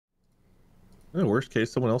In the worst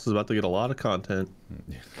case, someone else is about to get a lot of content.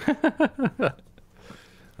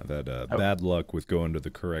 I've had bad luck with going to the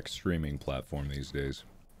correct streaming platform these days.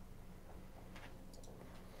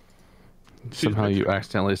 Somehow you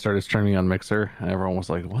accidentally started streaming on Mixer, and everyone was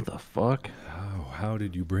like, "What the fuck?" How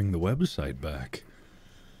did you bring the website back?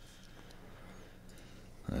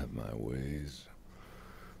 I have my ways.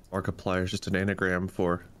 Markiplier is just an anagram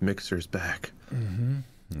for Mixer's back.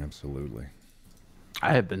 Absolutely.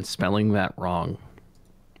 I have been spelling that wrong.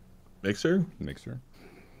 Mixer?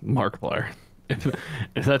 Markiplier.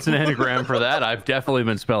 If that's an anagram for that, I've definitely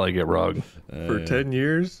been spelling it wrong. For 10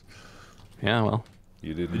 years? Yeah, well.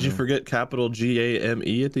 Did you forget capital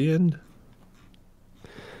G-A-M-E at the end?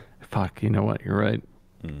 Fuck, you know what? You're right.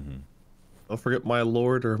 Don't forget my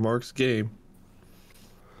lord or Mark's game.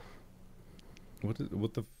 I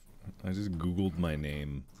just Googled my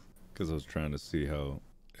name because I was trying to see how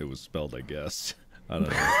it was spelled, I guess. I don't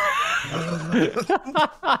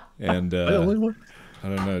know. And I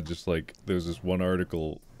don't know, just like there's this one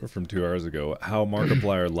article from 2 hours ago, how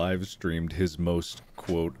Markiplier live streamed his most,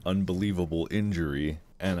 quote, unbelievable injury.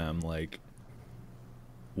 And I'm like,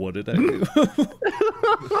 what did I do?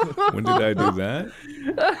 When did I do that?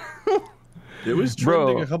 It was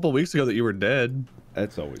trending a couple weeks ago that you were dead.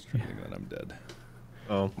 That's always trending that I'm dead.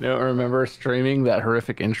 Oh. You don't remember streaming that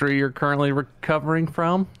horrific injury you're currently recovering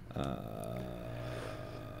from?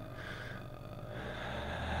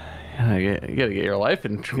 You gotta get your life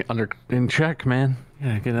in check, man. You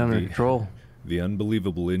gotta get under control. The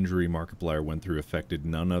unbelievable injury Markiplier went through affected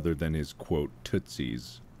none other than his, quote,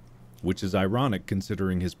 tootsies, which is ironic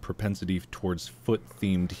considering his propensity towards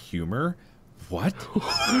foot-themed humor. What?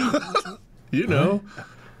 You know.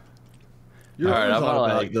 You're all right, I'm all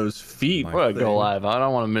about about those feet. I'm gonna go live. I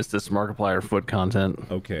don't want to miss this Markiplier foot content.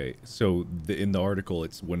 Okay, so in the article,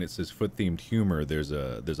 it's when it says foot-themed humor, there's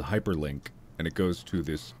a hyperlink, and it goes to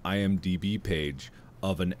this IMDb page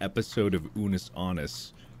of an episode of Unis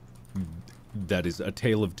Honest that is A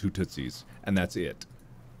Tale of Two Tootsies, and that's it.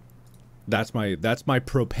 That's my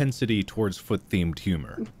propensity towards foot-themed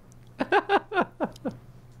humor.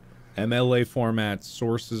 MLA format,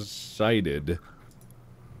 sources cited.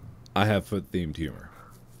 I have foot-themed humor.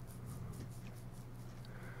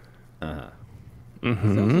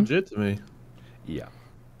 Sounds legit to me. Yeah.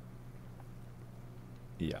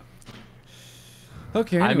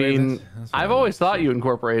 Okay. I anyway, mean, that's I've always thought you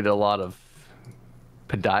incorporated a lot of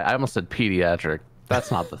I almost said pediatric. That's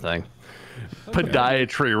not the thing.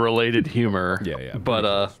 Podiatry-related humor. Yeah.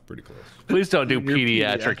 But pretty close. please don't do Your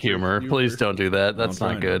pediatric humor. Please don't do that. That's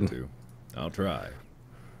I'm not trying good. to. I'll try.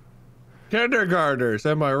 Kindergartners,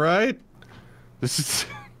 am I right? This is.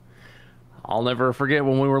 I'll never forget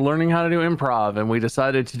when we were learning how to do improv and we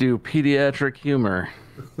decided to do pediatric humor.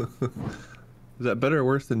 Is that better or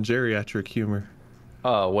worse than geriatric humor?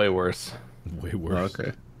 Oh, way worse. Way worse.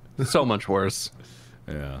 Okay. So much worse.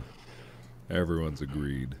 Yeah. Everyone's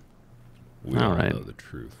agreed. We All all right. know the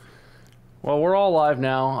truth. Well, we're all live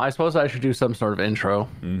now. I suppose I should do some sort of intro.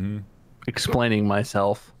 Explaining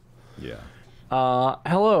myself. Yeah.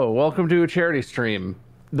 Hello, welcome to a charity stream.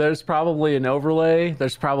 There's probably an overlay.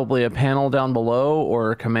 There's probably a panel down below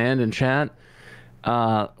or a command in chat.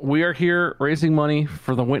 We are here raising money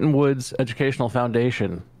for the Winton Woods Educational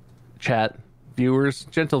Foundation. Chat, viewers,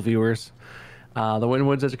 gentle viewers. The Winton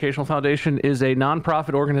Woods Educational Foundation is a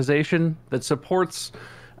nonprofit organization that supports,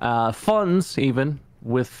 funds even,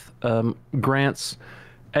 with grants,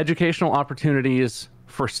 educational opportunities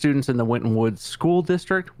for students in the Winton Woods School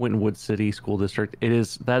District, Winton Woods City School District.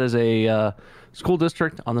 That is a school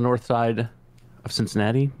district on the north side of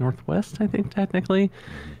Cincinnati, northwest, I think, technically.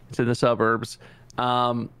 It's in the suburbs.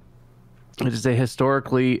 It is a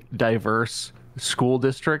historically diverse school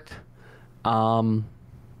district. And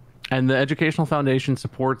the Educational Foundation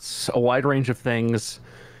supports a wide range of things.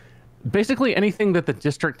 Basically anything that the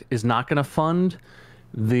district is not going to fund,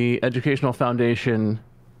 the Educational Foundation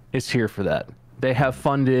is here for that. They have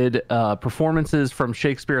funded performances from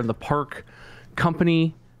Shakespeare in the Park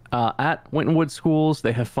Company at Winton Woods schools.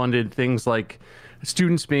 They have funded things like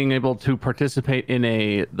students being able to participate in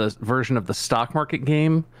the version of the stock market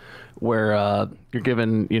game where you're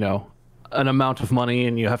given, an amount of money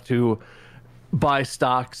and you have to buy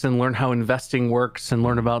stocks and learn how investing works and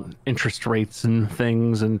learn about interest rates and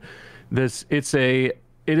things. And it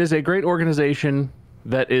is a great organization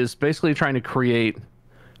that is basically trying to create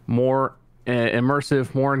more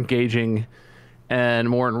immersive, more engaging, and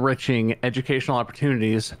more enriching educational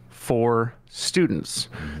opportunities for students.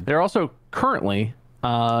 They're also currently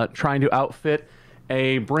trying to outfit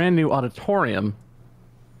a brand new auditorium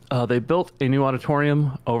They built a new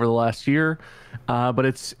auditorium over the last year, but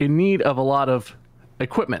it's in need of a lot of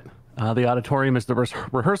equipment. The auditorium is the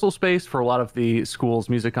rehearsal space for a lot of the school's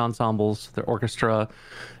music ensembles, the orchestra,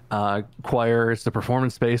 choir. It's the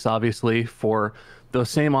performance space, obviously, for those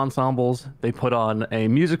same ensembles. They put on a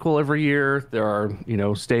musical every year. There are,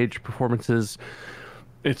 stage performances.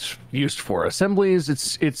 It's used for assemblies.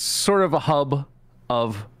 It's sort of a hub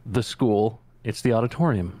of the school. It's the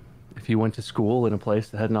auditorium. If you went to school in a place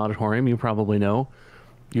that had an auditorium, you probably know.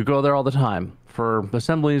 You go there all the time for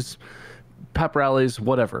assemblies, pep rallies,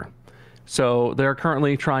 whatever. So they're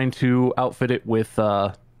currently trying to outfit it with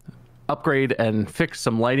upgrade and fix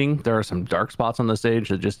some lighting. There are some dark spots on the stage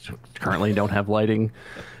that just currently don't have lighting.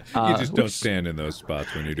 You just don't stand in those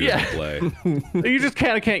spots when you're doing the play. You just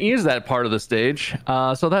kind of can't use that part of the stage.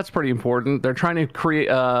 So that's pretty important. They're trying to create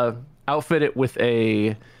outfit it with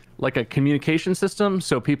a communication system,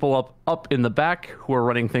 so people up in the back who are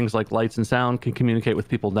running things like lights and sound can communicate with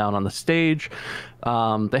people down on the stage.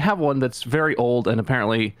 They have one that's very old and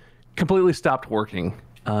apparently completely stopped working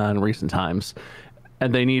in recent times,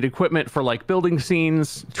 and they need equipment for like building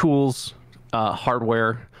scenes, tools,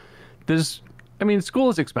 hardware. School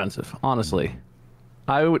is expensive, honestly.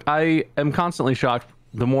 I am constantly shocked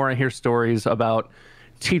the more I hear stories about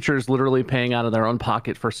teachers literally paying out of their own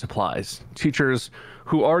pocket for supplies. Teachers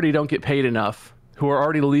who already don't get paid enough, who are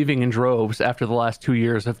already leaving in droves after the last 2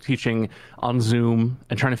 years of teaching on Zoom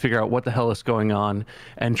and trying to figure out what the hell is going on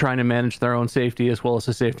and trying to manage their own safety as well as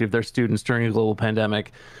the safety of their students during a global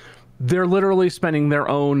pandemic. They're literally spending their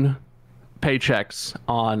own paychecks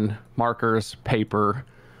on markers, paper,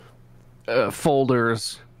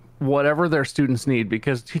 folders, whatever their students need,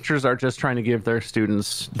 because teachers are just trying to give their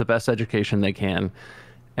students the best education they can.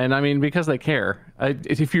 And because they care.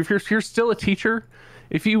 If you're still a teacher,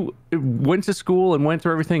 if you went to school and went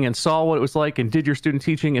through everything and saw what it was like and did your student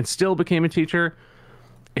teaching and still became a teacher,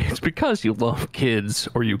 it's because you love kids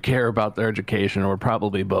or you care about their education, or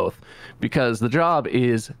probably both, because the job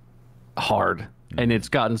is hard and it's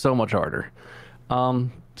gotten so much harder.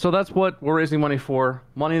 So that's what we're raising money for.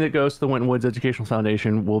 Money that goes to the Winton Woods Educational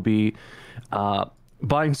Foundation will be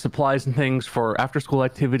buying supplies and things for after-school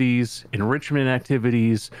activities, enrichment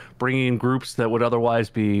activities, bringing in groups that would otherwise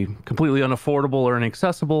be completely unaffordable or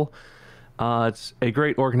inaccessible. It's a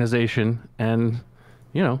great organization, and,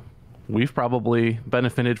 we've probably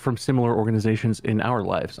benefited from similar organizations in our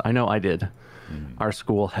lives. I know I did. Our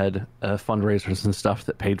school had fundraisers and stuff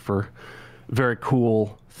that paid for very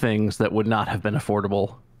cool things that would not have been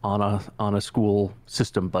affordable on a school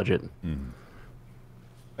system budget.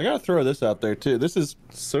 I gotta throw this out there too. This is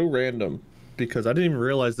so random because I didn't even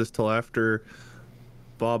realize this till after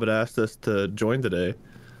Bob had asked us to join today.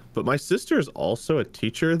 But my sister is also a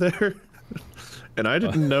teacher there, and I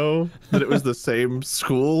didn't know that it was the same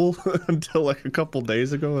school until like a couple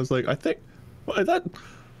days ago. I was like, that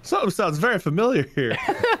something sounds very familiar here.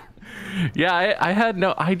 Yeah,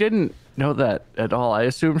 I didn't know that at all. I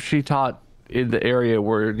assumed she taught in the area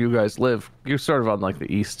where you guys live. You're sort of on like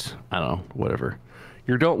the east, I don't know, whatever.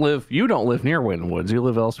 You don't live near Winton Woods. You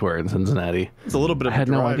live elsewhere in Cincinnati. It's a little bit of a drive,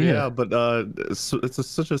 no idea. Yeah, but it's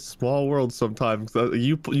such a small world sometimes.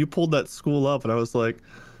 You pulled that school up, and I was like,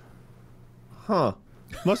 huh,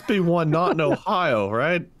 must be one not in Ohio,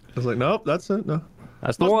 right? I was like, nope, that's it. No,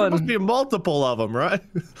 that's the one. There must be multiple of them, right?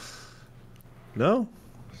 No,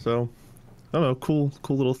 so I don't know. Cool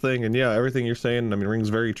little thing, and yeah, everything you're saying, rings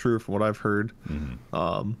very true from what I've heard.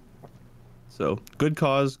 So good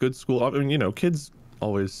cause, good school. Kids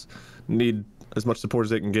always need as much support as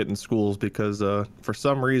they can get in schools because for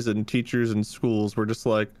some reason teachers and schools were just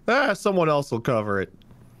like, someone else will cover it.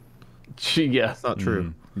 Yeah, that's not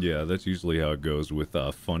true. Yeah, that's usually how it goes with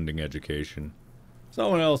funding education.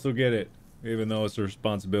 Someone else will get it, even though it's the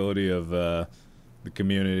responsibility of the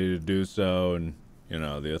community to do so, and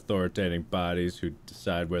the authoritative bodies who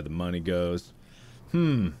decide where the money goes.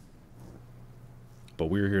 But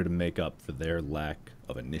we're here to make up for their lack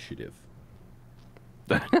of initiative.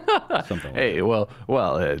 Hey, well,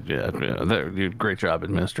 they're great job,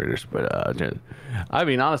 administrators. But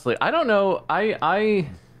honestly, I don't know.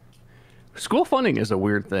 School funding is a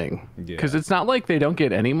weird thing because it's not like they don't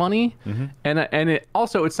get any money, and it's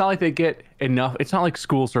not like they get enough. It's not like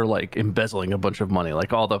schools are like embezzling a bunch of money,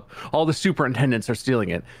 like all the superintendents are stealing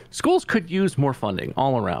it. Schools could use more funding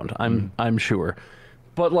all around. I'm sure,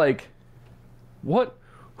 but like,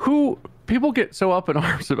 who people get so up in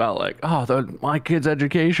arms about like, oh, my kid's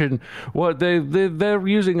education, what they're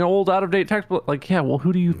using old out of date textbook. Like, yeah, well,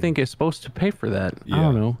 who do you think is supposed to pay for that? Yeah. I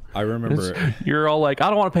don't know. I remember you're all like, I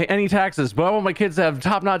don't want to pay any taxes, but I want my kids to have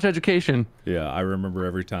top-notch education. Yeah, I remember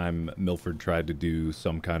every time Milford tried to do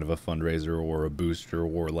some kind of a fundraiser or a booster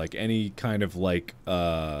or like any kind of like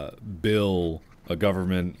bill, a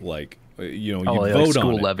government like. You know, you vote school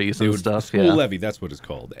on it. levies and stuff. School levy, that's what it's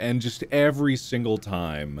called. And just every single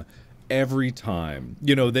time,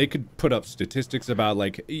 you know, they could put up statistics about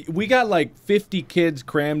like we got like 50 kids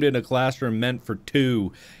crammed in a classroom meant for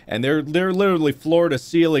 2, and they're literally floor to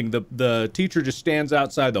ceiling. The teacher just stands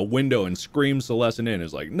outside the window and screams the lesson in.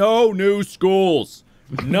 It's like, no new schools,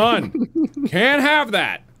 none, can't have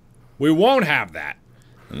that. We won't have that.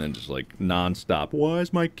 And then just like nonstop. Why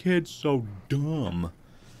is my kid so dumb?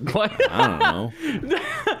 What? I don't know.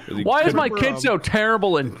 Why is my kid so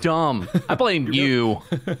terrible and dumb? I blame you.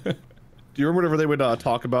 Do you remember whenever they would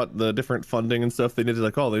talk about the different funding and stuff? They needed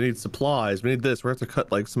like, oh, they need supplies. We need this. We have to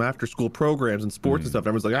cut like some after-school programs and sports and stuff.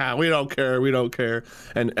 And everyone's like, we don't care. We don't care.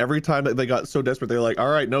 And every time that they got so desperate, they're like, all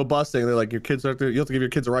right, no busing. They're like, you have to give your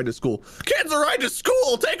kids a ride to school. Kids a ride to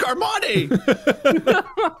school. Take our money.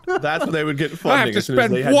 That's when they would get funding. I have to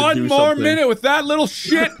spend one more minute with that little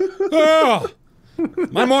shit. Oh.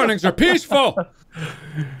 My mornings are peaceful.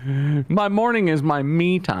 My morning is my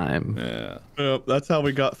me time. Yeah. That's how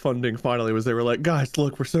we got funding finally, was they were like, guys,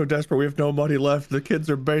 look, we're so desperate. We have no money left. The kids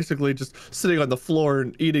are basically just sitting on the floor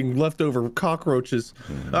and eating leftover cockroaches.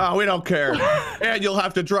 We don't care. And you'll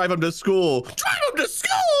have to drive them to school. Drive them to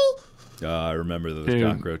school! I remember those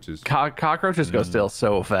cockroaches. Cockroaches go still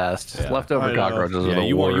so fast. Yeah. Leftover cockroaches are the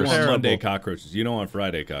you worst. Want Monday cockroaches. You don't want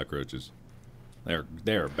Friday cockroaches.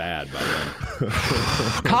 They're bad by then.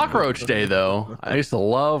 Cockroach day though, I used to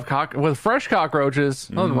love with fresh cockroaches.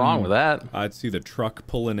 Nothing wrong with that. I'd see the truck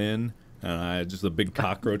pulling in, and I had just a big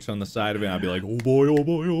cockroach on the side of it. And I'd be like, oh boy, oh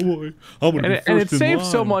boy, oh boy, I'm gonna be first in line. And it saves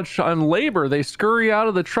so much on labor. They scurry out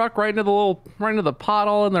of the truck right into the pot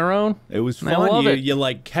all on their own. It was fun. You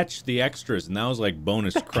like catch the extras, and that was like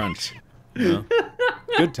bonus crunch. You know?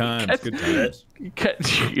 Good times. Good times.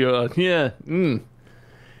 Yeah.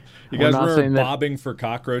 You guys remember bobbing for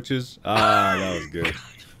cockroaches? That was good.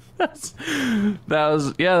 that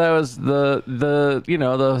was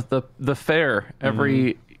the fair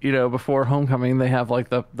every before homecoming. They have like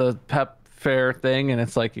the pep fair thing, and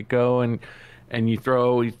it's like you go and you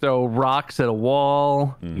throw rocks at a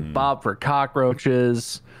wall, you bob for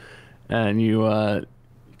cockroaches, and you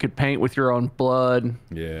could paint with your own blood.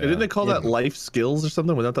 Yeah. Didn't they call that life skills or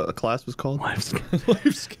something? Was that what the class was called? Life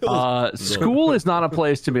skills. School is not a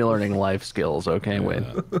place to be learning life skills. Okay, Wayne.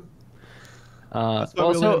 That's why we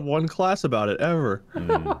only had one class about it ever. We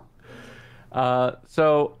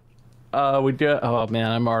do. Oh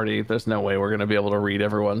man, there's no way we're gonna be able to read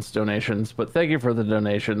everyone's donations. But thank you for the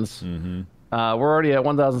donations. We're already at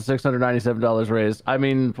 $1,697 raised. I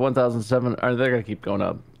mean, 1,007. They're gonna keep going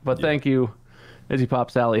up. But thank you. Izzy Pop,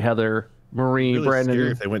 Sally, Heather, Marie, really Brandon.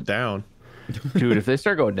 Scary if they went down. Dude, if they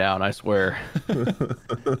start going down, I swear.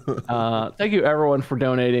 Thank you, everyone, for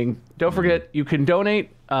donating. Don't forget, you can donate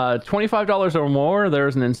 $25 or more.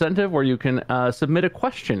 There's an incentive where you can submit a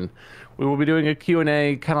question. We will be doing a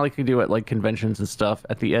Q&A, kind of like we do at like conventions and stuff,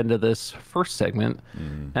 at the end of this first segment.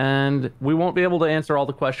 And we won't be able to answer all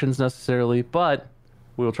the questions necessarily, but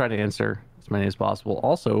we will try to answer as many as possible.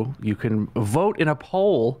 Also, you can vote in a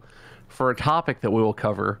poll for a topic that we will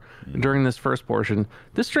cover during this first portion.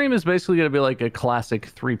 This stream is basically going to be like a classic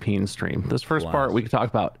 3 Peens stream. This first part, we can talk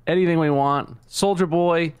about anything we want. Soldier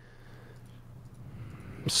Boy's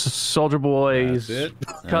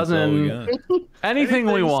cousin,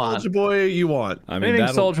 anything we want. Soldier Boy you want. I mean,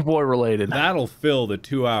 anything Soldier Boy related. That'll fill the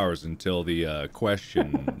 2 hours until the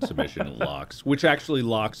question submission locks, which actually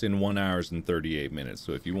locks in 1 hour and 38 minutes.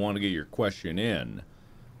 So if you want to get your question in,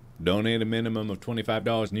 donate a minimum of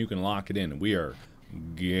 $25 and you can lock it in. We are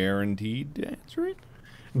guaranteed to answer it.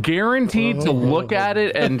 Guaranteed to look at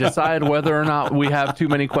it and decide whether or not we have too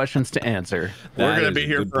many questions to answer. We're going to be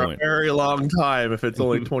here for a very long time if it's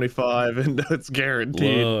only 25 and it's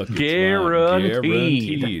guaranteed. Look,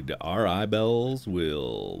 guaranteed. Our eyeballs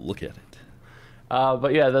will look at it.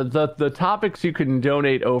 But yeah, the topics you can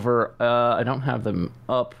donate over, I don't have them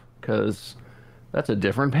up because that's a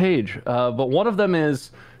different page. But one of them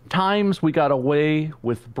is times we got away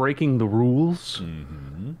with breaking the rules,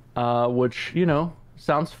 which,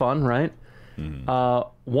 sounds fun, right?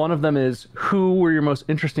 One of them is who were your most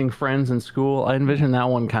interesting friends in school. I envision that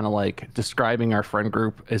one kind of like describing our friend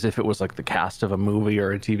group as if it was like the cast of a movie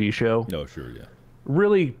or a TV show. Oh, sure, yeah.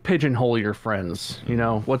 really pigeonhole your friends. You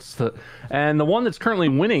know, and the one that's currently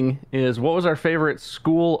winning is, what was our favorite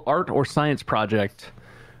school art or science project?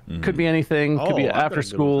 Could be anything. Could be after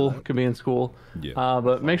school. Could be in school. Yeah.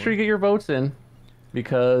 But make sure you get your votes in,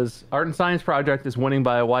 because art and science project is winning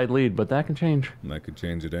by a wide lead, but that can change. That could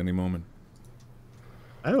change at any moment.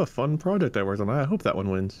 I have a fun project I worked on. I hope that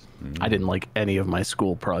one wins. I didn't like any of my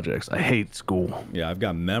school projects. I hate school. Yeah, I've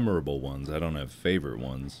got memorable ones. I don't have favorite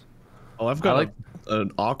ones. Oh, I've got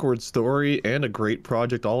an awkward story and a great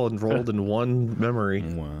project all enrolled in one memory.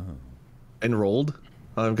 Wow. Enrolled?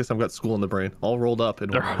 I guess I've got school in the brain. All rolled up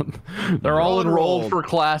in one. They're all enrolled for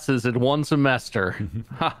classes in one semester.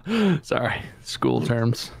 Sorry, school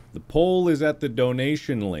terms. The poll is at the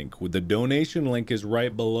donation link. The donation link is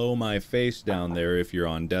right below my face down there if you're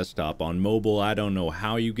on desktop. On mobile, I don't know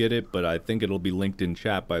how you get it, but I think it'll be linked in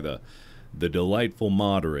chat by the delightful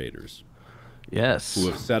moderators. Yes. Who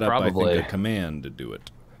have set up, probably. I think, a command to do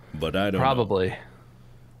it. But I don't know. Probably.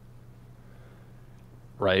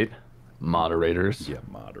 Right? Moderators. Yeah,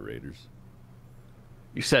 moderators.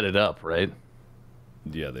 You set it up, right?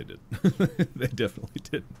 Yeah, they did. They definitely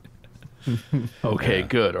did. Okay,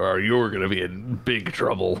 good. Or you're going to be in big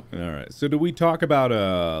trouble. All right. So do we talk about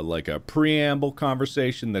a preamble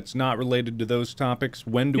conversation that's not related to those topics?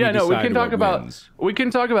 When do we decide we can talk about wins? we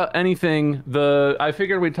can talk about anything. I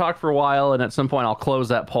figured we'd talk for a while, and at some point I'll close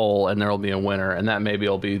that poll and there'll be a winner, and that maybe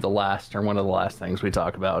will be the last or one of the last things we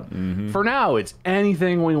talk about. For now, it's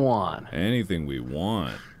anything we want. Anything we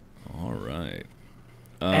want. All right.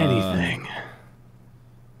 Anything.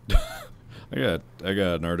 I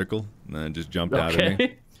got an article that just jumped out at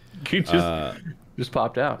me. You just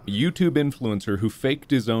popped out. YouTube influencer who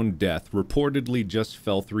faked his own death reportedly just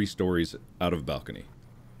fell 3 stories out of a balcony.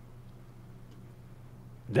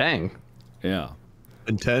 Dang. Yeah.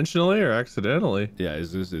 Intentionally or accidentally? Yeah,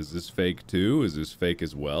 is this fake too? Is this fake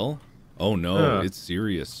as well? Oh no, it's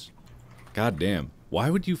serious. God damn. Why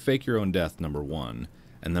would you fake your own death, number 1?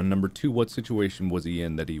 And then number 2, what situation was he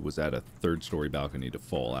in that he was at a 3rd-story balcony to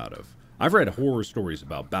fall out of? I've read horror stories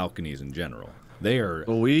about balconies in general. They are...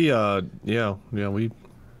 Well, we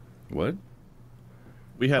What?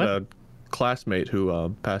 We had a classmate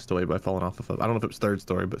who passed away by falling off of I don't know if it was 3rd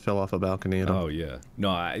story, but fell off a balcony. Oh yeah.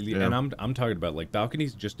 No, and I'm talking about like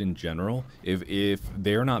balconies just in general. If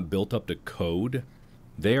they're not built up to code,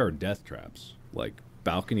 they are death traps. Like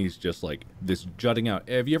balconies just like this jutting out.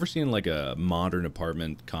 Have you ever seen like a modern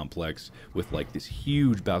apartment complex with like this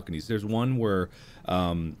huge balconies? There's one where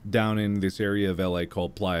down in this area of LA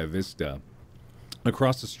called Playa Vista,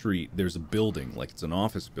 across the street there's a building, like it's an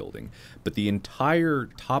office building, but the entire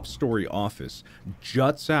top story office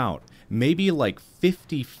juts out maybe like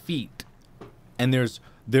 50 feet, and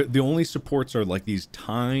the only supports are like these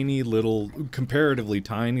tiny little, comparatively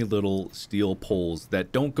tiny little steel poles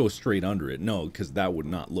that don't go straight under it. No, because that would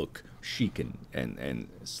not look chic and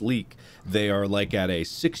sleek. They are like at a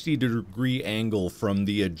 60-degree angle from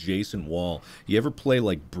the adjacent wall. You ever play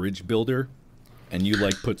like Bridge Builder? And you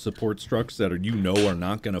like put support structs that are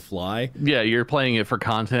not going to fly? Yeah, you're playing it for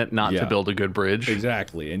content, not to build a good bridge.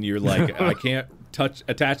 Exactly. And you're like, I can't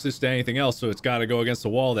attach this to anything else, so it's got to go against the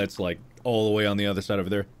wall that's like all the way on the other side over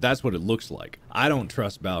there. That's what it looks like. I don't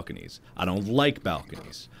trust balconies. I don't like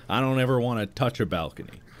balconies. I don't ever want to touch a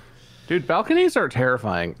balcony. Dude, balconies are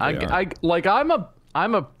terrifying. I'm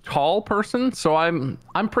a tall person, so I'm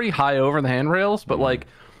pretty high over the handrails, but like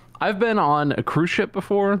I've been on a cruise ship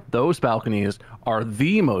before. Those balconies are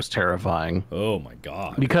the most terrifying. Oh my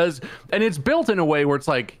God. And it's built in a way where it's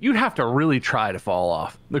like, you'd have to really try to fall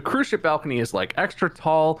off. The cruise ship balcony is like extra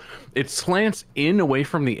tall. It slants in away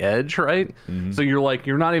from the edge, right? So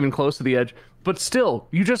you're not even close to the edge, but still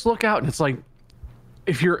you just look out and it's like,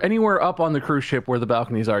 if you're anywhere up on the cruise ship where the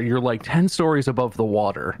balconies are, you're like 10 stories above the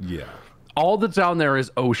water. Yeah. All that's down there is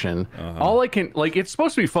ocean. All I can, like, it's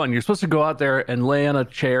supposed to be fun. You're supposed to go out there and lay on a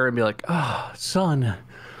chair and be like, sun,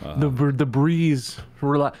 the breeze.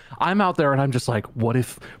 I'm out there and I'm just like, what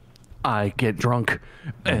if I get drunk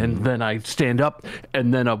and then I stand up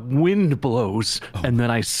and then a wind blows and then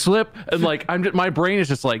I slip and like, my brain is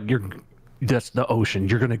just like, that's the ocean.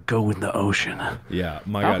 You're going to go in the ocean. Yeah.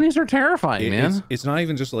 My Balconies God. are terrifying, man. It's not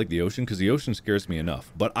even just like the ocean, because the ocean scares me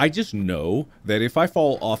enough. But I just know that if I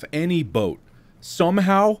fall off any boat,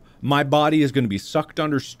 somehow my body is going to be sucked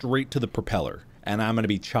under straight to the propeller, and I'm going to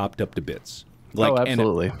be chopped up to bits. Like,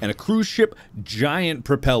 absolutely. And a cruise ship, giant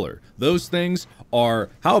propeller. Those things are,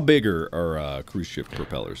 how big are cruise ship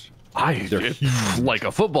propellers? Like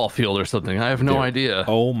a football field or something. I have no idea.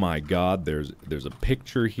 Oh my God, there's a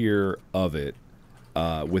picture here of it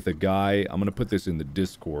with a guy. I'm gonna put this in the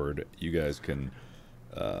Discord. You guys can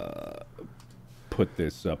put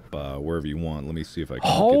this up wherever you want. Let me see if I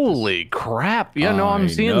can. Holy crap! Yeah, no, I'm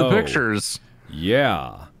seeing the pictures.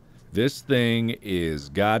 Yeah, this thing is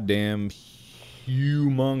goddamn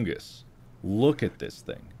humongous. Look at this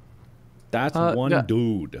thing. That's one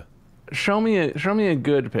dude. Show me a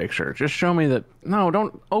good picture. Just show me that. No,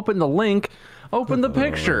 don't open the link. Open the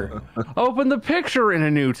picture. Open the picture in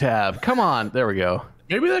a new tab. Come on. There we go.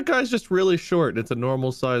 Maybe that guy's just really short. It's a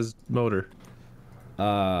normal sized motor.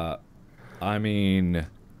 I mean,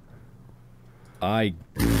 I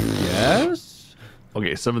guess.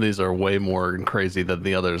 Okay, some of these are way more crazy than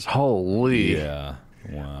the others. Holy. Yeah.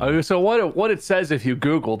 Wow. Okay, so what it says if you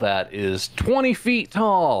Google that is 20 feet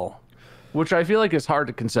tall, which I feel like is hard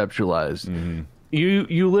to conceptualize. Mm-hmm.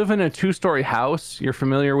 You live in a 2-story house. You're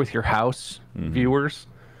familiar with your house, viewers?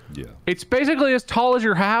 Yeah. It's basically as tall as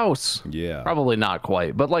your house. Yeah. Probably not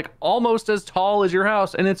quite, but like almost as tall as your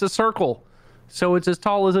house, and it's a circle. So it's as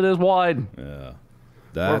tall as it is wide. Yeah.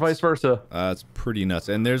 Or vice versa. That's pretty nuts.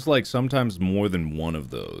 And there's like sometimes more than one of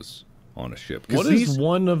those on a ship. What is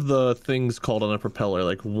one of the things called on a propeller?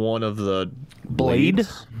 Like one of the blade?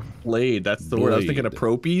 Blade. That's the word. I was thinking of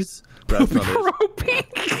propies.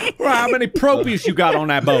 How many propies you got on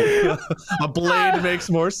that boat? A blade makes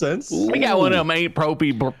more sense. We got one of them 8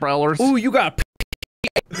 propy propellers. Ooh, you got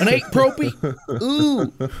an 8 propy?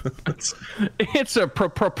 Ooh. It's a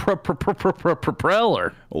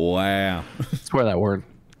propeller. Wow. Swear that word.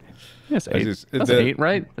 Yes, 8. That's 8,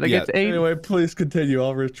 right? I think it's 8. Anyway, please continue.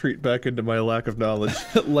 I'll retreat back into my lack of knowledge.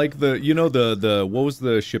 Like the what was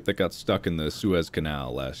the ship that got stuck in the Suez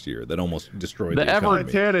Canal last year that almost destroyed the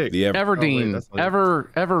economy? Titanic. The Evergreen.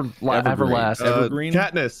 Everlast. Evergreen.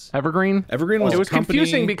 Katniss. Evergreen. Evergreen was. It was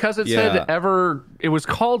confusing because it said Ever. It was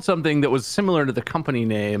called something that was similar to the company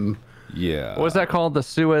name. Yeah. What was that called? The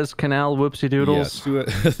Suez Canal Whoopsie Doodles? Yeah,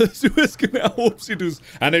 the Suez Canal Whoopsie Doodles.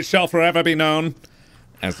 And it shall forever be known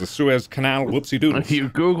as the Suez Canal Whoopsie Doodles. If you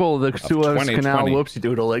Google the Suez Canal Whoopsie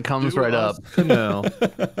Doodle, it comes right up. No.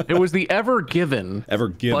 It was the Ever Given. Ever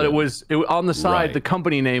Given. But it was on the side, the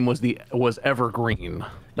company name was Evergreen.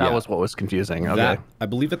 That was what was confusing. Okay. That, I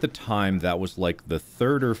believe at the time that was like the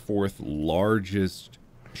 3rd or 4th largest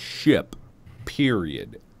ship,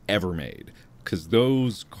 period, ever made. Because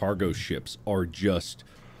those cargo ships are just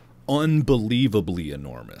unbelievably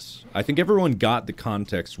enormous. I think everyone got the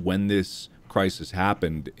context when this crisis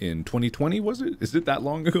happened in 2020, was it? Is it that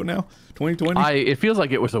long ago now? 2020? It feels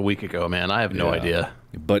like it was a week ago, man. I have no idea.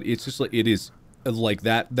 But it's just like, it is like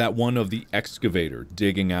that one of the excavator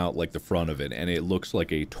digging out like the front of it, and it looks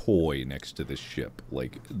like a toy next to the ship.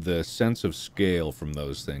 Like the sense of scale from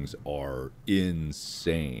those things are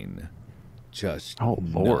insane. Just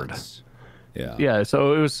Lord. Nuts. Yeah. Yeah,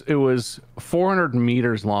 so it was 400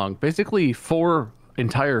 meters long, basically 4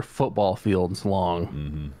 entire football fields long.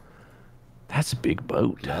 Mm-hmm. That's a big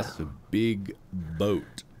boat. That's a big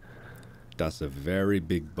boat. That's a very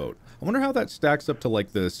big boat. I wonder how that stacks up to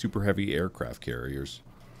like the super heavy aircraft carriers.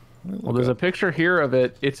 Well, there's a picture here of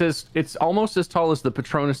it. It says it's almost as tall as the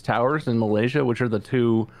Petronas Towers in Malaysia, which are the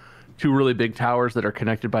two really big towers that are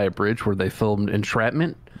connected by a bridge where they filmed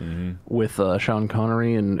Entrapment with Sean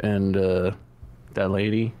Connery and that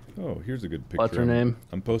lady. Oh, here's a good picture. What's her name?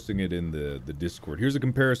 I'm posting it in the Discord. Here's a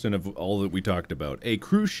comparison of all that we talked about. A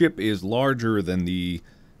cruise ship is larger than the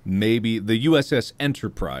USS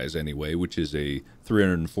Enterprise anyway, which is a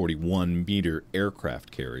 341-meter aircraft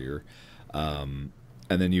carrier. And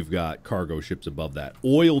then you've got cargo ships above that.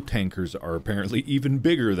 Oil tankers are apparently even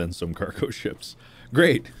bigger than some cargo ships.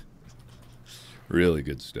 Great. Really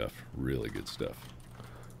good stuff. Really good stuff.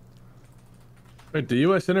 Wait, the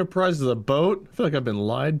U.S. Enterprise is a boat? I feel like I've been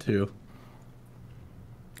lied to.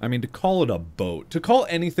 I mean, to call it a boat, to call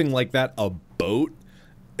anything like that a boat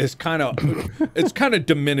is kind of, it's kind of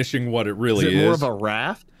diminishing what it really is. Is it more of a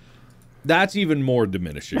raft? That's even more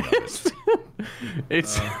diminishing of it.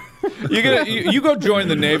 It's you go join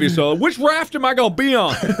the Navy, so which raft am I gonna be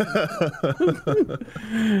on?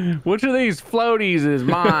 Which of these floaties is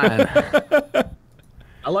mine?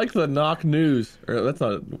 I like the Knock News, or that's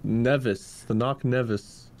not Nevis. The Knock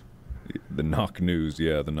Nevis. The Knock News,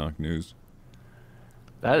 yeah, the Knock News.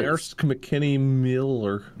 That is. Ersk McKinney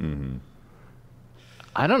Miller. Mm-hmm.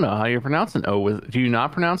 I don't know how you pronounce an O. Do you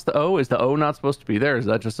not pronounce the O? Is the O not supposed to be there? Is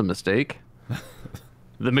that just a mistake?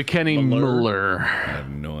 The McKinney Miller. I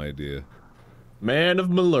have no idea. Man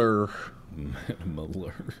of Miller.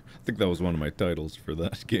 Miller. I think that was one of my titles for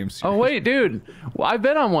that game series. Oh wait, dude, well, I've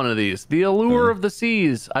been on one of these. The Allure of the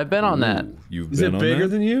Seas. I've been on that. You've Is been it on bigger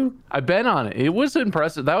that? than you? I've been on it. It was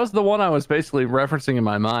impressive. That was the one I was basically referencing in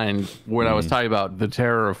my mind when I was talking about the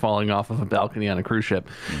terror of falling off of a balcony on a cruise ship.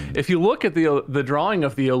 If you look at the drawing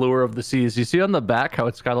of the Allure of the Seas, you see on the back how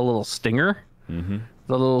it's got a little stinger.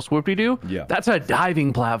 The little swoopy-doo? Yeah. That's a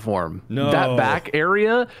diving platform. No. That back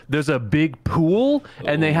area, there's a big pool,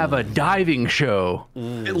 and they have a diving show.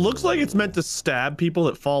 It looks like it's meant to stab people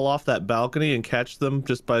that fall off that balcony and catch them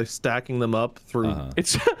just by stacking them up through.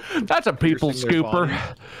 It's That's a people Piercing their scooper. body.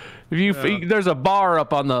 If you there's a bar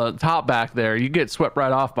up on the top back there, you get swept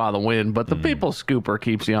right off by the wind, but the people scooper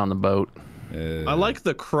keeps you on the boat. I like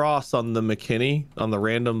the cross on the McKinney, on the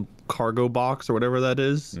random cargo box or whatever that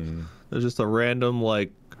is. There's just a random,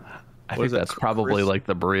 like, I what think is that? that's probably like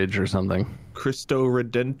the bridge or something. Cristo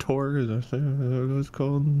Redentor, is that what it's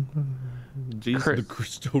called? Jesus. The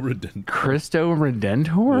Cristo Redentor. Cristo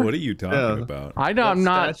Redentor? What are you talking about? I know That I'm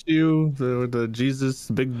not. statue, the Jesus,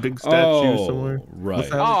 big statue somewhere. Right. What's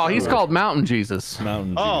that? Oh, he's called Mountain Jesus.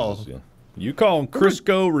 Mountain Oh. Jesus. Yeah. You call him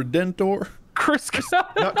Crisco Redentor? Crisco.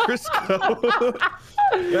 Not Crisco.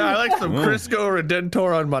 Yeah, I like some Crisco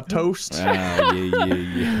Redentor on my toast. Ah,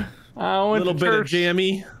 yeah. I A went little to bit of church.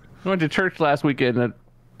 jammy. I went to church last weekend and the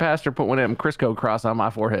pastor put one of them Crisco cross on my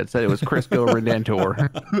forehead. Said it was Crisco Redentor.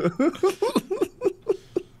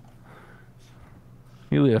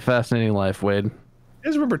 You lead a fascinating life, Wade. You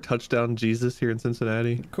guys remember Touchdown Jesus here in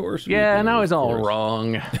Cincinnati? Of course. we Yeah, do, now of he's all course.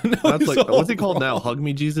 wrong. That's like, what's he called now? Hug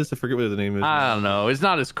Me Jesus? I forget what the name is. I don't know. It's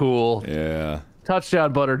not as cool. Yeah.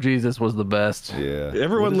 Touchdown Butter Jesus was the best. Yeah.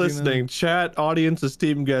 Everyone What is he now? listening, chat, audience,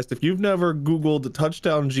 esteemed guest, if you've never Googled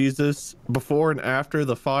Touchdown Jesus before and after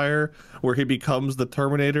the fire where he becomes the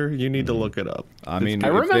Terminator, you need to look it up. I mean, I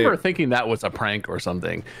if remember they- thinking that was a prank or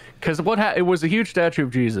something, because it was a huge statue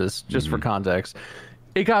of Jesus. Just for context,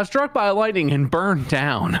 it got struck by lightning and burned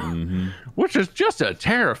down, which is just a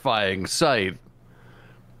terrifying sight.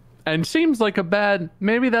 And seems like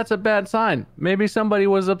maybe that's a bad sign. Maybe somebody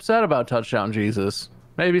was upset about Touchdown Jesus.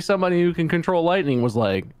 Maybe somebody who can control lightning was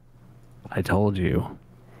like, I told you,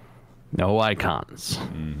 no icons.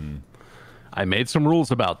 I made some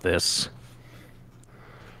rules about this.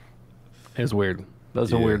 It's weird.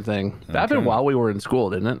 That's a Yeah. weird thing. That happened while we were in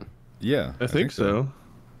school, didn't it? Yeah. I think so.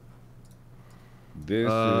 This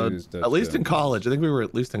is At least in Touchdown. college. I think we were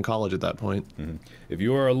at least in college at that point. If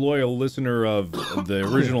you are a loyal listener of the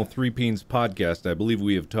original Three Peens podcast, I believe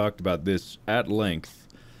we have talked about this at length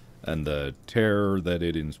and the terror that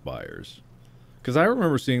it inspires. Because I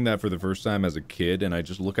remember seeing that for the first time as a kid, and I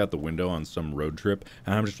just look out the window on some road trip,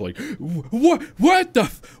 and I'm just like, what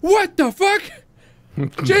the fuck?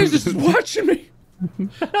 Jesus is watching me.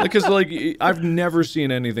 Because I've never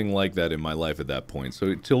seen anything like that in my life at that point.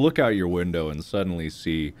 So to look out your window and suddenly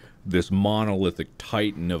see this monolithic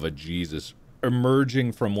titan of a Jesus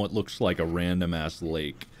emerging from what looks like a random ass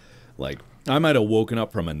lake, like I might have woken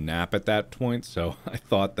up from a nap at that point, so I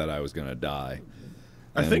thought that I was gonna die.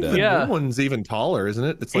 I think the Yeah. new one's even taller, isn't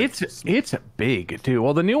it? It's like It's big too.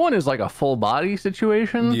 Well, the new one is like a full body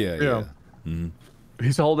situation. Yeah.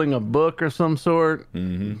 He's holding a book or some sort,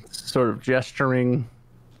 sort of gesturing.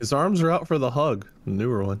 his arms are out for the hug. The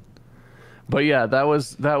newer one. But yeah, that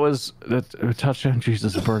was Touchdown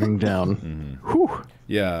Jesus burning down. Whew.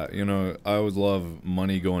 Yeah, I always love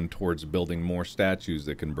money going towards building more statues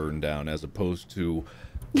that can burn down as opposed to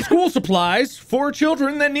school supplies for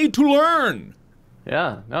children that need to learn.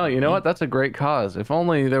 Yeah, no, you know what? That's a great cause. If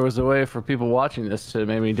only there was a way for people watching this to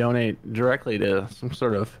maybe donate directly to some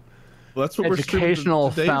sort of Well, that's what educational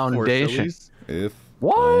we're streaming today foundation. For, Sillies. If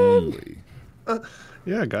What? only.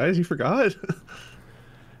 Yeah, guys, you forgot.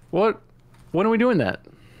 What? When are we doing that?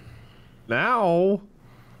 Now. Oh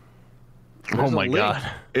there's a my link.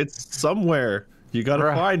 god. It's somewhere. You gotta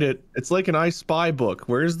Bruh. find it. It's like an I Spy book.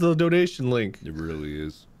 Where's the donation link? It really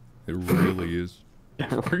is. It really is.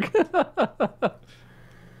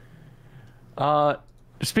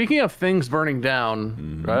 Speaking of things burning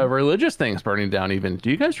down, religious things burning down even,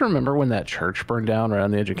 do you guys remember when that church burned down right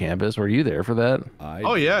on the edge of campus? Were you there for that?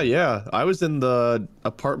 Oh yeah. I was in the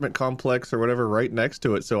apartment complex or whatever right next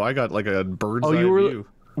to it, so I got like a bird's eye view.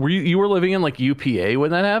 You were living in like UPA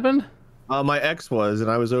when that happened? My ex was, and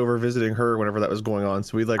I was over visiting her whenever that was going on.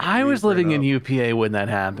 So we I was living in UPA when that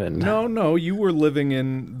happened. No, you were living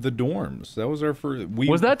in the dorms. That was our first.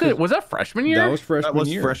 Was that freshman year? That was freshman That was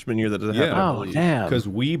year. freshman year that it happened. I Oh believe. damn. Because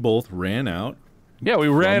we both ran out. Yeah, we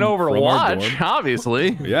ran over to from our watch. dorm.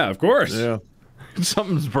 Obviously, Yeah, of course. Yeah.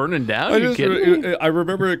 something's burning down. I You just kidding me? I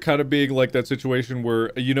remember it kind of being like that situation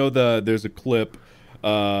where there's a clip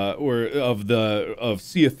or of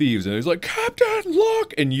Sea of Thieves, and he's like, Captain,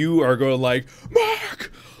 look, and you are going like,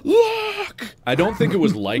 Mark, look. I don't think it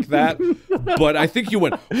was like that, but I think you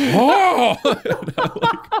went, oh.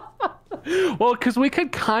 Well, because we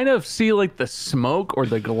could kind of see like the smoke or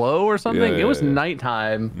the glow or something. It was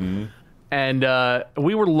nighttime, and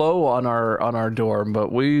we were low on our dorm,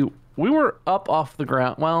 but we were up off the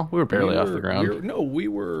ground. Well, we were barely off the ground.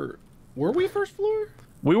 Were we first floor?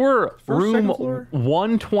 We were room second floor?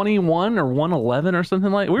 121 or 111 or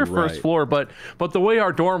something like. We were first floor, but the way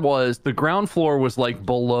our dorm was, the ground floor was like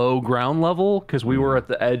below ground level because we were at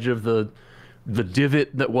the edge of the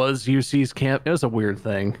divot that was UC's camp. It was a weird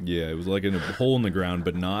thing. Yeah, it was like in a hole in the ground,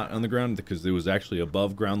 but not on the ground because it was actually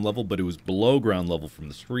above ground level, but it was below ground level from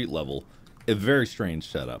the street level. A very strange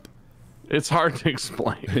setup. It's hard to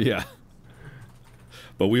explain. Yeah.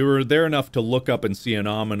 But we were there enough to look up and see an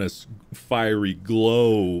ominous fiery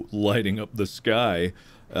glow lighting up the sky.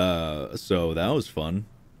 So that was fun.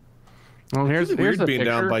 Well, here's weird a being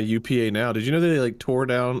picture. down by UPA now. Did you know they like tore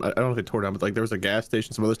down? I don't know if they tore down, but like there was a gas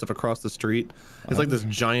station, some other stuff across the street. It's like this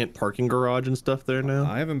giant parking garage and stuff there now.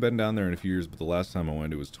 I haven't been down there in a few years, but the last time I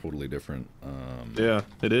went, it was totally different. Yeah,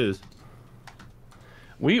 it is.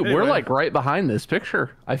 We're like right behind this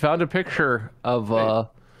picture. I found a picture of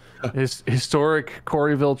historic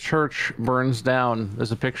Coreyville Church burns down.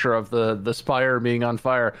 There's a picture of the spire being on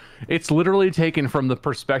fire. It's literally taken from the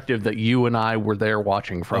perspective that you and I were there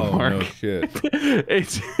watching from. Oh, Mark. no shit.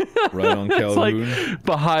 It's Right on Calhoun. It's like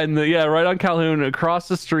behind right on Calhoun, across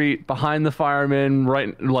the street, behind the firemen,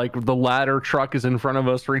 right, like the ladder truck is in front of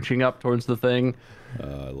us reaching up towards the thing.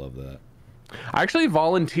 I love that. I actually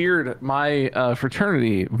volunteered, my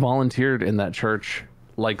fraternity volunteered in that church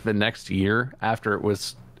like the next year after it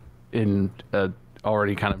was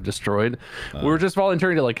already kind of destroyed. We were just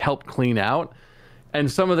volunteering to like help clean out, and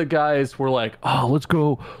some of the guys were like, "Oh, let's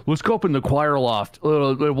go up in the choir loft.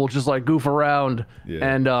 We'll just like goof around."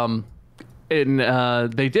 Yeah. And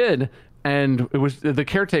they did, and it was the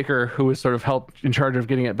caretaker who was sort of in charge of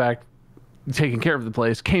getting it back, taking care of the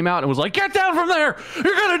place, came out and was like, "Get down from there!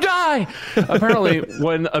 You're gonna die!" Apparently,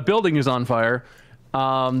 when a building is on fire,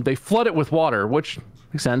 they flood it with water, which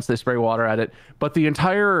makes sense. They spray water at it, but the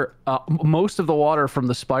entire most of the water from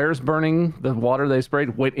the spires burning, the water they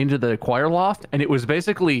sprayed, went into the choir loft, and it was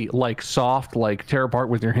basically like soft, like tear apart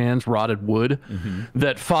with your hands, rotted wood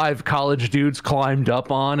that 5 college dudes climbed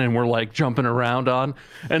up on and were like jumping around on.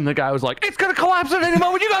 And the guy was like, "It's gonna collapse at any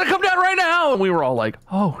moment. You gotta come down right now!" And we were all like,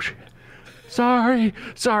 "Oh shit. Sorry."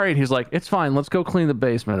 And he's like, "It's fine. Let's go clean the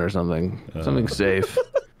basement or something. Something safe."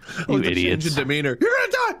 You idiots. Change in demeanor. You're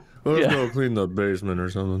gonna die. Let's go clean the basement or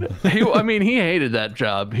something. He hated that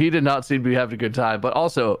job. He did not seem to be having a good time. But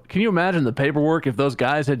also, can you imagine the paperwork if those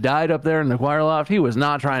guys had died up there in the choir loft? He was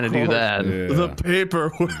not trying to do that. Yeah. The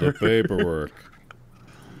paperwork. The paperwork.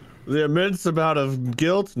 The immense amount of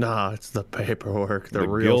guilt? Nah, it's the paperwork. The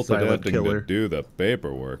real guilt of silent having killer. to do the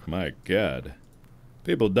paperwork. My God.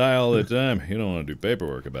 People die all the time. You don't want to do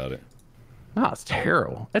paperwork about it. No, it's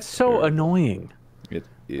terrible. It's so annoying. It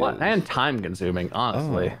is. And time consuming,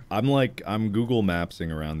 honestly. I'm Google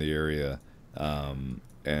Mapsing around the area, and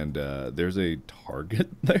there's a Target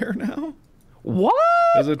there now. What?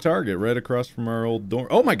 There's a Target right across from our old dorm.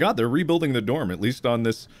 Oh my God, they're rebuilding the dorm, at least on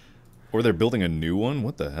this, or they're building a new one.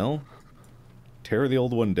 What the hell? Tear the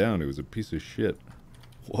old one down. It was a piece of shit.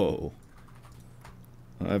 Whoa.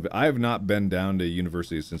 I have not been down to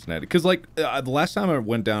University of Cincinnati because like the last time I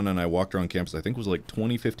went down and I walked around campus, I think was like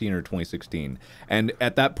 2015 or 2016, and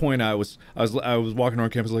at that point I was walking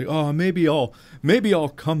around campus like, oh, maybe I'll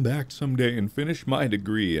come back someday and finish my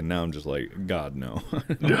degree, and now I'm just like, God, no.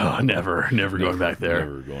 No, never going back there.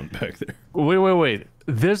 Never going back there. Wait.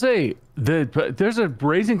 There's a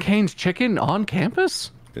Raising Cane's chicken on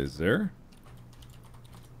campus? Is there?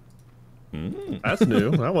 That's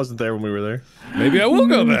new. I wasn't there when we were there. Maybe I will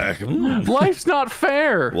go back. Life's not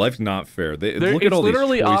fair. Life's not fair. Look at It's all these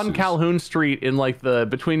literally on choices. Calhoun Street in like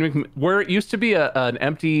between where it used to be an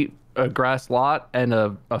empty grass lot and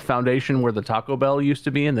a foundation where the Taco Bell used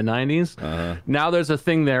to be in the 90s. Now there's a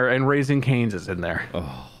thing there, and Raising Cane's is in there.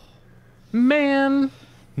 Oh. Man.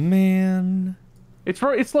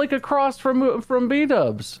 It's like across from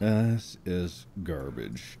B-Dubs. This is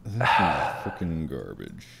garbage. This is freaking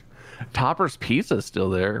garbage. Topper's Pizza's still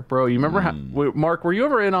there, bro. You remember how Mark? Were you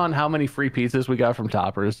ever in on how many free pizzas we got from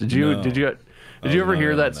Topper's? Did you ever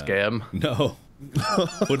hear that scam? No.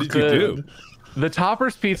 What did you do? The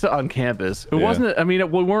Topper's Pizza on campus. It wasn't. I mean,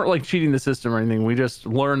 we weren't like cheating the system or anything. We just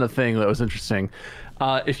learned a thing that was interesting.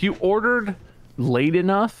 If you ordered late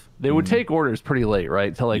enough, they would take orders pretty late,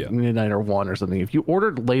 right? Till like Yeah. midnight or 1 or something. If you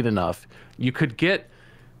ordered late enough, you could get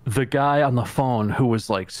the guy on the phone who was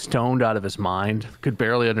like stoned out of his mind, could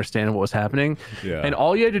barely understand what was happening. Yeah. And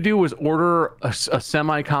all you had to do was order a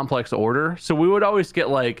semi-complex order. So we would always get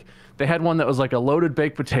like, they had one that was like a loaded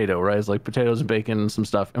baked potato, right? It's like potatoes and bacon and some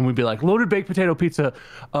stuff. And we'd be like, loaded baked potato pizza,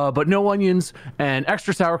 but no onions and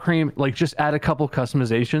extra sour cream, like just add a couple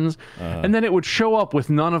customizations. And then it would show up with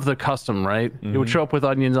none of the custom, right? It would show up with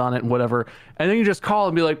onions on it and whatever. And then you just call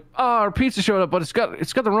and be like, oh, our pizza showed up, but it's got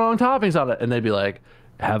the wrong toppings on it. And they'd be like,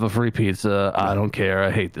 have a free pizza. I don't care.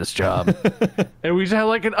 I hate this job. And we just had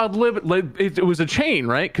like an unlimited, like, it was a chain,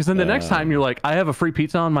 right? Because then the next time you're like, I have a free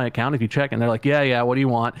pizza on my account if you check. And they're like, yeah, what do you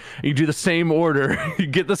want? And you do the same order. You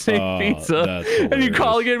get the same pizza. And you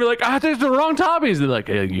call again and be like, there's the wrong toppings. They're like,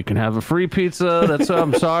 hey, you can have a free pizza.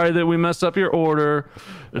 I'm sorry that we messed up your order.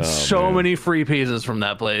 There's many free pizzas from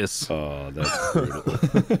that place. Oh, that's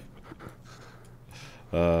brutal.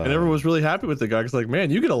 And everyone was really happy with the guy. It's like,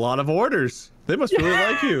 man, you get a lot of orders. They must really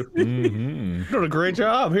like you. You're doing a great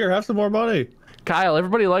job. Here, have some more money. Kyle,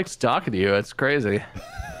 everybody likes talking to you. It's crazy.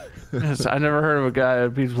 I never heard of a guy at a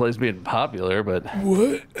pizza place being popular, but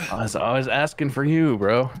What? I was always asking for you,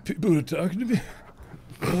 bro. People are talking to me?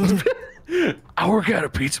 I work at a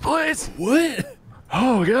pizza place. What?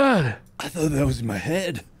 Oh God. I thought that was in my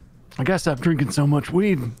head. I gotta stop drinking so much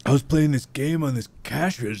weed. I was playing this game on this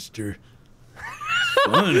cash register.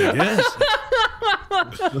 Fun, I guess. Or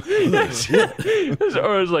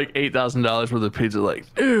it was like $8,000 worth of pizza. Like,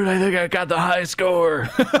 dude, I think I got the high score.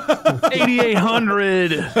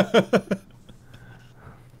 8,800.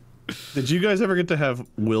 Did you guys ever get to have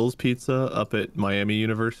Will's Pizza up at Miami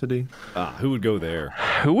University? Who would go there?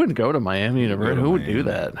 Who would go to Miami University? Who would do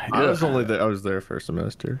that? I was I was there for a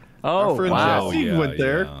semester. Oh, Our friend wow. Jesse went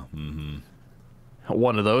there.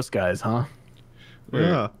 One of those guys, huh?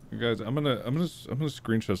 Yeah. Guys, I'm gonna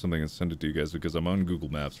screenshot something and send it to you guys because I'm on Google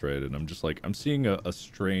Maps, right? And I'm just like, I'm seeing a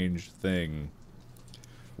strange thing.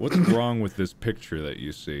 What's wrong with this picture that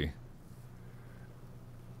you see?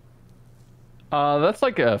 That's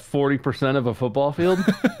like a 40% of a football field.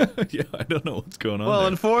 Yeah, I don't know what's going on. Well, there.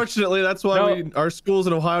 unfortunately, that's why our schools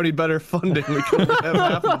in Ohio need better funding. We couldn't have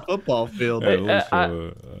half the football field. It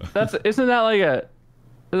looks, Isn't that like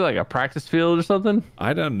a practice field or something?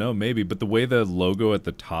 I don't know, maybe, but the way the logo at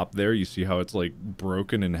the top there, you see how it's like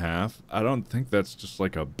broken in half? I don't think that's just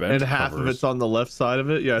like a bench And half covers. of it's on the left side of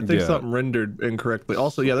it. Yeah, I think Yeah. something rendered incorrectly.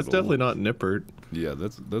 Also, yeah, that's definitely not Nippert. Yeah,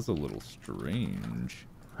 that's a little strange.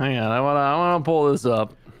 Hang on, I wanna pull this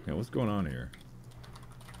up. Yeah, what's going on here?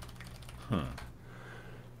 Huh.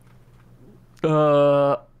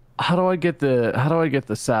 How do I get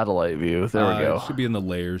the satellite view? There we go. It should be in the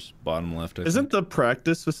layers, bottom left. I Isn't the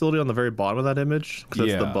practice facility on the very bottom of that image? 'Cause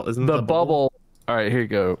that's Yeah. isn't The that bubble. All right, here you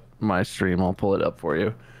go. My stream. I'll pull it up for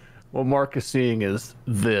you. What Mark is seeing is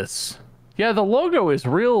this. Yeah, the logo is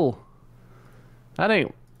real. That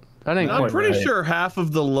ain't I'm quite pretty right. sure half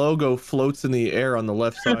of the logo floats in the air on the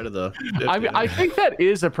left side of the. I think that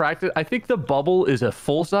is a practice. I think the bubble is a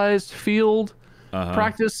full-sized field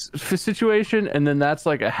practice situation, and then that's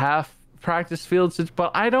like a half practice field.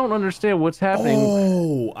 But I don't understand what's happening.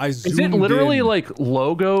 Oh, I Is it zoomed literally in. like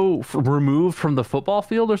logo removed from the football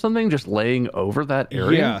field or something, just laying over that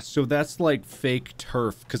area? Yeah, so that's like fake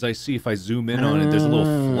turf because I see if I zoom in on it, there's a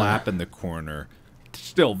little flap in the corner.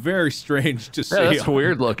 Still very strange to see. Yeah, that's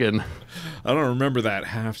weird looking. I don't remember that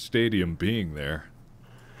half stadium being there.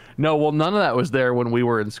 No, well, none of that was there when we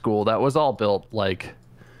were in school. That was all built like,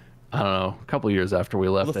 I don't know, a couple years after we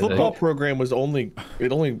left. The football program was only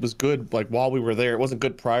was good like while we were there. It wasn't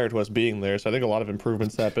good prior to us being there. So I think a lot of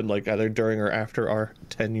improvements happened like either during or after our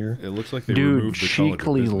tenure. It looks like they Dude, removed the College of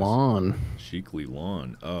Sheekley Business. Lawn. Sheekley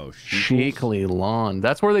Lawn. Oh, Sheekley Lawn.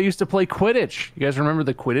 That's where they used to play Quidditch. You guys remember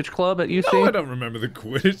the Quidditch club at UC? No, I don't remember the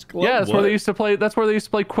Quidditch club. Yeah, that's where What? they used to play. That's where they used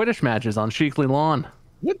to play Quidditch matches on Sheekley Lawn.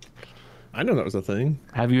 What? I know that was a thing.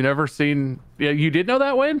 Have you never seen? Yeah, you did know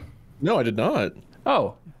that, Wayne? No, I did not.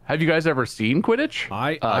 Oh, have you guys ever seen Quidditch?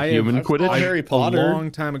 I human have- Quidditch. I- Harry Potter. A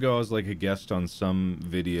long time ago, I was like a guest on some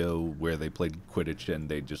video where they played Quidditch, and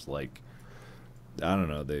they just like, I don't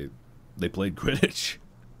know, they played Quidditch.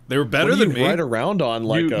 They were better What do than you me. ride around on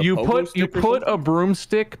like a you pogo put stick or something? a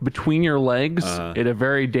broomstick between your legs in a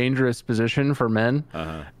very dangerous position for men,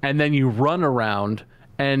 and then you run around.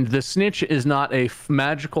 And the snitch is not a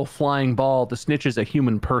magical flying ball. The snitch is a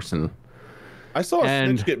human person. I saw a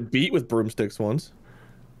and- snitch get beat with broomsticks once.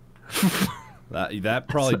 That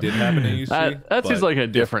probably did happen at UC. That seems but like a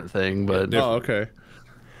different thing, but Oh, okay.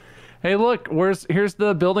 Hey, look, here's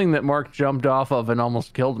the building that Mark jumped off of and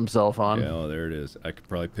almost killed himself on. Yeah, oh, there it is. I could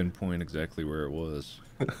probably pinpoint exactly where it was.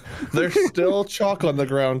 There's still chalk on the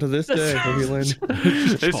ground to this day.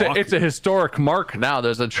 It's a historic mark now.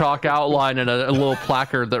 There's a chalk outline and a little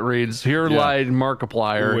placard that reads, "Here lied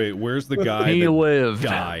Markiplier." Wait, where's the guy He that lived.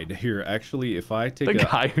 died? Here, actually, if I take The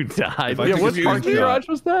guy who died. I Yeah, take a what parking screenshot, garage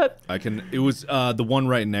was that? I can. It was the one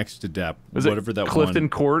right next to Depp. Was whatever it that Clifton one.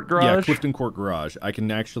 Court garage? Yeah, Clifton Court garage. I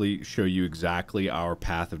can actually show you exactly our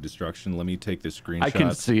path of destruction. Let me take this screenshot. I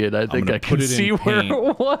can see it. I think I put can it in see where paint.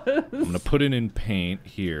 it was. I'm gonna put it in paint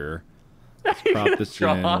here. Let's prop this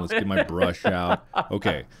in. Let's get my brush out.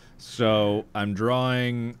 Okay, so I'm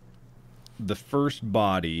drawing the first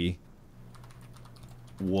body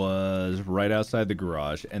was right outside the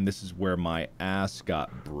garage, and this is where my ass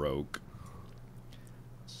got broke.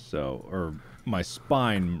 So, or my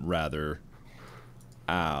spine rather.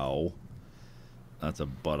 Ow. That's a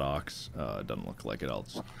buttocks. It doesn't look like it.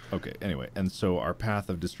 Okay, anyway. And so our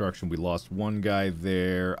path of destruction, we lost one guy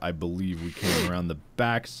there. I believe we came around the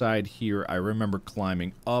backside here. I remember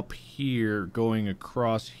climbing up here, going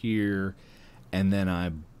across here, and then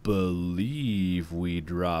I believe we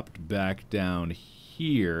dropped back down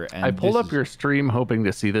here. And I pulled up your stream hoping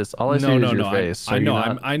to see this. All I see is your face. I know.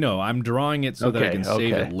 I know. I'm drawing it so that I can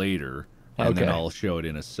save it later, and then Okay. I'll show it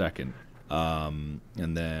in a second.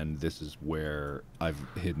 And then this is where I've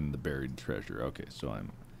hidden the buried treasure. Okay, so I'm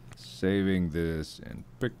saving this in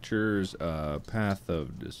pictures. Path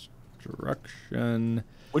of destruction.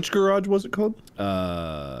 Which garage was it called?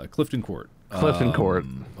 Clifton Court. Clifton Court.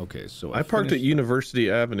 Okay, so I parked at University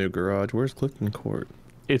Avenue garage. Where's Clifton Court?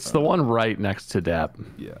 It's the one right next to Depp.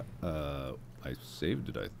 Yeah. I saved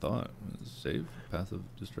it. I thought save path of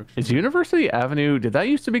destruction. Is University Avenue? Did that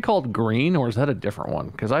used to be called Green, or is that a different one?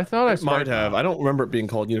 Because I thought It might have. I don't remember it being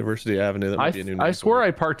called University Avenue. That might be a new name. I swear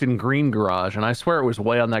I parked in Green Garage, and I swear it was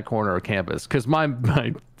way on that corner of campus. Because my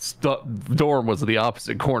dorm was the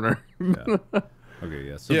opposite corner. Yeah. Okay.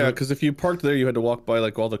 Yeah. So yeah, because if you parked there, you had to walk by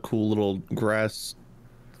like all the cool little grass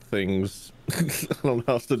things. I don't know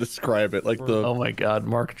how else to describe it. Like the Oh my God,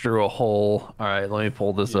 Mark drew a hole. All right, let me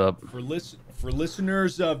pull this up. For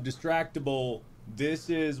listeners of Distractable,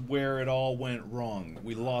 this is where it all went wrong.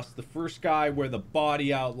 We lost the first guy where the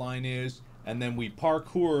body outline is, and then we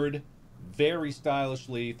parkoured very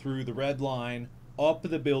stylishly through the red line, up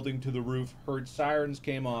the building to the roof, heard sirens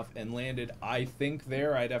came off, and landed, I think,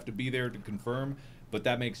 there. I'd have to be there to confirm, but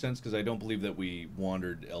that makes sense because I don't believe that we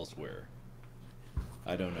wandered elsewhere.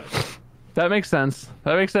 I don't know. That makes sense.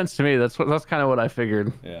 That makes sense to me. That's kind of what I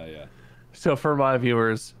figured. Yeah, yeah. So for my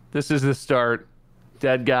viewers, this is the start.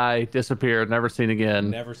 Dead guy, disappeared, never seen again.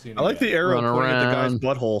 Never seen it. I like the arrow Run pointing at the guy's around.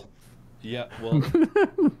 butthole. Yeah, well,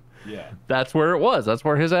 yeah. That's where it was. That's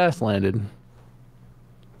where his ass landed.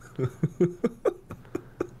 Do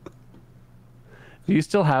you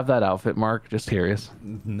still have that outfit, Mark? Just curious.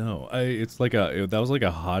 No, it's like that was like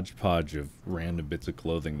a hodgepodge of random bits of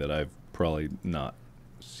clothing that I've probably not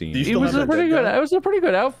seen. Do you It still was have a that pretty dead good. guy? It was a pretty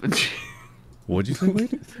good outfit. What'd you think?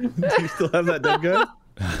 Do you still have that dead guy?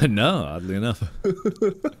 No, oddly enough.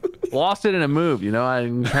 Lost it in a move. You know, I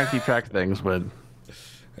try to keep track of things, but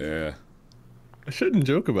Yeah. I shouldn't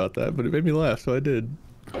joke about that, but it made me laugh, so I did.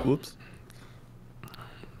 Whoops.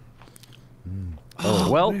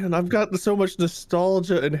 oh well. Man, I've got so much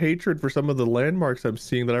nostalgia and hatred for some of the landmarks I'm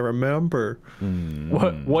seeing that I remember.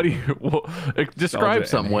 What do you describe and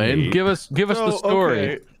some way and hate. give us the story?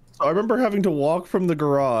 Okay. So I remember having to walk from the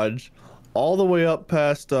garage all the way up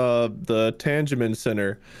past the Tangeman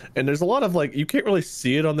Center, and there's a lot of like, you can't really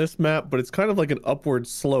see it on this map, but it's kind of like an upward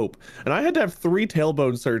slope. And I had to have 3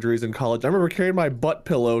 tailbone surgeries in college. I remember carrying my butt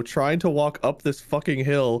pillow trying to walk up this fucking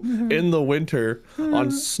hill in the winter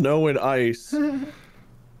on snow and ice.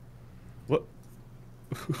 What?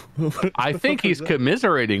 I think he's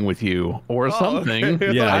commiserating with you or something.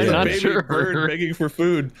 Okay. Yeah, I'm yeah. not Not sure. sure. Bird begging for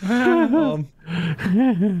food. A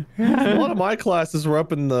lot of my classes were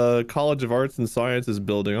up in the College of Arts and Sciences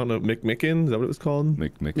building. I don't know, McMicken, is that what it was called?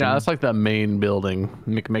 McMicken. Yeah, that's like the main building,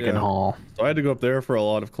 McMicken Yeah. Hall. So I had to go up there for a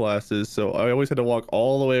lot of classes. So I always had to walk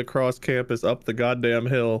all the way across campus up the goddamn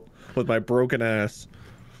hill with my broken ass.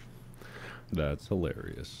 That's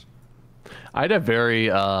hilarious. I had a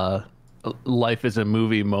very life is a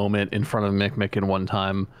movie moment in front of McMicken one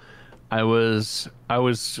time. It was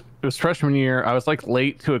freshman year. I was like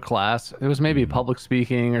late to a class. It was maybe public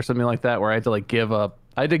speaking or something like that, where I had to like give a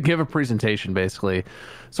presentation basically.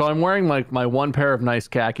 So I'm wearing like my one pair of nice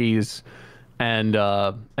khakis and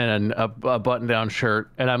a button down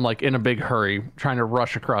shirt, and I'm like in a big hurry trying to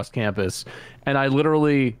rush across campus. And I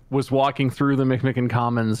literally was walking through the McMicken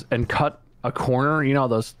Commons and cut a corner, you know,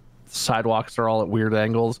 those sidewalks are all at weird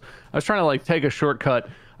angles. I was trying to like take a shortcut.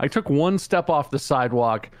 I took one step off the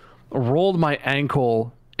sidewalk, rolled my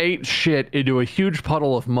ankle, ate shit into a huge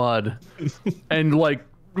puddle of mud, and like,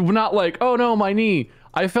 not like, oh no, my knee.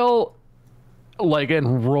 I fell like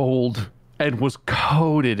and rolled and was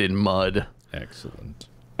coated in mud. Excellent.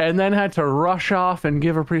 And then had to rush off and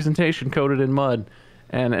give a presentation coated in mud.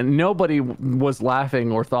 And nobody was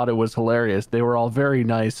laughing or thought it was hilarious. They were all very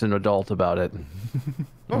nice and adult about it.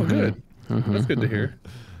 Oh, good. That's good to hear.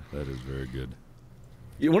 That is very good.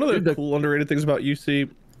 Yeah, one of the cool underrated things about UC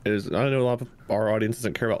is, I know a lot of our audience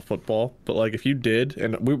doesn't care about football, but like if you did,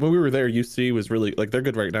 and when we were there, UC was really, like, they're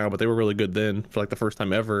good right now, but they were really good then for like the first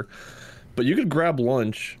time ever. But you could grab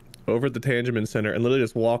lunch over at the Tangeman Center and literally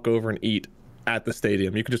just walk over and eat at the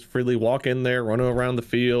stadium. You could just freely walk in there, run around the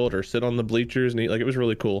field, or sit on the bleachers and eat. Like, it was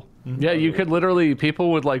really cool. Yeah, you could literally,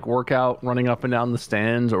 people would like work out running up and down the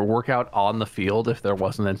stands or work out on the field if there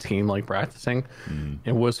wasn't a team like practicing.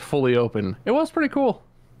 It was fully open. It was pretty cool.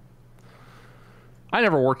 I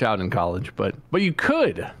never worked out in college, but you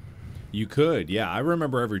could. You could, yeah. I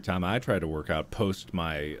remember every time I tried to work out post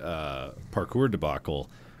my parkour debacle,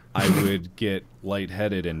 I would get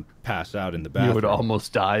lightheaded and pass out in the bathroom. You would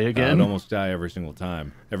almost die I again? would almost die every single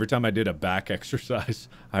time. Every time I did a back exercise,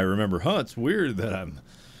 I remember, it's weird that I'm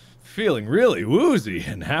feeling really woozy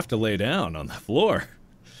and have to lay down on the floor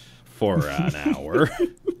for an hour.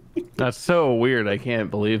 That's so weird. I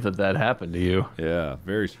can't believe that happened to you. Yeah,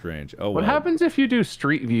 very strange. Oh, What well. happens if you do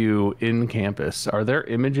Street View in campus? Are there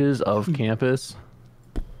images of campus?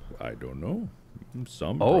 I don't know.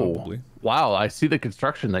 Some Oh, probably. wow. I see the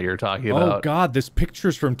construction that you're talking about. Oh God, this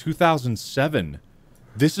picture's from 2007.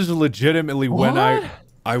 This is legitimately when I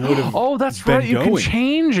would have. Oh, that's been right. You going. can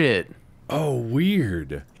change it. Oh,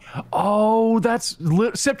 weird. Oh, that's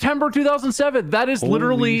September 2007. That is Holy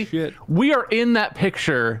literally. shit. We are in that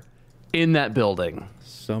picture in that building.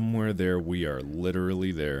 Somewhere there, we are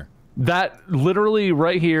literally there. That literally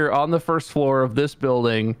right here on the first floor of this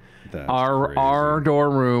building, That's our crazy.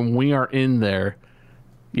 dorm room, we are in there.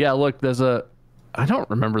 Yeah, look, there's a. I don't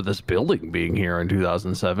remember this building being here in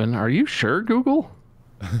 2007. Are you sure, Google?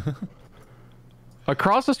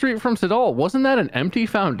 Across the street from Sidol, wasn't that an empty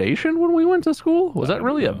foundation when we went to school? Was that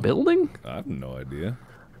really a building? I have no idea.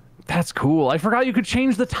 That's cool. I forgot you could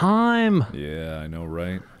change the time. Yeah, I know,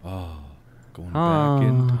 right? Oh, going back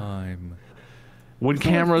in time. When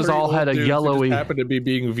cameras Three all old had a dudes who yellowy. just happened to be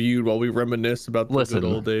being viewed while we reminisce about the Listen. good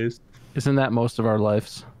old days. Isn't that most of our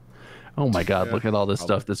lives? Oh my God! Yeah, look at all this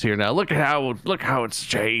stuff that's here now. Look how it's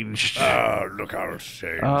changed. Look how it's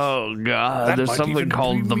changed. Oh God! There's might something even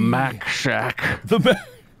called be the me. Mac Shack. The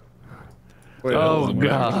Wait, Oh what is the Mac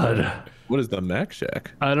God! Shack? What is the Mac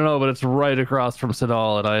Shack? I don't know, but it's right across from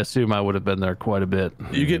Sidal, and I assume I would have been there quite a bit.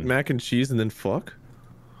 You get mac and cheese and then fuck?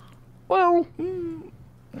 Well,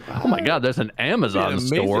 oh my God! There's an Amazon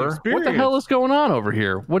amazing store. What the experience. hell is going on over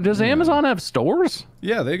here? What does Amazon have stores?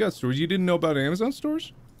 Yeah, they got stores. You didn't know about Amazon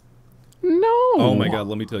stores? No. Oh my God,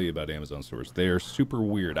 let me tell you about Amazon stores. They are super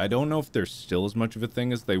weird. I don't know if they're still as much of a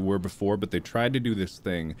thing as they were before, but they tried to do this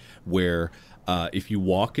thing where if you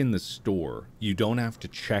walk in the store, you don't have to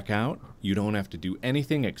check out. You don't have to do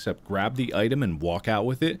anything except grab the item and walk out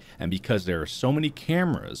with it. And because there are so many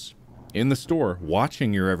cameras in the store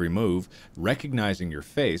watching your every move, recognizing your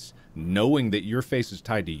face, knowing that your face is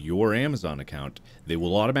tied to your Amazon account, they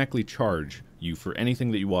will automatically charge you for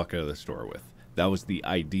anything that you walk out of the store with. That was the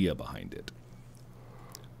idea behind it.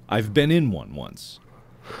 I've been in one once.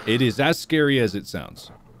 It is as scary as it sounds.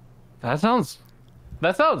 That sounds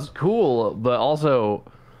cool, but also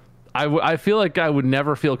I feel like I would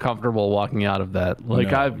never feel comfortable walking out of that. Like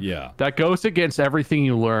yeah. that goes against everything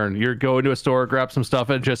you learn. You're going to a store, grab some stuff,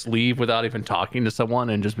 and just leave without even talking to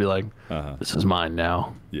someone, and just be like, "This is mine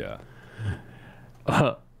now." Yeah.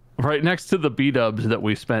 Right next to the B-dubs that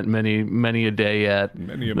we spent many a day at,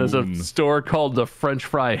 there's moon. a store called the French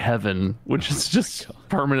Fry Heaven, which is just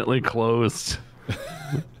permanently closed.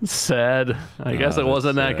 Sad. I guess it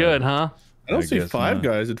wasn't that sad. good, huh? I don't I see guess Five not.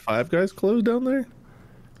 Guys. Did Five Guys close down there?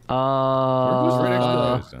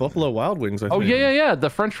 Buffalo Wild Wings, I think. Oh yeah. The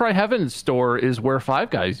French Fry Heaven store is where Five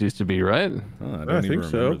Guys used to be, right? Oh, I don't I even think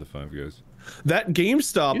remember so. the Five Guys. That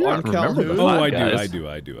GameStop You on don't remember the Calhoun. Oh, Five I do, Guys. I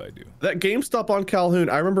do. That GameStop on Calhoun,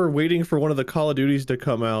 I remember waiting for one of the Call of Duties to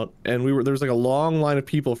come out, and there was like a long line of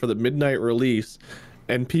people for the midnight release,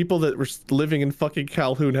 and people that were living in fucking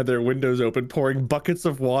Calhoun had their windows open, pouring buckets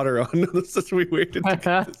of water on us as we waited to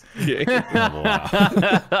get this game.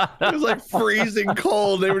 It was like freezing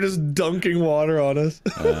cold. They were just dunking water on us.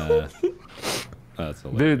 That's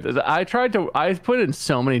hilarious. Dude, I put in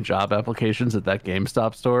so many job applications at that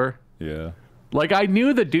GameStop store. Yeah. Like, I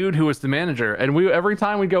knew the dude who was the manager, and every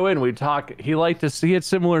time we go in, we'd talk. He had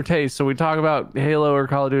similar tastes, so we'd talk about Halo or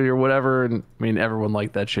Call of Duty or whatever. And I mean, everyone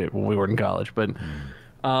liked that shit when we were in college. But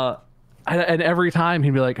and every time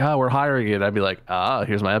he'd be like, "Oh, we're hiring you," and I'd be like,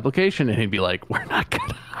 here's my application," and he'd be like, "We're not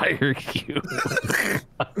gonna hire you.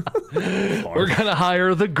 We're gonna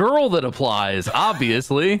hire the girl that applies,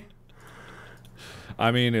 obviously."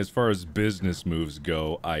 I mean, as far as business moves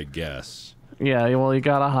go, I guess. Yeah, well, you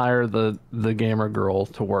gotta hire the gamer girl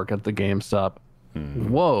to work at the GameStop.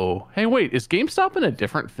 Whoa. Hey, wait, is GameStop in a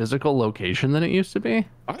different physical location than it used to be?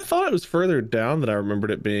 I thought it was further down than I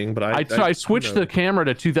remembered it being, but I switched the camera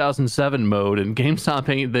to 2007 mode, and GameStop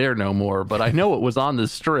ain't there no more, but I know it was on the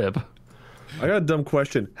strip. I got a dumb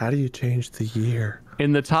question. How do you change the year?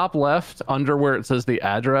 In the top left, under where it says the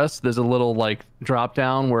address, there's a little, like, drop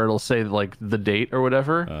down where it'll say, like, the date or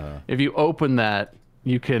whatever. If you open that,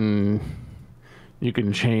 you can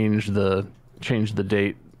change the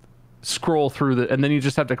date, scroll through and then you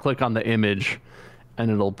just have to click on the image and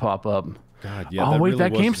it'll pop up. God, yeah. Oh, wait, really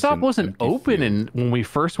that GameStop wasn't open when we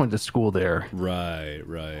first went to school there. Right.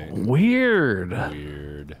 Weird.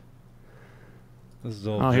 This is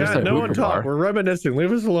all No one talk. We're reminiscing.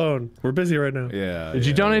 Leave us alone. We're busy right now. Yeah. Did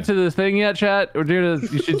you donate to the thing yet, chat? You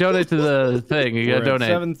should donate to the thing. You gotta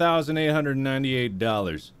donate.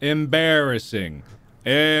 $7,898.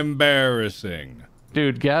 Embarrassing.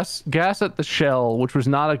 Dude, gas at the Shell, which was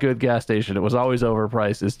not a good gas station, it was always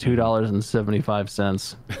overpriced, is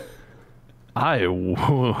 $2.75. I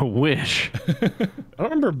wish. I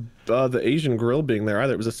don't remember the Asian Grill being there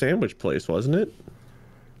either. It was a sandwich place, wasn't it?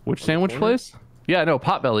 Which sandwich place? Yeah, no,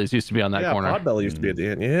 Potbelly's used to be on that corner. Yeah, Potbelly used to be at the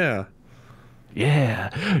end. Yeah.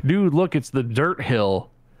 Yeah. Dude, look, it's the dirt hill.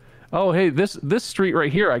 Oh, hey, this street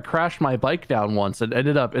right here, I crashed my bike down once and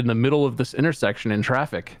ended up in the middle of this intersection in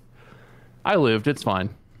traffic. I lived. It's fine.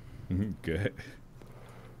 Good.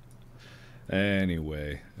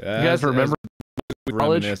 Anyway. You guys remember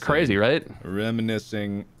college? Crazy, right?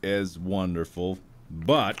 Reminiscing is wonderful.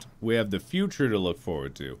 But we have the future to look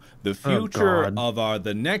forward to. The future of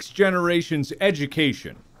the next generation's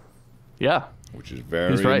education. Yeah. Which is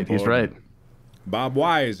very important. He's right. Bob,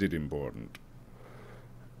 why is it important?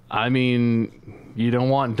 I mean, you don't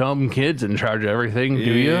want dumb kids in charge of everything, do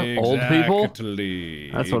you? Old people?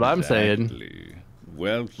 That's what I'm saying.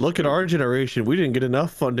 Well, look at our generation. We didn't get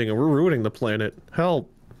enough funding and we're ruining the planet.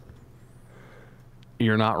 Help.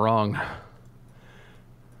 You're not wrong.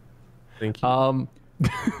 Thank you. I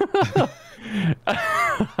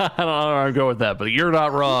don't know where I'm going with that, but you're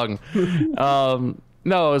not wrong.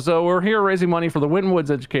 No, so we're here raising money for the Winton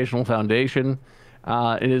Woods Educational Foundation.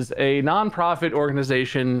 It is a nonprofit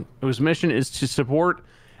organization whose mission is to support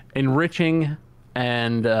enriching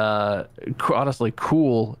and honestly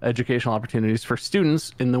cool educational opportunities for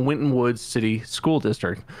students in the Winton Woods City School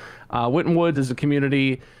District. Winton Woods is a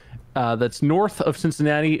community that's north of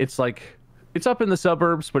Cincinnati. It's up in the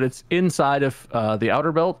suburbs, but it's inside of the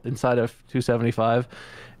outer belt, inside of 275.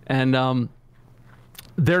 And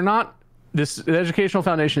the Educational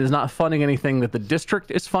Foundation is not funding anything that the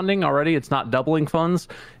district is funding already. It's not doubling funds.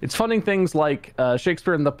 It's funding things like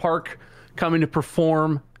Shakespeare in the Park coming to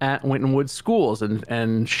perform at Winton Woods schools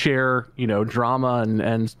and share, drama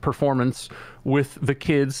and performance with the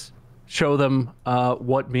kids, show them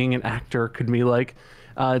what being an actor could be like.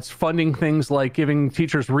 It's funding things like giving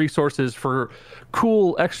teachers resources for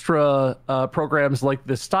cool extra programs like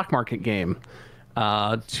the stock market game,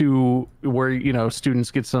 to where,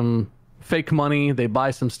 students get some fake money, they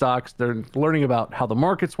buy some stocks, they're learning about how the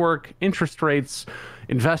markets work, interest rates,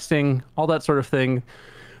 investing, all that sort of thing,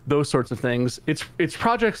 those sorts of things. It's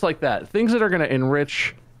projects like that, things that are going to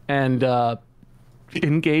enrich and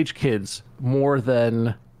engage kids more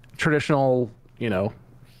than traditional,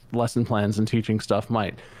 lesson plans and teaching stuff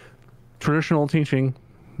might. Traditional teaching,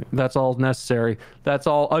 that's all necessary. That's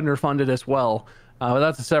all underfunded as well. But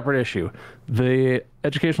that's a separate issue. The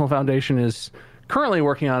Educational Foundation is currently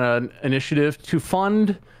working on an initiative to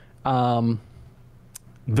fund the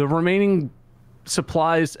remaining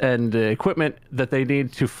supplies and equipment that they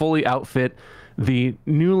need to fully outfit the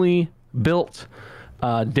newly built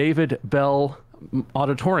David Bell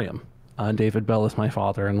Auditorium. David Bell is my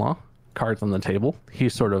father-in-law. Cards on the table.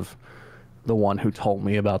 He's sort of the one who told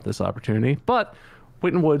me about this opportunity. But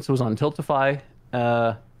Winton Woods was on Tiltify,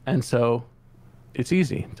 and so it's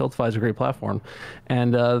easy. Tiltify is a great platform.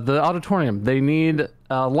 And the auditorium, they need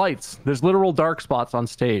lights. There's literal dark spots on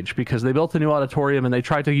stage because they built a new auditorium and they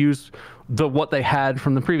tried to use what they had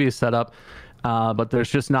from the previous setup, but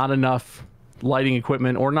there's just not enough lighting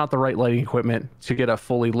equipment or not the right lighting equipment to get a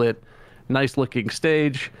fully lit, nice looking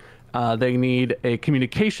stage. They need a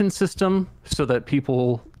communication system so that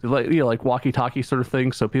people, like walkie-talkie sort of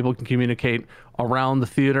thing, so people can communicate around the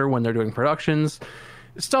theater when they're doing productions.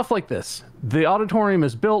 Stuff like this. The auditorium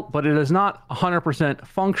is built, but it is not 100%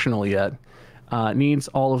 functional yet. It needs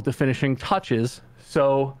all of the finishing touches.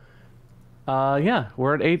 So, yeah,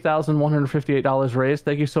 we're at $8,158 raised.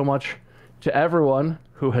 Thank you so much to everyone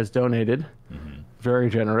who has donated. Very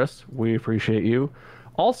generous. We appreciate you.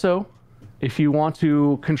 Also, if you want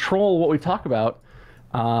to control what we talk about,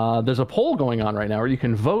 there's a poll going on right now where you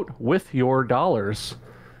can vote with your dollars.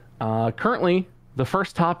 Currently, the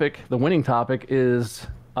first topic, the winning topic, is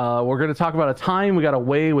we're going to talk about a time we got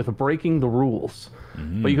away with breaking the rules.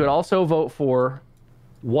 But you could also vote for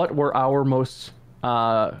what were our most,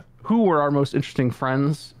 who were our most interesting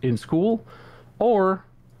friends in school, or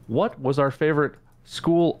what was our favorite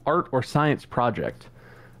school art or science project.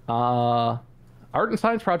 Art and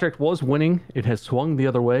science project was winning. It has swung the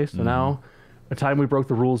other way, so now a time we broke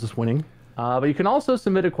the rules is winning. But you can also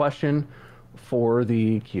submit a question for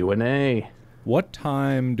the Q&A. What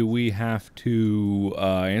time do we have to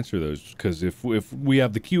answer those? Because if we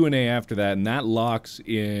have the Q&A after that, and that locks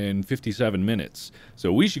in 57 minutes,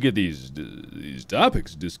 so we should get these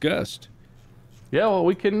topics discussed. Yeah, well,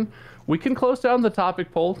 we can close down the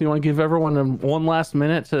topic poll. You want to give everyone one last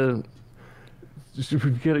minute to just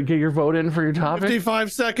get your vote in for your topic?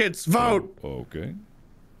 55 seconds. Vote. Oh, okay.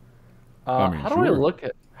 How do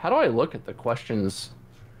I look at the questions?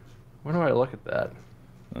 Where do I look at that?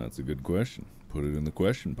 That's a good question. Put it in the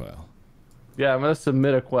question pile. Yeah, I'm gonna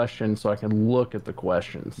submit a question so I can look at the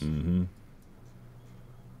questions.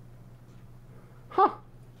 Huh.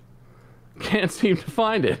 Can't seem to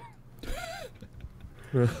find it.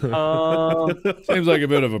 Seems like a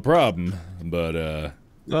bit of a problem, but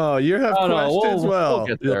oh, you have questions. We'll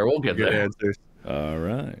get there. We'll get there. Answers. All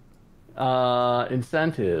right.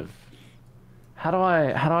 Incentive. How do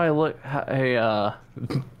I look?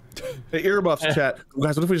 Hey, earmuffs chat.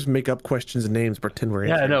 Guys, what if we just make up questions and names, pretend we're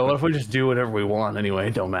answering? Yeah, no. What if we just do whatever we want anyway?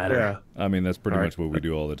 It don't matter. Yeah. I mean, that's pretty much what we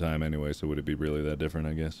do all the time anyway, so would it be really that different,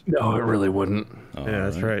 I guess? No, it really wouldn't. Yeah,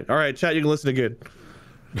 that's right. All right, chat, you can listen again.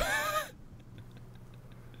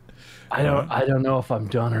 I don't know if I'm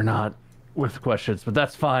done or not with questions, but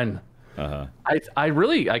that's fine. I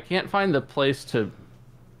can't find the place to.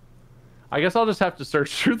 I guess I'll just have to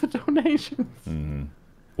search through the donations.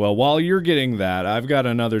 Well, while you're getting that, I've got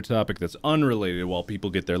another topic that's unrelated while people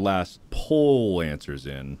get their last poll answers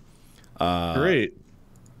in. Great.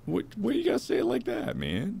 What you gotta say it like that,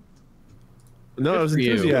 man? No, it was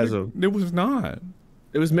enthusiasm. It was not.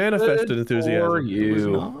 It was manifested enthusiasm. For you. It was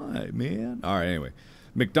not, man. All right, anyway.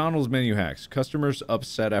 McDonald's menu hacks. Customers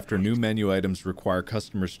upset after new menu items require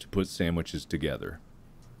customers to put sandwiches together.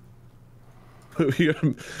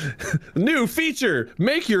 New feature,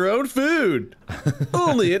 make your own food.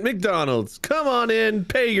 Only at McDonald's. Come on in,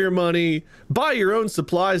 pay your money, buy your own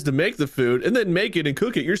supplies to make the food, and then make it and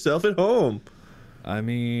cook it yourself at home. I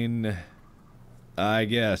mean, I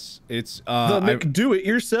guess it's do it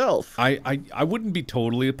yourself. I wouldn't be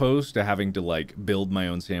totally opposed to having to like build my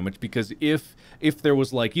own sandwich, because if there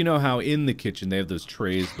was, like, you know how in the kitchen they have those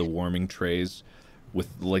trays, the warming trays with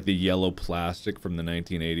like the yellow plastic from the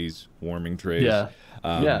 1980s warming trays.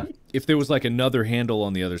 Yeah. If there was like another handle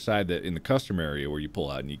on the other side that in the customer area where you pull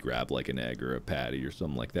out and you grab like an egg or a patty or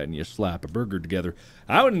something like that and you slap a burger together,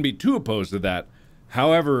 I wouldn't be too opposed to that.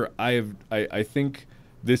 However, I think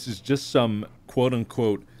this is just some quote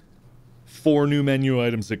unquote 4 new menu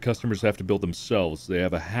items that customers have to build themselves. They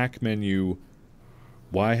have a hack menu.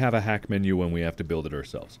 Why have a hack menu when we have to build it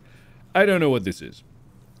ourselves? I don't know what this is.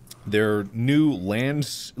 Their new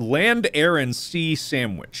land, air, and sea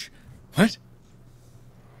sandwich. What?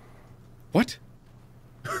 What?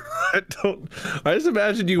 I just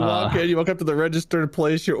imagine you walk in, you walk up to the register to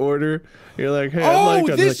place your order. You're like, hey, oh, I'm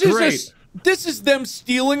like, great. This is them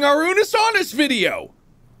stealing our Unis Honest video.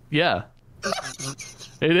 Yeah.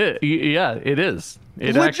 It is. Yeah, it is.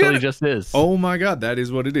 It actually just is. Oh my god, that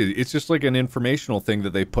is what it is. It's just like an informational thing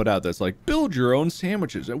that they put out that's like, build your own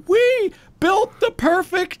sandwiches. And we built the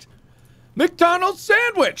perfect McDonald's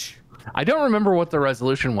sandwich. I don't remember what the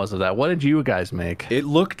resolution was of that. What did you guys make? It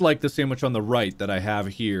looked like the sandwich on the right that I have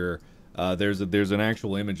here. There's an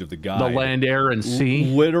actual image of the guy. The land, air, and sea.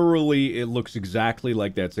 Literally, it looks exactly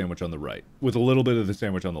like that sandwich on the right, with a little bit of the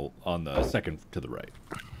sandwich on the second to the right.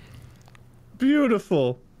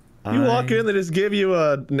 Beautiful. You walk in, they just give you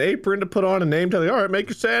an apron to put on, a name tag. All right, make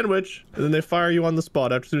your sandwich, and then they fire you on the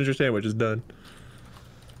spot as soon as your sandwich is done.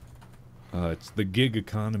 It's the gig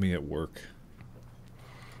economy at work.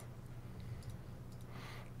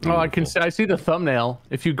 Beautiful. Oh, I see the thumbnail.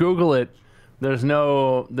 If you Google it, There's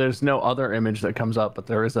no other image that comes up, but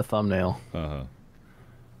there is a thumbnail.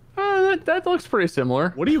 That looks pretty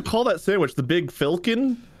similar. What do you call that sandwich? The Big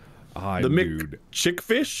Filkin? The Dude,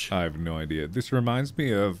 McChickfish? I have no idea. This reminds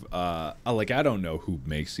me of like, I don't know who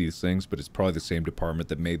makes these things, but it's probably the same department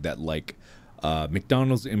that made that, like,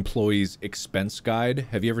 McDonald's employees expense guide.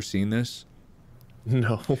 Have you ever seen this?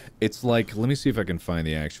 No. It's like, let me see if I can find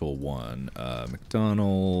the actual one.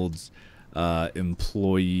 McDonald's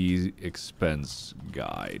employee expense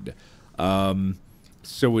guide.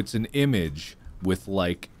 So it's an image with,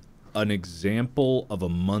 like, an example of a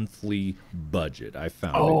monthly budget. I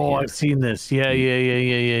found it here. I've seen this. Yeah.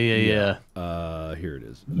 Here it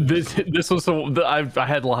is. This was I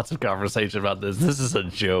had lots of conversation about this. This is a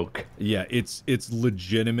joke. Yeah, it's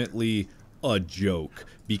legitimately a joke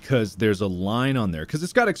because there's a line on there because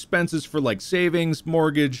it's got expenses for, like, savings,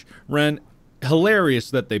 mortgage, rent.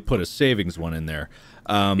 Hilarious that they put a savings one in there.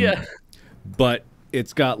 Yeah. But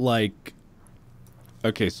it's got, like,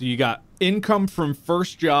 okay, so you got income from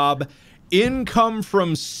first job, income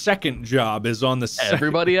from second job is on the second.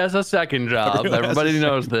 Everybody has a second job. Everybody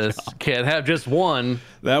knows this. Can't have just one.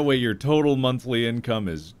 That way your total monthly income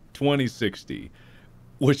is $20.60,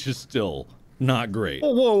 which is still not great.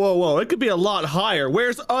 Whoa. It could be a lot higher.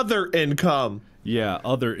 Where's other income? Yeah,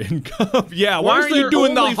 other income. Yeah, why Where's aren't you their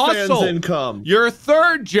doing the OnlyFans hustle? Income? Your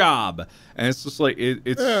third job. And it's just like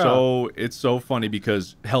it's so funny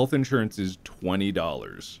because health insurance is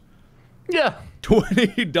 $20. Yeah.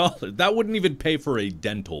 $20. That wouldn't even pay for a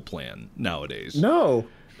dental plan nowadays. No.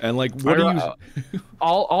 And, like, what do you...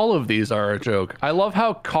 all of these are a joke. I love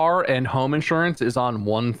how car and home insurance is on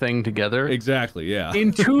one thing together. Exactly, yeah.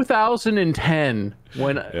 In 2010,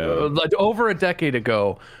 when like over a decade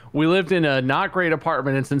ago, we lived in a not great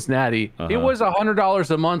apartment in Cincinnati. It was $100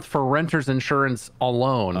 a month for renter's insurance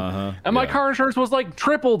alone, and my car insurance was like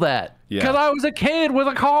triple that because I was a kid with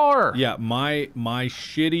a car. Yeah, my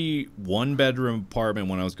shitty one-bedroom apartment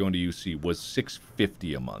when I was going to UC was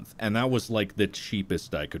 $650 a month, and that was, like, the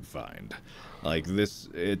cheapest I could find. Like, this,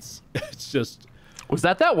 it's just... Was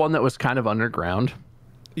that one that was kind of underground?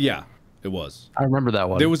 Yeah, it was. I remember that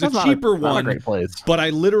one. There was a cheaper one, not a great place. but I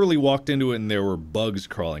literally walked into it and there were bugs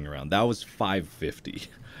crawling around. That was $550.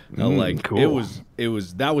 Now, like, cool. that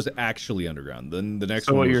was actually underground. Then the next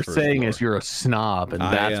so one what was you're first saying floor. is you're a snob, and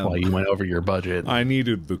that's why you went over your budget. I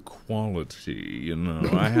needed the quality, you know.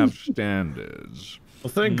 I have standards.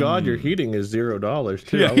 Well, thank God your heating is $0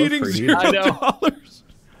 too. Yeah, heating's heating. $0.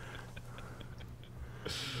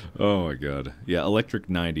 Oh my God. Yeah, electric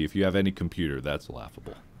 90. If you have any computer, that's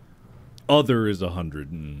laughable. Other is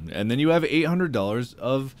 100, and then you have $800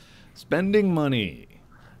 of spending money.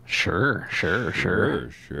 Sure.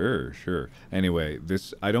 Anyway,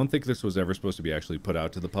 I don't think this was ever supposed to be actually put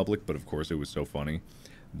out to the public, but of course it was so funny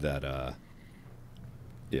that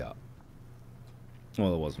yeah.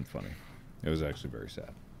 Well, it wasn't funny. It was actually very sad.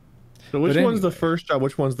 So which one's the first job?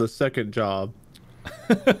 Which one's the second job?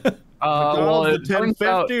 Well, the it turns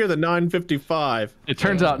 1050 or the 955? It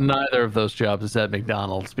turns out neither of those jobs is at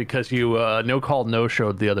McDonald's because you no call no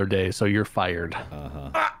showed the other day, so you're fired.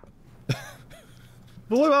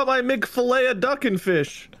 But what about my McFillet of duck and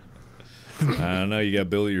fish? I don't know. You got to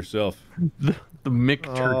build it yourself. The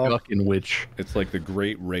McTurducken witch. It's like the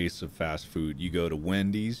great race of fast food. You go to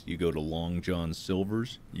Wendy's, you go to Long John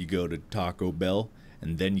Silver's, you go to Taco Bell,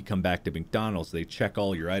 and then you come back to McDonald's. They check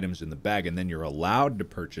all your items in the bag, and then you're allowed to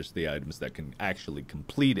purchase the items that can actually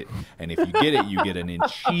complete it. And if you get it, you get an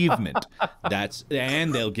achievement.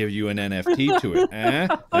 And they'll give you an NFT to it.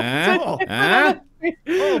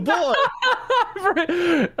 Oh boy!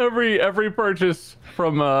 Every purchase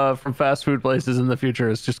from fast food places in the future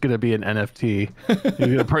is just going to be an NFT.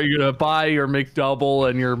 You're gonna buy your McDouble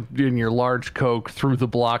and your large Coke through the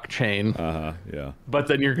blockchain. Yeah. But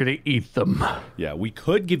then you're gonna eat them. Yeah, we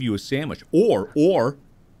could give you a sandwich, or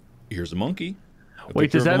here's a monkey.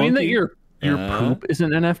 Wait, does that mean that your poop is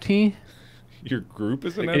an NFT? Your group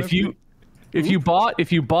is an NFT? If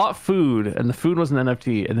you bought food and the food was an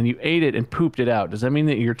NFT and then you ate it and pooped it out, does that mean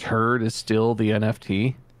that your turd is still the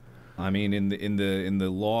NFT? I mean, in the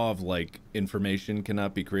law of, like, information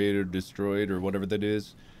cannot be created or destroyed or whatever that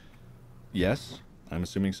is. Yes, I'm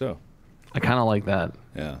assuming so. I kind of like that.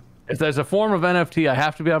 Yeah. If there's a form of NFT I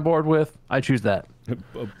have to be on board with, I choose that.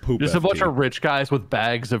 Poop Just a bunch of rich guys with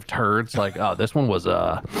bags of turds. Like, oh, this one was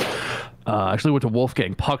actually went to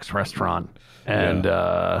Wolfgang Puck's restaurant. And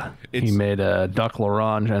he made a Duck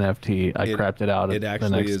L'Orange NFT. I crapped it out It the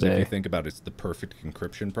actually next is, day. if you think about it, it's the perfect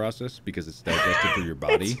encryption process because it's digested through your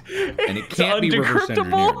body. And it can't be reverse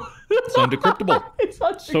engineered. It's undecryptable. It's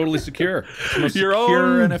Totally secure. It's the most Your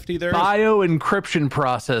secure own NFT there is. bio encryption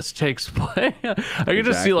process takes place. I can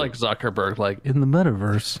just see like Zuckerberg, like in the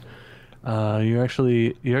metaverse. You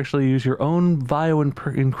actually use your own bio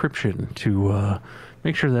encryption to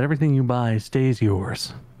make sure that everything you buy stays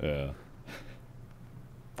yours. Yeah.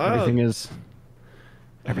 Everything's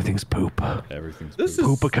poop. Everything's This poop.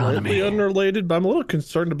 is Poop economy. slightly unrelated, but I'm a little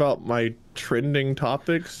concerned about my trending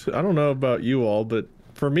topics. I don't know about you all, but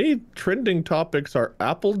for me, trending topics are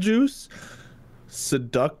apple juice,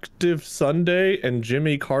 seductive Sunday, and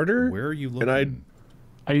Jimmy Carter. Where are you looking?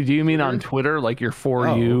 And Do you mean on Twitter, like your For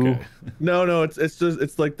You? Okay. no,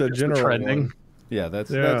 it's like the general trending. one. Yeah, that's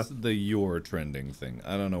the your trending thing.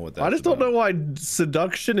 I don't know what that. I just don't know why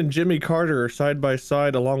seduction and Jimmy Carter are side by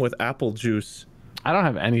side along with apple juice. I don't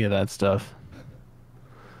have any of that stuff.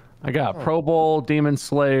 I got Pro Bowl, Demon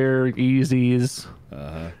Slayer, Yeezys,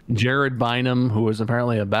 Jared Bynum, who is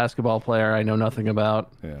apparently a basketball player I know nothing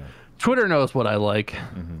about. Yeah. Twitter knows what I like.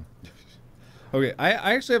 Okay,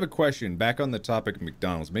 I actually have a question back on the topic of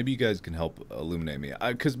McDonald's. Maybe you guys can help illuminate me.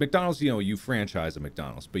 Because McDonald's, you franchise a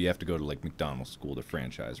McDonald's, but you have to go to like McDonald's school to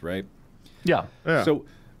franchise, right? Yeah. So,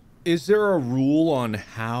 is there a rule on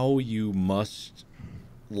how you must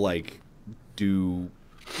like do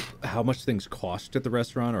how much things cost at the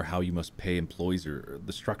restaurant, or how you must pay employees, or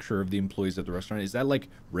the structure of the employees at the restaurant? Is that like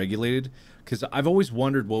regulated? Because I've always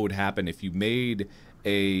wondered what would happen if you made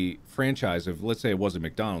a franchise of, let's say it wasn't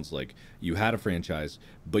McDonald's, like you had a franchise,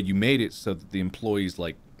 but you made it so that the employees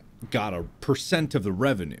like got a % of the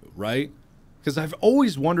revenue, right? Because I've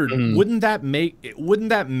always wondered, wouldn't that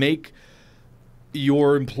make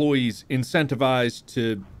your employees incentivized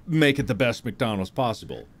to make it the best McDonald's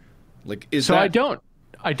possible? Like, I don't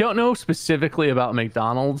know specifically about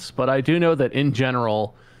McDonald's, but I do know that in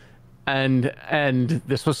general, and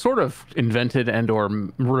this was sort of invented and or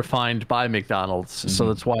refined by McDonald's, so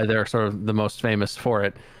that's why they're sort of the most famous for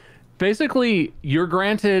it. Basically, you're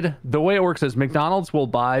granted, the way it works is McDonald's will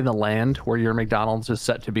buy the land where your McDonald's is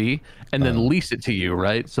set to be and then lease it to you,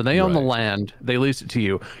 right? So they own the land, they lease it to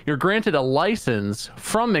you. You're granted a license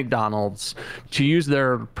from McDonald's to use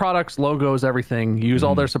their products, logos, everything, use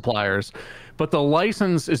all their suppliers. But the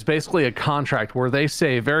license is basically a contract where they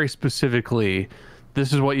say very specifically,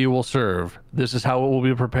 this is what you will serve. This is how it will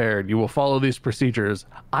be prepared. You will follow these procedures.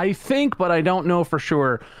 I think, but I don't know for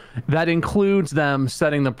sure, that includes them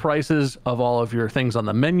setting the prices of all of your things on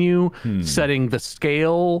the menu, setting the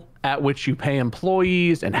scale at which you pay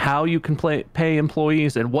employees and how you can pay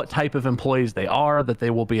employees and what type of employees they are, that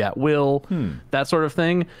they will be at will, that sort of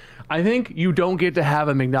thing. I think you don't get to have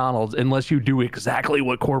a McDonald's unless you do exactly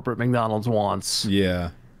what corporate McDonald's wants.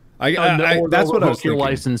 Yeah. That's what I was your thinking.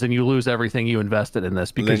 license, and you lose everything you invested in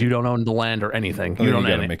this because you don't own the land or anything. You don't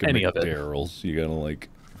own any of it. Daryl's. You gotta like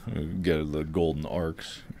get the golden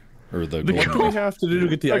arcs or the What do we golden. have to do to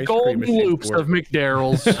get the ice cream golden machine loops to work? of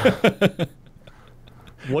McDarrell's.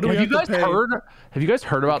 What do we have to pay? Have you guys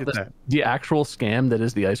heard about at that. the actual scam that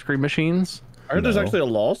is the ice cream machines? I heard there's No. actually a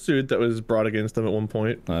lawsuit that was brought against them at one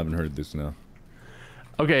point. I haven't heard this now.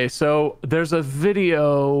 Okay, so there's a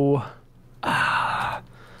video.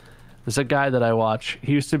 There's a guy that I watch.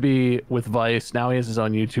 He used to be with Vice. Now he has his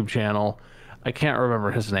own YouTube channel. I can't remember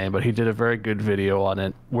his name, but he did a very good video on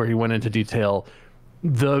it where he went into detail.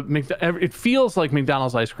 It feels like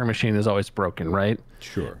McDonald's ice cream machine is always broken, right?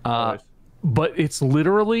 Sure. But it's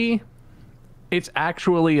actually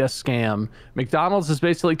a scam. McDonald's is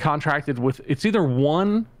basically contracted with, it's either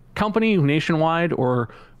one company nationwide or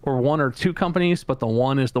one or two companies, but the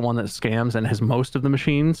one is the one that scams and has most of the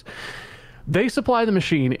machines. They supply the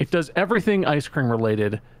machine. It does everything ice cream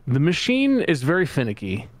related. The machine is very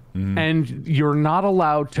finicky, and you're not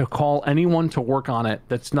allowed to call anyone to work on it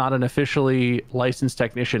that's not an officially licensed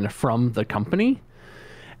technician from the company.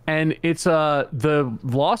 And it's the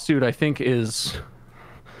lawsuit, I think, is,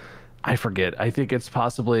 I forget. I think it's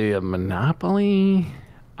possibly a monopoly.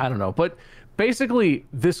 I don't know. But basically,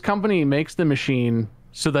 this company makes the machine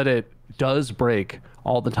so that it does break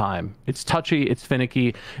all the time. It's touchy, it's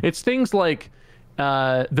finicky. It's things like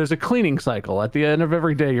there's a cleaning cycle. At the end of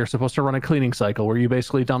every day, you're supposed to run a cleaning cycle where you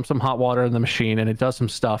basically dump some hot water in the machine and it does some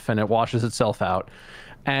stuff and it washes itself out.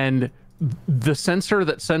 And the sensor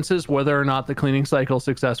that senses whether or not the cleaning cycle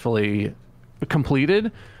successfully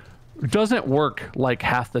completed doesn't work like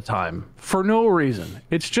half the time for no reason.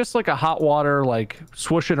 It's just like a hot water, like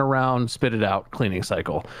swoosh it around, spit it out cleaning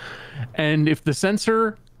cycle. And if the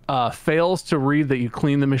sensor fails to read that you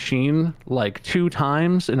clean the machine like 2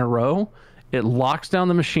 times in a row, it locks down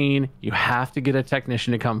the machine. You have to get a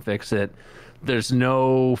technician to come fix it. There's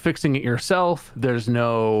no fixing it yourself. There's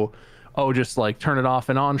no oh, just like turn it off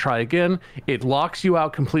and on, try again. It locks you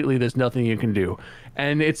out completely. There's nothing you can do.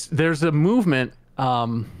 And there's a movement.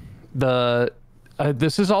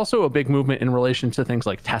 This is also a big movement in relation to things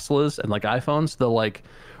like Teslas and like iPhones, the like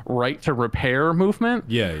right to repair movement.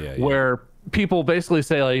 Yeah. Where people basically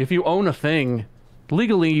say, like, if you own a thing,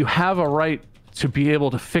 legally you have a right to be able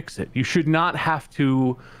to fix it. You should not have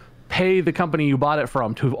to pay the company you bought it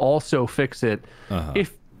from to also fix it.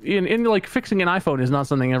 If in like fixing an iPhone is not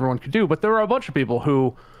something everyone could do, but there are a bunch of people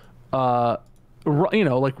who like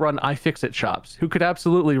run iFixit shops who could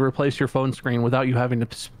absolutely replace your phone screen without you having to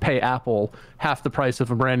pay Apple half the price of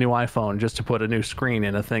a brand new iPhone just to put a new screen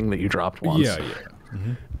in a thing that you dropped once. Yeah.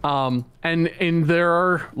 And there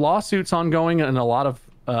are lawsuits ongoing in a lot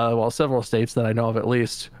of several states that I know of at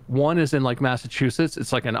least. One is in like Massachusetts.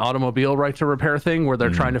 It's like an automobile right to repair thing where they're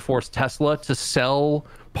trying to force Tesla to sell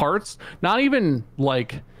parts, not even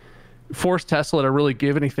like force Tesla to really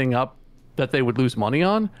give anything up that they would lose money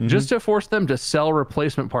on, just to force them to sell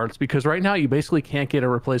replacement parts, because right now you basically can't get a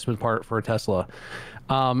replacement part for a Tesla.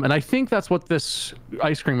 And I think that's what this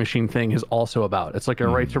ice cream machine thing is also about. It's like a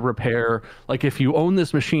right to repair. Like if you own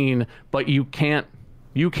this machine, but you can't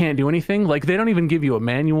do anything, like they don't even give you a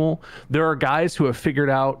manual. There are guys who have figured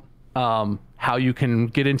out how you can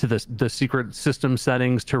get into the secret system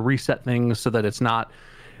settings to reset things so that it's not,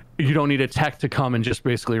 you don't need a tech to come and just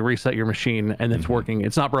basically reset your machine and it's working.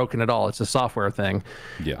 It's not broken at all. It's a software thing.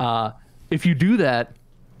 Yeah. If you do that,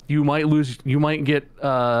 you might get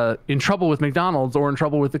in trouble with McDonald's or in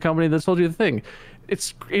trouble with the company that sold you the thing.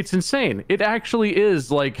 It's insane. It actually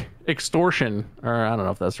is like extortion, or I don't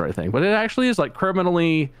know if that's the right thing, but it actually is like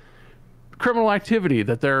criminal activity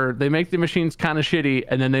that they make the machines kind of shitty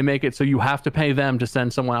and then they make it so you have to pay them to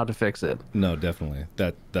send someone out to fix it. No, definitely.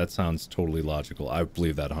 That sounds totally logical. I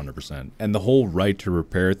believe that 100%. And the whole right to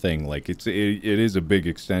repair thing, like it is a big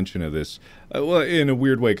extension of this. Well, in a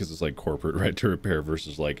weird way, because it's like corporate right to repair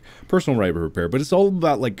versus like personal right to repair. But it's all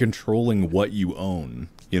about like controlling what you own.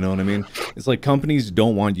 You know what I mean? It's like companies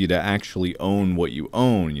don't want you to actually own what you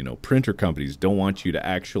own. You know, printer companies don't want you to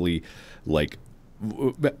actually like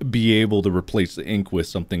be able to replace the ink with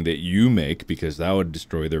something that you make, because that would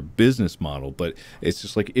destroy their business model. But it's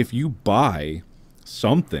just like, if you buy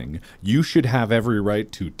something, you should have every right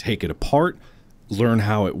to take it apart, learn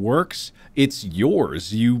how it works. It's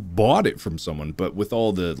yours. You bought it from someone. But with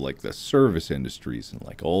all the like the service industries and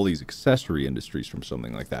like all these accessory industries from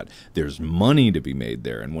something like that, there's money to be made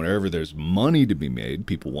there. And whenever there's money to be made,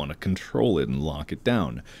 people want to control it and lock it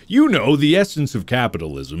down. You know, the essence of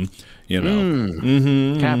capitalism, you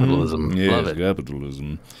know. Capitalism. Yes, Love it.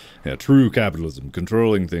 capitalism. Yeah, true capitalism.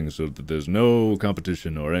 Controlling things so that there's no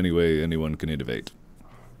competition or any way anyone can innovate.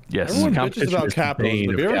 Yes. Everyone bitches Competition about is the capitalism. bane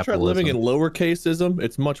If of you ever try living in capitalism. lowercaseism,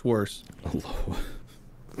 it's much worse.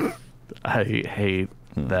 I hate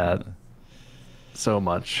that so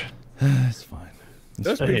much. It's fine.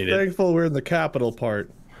 Just I be hate it. thankful we're in the capital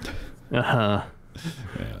part. Uh-huh.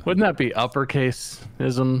 Wouldn't that be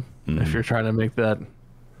uppercaseism if you're trying to make that?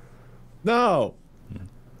 No.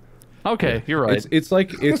 Okay, you're right. It's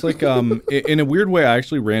like in a weird way, I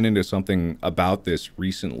actually ran into something about this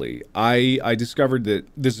recently. I discovered that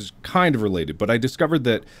this is kind of related, but I discovered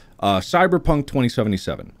that Cyberpunk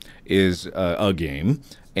 2077 is a game,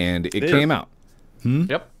 and it came out.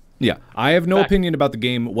 Yep. Yeah, I have no Fact. opinion about the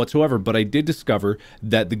game whatsoever, but I did discover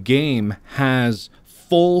that the game has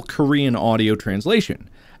full Korean audio translation.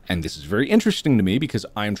 And this is very interesting to me because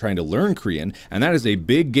I'm trying to learn Korean, and that is a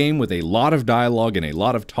big game with a lot of dialogue and a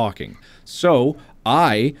lot of talking. So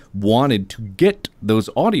I wanted to get those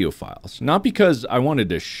audio files, not because I wanted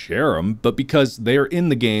to share them, but because they're in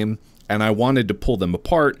the game, and I wanted to pull them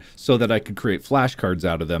apart so that I could create flashcards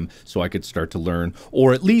out of them so I could start to learn,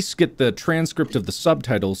 or at least get the transcript of the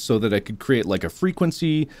subtitles so that I could create like a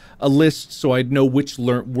frequency, a list, so I'd know which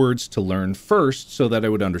words to learn first so that I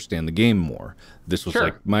would understand the game more. This was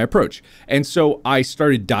like my approach. And so I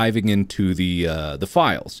started diving into the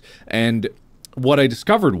files. And what I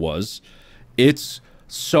discovered was it's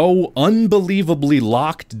so unbelievably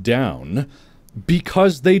locked down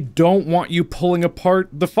because they don't want you pulling apart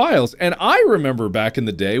the files. And I remember back in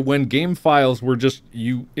the day when game files were just,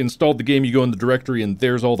 you installed the game, you go in the directory, and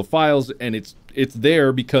there's all the files, and it's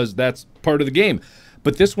there because that's part of the game.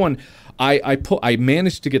 But this one, I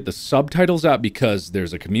managed to get the subtitles out because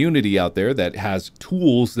there's a community out there that has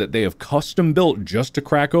tools that they have custom built just to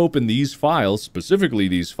crack open these files, specifically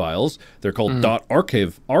these files. They're called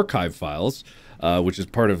 .archive files, which is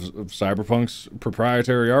part of Cyberpunk's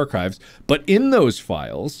proprietary archives. But in those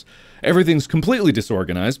files, everything's completely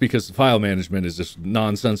disorganized because the file management is just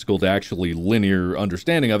nonsensical to actually linear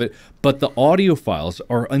understanding of it. But the audio files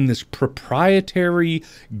are in this proprietary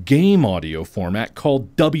game audio format called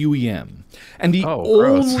WEM. And the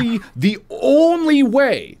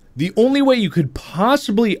only way you could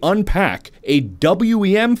possibly unpack a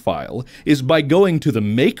WEM file is by going to the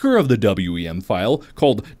maker of the WEM file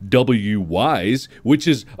called WWise, which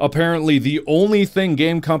is apparently the only thing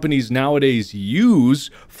game companies nowadays use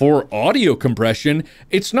for audio compression.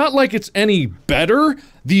 It's not like it's any better.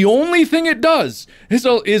 The only thing it does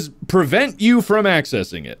is prevent you from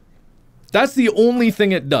accessing it. That's the only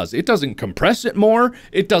thing it does. It doesn't compress it more.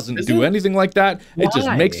 It doesn't do anything like that. Why? It just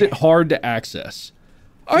makes it hard to access.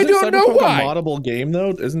 I Isn't don't know Cyberpunk why. a moddable game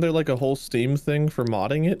though? Isn't there like a whole Steam thing for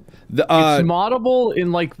modding it? It's moddable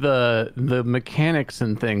in like the mechanics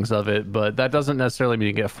and things of it, but that doesn't necessarily mean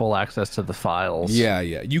you get full access to the files. Yeah.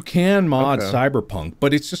 You can mod Cyberpunk,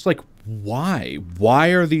 but it's just like, why? Why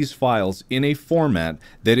are these files in a format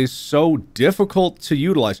that is so difficult to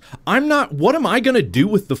utilize? What am I going to do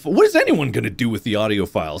with what is anyone going to do with the audio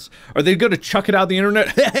files? Are they going to chuck it out the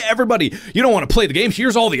internet? Everybody, you don't want to play the game.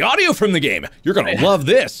 Here's all the audio from the game. You're going to love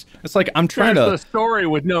this. It's like, I'm trying to... the story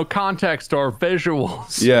with no context or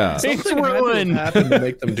visuals. Yeah. It's ruined. Happened to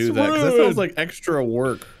make them do that, 'cause that sounds like extra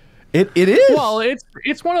work. It is. Well,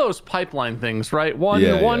 it's one of those pipeline things, right?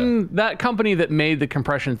 That company that made the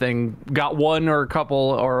compression thing got one or a couple,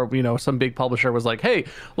 or some big publisher was like, hey,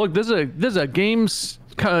 look, this is a games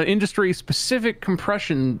industry specific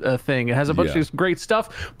compression thing. It has a bunch of this great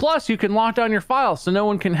stuff. Plus, you can lock down your files so no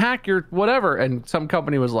one can hack your whatever. And some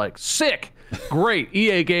company was like, sick. Great.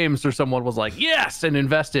 EA Games or someone was like, yes, and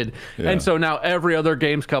invested. And so now every other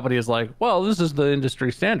games company is like, well, this is the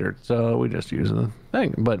industry standard, so we just use the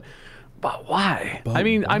thing. But why? I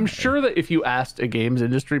mean, I'm sure that if you asked a games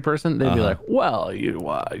industry person, they'd be like, well,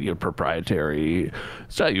 you're proprietary,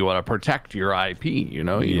 so you want to protect your IP, you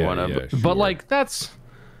want to. Sure. But like, that's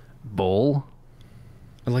bull.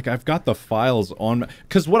 Like, I've got the files on,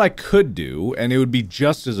 because what I could do, and it would be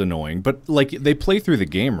just as annoying, but like, they play through the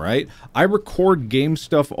game, right? I record game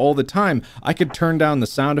stuff all the time. I could turn down the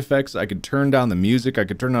sound effects, I could turn down the music, I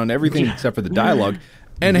could turn on everything except for the dialogue,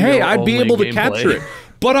 and hey, I'd be able to capture it.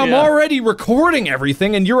 But I'm already recording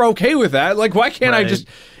everything, and you're okay with that. Like, why can't I just...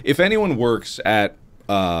 If anyone works at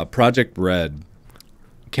Project Red,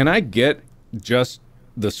 can I get just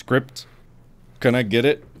the script? Can I get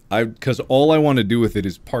it? Because all I want to do with it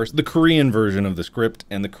is parse the Korean version of the script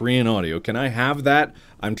and the Korean audio. Can I have that?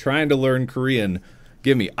 I'm trying to learn Korean.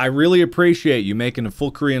 Give me. I really appreciate you making a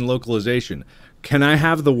full Korean localization. Can I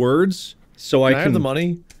have the words so I can have the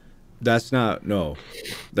money? That's not what I'm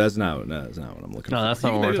looking for. No, that's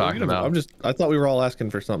not what we're talking about. I thought we were all asking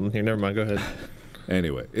for something here. Never mind. Go ahead.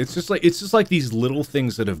 Anyway, it's just like these little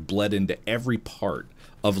things that have bled into every part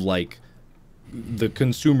of like the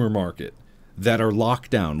consumer market that are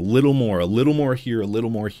locked down. A little more here, a little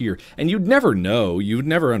more here. And you'd never know. You would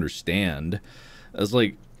never understand. It's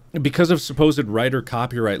like, because of supposed writer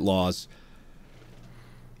copyright laws,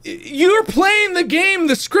 you're playing the game.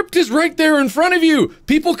 The script is right there in front of you.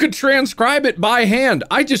 People could transcribe it by hand.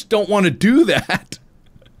 I just don't want to do that.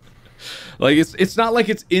 Like, it's not like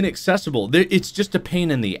it's inaccessible. It's just a pain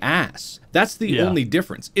in the ass. That's the only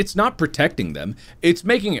difference. It's not protecting them. It's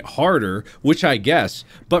making it harder, which I guess.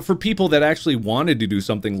 But for people that actually wanted to do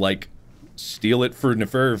something like steal it for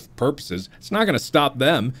nefarious purposes, it's not going to stop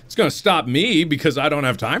them. It's going to stop me because I don't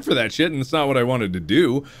have time for that shit, and it's not what I wanted to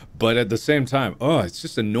do. But at the same time, it's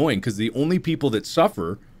just annoying because the only people that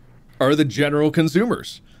suffer are the general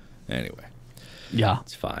consumers. Anyway. Yeah.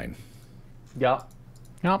 It's fine. Yep.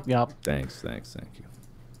 Thank you.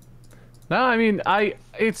 No, I mean,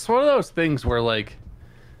 it's one of those things where, like,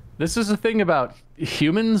 this is a thing about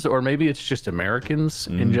humans, or maybe it's just Americans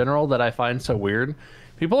in general, that I find so weird.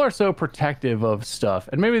 People are so protective of stuff,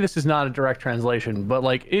 and maybe this is not a direct translation, but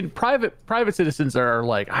like in private citizens are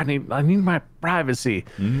like, I need my privacy.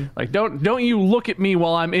 Like, don't you look at me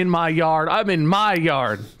while I'm in my yard. I'm in my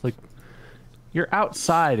yard. Like, you're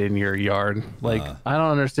outside in your yard. Like, I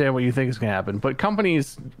don't understand what you think is gonna happen. But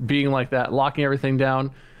companies being like that, locking everything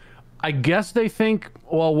down, I guess they think,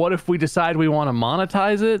 well, what if we decide we want to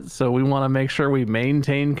monetize it? So we want to make sure we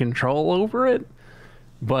maintain control over it.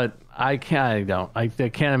 But I can't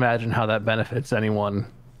imagine how that benefits anyone,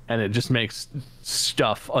 and it just makes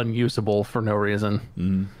stuff unusable for no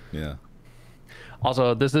reason. Yeah.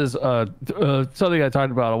 Also, this is something I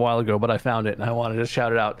talked about a while ago, but I found it and I wanted to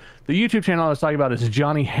shout it out. The YouTube channel I was talking about is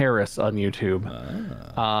Johnny Harris on YouTube.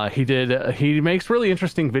 He makes really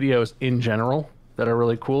interesting videos in general that are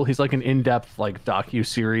really cool. He's like an in-depth like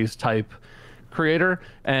docu-series type creator,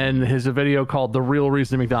 and his video called "The Real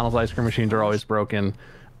Reason McDonald's Ice Cream Machines Are Always Broken"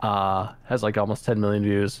 has like almost 10 million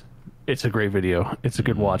views. It's a great video. It's a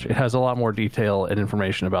good watch. It has a lot more detail and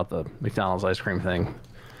information about the McDonald's ice cream thing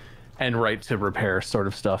and right to repair sort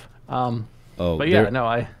of stuff. But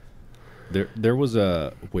yeah, there was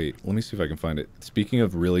a wait. Let me see if I can find it. Speaking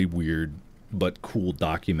of really weird but cool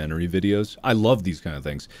documentary videos, I love these kind of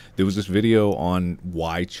things. There was this video on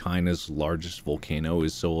why China's largest volcano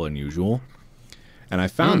is so unusual. And I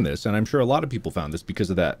found this, and I'm sure a lot of people found this because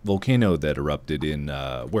of that volcano that erupted in,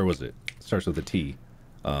 where was it? It starts with a T.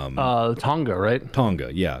 Tonga, right?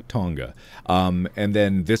 Tonga, yeah, Tonga. And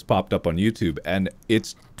then this popped up on YouTube, and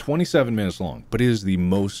it's 27 minutes long, but it is the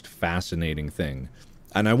most fascinating thing.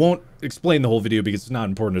 And I won't explain the whole video because it's not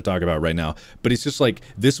important to talk about right now, but it's just like,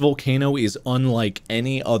 this volcano is unlike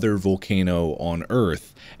any other volcano on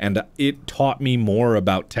Earth, and it taught me more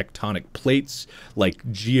about tectonic plates, like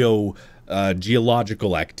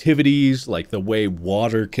geological activities, like the way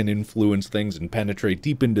water can influence things and penetrate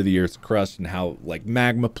deep into the Earth's crust, and how like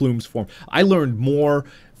magma plumes form. I learned more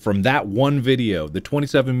from that one video, the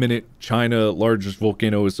 27-minute China largest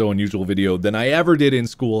volcano is so unusual video, than I ever did in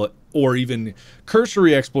school, or even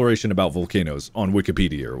cursory exploration about volcanoes on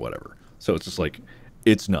Wikipedia or whatever. So it's just like,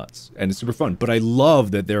 it's nuts and it's super fun. But I love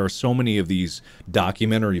that there are so many of these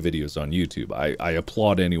documentary videos on YouTube. I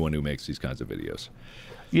applaud anyone who makes these kinds of videos.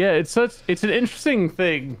 Yeah, it's an interesting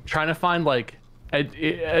thing trying to find like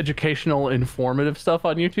educational, informative stuff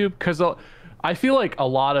on YouTube, because I feel like a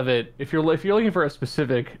lot of it, if you're looking for a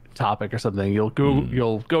specific topic or something, you'll go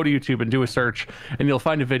to YouTube and do a search, and you'll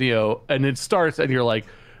find a video, and it starts, and you're like,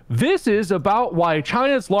 this is about why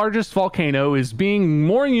China's largest volcano is being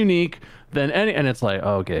more unique than any, and it's like,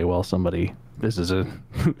 okay, well,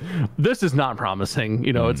 this is not promising.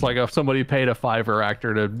 You know, it's like if somebody paid a $5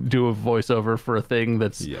 actor to do a voiceover for a thing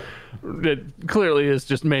that clearly is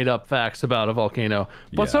just made up facts about a volcano.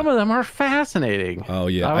 But some of them are fascinating. Oh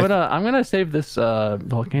yeah, I'm gonna save this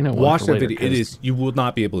volcano. Watch the video. It is, you will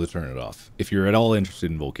not be able to turn it off if you're at all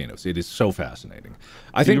interested in volcanoes. It is so fascinating.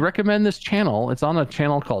 I think, recommend this channel. It's on a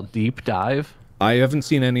channel called Deep Dive. I haven't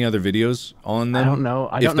seen any other videos on them. I don't know.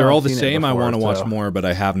 If they're all the same, I want to watch more, but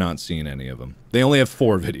I have not seen any of them. They only have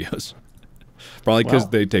 4 videos, probably because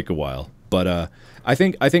they take a while. But I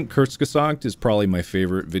think Kurzgesagt is probably my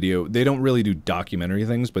favorite video. They don't really do documentary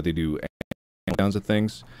things, but they do downs of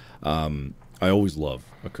things. I always love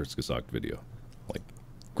a Kurzgesagt video, like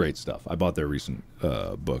great stuff. I bought their recent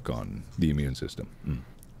book on the immune system.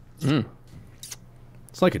 It's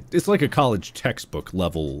like a college textbook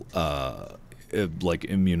level. Like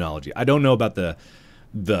immunology. I don't know about the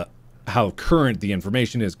how current the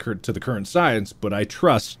information is to the current science, but I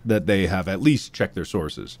trust that they have at least checked their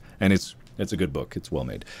sources, and it's a good book. It's well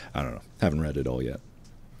made. I don't know. Haven't read it all yet.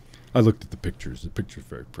 I looked at the pictures. The picture's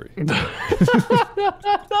very pretty.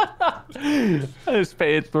 I just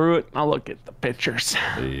fade through it. I'll look at the pictures.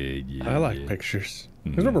 I like pictures.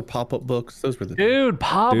 Remember pop-up books? Those were the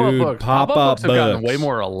pop-up books. Pop-up books have gotten way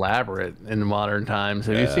more elaborate in modern times.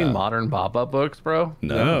 Have you seen modern pop-up books, bro?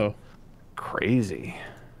 No. Crazy.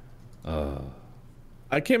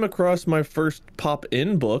 I came across my first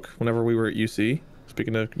pop-in book whenever we were at UC.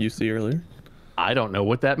 Speaking of UC earlier. I don't know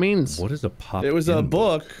what that means. What is a pop-in? It was a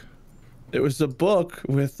book. It was a book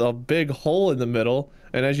with a big hole in the middle,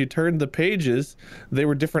 and as you turned the pages, they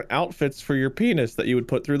were different outfits for your penis that you would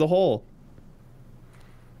put through the hole.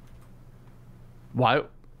 Why?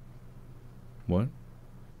 What?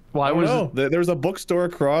 Why was there was a bookstore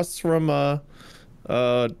across from oh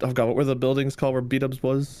god, what were the buildings called where B-Dubs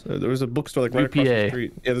was? There was a bookstore like right across the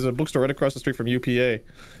street. Yeah, there's a bookstore right across the street from UPA,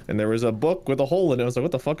 and there was a book with a hole in it. I was like,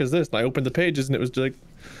 what the fuck is this? And I opened the pages, and it was like,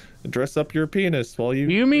 dress up your penis while you.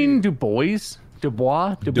 You mean Du Bois? Du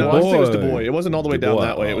Bois? Du Bois? No, I think it was Du Bois. It wasn't all the way down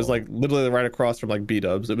that way. It was like literally right across from like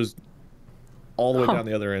B-Dubs. It was all the way down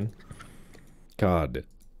the other end. God,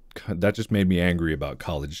 that just made me angry about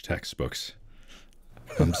college textbooks.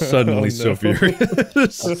 I'm suddenly so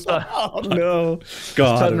furious. Oh no!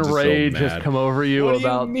 God, sudden rage has come over you what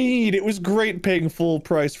about. Do you mean? It was great paying full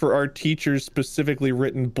price for our teacher's specifically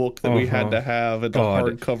written book that we had to have a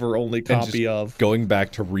hardcover only copy of. Going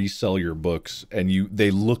back to resell your books, and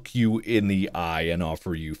they look you in the eye and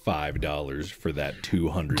offer you $5 for that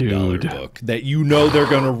 $200 book that you know they're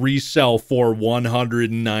gonna resell for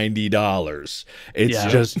 $190.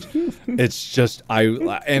 It's just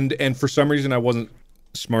and for some reason I wasn't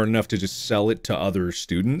smart enough to just sell it to other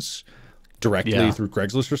students directly through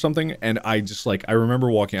Craigslist or something. And I just like, I remember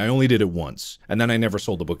walking, I only did it once, and then I never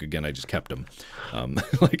sold the book again. I just kept them.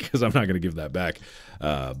 Like, because I'm not going to give that back.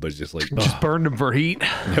 But it's just like, just burned them for heat.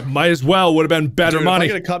 It might as well, would have been better money.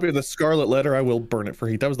 If I get a copy of the Scarlet Letter, I will burn it for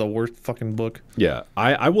heat. That was the worst fucking book. Yeah,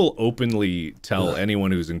 I will openly tell anyone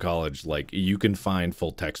who's in college, like, you can find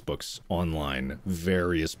full textbooks online,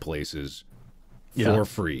 various places, for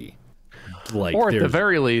free. Like, or at the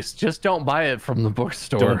very least, just don't buy it from the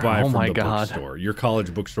bookstore. Don't buy it from the bookstore. Your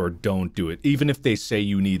college bookstore, don't do it. Even if they say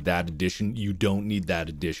you need that edition, you don't need that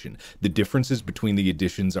edition. The differences between the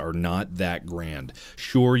editions are not that grand.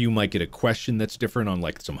 Sure, you might get a question that's different on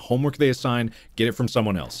like some homework they assign. Get it from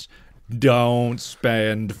someone else. Don't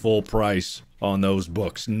spend full price on those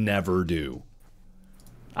books. Never do.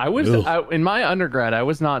 In my undergrad, I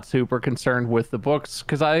was not super concerned with the books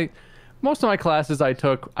because most of my classes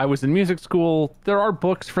I was in music school. There are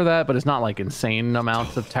books for that, but it's not like insane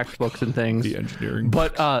amounts of textbooks and things. The engineering.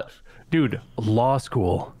 But, dude, law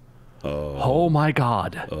school. Oh my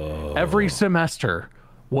God. Every semester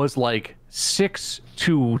was like 6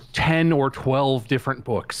 to 10 or 12 different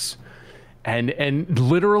books. And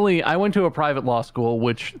literally, I went to a private law school,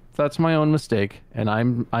 which that's my own mistake, and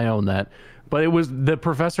I own that. But the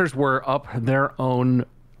professors were up their own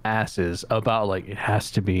asses about like it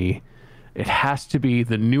has to be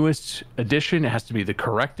the newest edition. It has to be the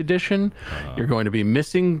correct edition. You're going to be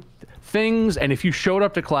missing things. And if you showed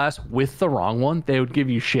up to class with the wrong one, they would give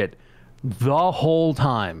you shit the whole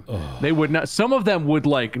time. They would not. Some of them would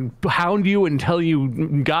like hound you until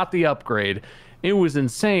you got the upgrade. It was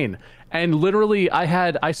insane. And literally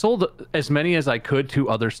I sold as many as I could to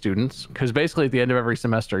other students. Because basically at the end of every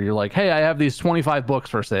semester, you're like, hey, I have these 25 books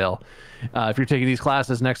for sale. If you're taking these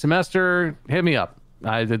classes next semester, hit me up.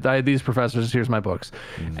 I had these professors, here's my books.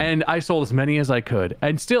 And I sold as many as I could.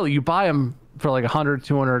 And still, you buy them for like 100,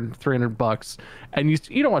 200, 300 bucks. And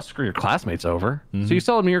you don't want to screw your classmates over. So you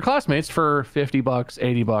sell them to your classmates for 50 bucks,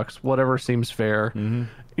 80 bucks, whatever seems fair.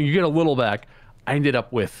 You get a little back. I ended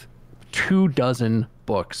up with 24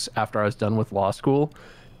 books after I was done with law school.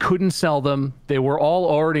 Couldn't sell them. They were all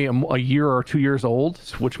already a year or 2 years old,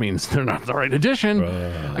 which means they're not the right edition.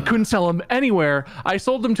 I couldn't sell them anywhere. I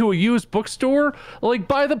sold them to a used bookstore, like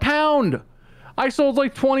by the pound. I sold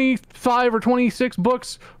like 25 or 26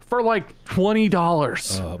 books for like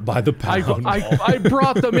 $20. By the pound. I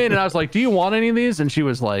brought them in and I was like, do you want any of these? And she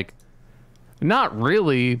was like, not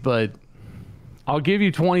really, but I'll give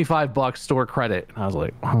you 25 bucks store credit. And I was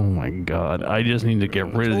like, oh my God, I just need to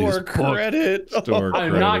get rid of these books.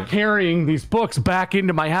 I'm not carrying these books back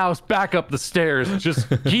into my house, back up the stairs. Just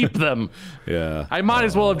keep them. Yeah. I might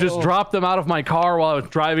as well have just dropped them out of my car while I was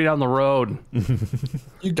driving down the road.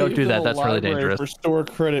 You don't do that. That's really dangerous. For store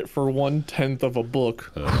credit for 1/10 of a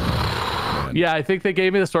book. Yeah, I think they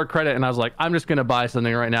gave me the store credit, and I was like, I'm just gonna buy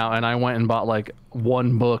something right now. And I went and bought like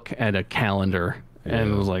one book and a calendar,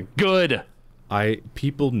 and it was like, good.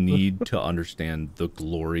 People need to understand the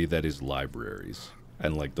glory that is libraries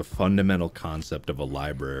and like the fundamental concept of a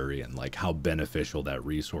library and like how beneficial that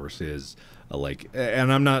resource is.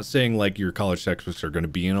 And I'm not saying like your college textbooks are going to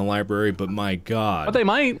be in a library, but my God, but they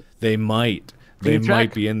might. They might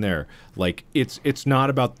be in there. Like it's not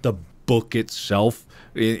about the book itself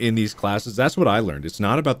in these classes. That's what I learned. It's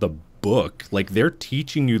not about the book. Like they're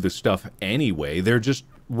teaching you the stuff anyway. They're just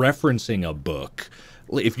referencing a book.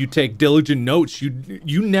 If you take diligent notes,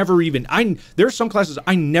 you never even there are some classes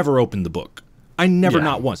I never opened the book. I never,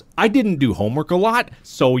 not once. I didn't do homework a lot,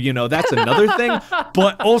 so that's another thing.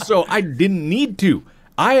 But also I didn't need to.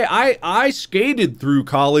 I skated through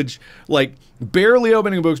college like barely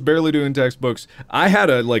opening books, barely doing textbooks. I had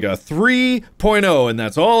a 3.0, and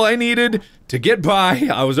that's all I needed to get by.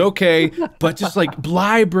 I was okay. But just like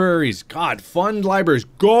libraries, God, fund libraries.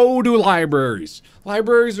 Go to libraries.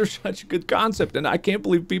 Libraries are such a good concept, and I can't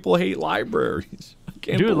believe people hate libraries.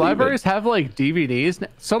 Dude, libraries have like DVDs.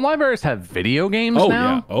 Some libraries have video games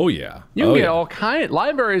now. Oh yeah. You can get all kind.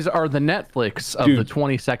 Libraries are the Netflix of the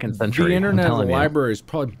 22nd century. The internet of the library is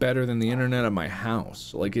probably better than the internet of my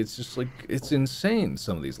house. Like it's just like it's insane.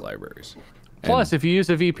 Some of these libraries. Plus, if you use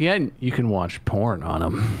a VPN, you can watch porn on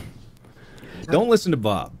them. Don't listen to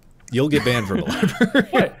Bob. You'll get banned from the library.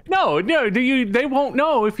 What? No. They won't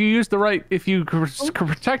know if you use the right. If you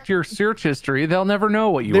protect your search history, they'll never know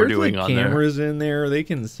what you were doing on there. There's cameras in there. They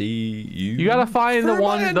can see you. You gotta find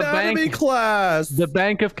the bank class. The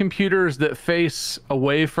bank of computers that face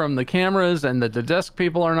away from the cameras and that the desk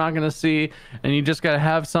people are not gonna see. And you just gotta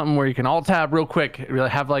have something where you can alt tab real quick.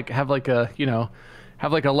 Have like a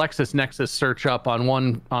Lexis Nexus search up on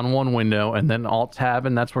one window, and then alt tab,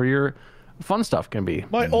 and that's where your fun stuff can be.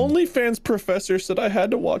 My OnlyFans professor said I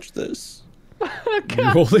had to watch this.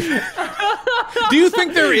 Do you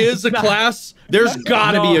think there is a class? There's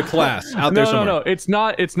got to be a class out there somewhere. No. It's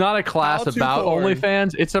not a class about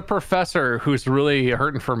OnlyFans. It's a professor who's really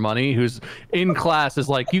hurting for money, who's in class is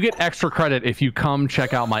like, you get extra credit if you come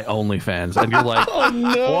check out my OnlyFans. And you're like, oh,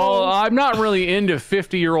 no. Well, I'm not really into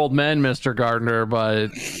 50-year-old men, Mr. Gardner, but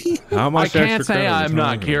how much I can't say I'm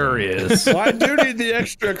not curious. Well, I do need the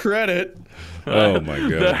extra credit. Oh, my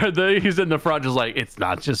God. He's in the front just like, it's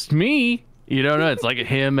not just me. You don't know. It's like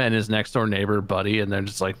him and his next door neighbor, buddy, and they're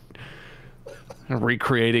just like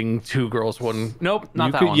recreating two girls, one. Nope,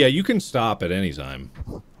 not that one. Yeah, you can stop at any time.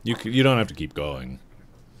 You don't have to keep going.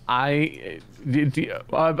 I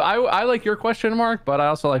like your question, Mark, but I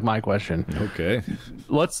also like my question. Okay.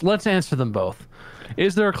 Let's answer them both.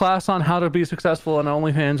 Is there a class on how to be successful on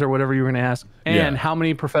OnlyFans or whatever you were going to ask? And how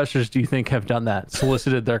many professors do you think have done that,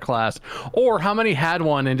 solicited their class, or how many had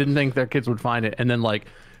one and didn't think their kids would find it, and then like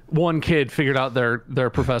one kid figured out their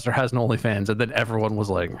professor has an OnlyFans, and then everyone was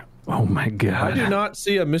like, oh my God. I do not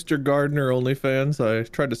see a Mr. Gardner OnlyFans. I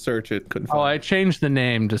tried to search it, couldn't find it. I changed the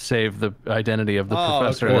name to save the identity of the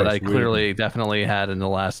professor that I clearly definitely had in the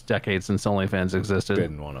last decade since OnlyFans existed.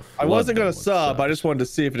 Didn't want to. I wasn't going to sub. I just wanted to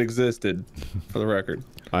see if it existed, for the record.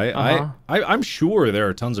 I'm sure there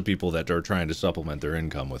are tons of people that are trying to supplement their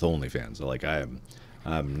income with OnlyFans. Like I'm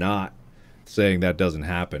not saying that doesn't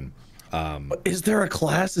happen. Is there a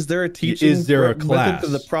class? Is there a teaching? Is there a class?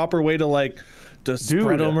 The proper way to like to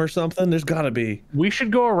spread them or something? There's got to be. We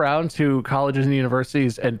should go around to colleges and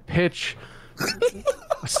universities and pitch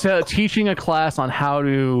teaching a class on how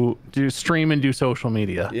to stream and do social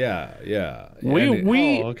media. Yeah. We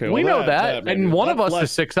know that, and one of us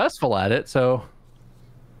is successful at it. So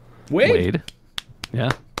Wade. Yeah.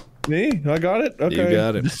 Me? I got it. Okay. You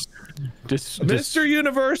got it. Mr.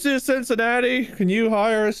 University of Cincinnati, can you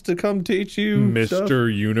hire us to come teach you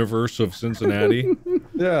Mr. Universe of Cincinnati?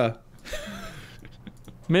 Yeah.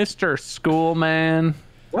 Mr. Schoolman.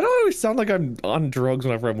 Why do I always sound like I'm on drugs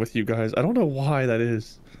whenever I'm with you guys? I don't know why that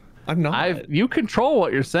is. I'm not. You control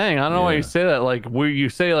what you're saying. I don't know why you say that. Like you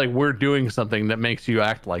say like we're doing something that makes you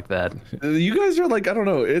act like that. You guys are like, I don't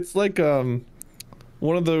know. It's like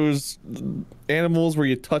one of those animals where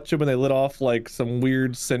you touch them and they let off like some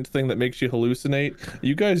weird scent thing that makes you hallucinate.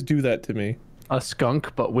 You guys do that to me. A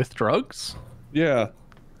skunk, but with drugs? Yeah.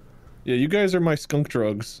 Yeah, you guys are my skunk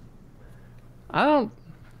drugs. I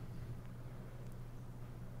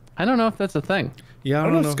don't know if that's a thing. Yeah, I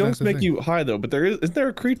don't know if skunks make you high though, but isn't there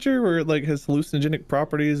a creature where it like has hallucinogenic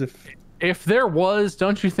properties? If there was,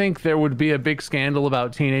 don't you think there would be a big scandal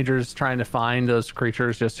about teenagers trying to find those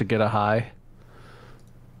creatures just to get a high?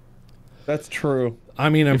 That's true. I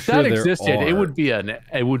mean, I'm sure if that existed, it would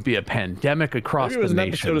be a pandemic across the nation. Maybe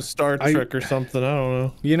it was an episode of Star Trek or something. I don't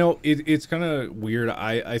know. You know, it's kind of weird.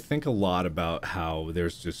 I think a lot about how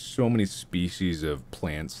there's just so many species of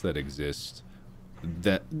plants that exist,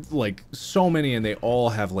 that like so many, and they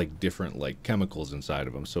all have like different like chemicals inside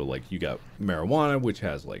of them. So like you got marijuana, which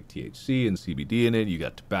has like THC and CBD in it. You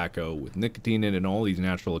got tobacco with nicotine in it, and all these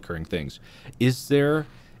natural occurring things. Is there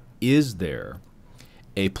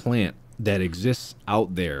a plant that exists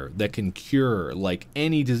out there that can cure like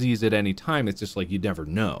any disease at any time? It's just like you'd never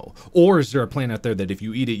know. Or is there a plant out there that if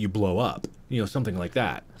you eat it you blow up, you know, something like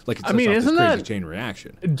that? Like it's isn't this crazy that chain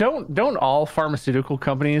reaction? Don't all pharmaceutical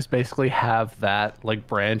companies basically have that like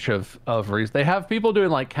branch of reason? They have people doing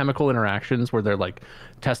like chemical interactions where they're like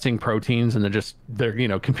testing proteins and they're you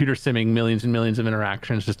know, computer simming millions and millions of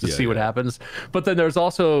interactions just to see what happens. But then there's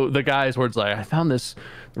also the guys where it's like, I found this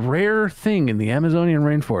rare thing in the Amazonian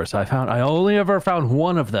rainforest. I only ever found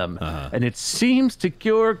one of them, and it seems to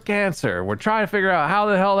cure cancer. We're trying to figure out how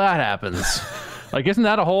the hell that happens. Like, isn't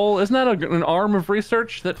that an arm of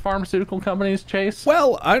research that pharmaceutical companies chase?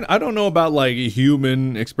 Well, I don't know about like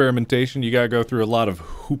human experimentation. You gotta go through a lot of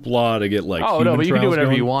hoopla to get like. Oh no, but you can do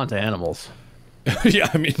whatever you want to animals. Yeah,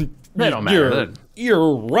 I mean, they don't matter.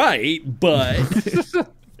 You're right, but.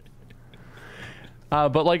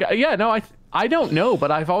 But like, yeah, no, I don't know,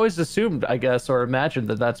 but I've always assumed, I guess, or imagined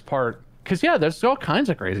that that's part. Because yeah, there's all kinds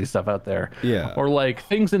of crazy stuff out there. Yeah. Or like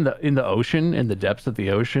things in the ocean, in the depths of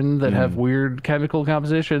the ocean that have weird chemical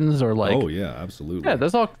compositions, or like. Oh yeah, absolutely. Yeah,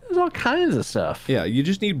 there's all kinds of stuff. Yeah, you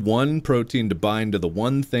just need one protein to bind to the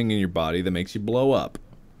one thing in your body that makes you blow up,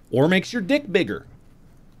 or makes your dick bigger.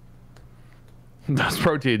 Those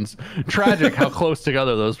proteins, tragic how close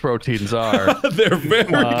together those proteins are. They're very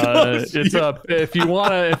close. It's if you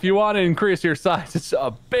wanna increase your size, it's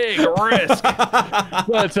a big risk.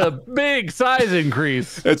 But it's a big size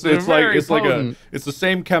increase. It's the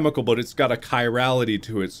same chemical, but it's got a chirality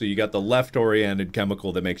to it. So you got the left-oriented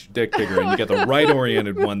chemical that makes your dick bigger, and you got the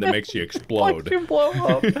right-oriented one that makes you explode. You blow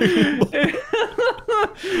up.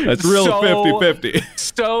 That's real 50-50.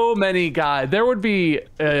 So many guys. There would be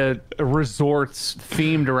resorts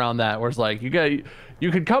themed around that, where it's like you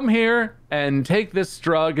could come here and take this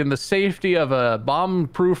drug in the safety of a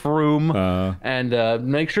bomb-proof room, and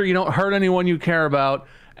make sure you don't hurt anyone you care about,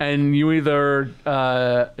 and you either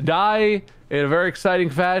die in a very exciting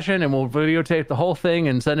fashion, and we'll videotape the whole thing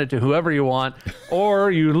and send it to whoever you want,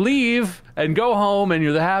 or you leave and go home and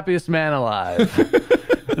you're the happiest man alive.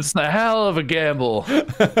 It's the hell of a gamble.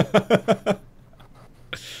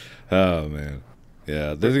 Oh man,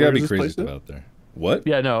 yeah, there's gotta be crazy stuff out there. What?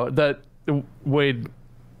 Yeah, no, Wade.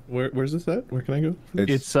 Where's this at? Where can I go?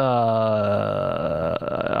 It's I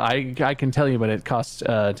can tell you, but it costs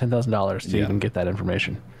 $10,000 to even get that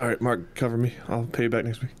information. All right, Mark, cover me. I'll pay you back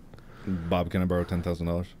next week. Bob, can I borrow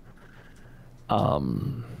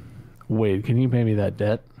 $10,000? Wade, can you pay me that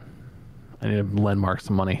debt? I need to lend Mark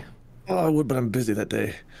some money. Oh, I would, but I'm busy that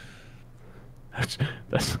day. That's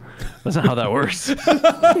not how that works.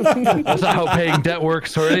 That's not how paying debt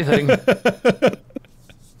works or anything. But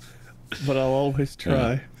I'll always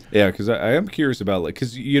try. Yeah, because I am curious about, like,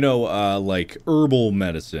 because like herbal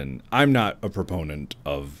medicine. I'm not a proponent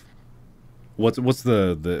of what's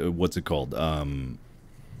it called?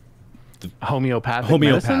 Homeopathic.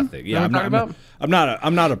 Medicine? Yeah,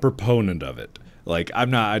 I'm not a proponent of it. Like,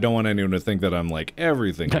 I don't want anyone to think that I'm like,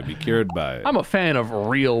 everything can be cured by it. I'm a fan of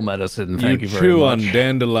real medicine, thank you very much. You chew on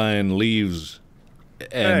dandelion leaves,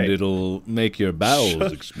 and it'll make your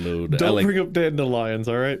bowels explode. Don't bring up dandelions,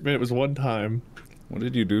 all right? Man, it was one time. What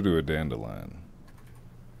did you do to a dandelion?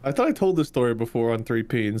 I thought I told this story before on Three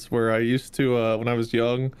Peens, where I used to, when I was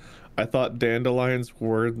young, I thought dandelions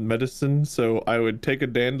were medicine, so I would take a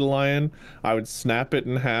dandelion, I would snap it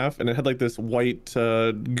in half, and it had like this white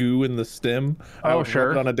goo in the stem. I would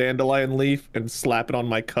rub it on a dandelion leaf and slap it on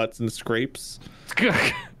my cuts and scrapes.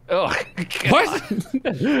 Oh, what?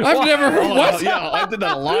 I've never heard. What? Yeah, I did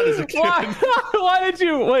that a lot as a kid. Why did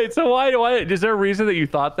you wait? So why? Is there a reason that you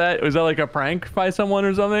thought that? Was that like a prank by someone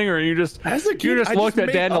or something, or you just looked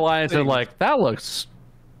at dandelions and like, that looks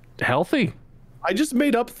healthy? I just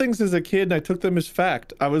made up things as a kid and I took them as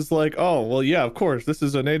fact. I was like, oh, well, yeah, of course, this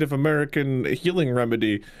is a Native American healing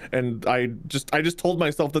remedy. And I just told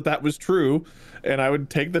myself that was true. And I would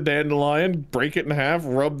take the dandelion, break it in half,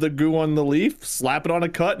 rub the goo on the leaf, slap it on a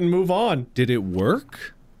cut, and move on. Did it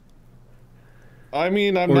work? I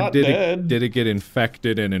mean, I'm not dead. Did it get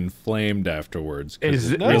infected and inflamed afterwards? Is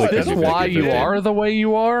this why you are the way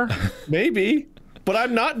you are? Maybe. But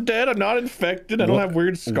I'm not dead. I'm not infected. I don't have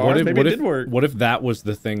weird scars. Maybe it did work. What if that was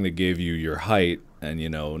the thing that gave you your height, and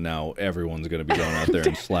now everyone's gonna be going out there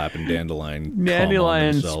and slapping dandelion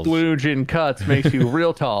splooge in cuts makes you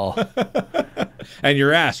real tall, and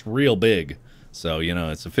your ass real big. So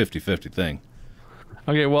it's a 50-50 thing.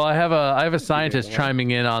 Okay, well I have a scientist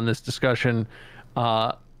chiming in on this discussion.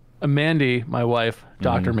 Mandy, my wife,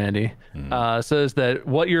 Dr. Mandy, says that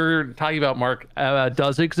what you're talking about, Mark,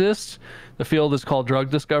 does exist. The field is called drug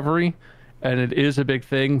discovery, and it is a big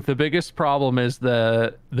thing. The biggest problem is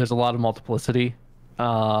that there's a lot of multiplicity,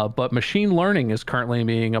 but machine learning is currently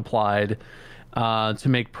being applied to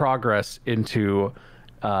make progress into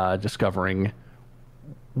discovering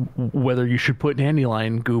whether you should put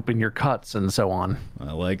dandelion goop in your cuts and so on.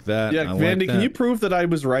 I like that. Yeah, Vandy, can you prove that I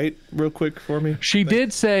was right real quick for me? She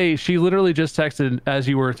did say, she literally just texted as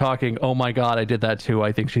you were talking, oh my god, I did that too.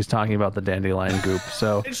 I think she's talking about the dandelion goop.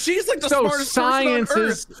 So and she's like the smartest science person on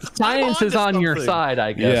Earth. Science is on your side,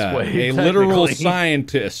 I guess. Yeah, Wait, a literal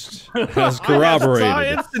scientist has corroborated. I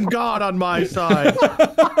have science and God on my side.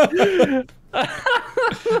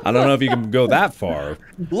 I don't know if you can go that far.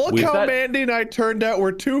 Look how Mandy and I turned out.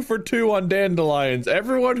 We're 2 for 2 on dandelions.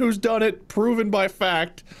 Everyone who's done it, proven by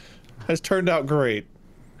fact, has turned out great.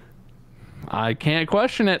 I can't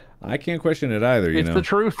question it. I can't question it either, It's the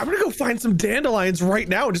truth. I'm gonna go find some dandelions right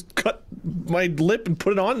now and just cut my lip and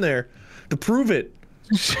put it on there to prove it.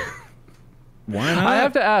 Why not? I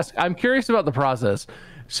have to ask, I'm curious about the process.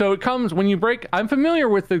 So it comes when you break. I'm familiar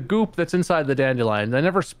with the goop that's inside the dandelion. I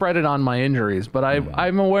never spread it on my injuries, but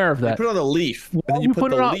I'm aware of that. You put it on the leaf, and then you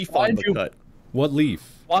put the leaf on the cut. What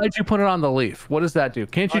leaf? Why'd you put it on the leaf? What does that do?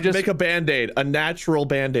 Can't you just make a band-aid, a natural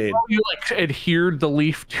band-aid? you like adhered the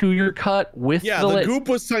leaf to your cut with the goop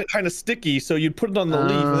was kind of sticky, so you'd put it on the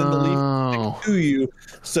leaf, and then the leaf would stick to you.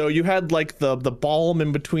 So you had like the balm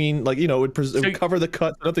in between, like, you know, it would cover the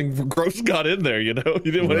cut. Nothing gross got in there, you know.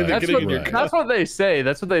 You didn't want anything getting in your cut. That's what they say.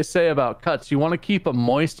 That's what they say about cuts. You want to keep them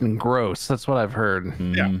moist and gross. That's what I've heard.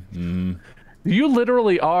 Mm-hmm. You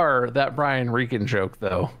literally are that Brian Regan joke,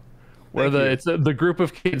 though. Where it's the group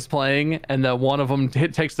of kids playing, and one of them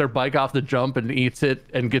takes their bike off the jump and eats it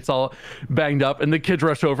and gets all banged up, and the kids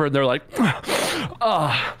rush over and they're like,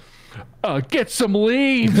 get some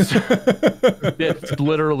leaves. It's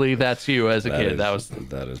literally, that's you as a kid.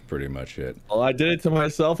 That is pretty much it. Well, I did it to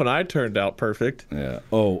myself and I turned out perfect. Yeah.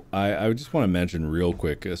 Oh, I just want to mention real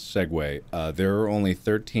quick, a segue. There are only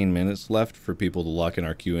 13 minutes left for people to lock in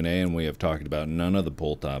our Q&A, and we have talked about none of the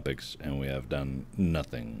poll topics, and we have done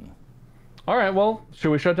nothing. All right, well, should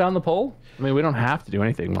we shut down the poll? I mean, we don't have to do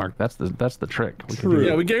anything, Mark. That's the trick. True.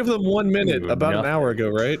 Yeah, we gave them 1 minute about an hour ago,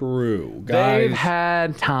 right? True. Guys, they've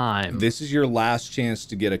had time. This is your last chance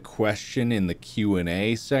to get a question in the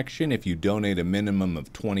Q&A section. If you donate a minimum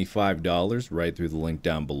of $25 right through the link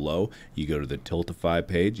down below, you go to the Tiltify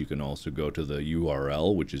page. You can also go to the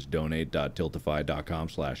URL, which is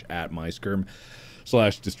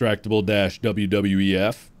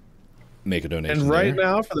donate.tiltify.com/@MySkirm/distractible-WWEF. Make a donation. And right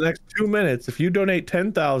now, for the next 2 minutes, if you donate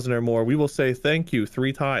 10,000 or more, we will say thank you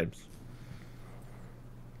 3 times.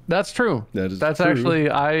 That's true. That's true.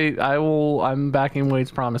 Actually, I'm backing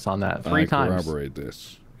Wade's promise on that. 3 times. I corroborate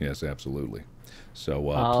this. Yes, absolutely. So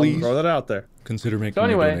please throw that out there. Consider making a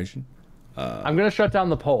donation. I'm gonna shut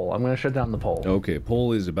down the poll. Okay,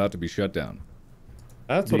 poll is about to be shut down.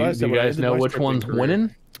 That's what I said. Do you guys know which one's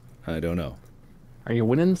winning? I don't know. Are you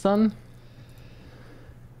winning, son?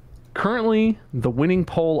 Currently, the winning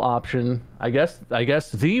poll option, I guess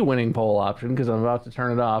the winning poll option, because I'm about to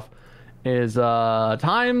turn it off, is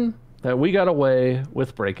time that we got away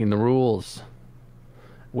with breaking the rules.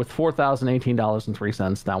 With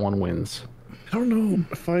 $4,018.03, that one wins. I don't know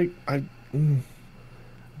if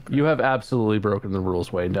You have absolutely broken the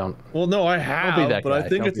rules, Wade. Don't. Well, no, I have, be that but guy. I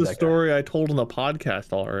think Don't it's be a that story I told on the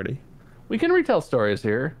podcast already. We can retell stories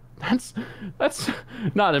here. That's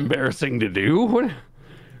not embarrassing to do. But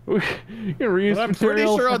I'm pretty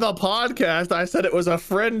sure on the podcast I said it was a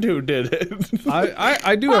friend who did it.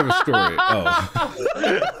 I do have a story.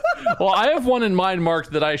 Oh. Well, I have one in mind, Mark,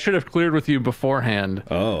 that I should have cleared with you beforehand.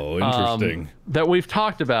 Oh, interesting. That we've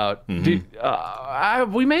talked about.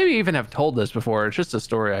 Mm-hmm. We maybe even have told this before. It's just a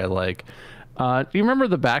story I like. Do you remember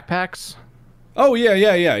the backpacks? Oh, yeah.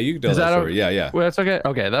 You can tell that story. Yeah. Well, that's okay.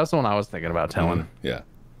 Okay, that's the one I was thinking about telling. Yeah.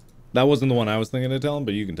 That wasn't the one I was thinking of telling,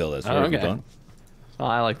 but you can tell that story if you want. Oh,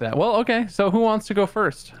 I like that. Well, okay. So who wants to go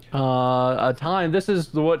first? A time. This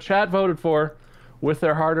is what chat voted for with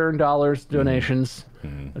their hard-earned dollars, donations.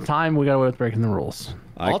 A time we got away with breaking the rules.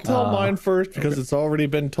 I'll tell mine first because it's already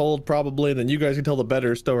been told probably, and then you guys can tell the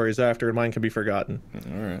better stories after, and mine can be forgotten.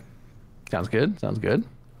 All right. Sounds good.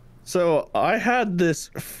 So I had this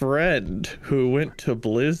friend who went to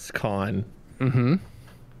BlizzCon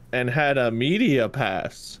and had a media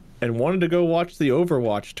pass and wanted to go watch the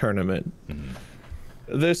Overwatch tournament.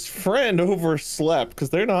 This friend overslept because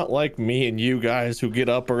they're not like me and you guys who get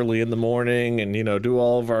up early in the morning and, you know, do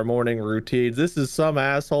all of our morning routines. This is some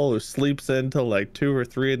asshole who sleeps in till like 2 or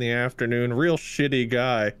 3 in the afternoon. Real shitty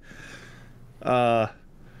guy.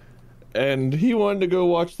 And he wanted to go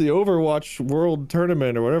watch the Overwatch World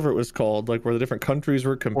Tournament or whatever it was called, like where the different countries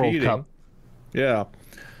were competing. World Cup. Yeah.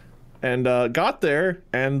 And got there,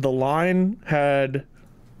 and the line had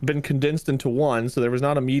been condensed into one, so there was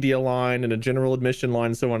not a media line and a general admission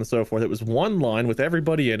line, so on and so forth. It was one line with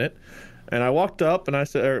everybody in it. And I walked up and I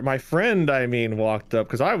said, or my friend, walked up,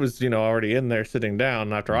 because I was, you know, already in there sitting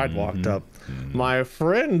down after I'd walked up. My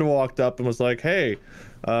friend walked up and was like, hey,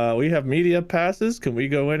 we have media passes. Can we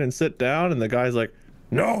go in and sit down? And the guy's like,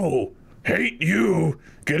 no, hate you.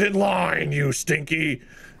 Get in line, you stinky.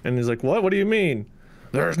 And he's like, what? What do you mean?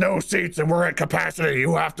 There's no seats and we're at capacity.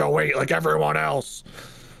 You have to wait like everyone else.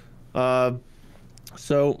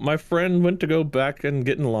 So my friend went to go back and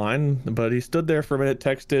get in line, but he stood there for a minute,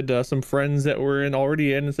 texted some friends that were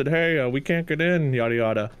already in and said, hey, we can't get in, yada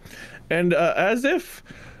yada. And as if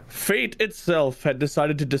fate itself had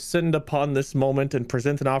decided to descend upon this moment and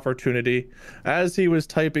present an opportunity, as he was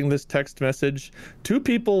typing this text message, 2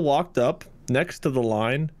 people walked up next to the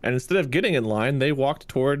line, and instead of getting in line, they walked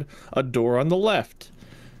toward a door on the left.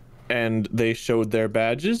 And they showed their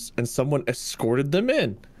badges, and someone escorted them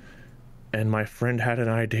in. And my friend had an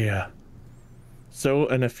idea. So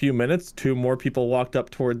in a few minutes, two more people walked up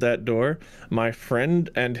toward that door. My friend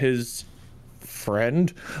and his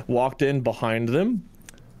friend walked in behind them,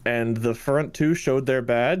 and the front two showed their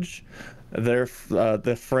badge.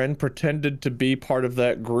 The friend pretended to be part of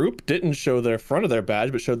that group, didn't show their front of their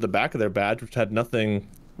badge, but showed the back of their badge, which had nothing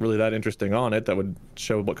really that interesting on it that would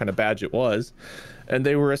show what kind of badge it was. And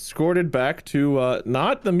they were escorted back to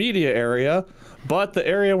not the media area, but the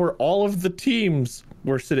area where all of the teams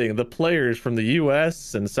were sitting. The players from the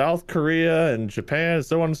US and South Korea and Japan and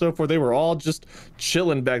so on and so forth. They were all just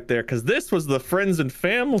chilling back there because this was the friends and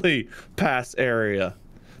family pass area,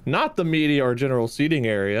 not the media or general seating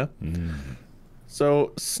area.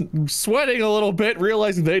 So sweating a little bit,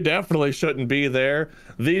 realizing they definitely shouldn't be there,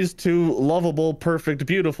 these two lovable, perfect,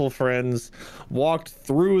 beautiful friends walked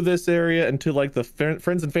through this area into like the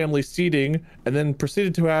friends and family seating, and then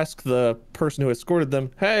proceeded to ask the person who escorted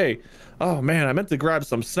them, hey, oh man, I meant to grab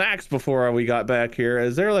some snacks before we got back here.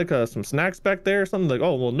 Is there like some snacks back there or something? Like,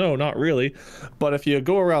 oh, well, no, not really. But if you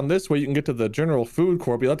go around this way, you can get to the general food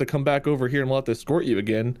court. But you'll have to come back over here and we'll have to escort you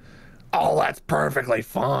again. Oh, that's perfectly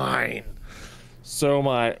fine. So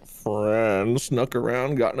my friend snuck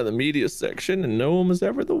around, got into the media section, and no one was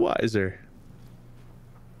ever the wiser.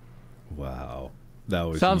 Wow. That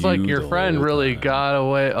was Sounds like your friend really got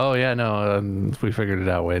away. Oh, yeah, no, we figured it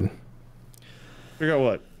out, Wade. Figure out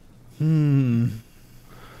what?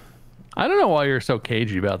 I don't know why you're so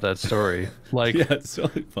cagey about that story. Like, Yeah, it's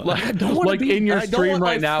really fun. like in your stream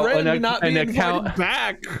right now, an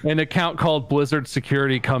back. account called Blizzard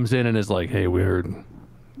Security comes in and is like, hey, we heard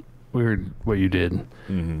what you did.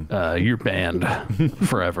 You're banned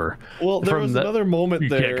forever. Well, there was another moment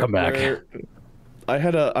there. You can't come back. Where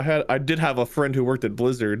I did have a friend who worked at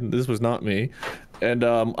Blizzard. This was not me. And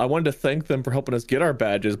I wanted to thank them for helping us get our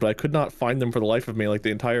badges, but I could not find them for the life of me. Like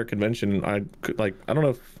the entire convention, I don't know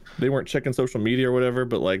if they weren't checking social media or whatever,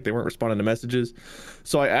 but like they weren't responding to messages.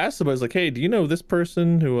 So I asked them, I was like, hey, do you know this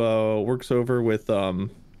person who works over with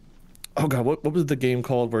oh god, what was the game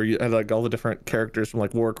called where you had like all the different characters from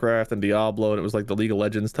like Warcraft and Diablo, and it was like the League of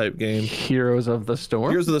Legends type game? Heroes of the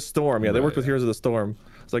Storm? Heroes of the Storm, yeah, they worked with Heroes of the Storm.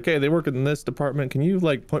 It's like, hey, they work in this department. Can you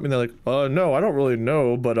like point me there? Like, no, I don't really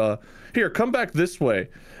know, but here, come back this way.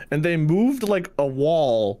 And they moved like a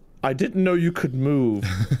wall I didn't know you could move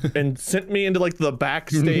and sent me into like the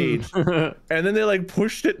backstage. And then they like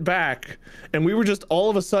pushed it back, and we were just all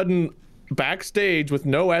of a sudden backstage with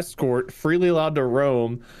no escort, freely allowed to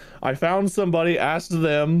roam. I found somebody, asked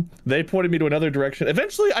them, they pointed me to another direction.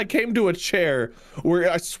 Eventually I came to a chair where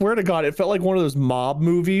I swear to God, it felt like one of those mob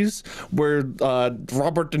movies where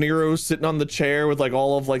Robert De Niro's sitting on the chair with like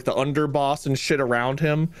all of like the underboss and shit around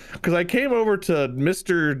him. Cause I came over to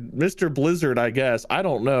Mr. Blizzard, I guess, I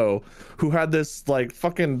don't know, who had this like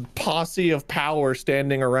fucking posse of power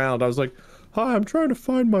standing around. I was like, hi, I'm trying to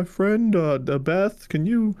find my friend, Beth, can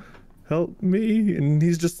you help me? And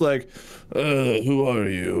he's just like, who are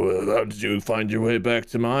you? How did you find your way back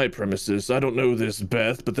to my premises? I don't know this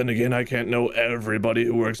Beth, but then again, I can't know everybody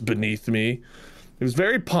who works beneath me. It was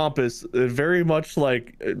very pompous, very much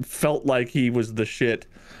like, it felt like he was the shit.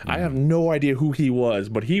 I have no idea who he was,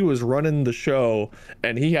 but he was running the show,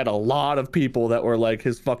 and he had a lot of people that were like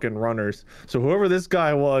his fucking runners. So whoever this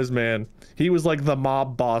guy was, man, he was like the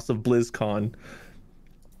mob boss of BlizzCon.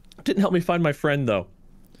 Didn't help me find my friend though.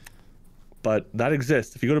 But that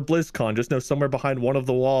exists. If you go to BlizzCon, just know somewhere behind one of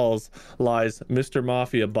the walls lies Mr.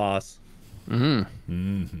 Mafia Boss.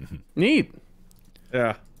 Neat.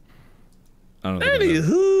 Yeah. I don't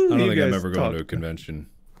think I'm ever going to a convention.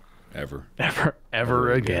 Ever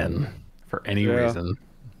again. For any reason.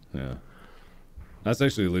 Yeah. That's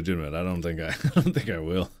actually legitimate. I don't think I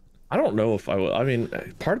will. I don't know if I will. I mean,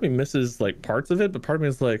 part of me misses like parts of it, but part of me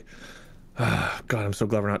is like, God, I'm so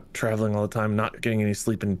glad we're not traveling all the time, not getting any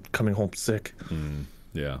sleep, and coming home sick.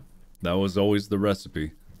 Yeah, that was always the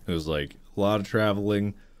recipe. It was like a lot of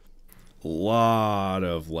traveling, a lot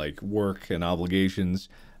of like work and obligations,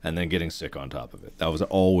 and then getting sick on top of it. That was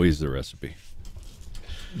always the recipe.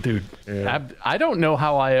 Dude, yeah. I don't know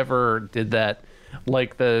how I ever did that.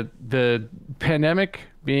 Like the pandemic,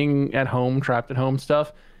 being at home, trapped at home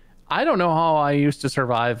stuff. I don't know how I used to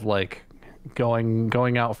survive like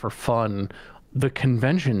going out for fun. The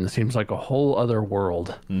convention seems like a whole other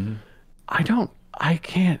world. I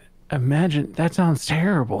can't imagine. That sounds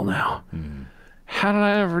terrible now. How did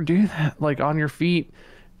I ever do that? Like on your feet,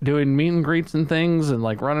 doing meet and greets and things, and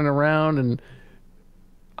like running around, and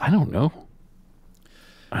I don't know.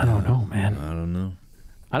 I don't know, man. I don't know.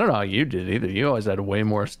 I don't know how you did either. You always had way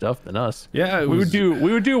more stuff than us. Yeah, we would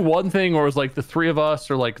do one thing where it was like the 3 of us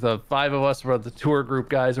or like the 5 of us or the tour group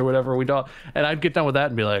guys or whatever we do, and I'd get done with that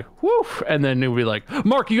and be like, whoo, and then it would be like,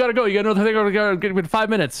 Mark, you gotta go. You got another thing. I gotta get in 5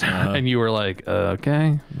 minutes, and you were like,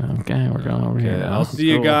 okay, we're going over here. Now. I'll see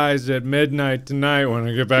you guys at midnight tonight when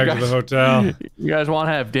I get back to the hotel. You guys want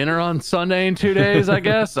to have dinner on Sunday in 2 days? I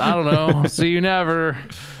guess. I don't know. See you never.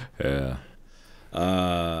 Yeah.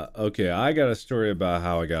 Okay, I got a story about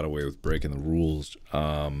how I got away with breaking the rules.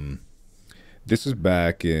 This is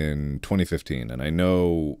back in 2015, and I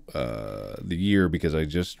know the year because I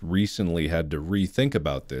just recently had to rethink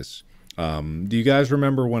about this. Do you guys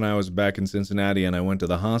remember when I was back in Cincinnati and I went to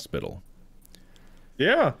the hospital?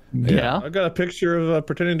 Yeah. I got a picture of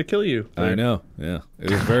pretending to kill you. I know. Yeah, it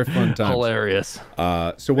was a very fun time. Hilarious.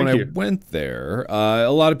 So when I went there, a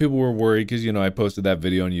lot of people were worried because, you know, I posted that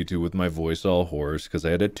video on YouTube with my voice all hoarse because I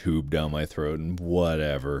had a tube down my throat and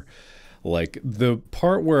whatever. Like, the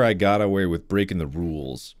part where I got away with breaking the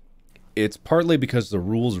rules, it's partly because the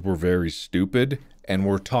rules were very stupid, and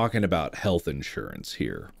we're talking about health insurance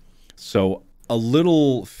here. So a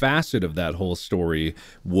little facet of that whole story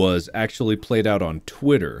was actually played out on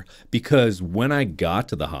Twitter, because when I got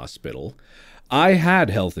to the hospital, I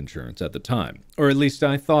had health insurance at the time, or at least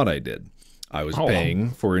I thought I did. I was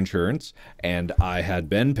paying for insurance, and I had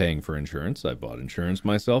been paying for insurance. I bought insurance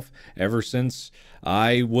myself ever since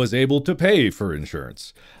I was able to pay for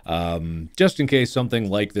insurance, just in case something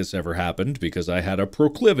like this ever happened, because I had a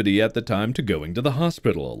proclivity at the time to going to the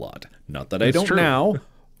hospital a lot. Not that I don't now,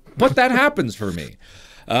 but that happens for me.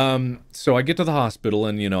 So I get to the hospital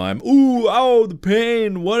and, you know, I'm, the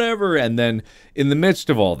pain, whatever. And then in the midst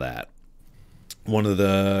of all that, one of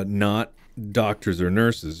the not doctors or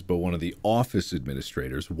nurses, but one of the office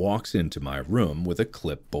administrators walks into my room with a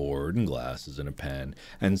clipboard and glasses and a pen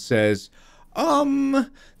and says, the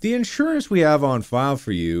insurance we have on file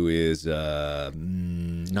for you is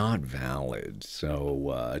not valid.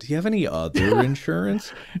 So do you have any other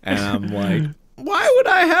insurance? And I'm like, why would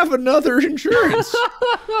I have another insurance?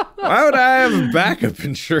 Why would I have backup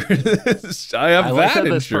insurance? I have like that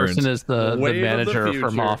this insurance. Person is the manager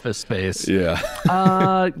from Office Space. Yeah.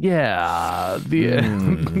 Yeah.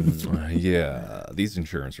 Yeah. These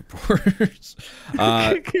insurance reports.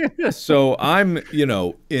 So I'm, you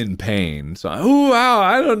know, in pain. So,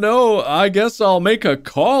 I don't know. I guess I'll make a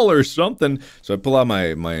call or something. So I pull out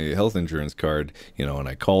my health insurance card, you know, and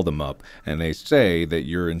I call them up, and they say that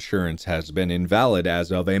your insurance has been invalid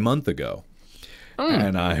as of a month ago.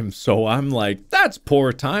 And I'm like, that's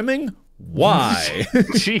poor timing. Why?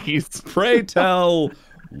 Jeez. Pray tell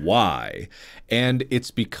why. And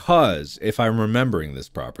it's because, if I'm remembering this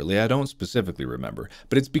properly, I don't specifically remember,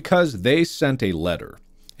 but it's because they sent a letter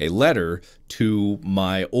to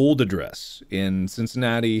my old address in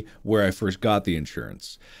Cincinnati where I first got the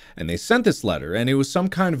insurance. And they sent this letter, and it was some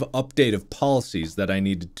kind of update of policies that I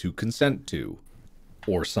needed to consent to,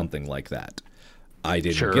 or something like that. I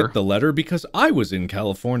didn't get the letter because I was in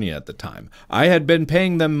California at the time. I had been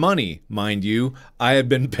paying them money, mind you. I had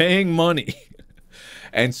been paying money.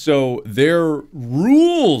 And so their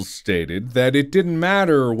rules stated that it didn't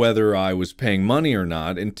matter whether I was paying money or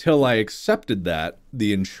not. Until I accepted that,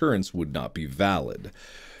 the insurance would not be valid.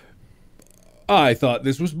 I thought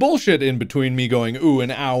this was bullshit in between me going, ooh,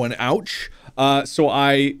 and ow, and ouch. So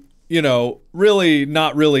I, you know, really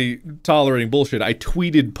not really tolerating bullshit, I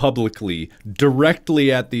tweeted publicly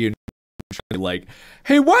directly at the insurance, like,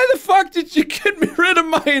 hey, why the fuck did you get me rid of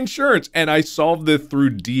my insurance? And I solved it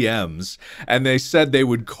through DMs, and they said they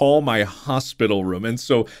would call my hospital room. And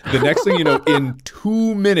so the next thing you know, in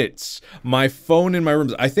 2 minutes, my phone in my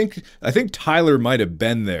room, I think Tyler might have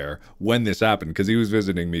been there when this happened, because he was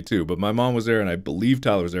visiting me too, but my mom was there and I believe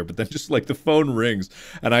Tyler was there. But then just like the phone rings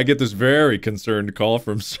and I get this very concerned call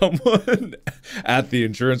from someone at the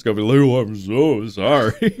insurance company, like, oh, I'm so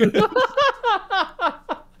sorry.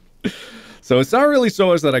 So it's not really so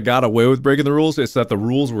much that I got away with breaking the rules, it's that the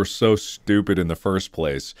rules were so stupid in the first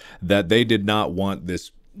place that they did not want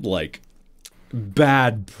this, like,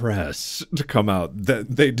 bad press to come out,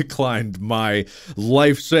 that they declined my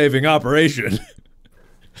life-saving operation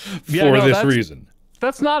for this reason.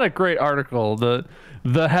 That's not a great article.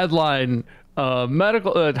 The headline,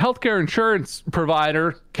 medical healthcare insurance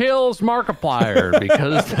provider kills Markiplier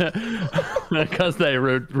because they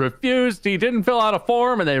refused. He didn't fill out a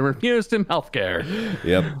form and they refused him healthcare.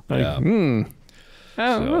 Yep. Like,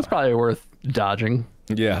 that's probably worth dodging.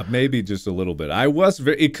 Yeah, maybe just a little bit. I was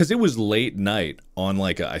because it was late night on,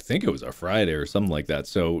 like, I think it was a Friday or something like that.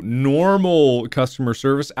 So normal customer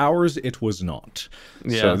service hours, it was not.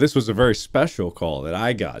 Yeah. So this was a very special call that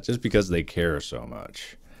I got just because they care so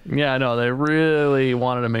much. Yeah, no, they really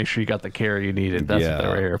wanted to make sure you got the care you needed. That's what they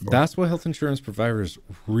were here for. That's what health insurance providers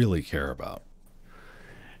really care about.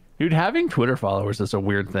 Dude, having Twitter followers is a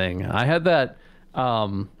weird thing. I had that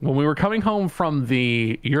when we were coming home from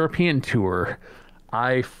the European tour.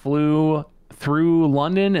 I flew through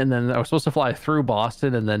London, and then I was supposed to fly through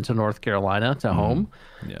Boston and then to North Carolina to home.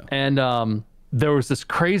 Yeah. And there was this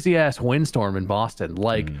crazy ass windstorm in Boston,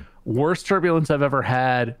 like worst turbulence I've ever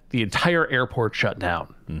had. The entire airport shut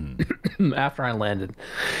down after I landed.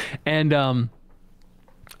 And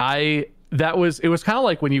it was kind of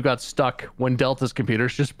like when you got stuck when Delta's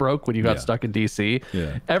computers just broke when you got stuck in DC.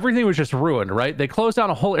 Yeah. Everything was just ruined, right? They closed down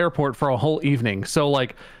a whole airport for a whole evening. So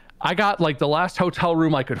like I got like the last hotel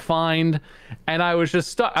room I could find, and I was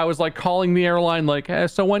just stuck. I was like calling the airline like, hey,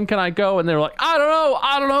 so when can I go? And they were like, I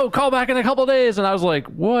don't know, call back in a couple days. And I was like,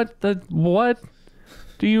 what?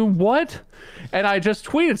 And I just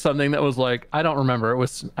tweeted something that was like, I don't remember.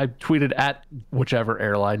 I tweeted at whichever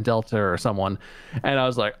airline, Delta or someone. And I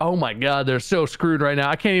was like, oh my God, they're so screwed right now.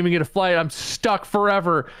 I can't even get a flight. I'm stuck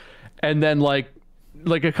forever. And then like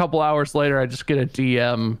a couple hours later, I just get a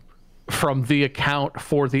DM from the account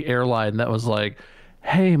for the airline that was like,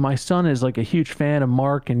 hey, my son is like a huge fan of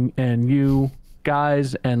Mark and you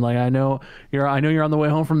guys, and like I know you're on the way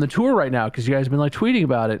home from the tour right now because you guys have been like tweeting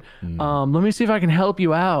about it. Let me see if I can help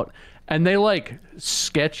you out. And they like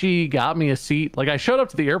sketchy got me a seat. Like I showed up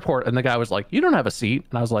to the airport and the guy was like, you don't have a seat.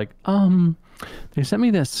 And I was like, they sent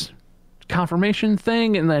me this confirmation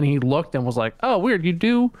thing. And then he looked and was like, oh, weird, you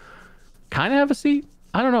do kind of have a seat.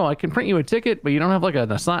 I don't know, I can print you a ticket, but you don't have like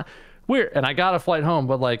an assign. Weird. And I got a flight home,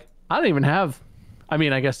 but like I didn't even have, I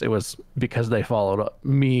mean, I guess it was because they followed up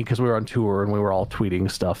me because we were on tour and we were all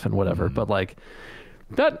tweeting stuff and whatever. But like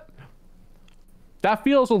that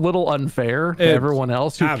feels a little unfair to everyone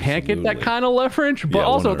else who can't get that kind of leverage. But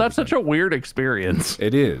also, 100%. That's such a weird experience.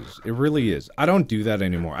 It is. It really is. I don't do that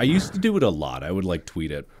anymore. I used to do it a lot. I would like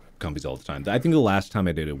tweet at companies all the time. I think the last time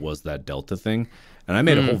I did it was that Delta thing. And I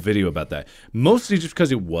made a whole video about that. Mostly just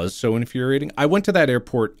because it was so infuriating. I went to that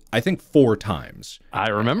airport, I think, 4 times. I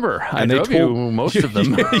remember. I drove you most of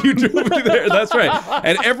them. Yeah, you drove me there. That's right.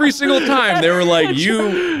 And every single time they were like,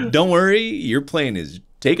 you, don't worry, your plane is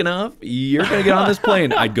taking off. You're going to get on this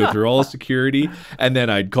plane. I'd go through all the security, and then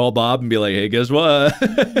I'd call Bob and be like, hey, guess what?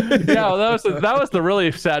 Yeah, that was the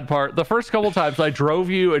really sad part. The first couple times I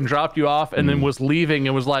drove you and dropped you off and then was leaving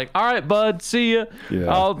and was like, all right, bud, see ya.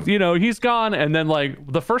 Yeah. He's gone. And then like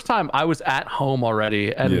the first time I was at home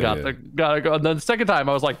already and gotta go. And then the second time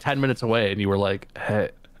I was like 10 minutes away and you were like,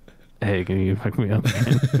 hey, can you pick me up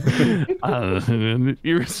again?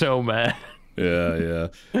 You were so mad. Yeah.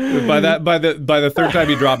 By the third time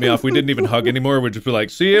he dropped me off, we didn't even hug anymore. We'd just be like,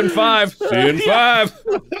 see you in 5. See you in 5.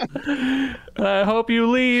 I hope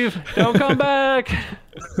you leave. Don't come back.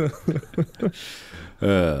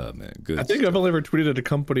 Oh, man. Good. I think I've only ever tweeted at a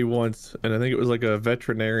company once, and I think it was like a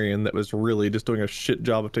veterinarian that was really just doing a shit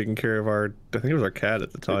job of taking care of I think it was our cat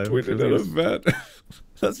at the time. Tweeted at a vet.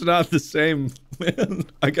 That's not the same, man.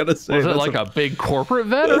 I gotta say. Was it like a big corporate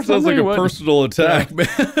vet or something? Sounds like a personal attack, man.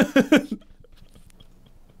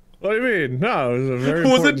 What do you mean? No, it was a very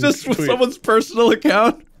Was it just tweet. someone's personal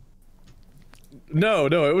account? No,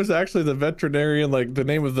 it was actually the veterinarian, like the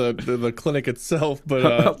name of the clinic itself. But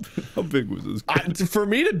how big was this? for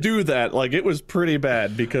me to do that, like it was pretty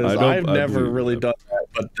bad because I've never really done that.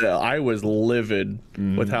 But I was livid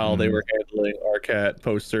with how they were handling our cat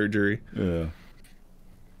post surgery. Yeah,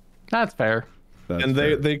 that's fair.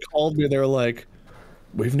 They called me. They're like,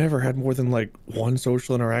 we've never had more than like one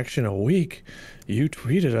social interaction a week. You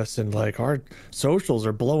tweeted us and like our socials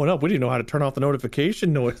are blowing up. We didn't know how to turn off the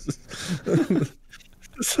notification noises.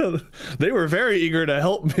 So they were very eager to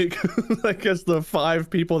help me. I guess the 5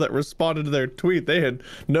 people that responded to their tweet, they had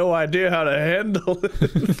no idea how to handle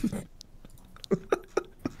it.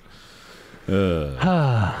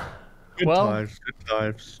 Good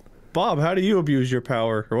times. Bob, how do you abuse your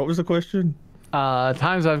power? Or what was the question?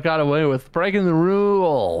 Times I've got away with breaking the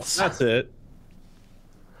rules. That's it.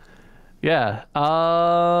 Yeah.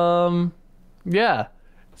 Yeah.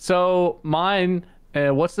 So mine.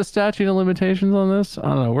 What's the statute of limitations on this? I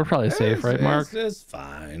don't know. We're probably safe, right, Mark? It's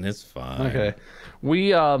fine. It's fine. Okay.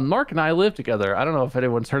 We Mark and I lived together. I don't know if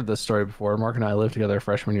anyone's heard this story before. Mark and I lived together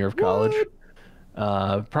freshman year of college.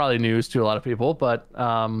 Probably news to a lot of people, but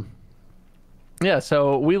yeah.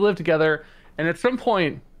 So we lived together, and at some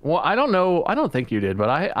point. Well, I don't know. I don't think you did, but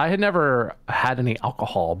I had never had any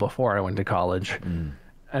alcohol before I went to college,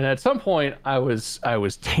 and at some point I was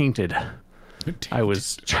tainted. I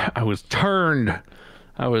was turned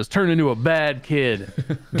into a bad kid.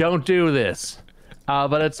 Don't do this.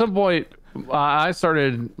 But at some point I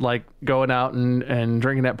started like going out and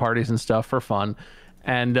drinking at parties and stuff for fun,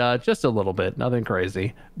 and just a little bit, nothing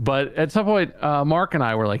crazy. But at some point, Mark and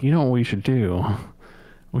I were like, you know what we should do?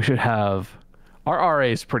 We should have our RA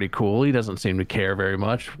is pretty cool. He doesn't seem to care very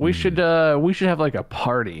much. We should have like a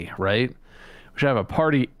party, right? We should have a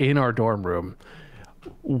party in our dorm room.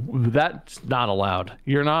 That's not allowed.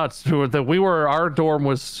 You're not. Our dorm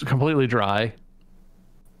was completely dry,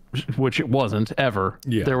 which it wasn't ever.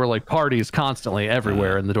 Yeah. There were like parties constantly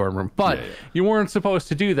everywhere in the dorm room, but you weren't supposed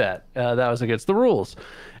to do that. That was against the rules.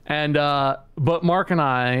 And but Mark and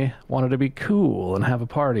I wanted to be cool and have a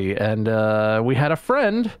party, and we had a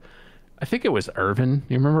friend. I think it was Irvin.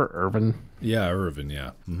 You remember Irvin? Yeah, Irvin,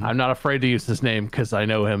 yeah. Mm-hmm. I'm not afraid to use his name because I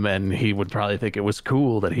know him, and he would probably think it was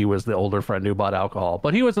cool that he was the older friend who bought alcohol.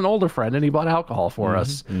 But he was an older friend, and he bought alcohol for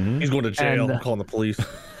us. Mm-hmm. He's going to jail. I'm calling the police.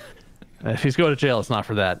 If he's going to jail, it's not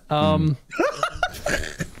for that. Oh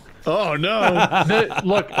no!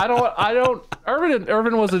 Look, I don't.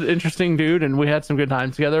 Irvin was an interesting dude, and we had some good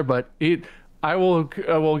times together. But I will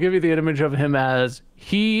give you the image of him as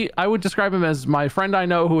I would describe him as my friend I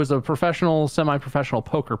know who is a professional, semi-professional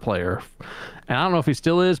poker player. And I don't know if he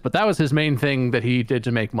still is, but that was his main thing that he did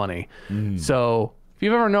to make money. So if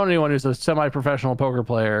you've ever known anyone who's a semi-professional poker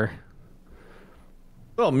player,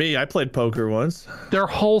 well, me, I played poker once. they're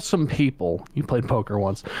wholesome people. You played poker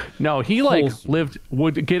once. No, he like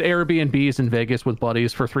would get Airbnbs in Vegas with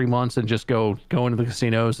buddies for 3 months and just go into the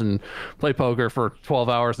casinos and play poker for 12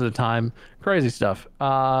 hours at a time. Crazy stuff.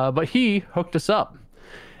 But he hooked us up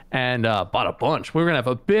and bought a bunch. We were gonna have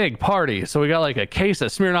a big party, so we got like a case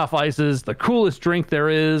of Smirnoff Ices, the coolest drink there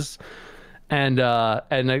is, and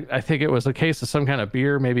I think it was a case of some kind of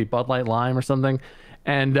beer, maybe Bud Light Lime or something,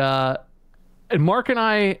 and Mark and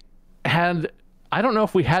I had, I don't know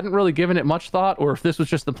if we hadn't really given it much thought or if this was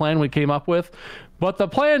just the plan we came up with, but the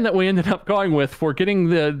plan that we ended up going with for getting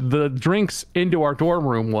the drinks into our dorm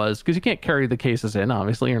room was, because you can't carry the cases in,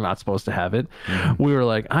 obviously, you're not supposed to have it. We were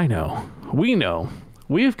like, we know.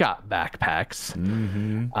 We've got backpacks.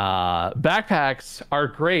 Backpacks are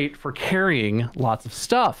great for carrying lots of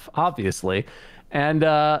stuff, obviously. And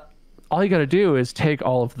all you got to do is take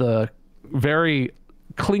all of the very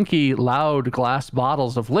clinky, loud glass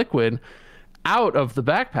bottles of liquid out of the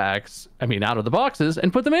backpacks, out of the boxes,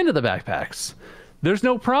 and put them into the backpacks. There's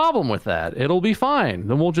no problem with that. It'll be fine.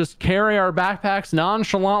 Then we'll just carry our backpacks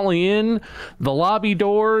nonchalantly in the lobby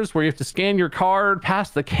doors where you have to scan your card,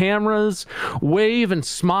 past the cameras, wave and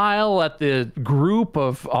smile at the group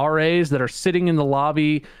of RAs that are sitting in the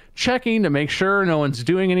lobby, checking to make sure no one's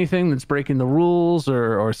doing anything that's breaking the rules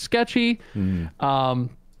or sketchy.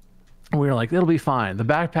 We were like, it'll be fine. The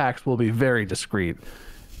backpacks will be very discreet.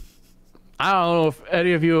 I don't know if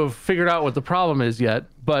any of you have figured out what the problem is yet,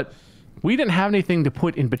 but we didn't have anything to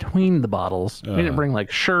put in between the bottles. We didn't bring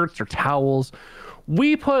like shirts or towels.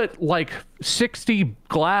 We put like 60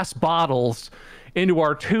 glass bottles into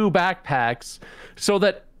our 2 backpacks so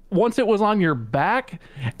that once it was on your back,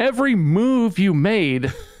 every move you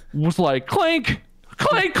made was like clink,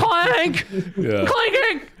 clink, clank,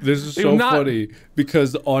 clanking. This is so funny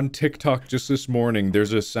because on TikTok just this morning,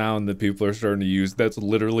 there's a sound that people are starting to use. That's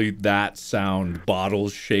literally that sound,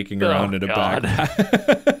 bottles shaking around in a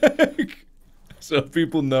backpack. So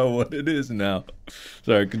people know what it is now.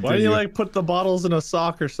 Sorry, continue. Why do you like put the bottles in a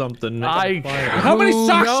sock or something? How many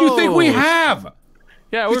socks do you think we have?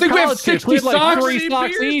 Yeah, you think we have 60 socks? How many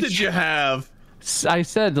beers did you have? I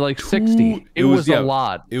said like 60. It was a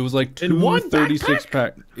lot. It was like 36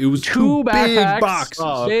 pack. It was 2 backpacks, big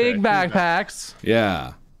boxes. Big backpacks.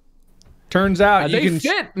 Yeah. Turns out they can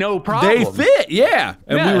fit, no problem. They fit, yeah.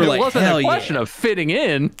 And we were like, it wasn't hell a question of fitting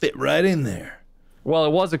in. Fit right in there. Well,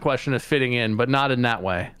 it was a question of fitting in, but not in that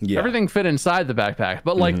way. Yeah. Everything fit inside the backpack,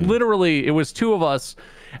 but like literally, it was 2 of us,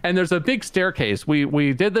 and there's a big staircase.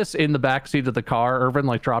 We did this in the back seat of the car. Irvin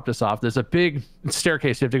like dropped us off. There's a big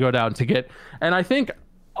staircase you have to go down to get, and I think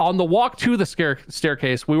on the walk to the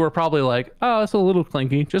staircase, we were probably like, oh, it's a little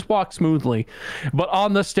clinky. Just walk smoothly. But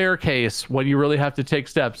on the staircase, when you really have to take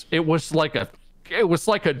steps, it was like a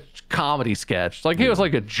comedy sketch. Like it was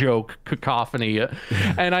like a joke cacophony.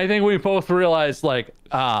 And I think we both realized like,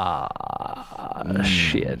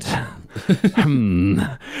 shit. And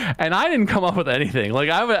I didn't come up with anything. Like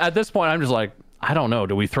at this point, I'm just like, I don't know.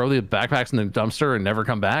 Do we throw the backpacks in the dumpster and never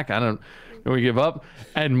come back? Do we give up?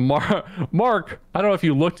 And Mark, I don't know if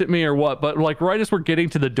you looked at me or what, but like right as we're getting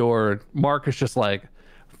to the door, Mark is just like,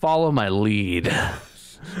 follow my lead.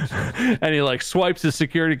 And he like swipes his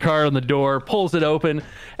security card on the door, pulls it open,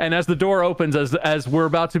 and as the door opens, as we're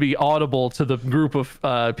about to be audible to the group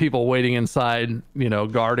of people waiting inside, you know,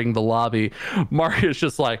 guarding the lobby, Mark is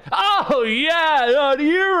just like, oh yeah, do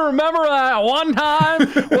you remember that one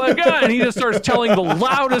time? Well, God, and he just starts telling the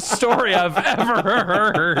loudest story I've ever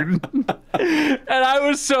heard. And I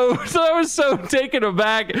was so taken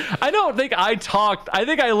aback. I don't think I talked. I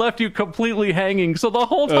think I left you completely hanging. So the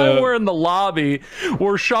whole time we're in the lobby,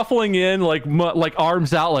 we're shuffling in like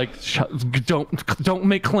arms out, like don't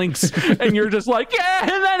make clinks. And you're just like, yeah.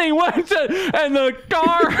 And then he went to, and the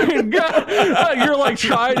car. And you're like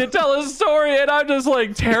trying to tell a story, and I'm just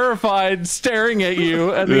like terrified, staring at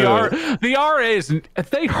you. And the RAs, if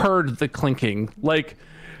they heard the clinking, like.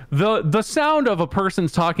 The sound of a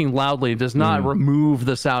person's talking loudly does not remove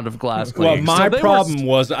the sound of glass clinking. Well, my problem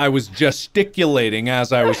was I was gesticulating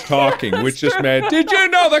as I was talking, which just meant, did you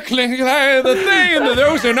know the clink, the thing,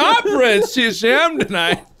 there was an opera at CCM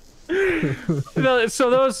tonight. So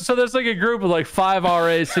there's like a group of like 5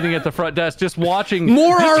 RAs sitting at the front desk just watching.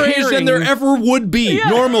 More RAs than there ever would be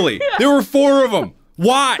normally. Yeah. There were 4 of them.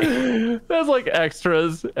 Why? There's like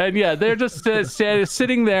extras, and yeah, they're just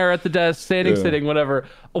sitting there at the desk, sitting, whatever.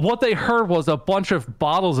 What they heard was a bunch of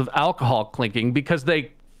bottles of alcohol clinking because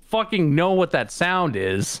they fucking know what that sound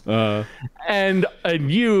is. And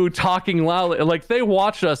you talking loudly, like they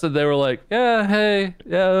watched us and they were like, yeah, hey,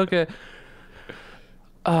 yeah, okay.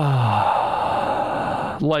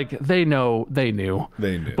 Like they knew.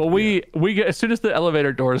 But we get, as soon as the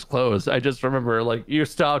elevator doors closed, I just remember like you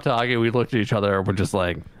stopped talking, we looked at each other, and we're just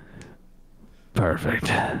like, perfect.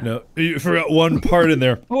 No, you forgot one part in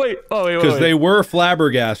there. wait. Because they were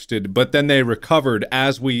flabbergasted, but then they recovered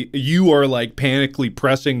as you are like panically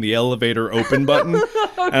pressing the elevator open button,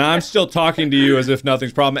 and I'm still talking to you as if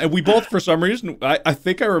nothing's problem. And we both, for some reason, I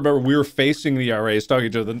think I remember we were facing the RAs talking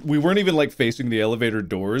to each other. We weren't even like facing the elevator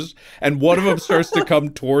doors, and one of them starts to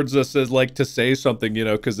come towards us as like to say something, you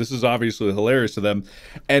know, because this is obviously hilarious to them.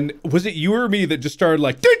 And was it you or me that just started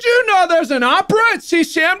like, did you know there's an opera at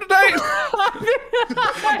CCM tonight?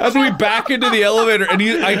 As we back into the elevator, and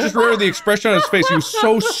I just remember the expression on his face. He was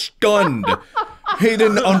so stunned. He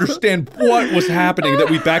didn't understand what was happening, that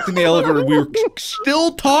we backed in the elevator. We were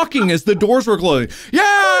still talking as the doors were closing. Yeah,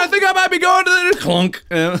 I think I might be going to the clunk.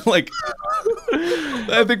 And like,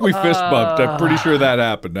 I think we fist bumped. I'm pretty sure that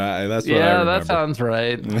happened. That's what I remember. Yeah, that sounds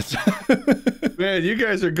right. Man, you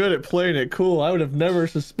guys are good at playing it cool. I would have never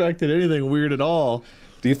suspected anything weird at all.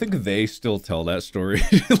 Do you think they still tell that story?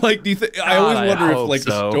 Like, do you think? I always wonder if like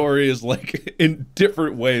the story is like in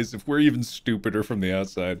different ways. If we're even stupider from the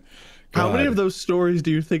outside. God. How many of those stories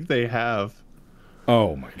do you think they have?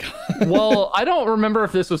 Oh my God. Well, I don't remember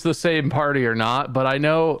if this was the same party or not, but I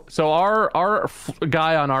know. So our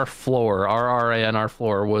guy on our floor, our RA on our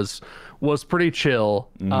floor was pretty chill,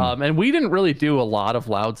 and we didn't really do a lot of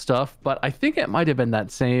loud stuff, but I think it might have been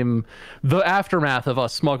the aftermath of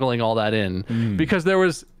us smuggling all that in, because we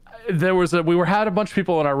had a bunch of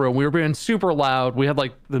people in our room. We were being super loud. We had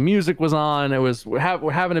like the music was on. We're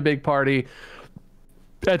having a big party,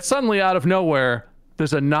 and suddenly out of nowhere,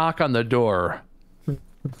 there's a knock on the door.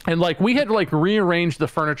 And like we had like rearranged the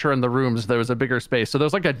furniture in the rooms. There was a bigger space, so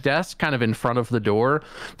there's like a desk kind of in front of the door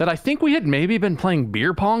that I think we had maybe been playing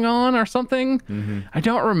beer pong on or something. I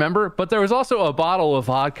don't remember, but there was also a bottle of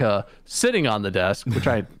vodka sitting on the desk, which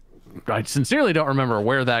I sincerely don't remember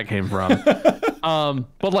where that came from.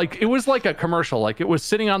 But like it was like a commercial, like it was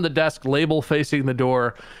sitting on the desk, label facing the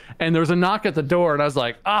door, and there was a knock at the door, and I was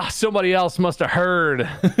like, somebody else must have heard.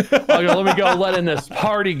 Let me go let in this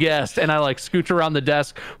party guest. And I like scooch around the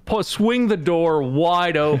desk, swing the door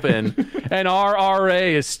wide open, and our RA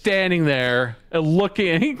is standing there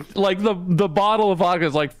looking, like the bottle of vodka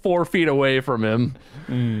is like 4 feet away from him.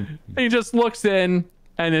 And he just looks in,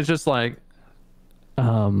 and it's just like,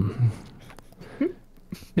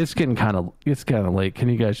 it's getting kind of late. Can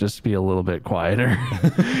you guys just be a little bit quieter?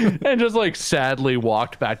 And just like sadly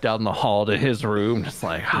walked back down the hall to his room, just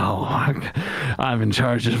like, I'm in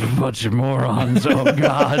charge of a bunch of morons. Oh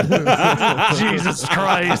God, Jesus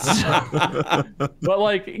Christ. But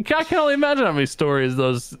like, I can only imagine how many stories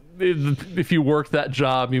those, if you work that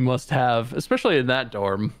job, you must have, especially in that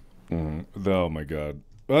dorm. Oh my God.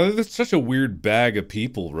 Well, it's such a weird bag of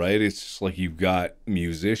people, right? It's just like you've got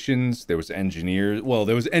musicians, there was engineers. Well,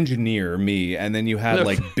 there was engineer, me, and then you had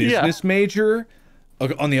like business major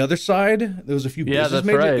on the other side. There was a few business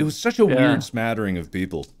majors. Right. It was such a weird smattering of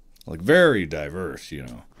people, like very diverse, you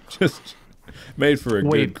know. Just made for a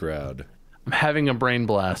good crowd. I'm having a brain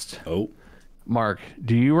blast. Oh, Mark,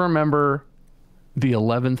 do you remember the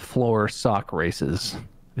 11th floor sock races?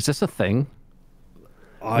 Is this a thing?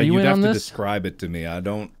 Are you You'd in have on to this? describe it to me. I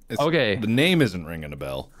don't. Okay. The name isn't ringing a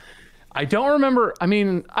bell. I don't remember. I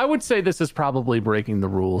mean, I would say this is probably breaking the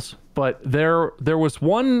rules, but there was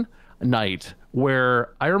one night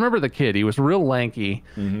where I remember the kid. He was real lanky.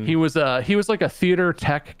 He was like a theater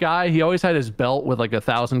tech guy. He always had his belt with like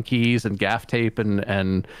 1,000 keys and gaff tape,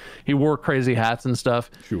 and he wore crazy hats and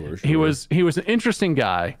stuff. Sure. He was an interesting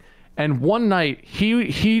guy. And one night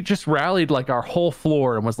he just rallied like our whole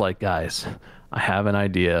floor and was like, guys, I have an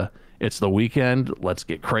idea. It's the weekend. Let's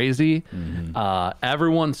get crazy.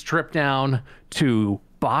 Everyone stripped down to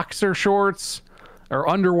boxer shorts or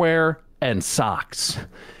underwear and socks.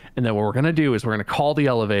 And then what we're going to do is we're going to call the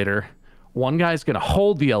elevator. One guy's going to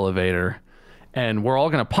hold the elevator, and we're all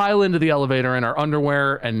going to pile into the elevator in our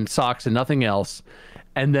underwear and socks and nothing else.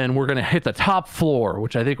 And then we're going to hit the top floor,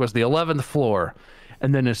 which I think was the 11th floor.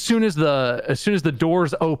 And then as soon as the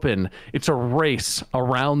doors open, it's a race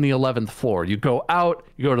around the 11th floor. You go out,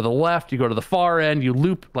 you go to the left, you go to the far end, you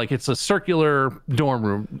loop, like it's a circular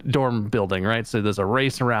dorm building, right? So there's a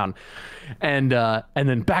race around, and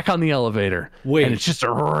then back on the elevator. Wait, and it's just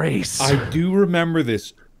a race. I do remember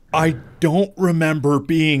this. I don't remember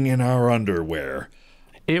being in our underwear.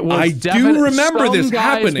 It was I do remember this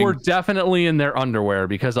happening. Were definitely in their underwear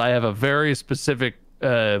because I have a very specific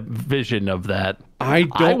vision of that.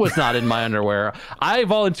 I was not in my underwear. I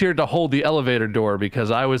volunteered to hold the elevator door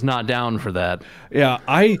because I was not down for that. Yeah,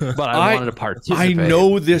 but I wanted to participate. I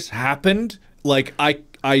know this happened. Like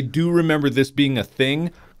I do remember this being a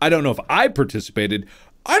thing. I don't know if I participated.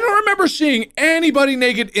 I don't remember seeing anybody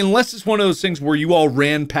naked unless it's one of those things where you all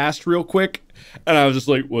ran past real quick. And I was just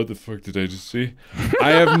like, what the fuck did I just see?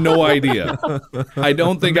 I have no idea. I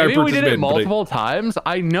don't think Maybe I participated. We did it multiple times.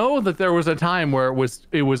 I know that there was a time where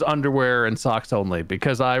it was underwear and socks only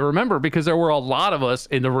because I remember because there were a lot of us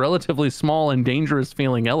in the relatively small and dangerous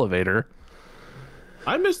feeling elevator.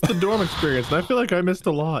 I missed the dorm experience, and I feel like I missed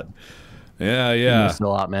a lot. Yeah. You missed a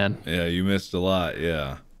lot, man. Yeah, you missed a lot,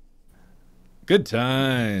 yeah. Good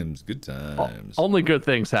times. Only good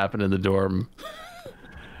things happen in the dorm.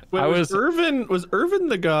 Wait, was Irvin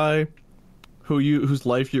the guy whose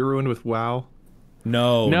life you ruined with WoW?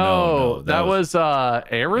 No. That was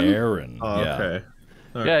Aaron. Aaron. Oh, yeah. Okay.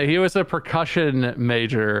 Right. Yeah, he was a percussion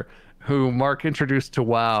major who Mark introduced to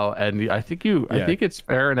WoW, and I think it's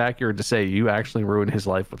fair and accurate to say you actually ruined his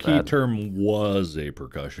life with Key that. term was a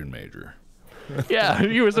percussion major. Yeah,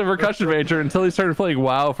 he was a percussion major until he started playing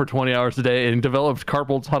WoW for 20 hours a day and developed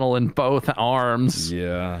carpal tunnel in both arms.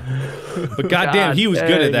 Yeah. But goddamn, he was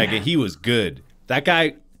good at that game. He was good. That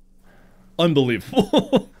guy,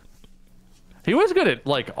 unbelievable. He was good at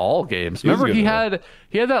like all games. Remember he had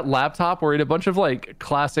that laptop where he had a bunch of like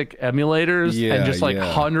classic emulators and just like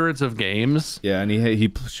hundreds of games. Yeah, and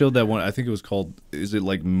he showed that one. I think it was called, is it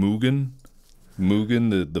like Mugen?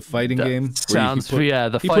 Mugen, the fighting game? Sounds,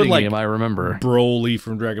 the fighting game, I remember. Broly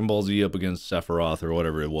from Dragon Ball Z up against Sephiroth or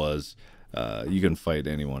whatever it was. You can fight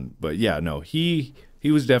anyone. But yeah, no, he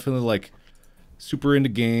was definitely like super into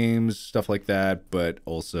games, stuff like that. But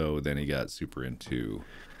also then he got super into...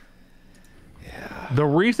 Yeah. The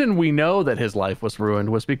reason we know that his life was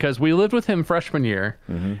ruined was because we lived with him freshman year,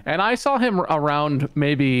 and I saw him around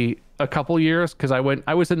maybe a couple years because I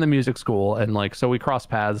was in the music school, and like so we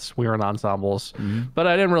crossed paths. We were in ensembles, but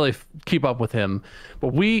I didn't really keep up with him.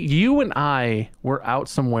 But you and I were out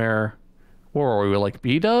somewhere. Where were we? Like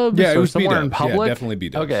B-dubs? Yeah, it was somewhere B-dubs. in public. Yeah, definitely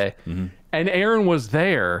B-dubs. Okay, and Aaron was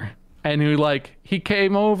there, and he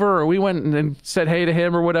came over, or we went and said hey to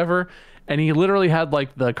him or whatever. And he literally had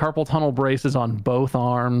like the carpal tunnel braces on both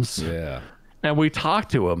arms. Yeah. And we talked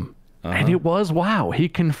to him. And it was WoW. He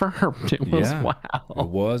confirmed it was WoW. It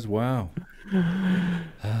was WoW.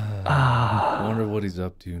 I wonder what he's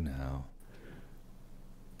up to now.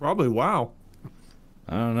 Probably WoW.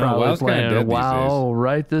 I don't know. Probably WoW's kind of dead WoW these days.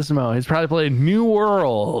 right this moment. He's probably playing New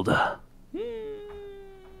World.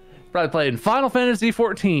 Probably playing Final Fantasy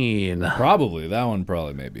 14. Probably. That one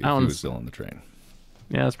probably maybe if he was still on the train.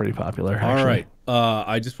 Yeah, it's pretty popular. Actually. All right.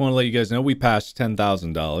 I just want to let you guys know we passed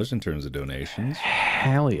 $10,000 in terms of donations.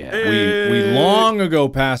 Hell yeah. We long ago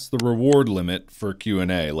passed the reward limit for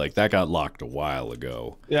Q&A. Like that got locked a while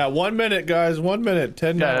ago. Yeah, 1 minute, guys. 1 minute.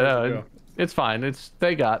 10 minutes ago. It's fine.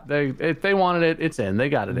 They wanted it. It's in. They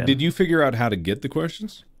got it in. Did you figure out how to get the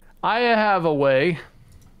questions? I have a way.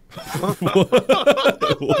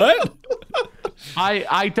 What?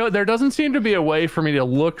 I don't. There doesn't seem to be a way for me to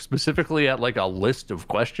look specifically at like a list of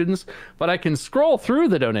questions, but I can scroll through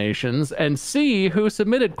the donations and see who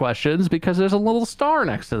submitted questions because there's a little star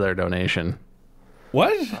next to their donation.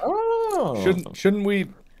 What? Oh. Shouldn't we?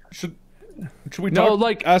 Should Should we No, talk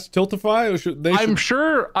like, ask Tiltify, or should they? I'm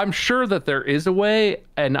sure that there is a way,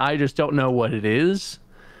 and I just don't know what it is.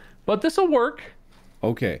 But this will work.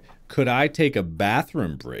 Okay. Could I take a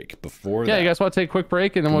bathroom break before Yeah, that? you guys want to take a quick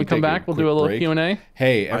break, and then Can when we we come take a back, we'll do quick a little break? Q&A?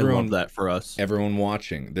 Hey, I everyone, love that for us. everyone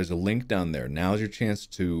watching, there's a link down there. Now's your chance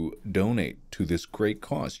to donate to this great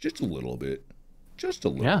cause. Just a little bit. Just a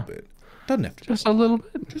little bit. Doesn't have to. Just a little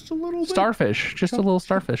bit. Just a little bit. Starfish. Just a little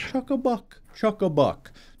starfish. Chuck a buck. Chuck a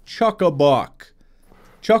buck. Chuck a buck.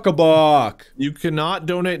 Chuck a buck. You cannot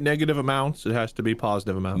donate negative amounts. It has to be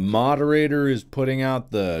positive amounts. Moderator is putting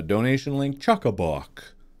out the donation link. Chuck a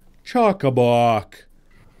buck. Chuck a buck.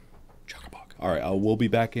 Chuck a buck. All right, we'll be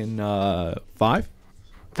back in 5?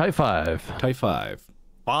 Type 5. Type 5.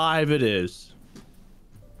 5 it is.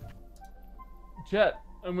 Jet,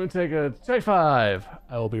 I'm going to take a Type 5.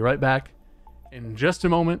 I will be right back in just a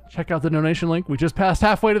moment. Check out the donation link. We just passed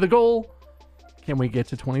halfway to the goal. Can we get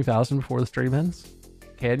to 20,000 before the stream ends?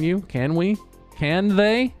 Can you? Can we? Can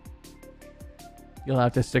they? You'll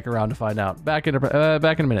have to stick around to find out. Back in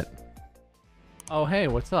a minute. Oh, hey,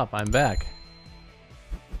 what's up? I'm back.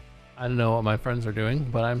 I don't know what my friends are doing,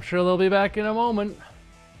 but I'm sure they'll be back in a moment.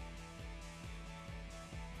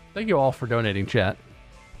 Thank you all for donating, chat.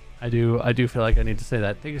 I do feel like I need to say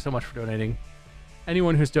that. Thank you so much for donating.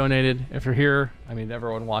 Anyone who's donated, if you're here, I mean,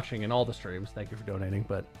 everyone watching in all the streams, thank you for donating,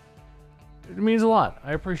 but it means a lot.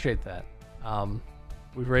 I appreciate that.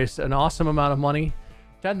 We've raised an awesome amount of money,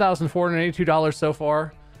 $10,482 so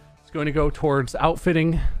far. It's going to go towards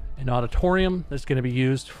outfitting an auditorium that's going to be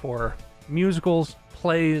used for musicals,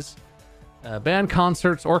 plays, band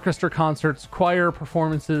concerts, orchestra concerts, choir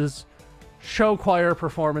performances, show choir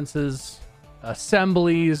performances,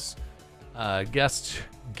 assemblies, guest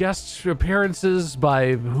appearances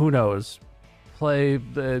by who knows, play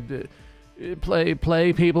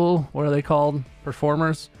people. What are they called?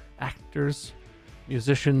 Performers, actors,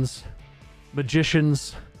 musicians,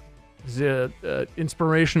 magicians,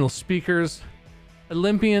 inspirational speakers,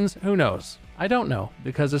 Olympians. Who knows? I don't know,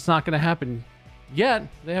 because it's not going to happen yet.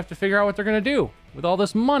 They have to figure out what they're going to do with all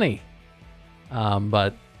this money.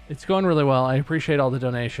 But it's going really well. I appreciate all the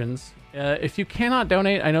donations. If you cannot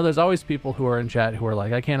donate, I know there's always people who are in chat who are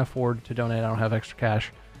like, I can't afford to donate. I don't have extra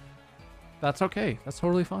cash. That's okay. That's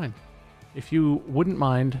totally fine. If you wouldn't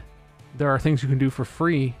mind, there are things you can do for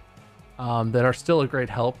free that are still a great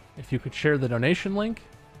help. If you could share the donation link,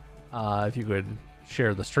 if you could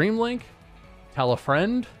share the stream link, tell a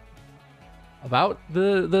friend about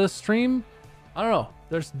the stream. I don't know.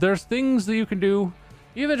 There's things that you can do.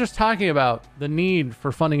 Even just talking about the need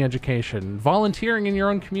for funding education, volunteering in your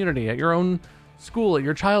own community, at your own school, at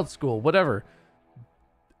your child's school, whatever.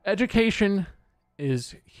 Education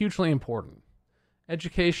is hugely important.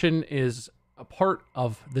 Education is a part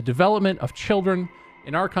of the development of children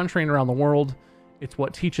in our country and around the world. It's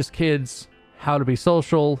what teaches kids how to be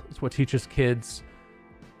social. It's what teaches kids,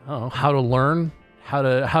 I don't know, how to learn, how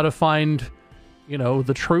to find,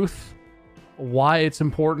 the truth, why it's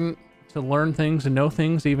important to learn things and know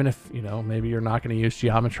things, even if, maybe you're not going to use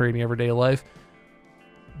geometry in your everyday life.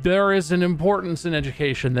 There is an importance in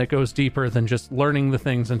education that goes deeper than just learning the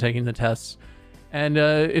things and taking the tests. And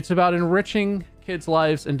it's about enriching kids'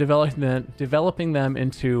 lives and developing them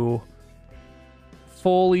into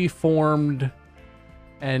fully formed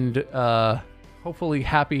and hopefully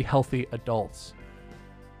happy, healthy adults.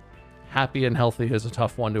 Happy and healthy is a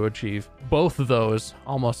tough one to achieve. Both of those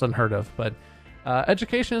almost unheard of, but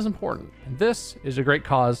education is important, and this is a great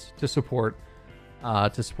cause to support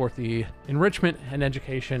the enrichment and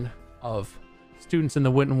education of students in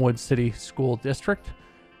the Winton Woods City School District.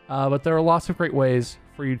 But there are lots of great ways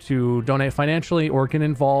for you to donate financially or get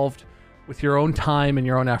involved with your own time and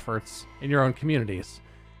your own efforts in your own communities.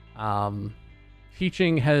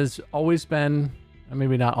 Teaching has always been,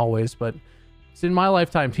 maybe not always, but it's in my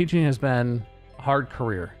lifetime, teaching has been a hard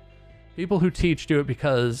career. People who teach do it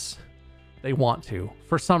because they want to,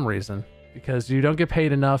 for some reason, because you don't get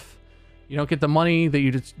paid enough. You don't get the money that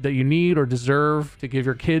you need or deserve to give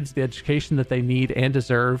your kids the education that they need and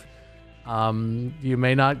deserve. You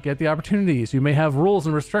may not get the opportunities. You may have rules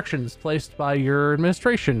and restrictions placed by your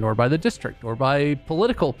administration or by the district or by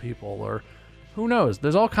political people, or who knows.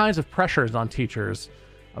 There's all kinds of pressures on teachers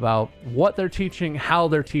about what they're teaching, how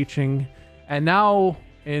they're teaching. And now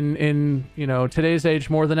in today's age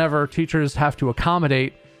more than ever, teachers have to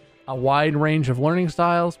accommodate a wide range of learning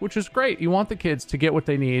styles, which is great. You want the kids to get what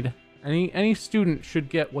they need. Any student should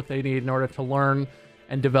get what they need in order to learn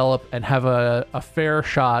and develop and have a fair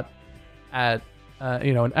shot at,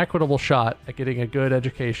 an equitable shot at getting a good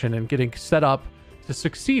education and getting set up to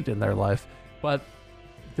succeed in their life. But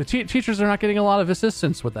the teachers are not getting a lot of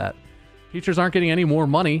assistance with that. Teachers aren't getting any more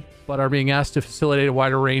money, but are being asked to facilitate a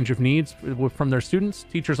wider range of needs from their students.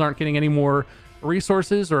 Teachers aren't getting any more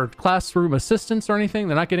resources or classroom assistance or anything.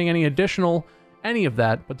 They're not getting any additional, any of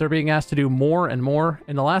that, but they're being asked to do more and more.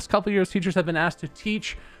 In the last couple of years, teachers have been asked to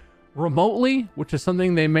teach remotely, which is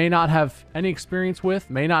something they may not have any experience with,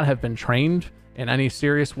 may not have been trained in any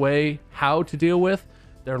serious way how to deal with.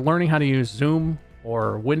 They're learning how to use Zoom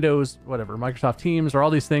or Windows, whatever, Microsoft Teams, or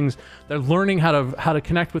all these things. They're learning how to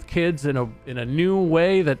connect with kids in a new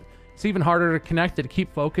way that it's even harder to connect and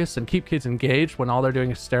keep focus and keep kids engaged when all they're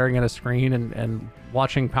doing is staring at a screen and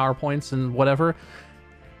watching PowerPoints and whatever.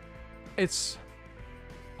 It's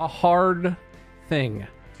a hard thing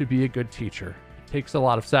to be a good teacher. It takes a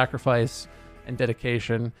lot of sacrifice and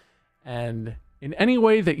dedication, and in any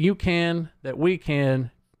way that you can, that we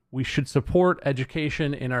can, we should support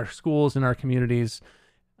education in our schools, in our communities.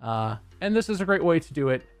 And this is a great way to do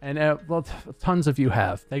it. And well, tons of you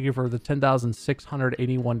have. Thank you for the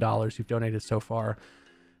 $10,681 you've donated so far.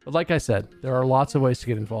 But like I said, there are lots of ways to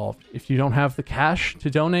get involved. If you don't have the cash to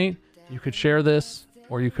donate, you could share this,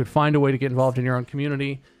 or you could find a way to get involved in your own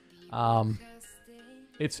community.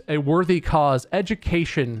 It's a worthy cause.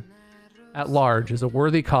 Education at large is a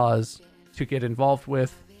worthy cause to get involved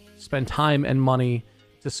with, spend time and money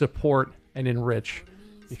to support and enrich,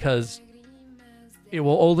 because it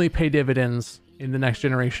will only pay dividends in the next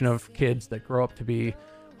generation of kids that grow up to be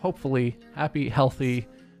hopefully happy, healthy,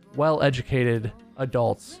 well-educated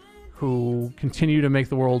adults who continue to make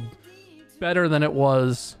the world better than it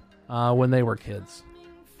was when they were kids.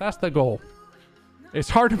 That's the goal. It's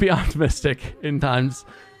hard to be optimistic in times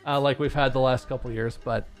like we've had the last couple of years,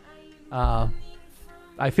 but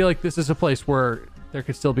I feel like this is a place where there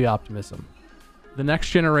could still be optimism. The next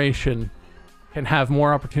generation can have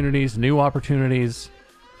more opportunities, new opportunities,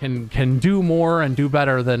 can do more and do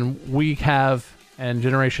better than we have and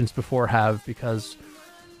generations before have, because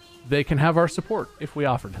they can have our support if we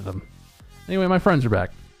offer to them. Anyway, my friends are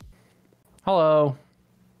back. Hello.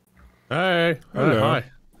 Hey. Hello. Hi.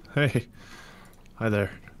 Hey. Hi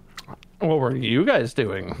there. What were you guys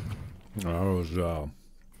doing? I was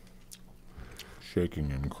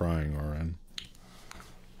shaking and crying, Oren.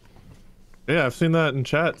 Yeah, I've seen that in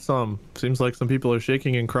chat some. Seems like some people are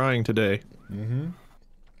shaking and crying today. Mm-hmm.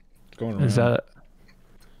 It's going around. Is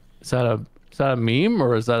that a meme,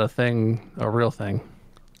 or is that a thing, a real thing?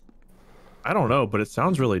 I don't know, but it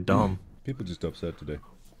sounds really dumb. People just upset today.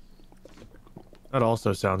 That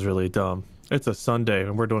also sounds really dumb. It's a Sunday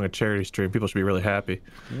and we're doing a charity stream. People should be really happy.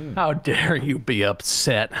 How dare you be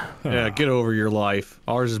upset? Yeah, get over your life.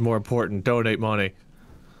 Ours is more important. Donate money.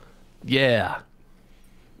 Yeah.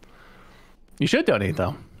 You should donate,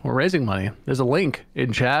 though. We're raising money. There's a link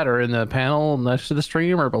in chat or in the panel next to the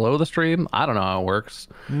stream or below the stream. I don't know how it works.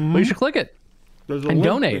 But you should click it. There's a and link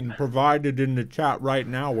donate. provided in the chat right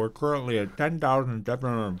now. We're currently at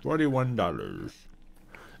 $10,741.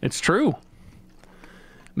 It's true.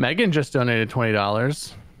 Megan just donated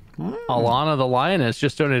 $20. Alana the Lioness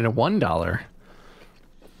just donated $1.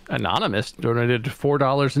 Anonymous donated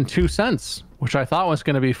 $4.02, which I thought was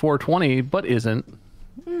going to be $4.20, but isn't.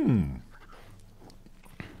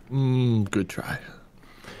 Good try.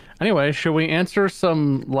 Anyway, should we answer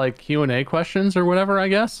some like Q&A questions or whatever, I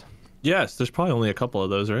guess? Yes, there's probably only a couple of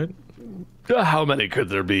those, right? How many could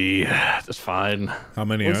there be? That's fine. How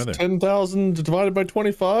many are What's there? 10,000 divided by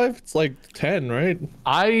 25? It's like 10, right?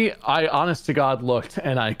 I honest to God looked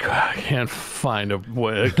and I can't find a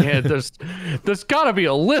way. I can't. There's got to be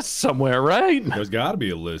a list somewhere, right? There's got to be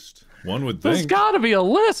a list. One would There's think. got to be a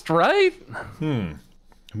list, right?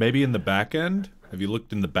 Maybe in the back end? Have you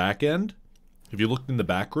looked in the back end? Have you looked in the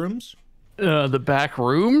back rooms? The back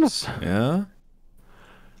rooms? Yeah.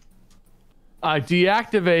 I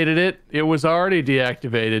deactivated it. It was already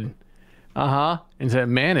deactivated. And said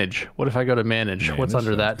manage. What if I go to manage? What's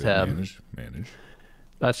under that tab? Manage.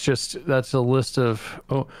 That's a list of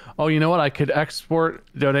oh you know what, I could export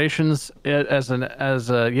donations as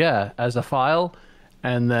a file,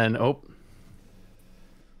 and then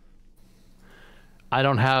I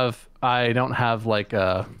don't have like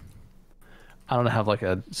a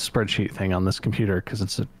spreadsheet thing on this computer because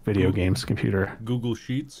it's a video games computer. Google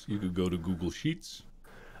Sheets. You could go to Google Sheets.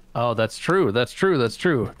 Oh, that's true.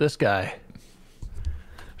 This guy.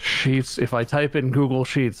 Sheets. If I type in Google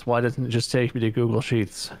Sheets, why doesn't it just take me to Google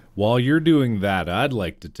Sheets? While you're doing that, I'd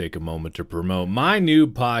like to take a moment to promote my new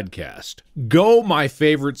podcast, Go My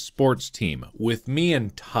Favorite Sports Team, with me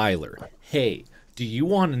and Tyler. Hey, do you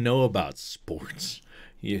want to know about sports?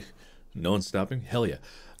 No one's stopping? Hell yeah.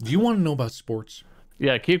 Do you want to know about sports?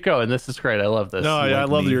 Yeah, keep going. This is great. I love this. No, like I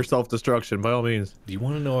love me. your self-destruction, by all means. Do you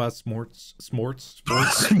want to know about s'mores? S'mores.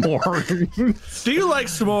 Do you like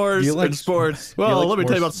s'mores You like and sports? you Well, like let me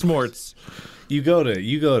tell you about s'mores? s'mores. You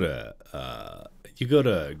go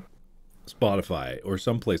to Spotify or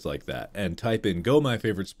someplace like that and type in "Go My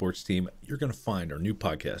Favorite Sports Team." You're gonna find our new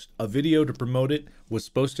podcast. A video to promote it was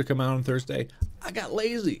supposed to come out on Thursday. I got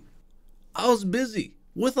lazy. I was busy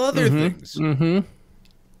with other things.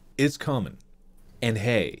 It's coming, and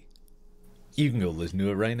hey, you can go listen to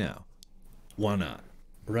it right now. Why not?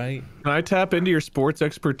 Right? Can I tap into your sports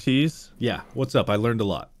expertise? Yeah. What's up? I learned a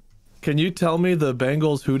lot. Can you tell me the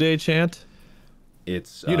Bengals Who Day chant?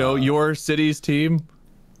 It's You know, your city's team.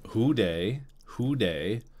 who day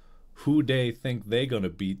think they gonna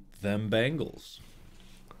beat them Bengals?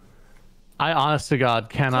 I honest to God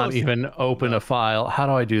cannot Close. even open a file. How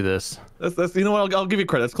do I do this? That's you know what? I'll give you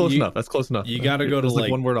credit. That's close enough. That's close enough. You gotta go to It's like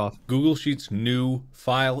one word off. Google Sheets, new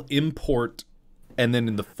file, import, and then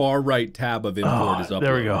in the far right tab of import is upload.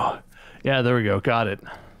 There we go. Yeah, there we go. Got it.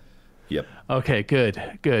 Yep. Okay, good.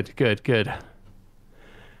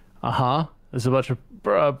 There's a bunch of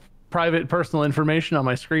private personal information on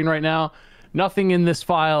my screen right now. Nothing in this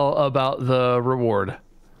file about the reward.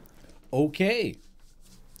 Okay.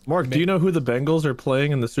 Mark, do you know who the Bengals are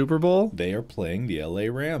playing in the Super Bowl? They are playing the LA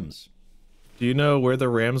Rams. Do you know where the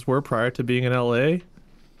Rams were prior to being in LA? I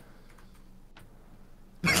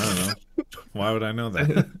don't know. Why would I know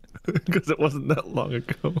that? Because it wasn't that long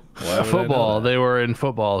ago. Why would I know Football. that? They were in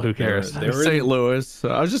football. Who cares? They were St. in- Louis.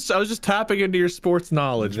 I was just tapping into your sports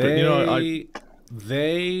knowledge, but you know,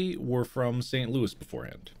 They were from St. Louis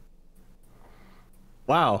beforehand.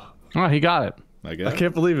 wow, Oh, he got it. I guess. I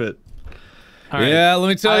can't believe it. All right. Yeah, let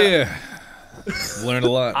me tell you. Learned a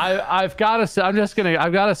lot. I've got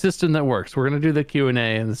a system that works. We're gonna do the Q&A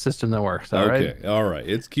and the system that works. All right. Okay. All right.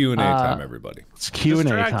 It's Q&A time, everybody. It's Q&A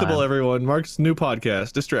time. Distractable, everyone. Mark's new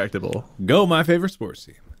podcast, Distractable. Go my favorite sports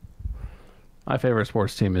team. My favorite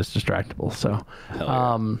sports team is Distractable. So,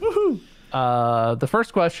 Hell yeah. the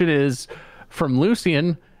first question is from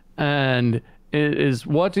Lucian, and it is,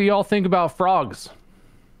 what do y'all think about frogs?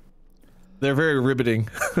 They're very riveting.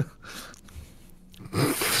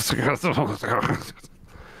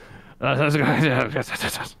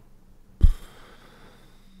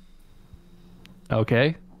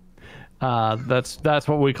 Okay. That's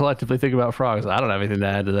what we collectively think about frogs. I don't have anything to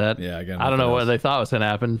add to that. Yeah, I got I don't know nothing what else. they thought was going to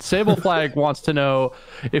happen. Sable Flag wants to know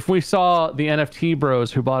if we saw the NFT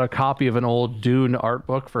bros who bought a copy of an old Dune art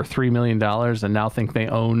book for $3 million and now think they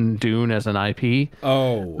own Dune as an IP.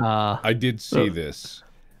 Oh, I did see this.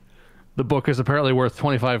 The book is apparently worth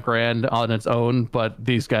 25 grand on its own, but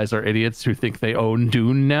these guys are idiots who think they own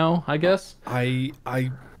Dune now, I guess. I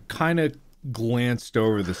kind of glanced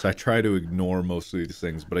over this. I try to ignore most of these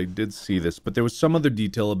things, but I did see this. But there was some other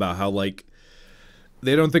detail about how, like,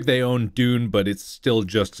 they don't think they own Dune, but it's still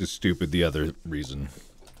just as stupid the other reason.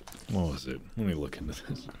 What was it? Let me look into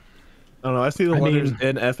this. I don't know. I see the letters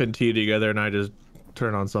N, F, and T together, and I just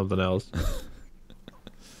turn on something else.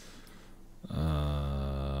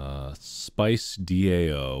 Spice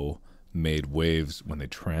DAO made waves when they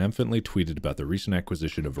triumphantly tweeted about the recent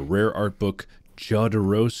acquisition of a rare art book,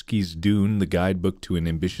 Jodorowsky's Dune, the guidebook to an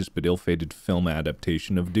ambitious but ill-fated film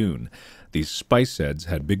adaptation of Dune. These Spice heads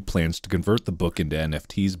had big plans to convert the book into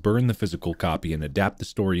NFTs, burn the physical copy, and adapt the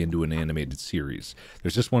story into an animated series.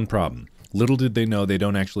 There's just one problem. Little did they know they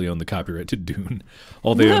don't actually own the copyright to Dune.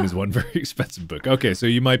 All they own is one very expensive book. Okay, so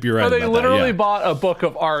you might be right So about they that. literally Yeah. bought a book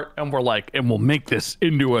of art and were like, and we'll make this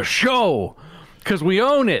into a show because we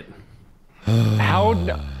own it. How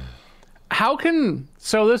can,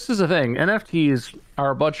 so this is the thing, NFTs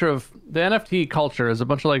are a bunch of, the NFT culture is a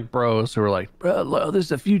bunch of like bros who are like, "Bro, this is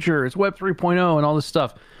the future, it's Web 3.0 and all this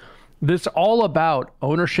stuff. This all about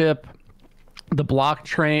ownership, the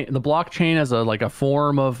blockchain as a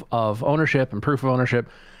form of ownership and proof of ownership.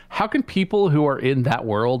 How can people who are in that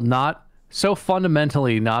world not so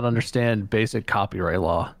fundamentally not understand basic copyright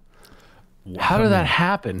law? How did that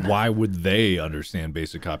happen? Why would they understand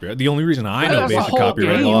basic copyright? The only reason I know That's the basic whole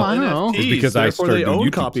copyright game, law I know. is because I Therefore, started they doing own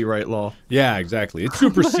YouTube. copyright law. Yeah, exactly. It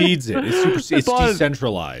supersedes it. It's bought-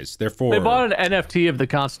 decentralized. Therefore, They bought an NFT of the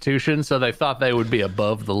Constitution, so they thought they would be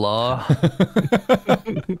above the law.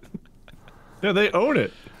 Yeah, they own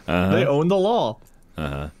it. They own the law.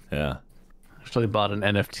 yeah. Actually bought an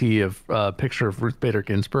NFT of a picture of Ruth Bader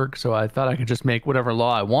Ginsburg, so I thought I could just make whatever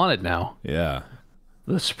law I wanted now. Yeah.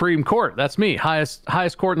 The Supreme Court, that's me, highest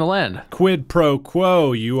court in the land. Quid pro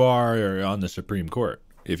quo, you are on the Supreme Court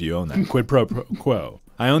if you own that. Quid pro quo.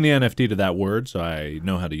 I own the NFT to that word, so I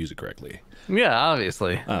know how to use it correctly. Yeah,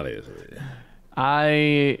 obviously. Obviously.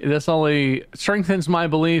 This only strengthens my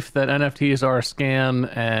belief that NFTs are a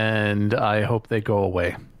scam, and I hope they go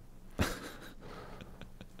away.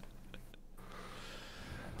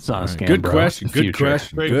 It's not a scam. Good bro. question. It's the Good future.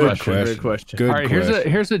 question. Great Good question. question. Great question. Good All right,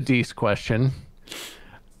 question. here's a Deece question.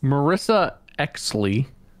 Marissa Exley,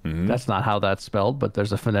 that's not how that's spelled, but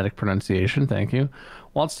there's a phonetic pronunciation. Thank you.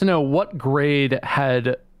 Wants to know what grade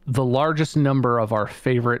had the largest number of our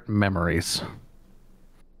favorite memories.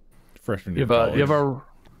 Freshman You year have of a you have college.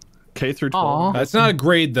 a K through 12. Aw, That's not a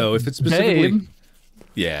grade though. If it's specifically, babe.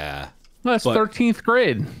 yeah. That's but- 13th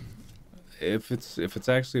grade. If it's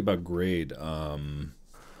actually about grade,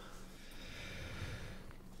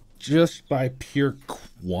 just by pure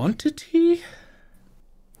quantity,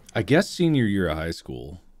 I guess senior year of high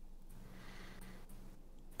school.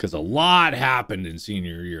 Because a lot happened in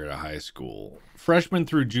senior year of high school. Freshman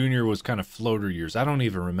through junior was kind of floater years. I don't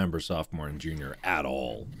even remember sophomore and junior at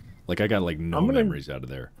all. Like I got like no memories out of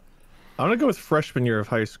there. I'm gonna go with freshman year of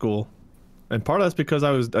high school, and part of that's because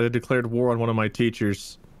I declared war on one of my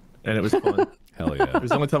teachers, and it was fun. Hell yeah. It was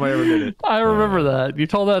the only time I ever did it. I remember that. You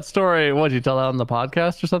told that story. What, did you tell that on the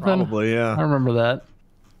podcast or something? Probably, yeah. I remember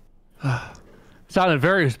that. Sounded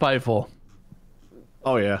very spiteful.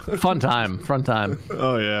 Oh yeah. Fun time. Fun time.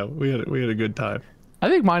 Oh yeah. We had a good time. I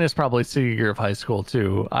think mine is probably senior year of high school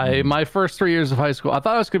too. My first 3 years of high school, I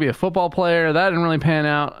thought I was gonna be a football player. That didn't really pan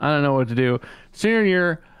out. I don't know what to do. Senior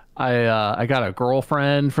year, I got a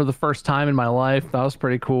girlfriend for the first time in my life. That was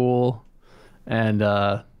pretty cool, and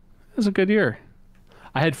it was a good year.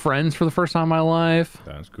 I had friends for the first time in my life.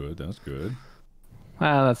 That's good. That's good.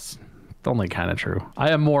 That's only kind of true. I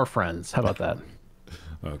have more friends. How about that?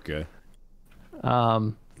 Okay.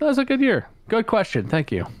 That was a good year. Good question.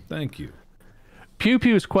 Thank you. Thank you. Pew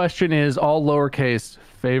Pew's question is all lowercase.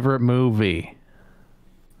 Favorite movie?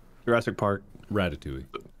 Jurassic Park. Ratatouille.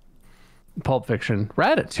 Pulp Fiction.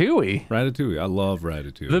 Ratatouille. Ratatouille. I love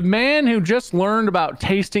Ratatouille. The man who just learned about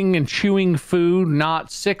tasting and chewing food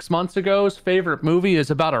not 6 months ago's favorite movie is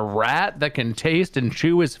about a rat that can taste and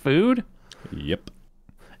chew his food? Yep.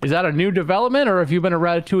 Is that a new development, or have you been a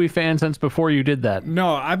Ratatouille fan since before you did that?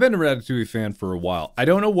 No, I've been a Ratatouille fan for a while. I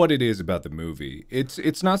don't know what it is about the movie.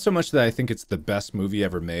 It's not so much that I think it's the best movie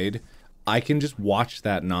ever made. I can just watch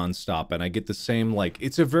that nonstop, and I get the same, like,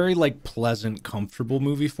 it's a very, like, pleasant, comfortable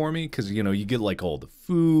movie for me, because, you know, you get, like, all the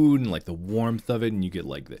food and, like, the warmth of it, and you get,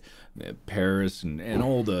 like, the Paris and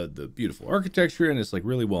all the beautiful architecture, and it's, like,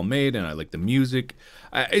 really well made, and I like the music.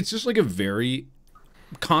 It's just, like, a very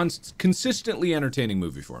consistently entertaining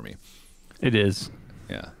movie for me. It is.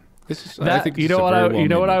 Yeah. It's just, That, I think you it's know a what very I you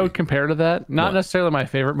know well-made what I movie. would compare to that? Not What? necessarily my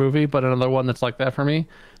favorite movie, but another one that's like that for me.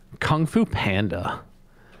 Kung Fu Panda.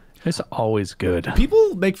 It's always good.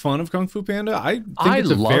 People make fun of Kung Fu Panda. I think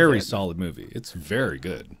it's a love very it. solid movie. It's very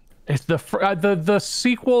good. It's the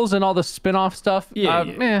sequels and all the spin-off stuff. Yeah,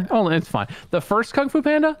 It's fine. The first Kung Fu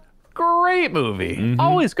Panda, great movie. Mm-hmm.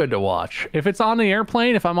 Always good to watch. If it's on the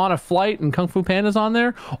airplane, if I'm on a flight and Kung Fu Panda's on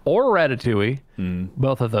there, or Ratatouille,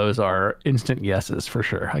 both of those are instant yeses for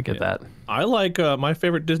sure. I get that. I like my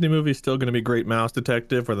favorite Disney movie is still going to be Great Mouse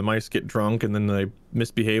Detective, where the mice get drunk and then they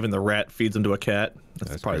misbehave and the rat feeds them to a cat.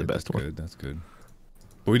 That's probably good. the best That's one. Good. That's good.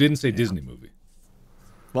 But we didn't say Disney movie.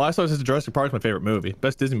 Well, I saw this Jurassic Park's my favorite movie.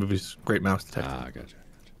 Best Disney movie is Great Mouse Detective. Ah, gotcha.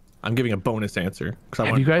 I'm giving a bonus answer because I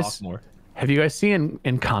Have want you to guys- talk more. Have you guys seen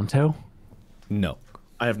Encanto? No,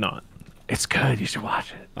 I have not. It's good. You should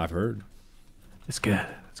watch it. I've heard. It's good.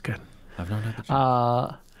 It's good. I've not had the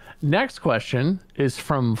chance. Next question is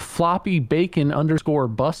from Floppy Bacon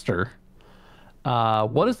 _ Buster.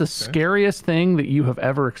 What is the scariest thing that you have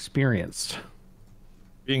ever experienced?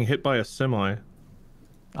 Being hit by a semi. It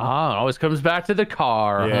always comes back to the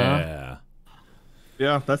car. Huh? Yeah.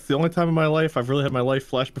 Yeah, that's the only time in my life I've really had my life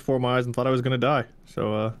flash before my eyes and thought I was going to die.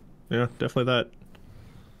 So, yeah, definitely that.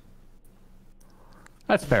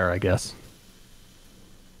 That's fair, I guess.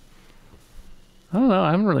 I don't know.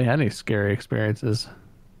 I haven't really had any scary experiences.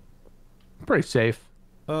 Pretty safe.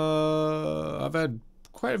 I've had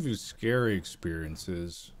quite a few scary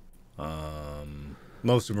experiences.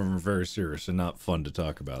 Most of them are very serious and not fun to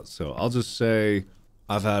talk about. So I'll just say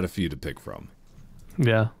I've had a few to pick from.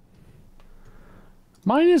 Yeah.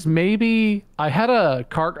 Mine is maybe I had a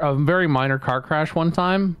very minor car crash one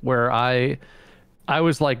time where I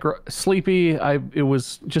was like sleepy. It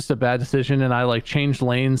was just a bad decision, and I like changed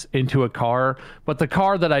lanes into a car. But the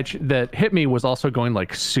car that hit me was also going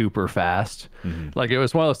like super fast. Like it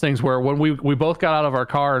was one of those things where when we both got out of our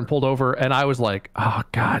car and pulled over, and I was like, oh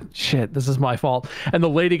god, shit, this is my fault. And the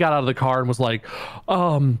lady got out of the car and was like,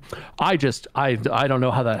 I don't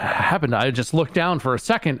know how that happened. I just looked down for a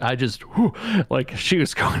second. I just like she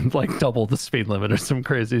was going like double the speed limit or some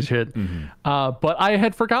crazy shit. But I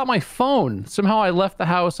had forgot my phone. Somehow I left the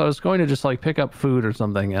house. I was going to just like pick up food or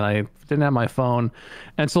something, and I didn't have my phone.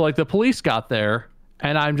 And so like the police got there,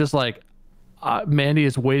 and I'm just like, Mandy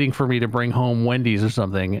is waiting for me to bring home Wendy's or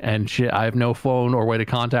something, and I have no phone or way to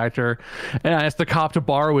contact her. And I asked the cop to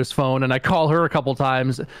borrow his phone, and I call her a couple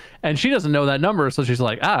times, and she doesn't know that number, so she's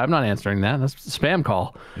like, I'm not answering that. That's a spam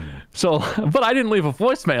call. So, but I didn't leave a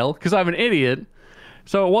voicemail because I'm an idiot.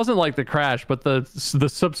 So it wasn't like the crash, but the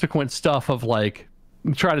subsequent stuff of like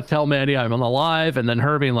try to tell Mandy I'm on the live, and then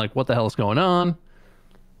her being like, what the hell is going on?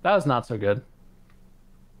 That was not so good.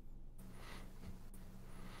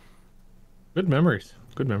 Good memories.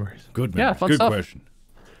 Good memories. Good Yeah, memories. fun Good stuff. question.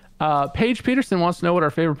 Paige Peterson wants to know what our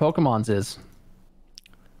favorite Pokemons is.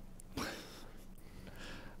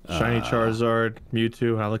 Shiny Charizard,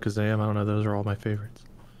 Mewtwo, Alakazam. I don't know. Those are all my favorites.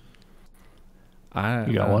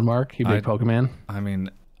 You got one, Mark? You big Pokemon? I mean,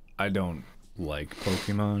 I don't like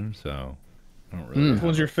Pokemon, so I don't really. Which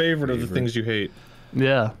one's your favorite of the things you hate?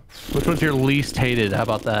 Yeah. Which one's your least hated? How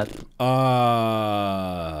about that?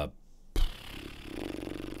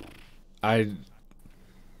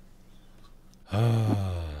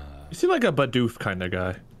 You seem like a Bidoof kind of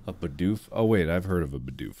guy. A Bidoof? Oh wait, I've heard of a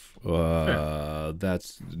Bidoof.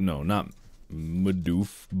 That's not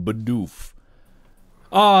Bidoof. Bidoof.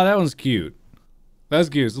 Oh, that one's cute. That's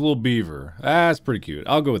cute. It's a little beaver. That's pretty cute.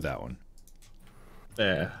 I'll go with that one.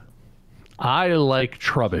 Yeah. I like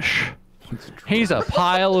Trubbish. He's a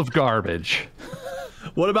pile of garbage.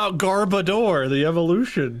 What about Garbodor, the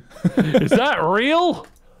evolution? Is that real?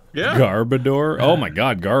 Yeah. Garbodor? Oh my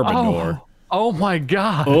god, Garbodor. Oh my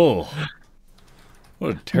god. Oh.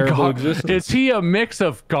 What a terrible existence. Is he a mix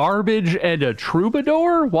of garbage and a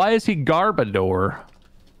troubadour? Why is he Garbodor?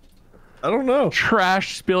 I don't know.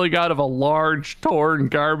 Trash spilling out of a large torn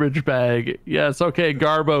garbage bag. Yes, okay,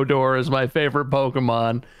 Garbodor is my favorite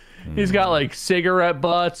Pokemon. He's got like cigarette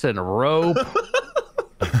butts and rope.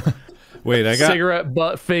 Wait, I got cigarette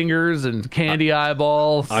butt fingers and candy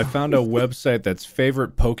eyeballs. I found a website that's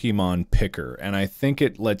favorite Pokemon picker, and I think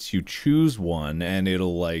it lets you choose one and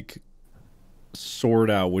it'll like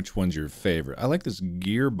sort out which one's your favorite. I like this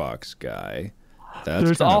Gearbox guy.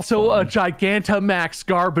 There's also a Gigantamax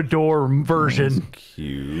Garbodor version. That's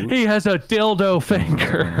cute. He has a dildo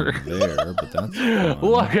finger. There, but that's fun.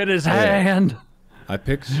 Look at his hand. I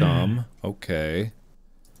picked some. Okay.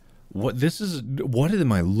 What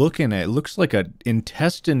am I looking at? It looks like an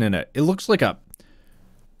intestine and it looks like a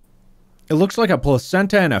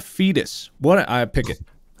placenta and a fetus. What? I pick it.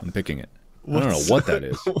 I'm picking it. I don't know what that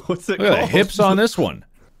is. What's it Look at the called? hips on this one.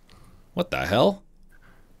 What the hell?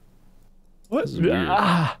 What? This is weird.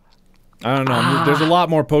 I don't know. There's a lot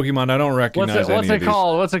more Pokemon. I don't recognize What's any it of these.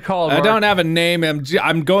 called? What's it called? I Mark? don't have a name.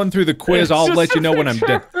 I'm going through the quiz. It's I'll just let a you know when I'm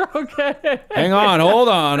done. picture. Okay. Hang on. Hold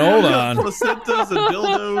on. Placentas and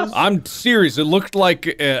dildos. I'm serious. It looked like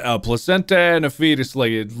a placenta and a fetus.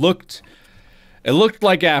 Like it looked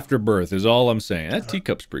like afterbirth. Is all I'm saying. That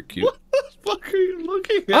teacup's pretty cute. What the fuck are you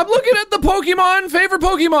looking at? I'm looking at the Pokemon favorite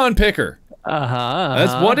Pokemon picker.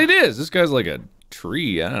 That's what it is. This guy's like a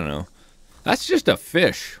tree. I don't know. That's just a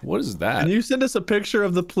fish. What is that? Can you send us a picture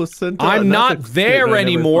of the placenta? I'm not there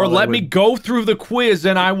anymore. Let me would. go through the quiz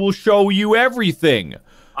and I will show you everything.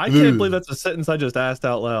 I can't believe that's a sentence I just asked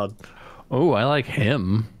out loud. Oh, I like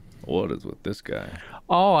him. What is with this guy?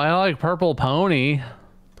 Oh, I like Purple Pony.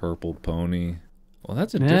 Purple pony. Well,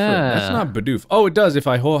 that's a different. Yeah. That's not Bidoof. Oh, it does. If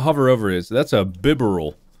I hover over it, that's a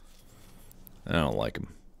Bibarel. I don't like him.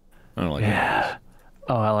 I don't like him.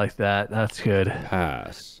 Oh, I like that. That's good.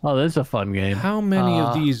 Pass. Oh, this is a fun game. How many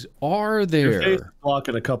of these are Your face is there?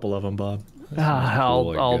 blocking a couple of them, Bob. cool, I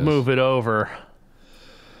I'll guess. move it over.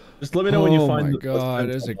 Just let me know when you find Oh my the god,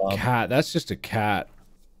 there's a placenta, Bob. cat. That's just a cat.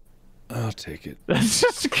 I'll take it. It's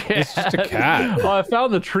just a cat. It's just a cat. Oh, I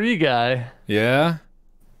found the tree guy. Yeah?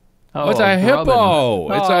 Oh, it's a hippo.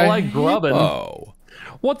 grubbin. It's Oh, a I like grubbin. hippo.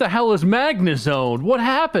 What the hell is Magnezone? What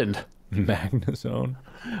happened? Magnezone.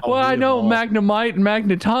 Well, I know Magnemite and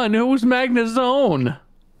Magneton. Who's Magnezone?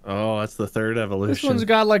 Oh, that's the third This evolution. one's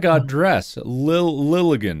got like a dress.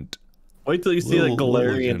 Lilligant. Wait till you see like Little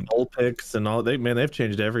Galarian legend. Vulpix and all. They've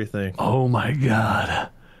changed everything. Oh my god.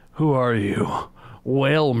 Who are you?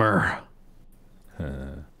 Whalmer.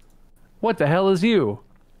 What the hell is you?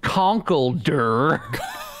 Conkeldurr.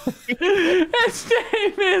 His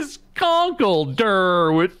name is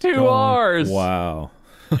Conkeldurr with two R's. Wow.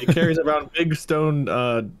 It carries around big stone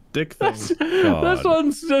dick things.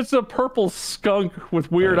 That's a purple skunk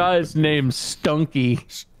with weird eyes named Stunky.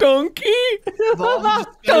 Stunky? Evolves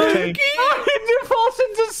into skunk tank. It falls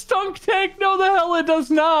into Stunk Tank. No, the hell it does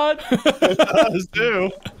not. It does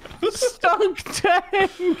too. Stunk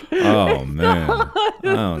Tank. Oh man,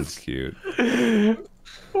 that one's cute.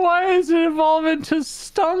 Why does it evolve into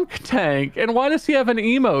Stunk Tank? And why does he have an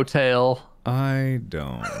emo tail? I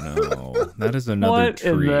don't know. That is another What tree.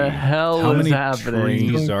 in the hell How is many happening?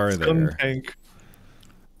 trees are there? Skunk tank.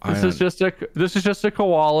 This is just a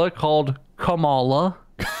koala called Kamala.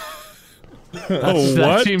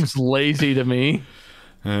 That seems lazy to me.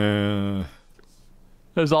 There's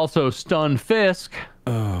also Stun Fisk.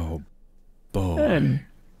 Oh boy. And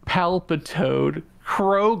Palpitoad,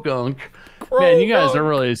 Krogunk. Man, you guys are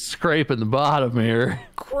really scraping the bottom here.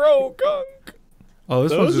 Krogunk. Oh,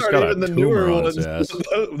 this one's Those just aren't got even a the tumor newer on ones. its ass.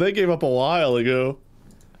 They gave up a while ago.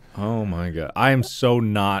 Oh my god. I am so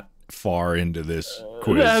not far into this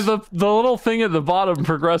quiz. Yeah, the little thing at the bottom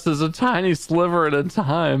progresses a tiny sliver at a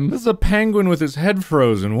time. This is a penguin with his head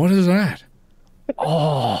frozen. What is that?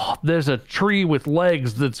 Oh, there's a tree with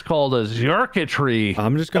legs that's called a Zyorka tree.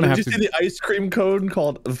 I'm just gonna have Did you to. see the ice cream cone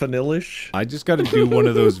called Vanillish? I just got to do one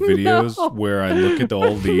of those videos where I look at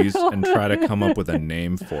all these and try to come up with a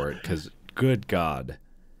name for it. Because, good God.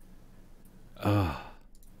 Oh,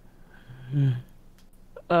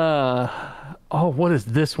 what is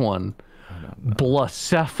this one?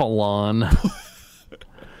 Blacephalon.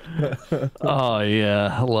 Oh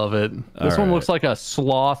yeah, I love it. This one looks like a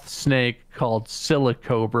sloth snake called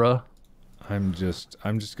Silicobra. I'm just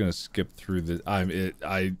gonna skip through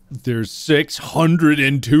the. There's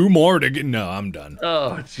 602 more to get. No, I'm done.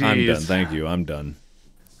 Oh jeez. I'm done. Thank you. I'm done.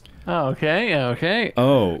 Okay.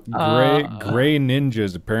 Oh, Gray Ninja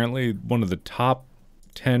is apparently one of the top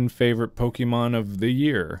 10 favorite Pokemon of the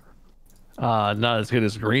year. Not as good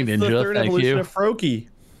as Green It's the Ninja. third Thank evolution you. of Froakie.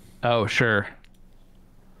 Oh sure.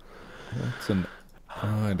 That's an.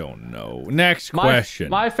 I don't know. Next question.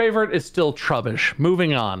 My favorite is still Trubbish.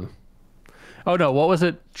 Moving on. Oh no, what was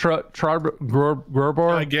it? Grorbor?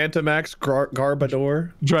 Gigantamax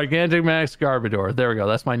Garbodor. Gigantamax Garbodor. There we go.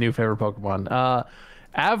 That's my new favorite Pokemon.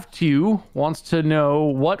 Avtu wants to know,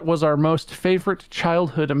 what was our most favorite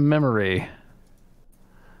childhood memory?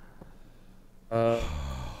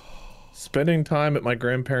 Spending time at my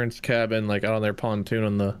grandparents' cabin, like out on their pontoon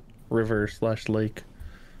on the river/lake.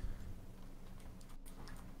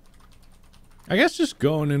 I guess just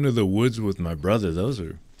going into the woods with my brother. Those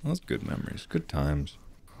good memories. Good times.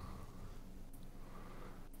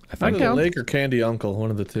 I think Either the lake or Candy Uncle,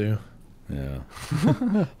 one of the two. Yeah.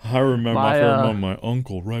 I remember I found on my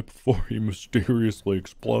uncle right before he mysteriously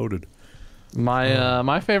exploded.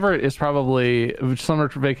 My favorite is probably summer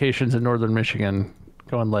vacations in northern Michigan,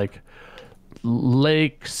 going like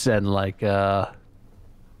lakes and like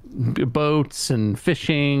boats and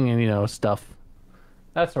fishing and stuff,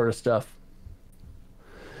 that sort of stuff.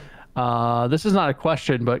 This is not a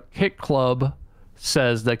question, but Kick Club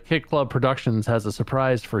says that Kick Club Productions has a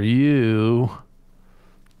surprise for you.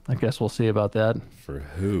 I guess we'll see about that. For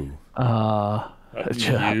who?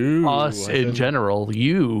 You, us in general.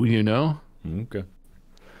 You know. Okay.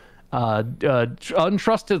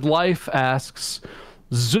 Untrusted Life asks,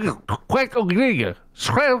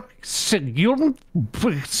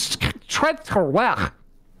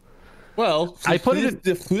 Well, I put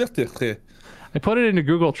it into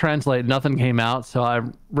Google Translate. Nothing came out, so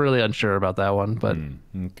I'm really unsure about that one. But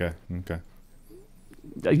Okay.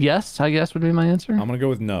 yes, I guess would be my answer. I'm gonna go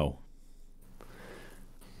with no.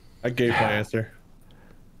 I gave my answer.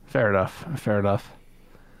 Fair enough.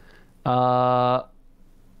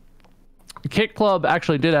 Kick Club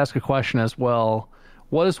actually did ask a question as well.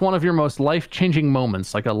 What is one of your most life-changing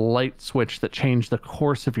moments, like a light switch that changed the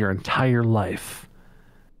course of your entire life?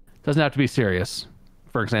 Doesn't have to be serious.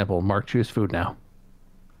 For example, Mark, choose food now.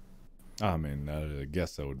 I mean, I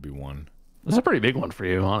guess that would be one. That's a pretty big one for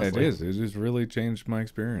you, honestly. It is. It has really changed my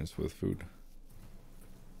experience with food.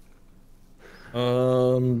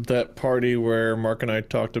 That party where Mark and I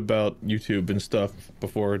talked about YouTube and stuff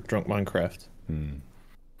before Drunk Minecraft.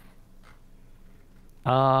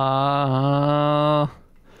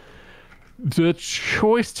 The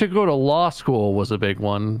choice to go to law school was a big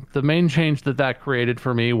one. The main change that created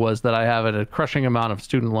for me was that I have a crushing amount of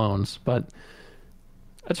student loans, but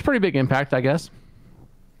that's a pretty big impact, I guess.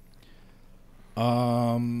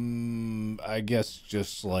 I guess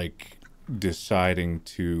just like deciding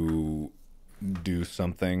to do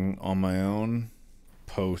something on my own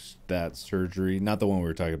post that surgery. Not the one we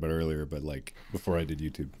were talking about earlier, but like before I did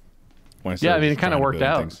YouTube. When Yeah, I mean, it just kind of trying to worked build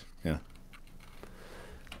out. things. Yeah.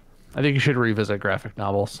 I think you should revisit graphic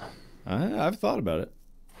novels. I've thought about it.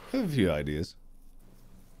 I have a few ideas.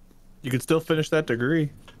 You could still finish that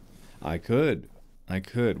degree. I could.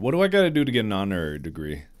 What do I got to do to get an honorary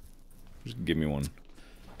degree? Just give me one.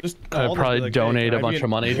 Just I'd probably donate a bunch of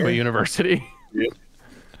money to a university.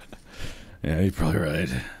 Yeah, you're probably right.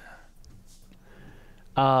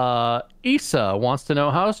 Issa wants to know,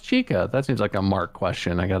 how's Chica? That seems like a Mark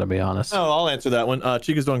question, I gotta be honest. Oh, I'll answer that one.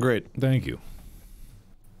 Chica's doing great. Thank you.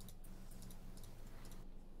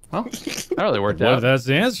 Well, that really worked Well, out. that's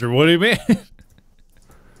the answer. What do you mean?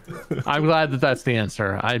 I'm glad that that's the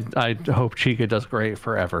answer. I hope Chica does great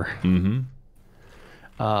forever. Mm-hmm.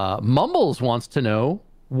 Mumbles wants to know,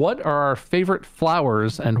 what are our favorite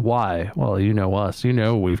flowers and why? Well, you know us. You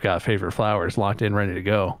know we've got favorite flowers locked in, ready to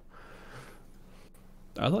go.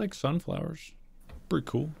 I like sunflowers. Pretty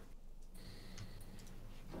cool.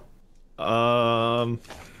 I'm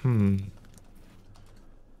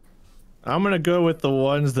gonna go with the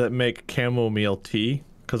ones that make chamomile tea,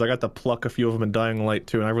 because I got to pluck a few of them in Dying Light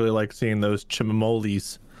too, and I really like seeing those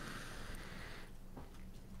chimomoles.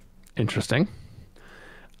 Interesting.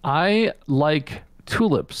 I like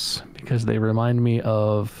tulips because they remind me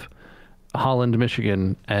of Holland,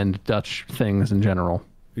 Michigan, and Dutch things in general.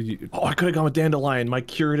 Oh, I could have gone with dandelion. My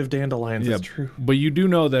curative dandelions. Yeah, That's true. but you do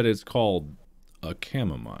know that it's called a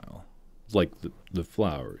chamomile, like the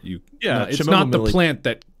flower. It's not the chamomile. plant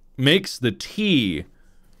that makes the tea.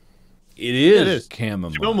 It is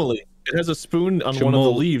chamomile. Chamomile. It has a spoon on one of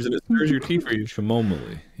the leaves, and it stirs your tea for you.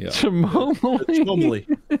 Chamomile. Yeah. Chamomile.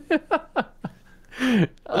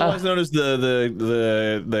 Otherwise known as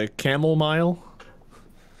the camel mile.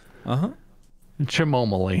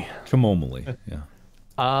 Chamomile. Chamomile. Yeah.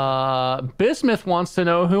 Bismuth wants to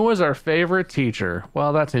know, who was our favorite teacher?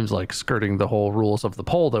 Well, that seems like skirting the whole rules of the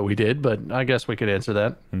poll that we did, but I guess we could answer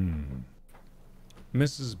that.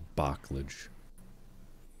 Mrs. Bockledge.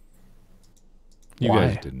 Why? You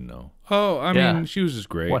guys didn't know. Oh, I mean, she was just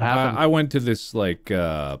great. What happened? I went to this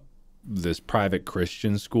this private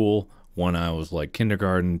Christian school when I was like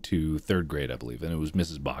kindergarten to third grade, I believe, and it was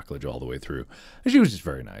Mrs. Bockledge all the way through. And she was just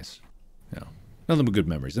very nice. Nothing but good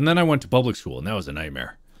memories. And then I went to public school, and that was a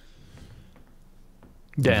nightmare.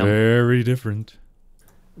 Damn. Very different.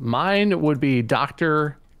 Mine would be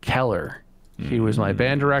Dr. Keller. He was my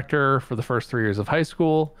band director for the first 3 years of high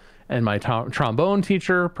school and my trombone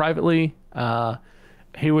teacher privately.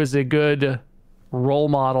 He was a good role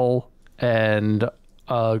model and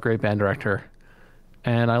a great band director.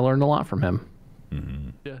 And I learned a lot from him.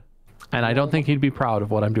 Yeah. And I don't think he'd be proud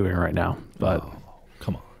of what I'm doing right now. But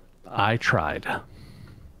come on. I tried.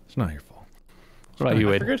 It's not your fault. What about you,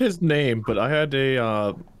 I Wade? forget his name, but I had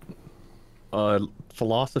a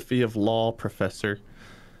philosophy of law professor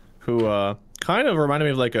who kind of reminded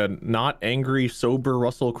me of like a not angry, sober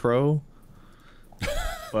Russell Crowe.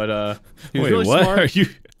 But he was Wait, really what? smart. Are you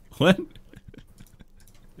what?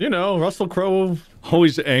 You know, Russell Crowe.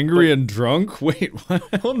 Always angry and drunk? Wait,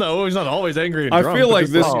 what? Well, no, he's not always angry and I drunk. feel but like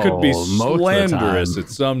just this Oh, could be most of the slanderous time. at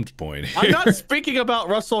some point. I'm not speaking about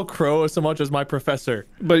Russell Crowe so much as my professor.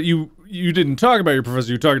 But you didn't talk about your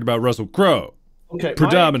professor. You talked about Russell Crowe. Okay,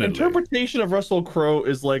 Predominantly. my interpretation of Russell Crowe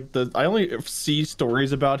is like I only see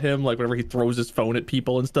stories about him, like whenever he throws his phone at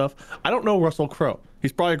people and stuff. I don't know Russell Crowe.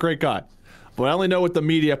 He's probably a great guy, but I only know what the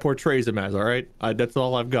media portrays him as. All right, that's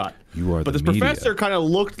all I've got. You are But the this media professor kind of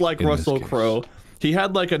looked like in this Russell case. Crowe. He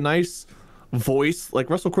had like a nice voice. Like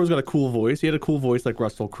Russell Crowe's got a cool voice. He had a cool voice like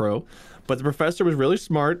Russell Crowe. But the professor was really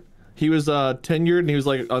smart. He was tenured and he was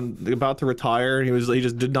like about to retire, and he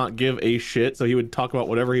just did not give a shit. So he would talk about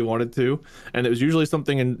whatever he wanted to, and it was usually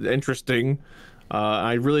something interesting.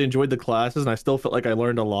 I really enjoyed the classes, and I still felt like I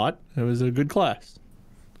learned a lot. It was a good class.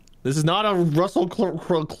 This is not a Russell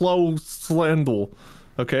Crowe scandal.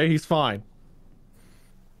 Okay, he's fine.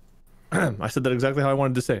 I said that exactly how I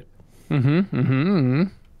wanted to say it.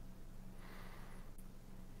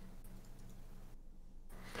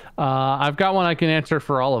 I've got one I can answer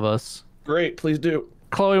for all of us. Great, please do.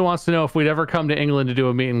 Chloe wants to know if we'd ever come to England to do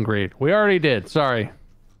a meet and greet. We already did. Sorry.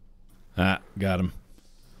 Got him.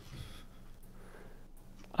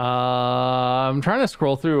 I'm trying to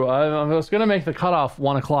scroll through. I was going to make the cutoff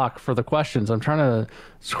 1 o'clock for the questions. I'm trying to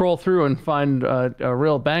scroll through and find a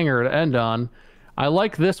real banger to end on. I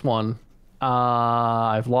like this one.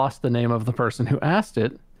 I've lost the name of the person who asked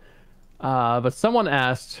it. But someone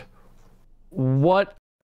asked, what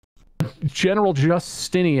General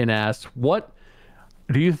Justinian asked, what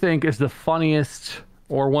do you think is the funniest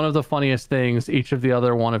or one of the funniest things each of the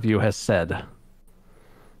other one of you has said?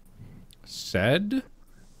 Said?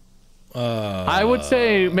 I would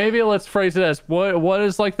say maybe let's phrase it as what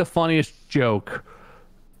is like the funniest joke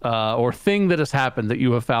or thing that has happened that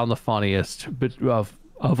you have found the funniest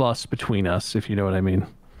of us between us, if you know what I mean.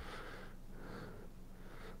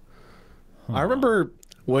 I remember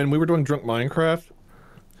when we were doing Drunk Minecraft,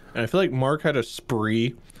 and I feel like Mark had a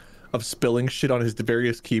spree of spilling shit on his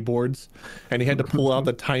various keyboards, and he had to pull out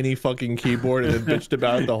the tiny fucking keyboard and then bitched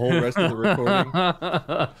about it the whole rest of the recording.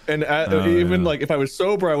 And even like if I was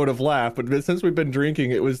sober, I would have laughed, but since we've been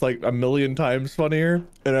drinking, it was like a million times funnier.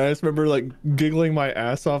 And I just remember like giggling my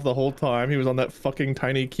ass off the whole time he was on that fucking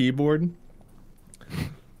tiny keyboard.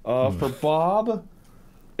 For Bob,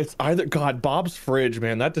 it's either Bob's fridge,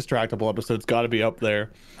 man. That distractible episode's got to be up there.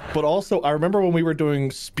 But also, I remember when we were doing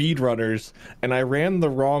speedrunners, and I ran the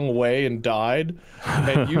wrong way and died,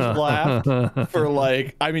 and you laughed for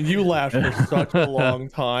like, I mean, you laughed for such a long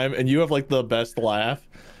time, and you have like the best laugh.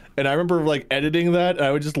 And I remember like editing that, and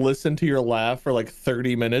I would just listen to your laugh for like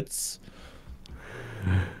 30 minutes.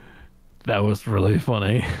 That was really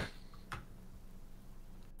funny.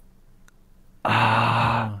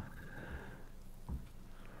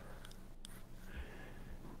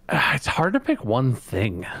 It's hard to pick one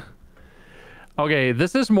thing. Okay,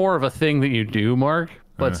 this is more of a thing that you do, Mark.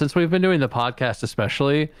 But since we've been doing the podcast,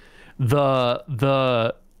 especially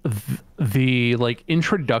the like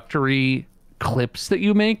introductory clips that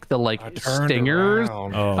you make, the like stingers.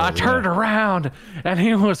 I turned around and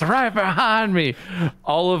he was right behind me.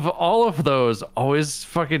 All of those always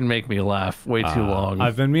fucking make me laugh way too long.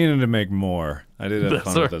 I've been meaning to make more. I did have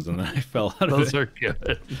fun with those, and then I fell out of it. Those are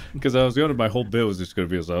good. Because I was going to, my whole bit was just going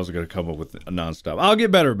to be, so I was going to come up with a nonstop. I'll get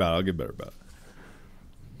better about it.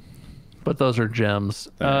 But those are gems.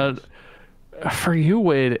 For you,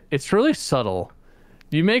 Wade, it's really subtle.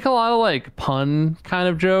 You make a lot of like pun kind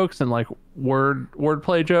of jokes and like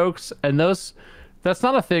wordplay jokes, and that's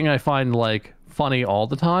not a thing I find like funny all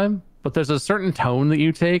the time. But there's a certain tone that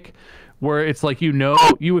you take where it's like, you know,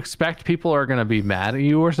 you expect people are gonna be mad at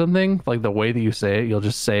you or something. Like the way that you say it, you'll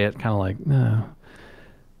just say it kind of like, no,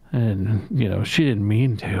 and you know, she didn't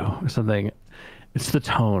mean to or something. It's the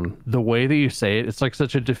tone, the way that you say it. It's like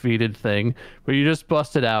such a defeated thing, but you just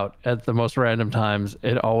bust it out at the most random times.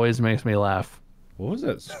 It always makes me laugh. What was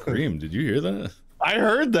that scream? Did you hear that? I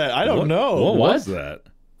heard that. I don't know. What was that?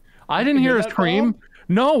 I didn't hear a scream.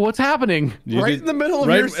 No, what's happening? Right in the middle of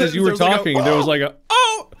your sentence, as you were talking, there was like a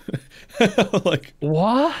like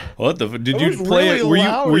what? What the? Did you play it?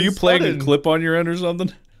 Were you playing a clip on your end or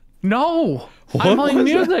something? No, I'm playing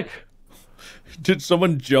music. Did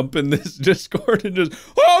someone jump in this Discord and just,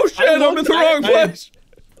 oh shit, I'm in the wrong place?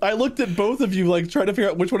 I looked at both of you, like trying to figure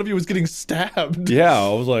out which one of you was getting stabbed. Yeah, I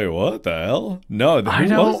was like, what the hell? No,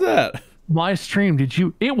 who was that? My stream,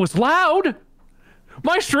 it was loud.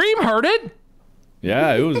 My stream heard it.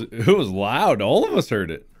 Yeah, it was loud. All of us heard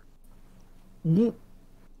it. Yeah,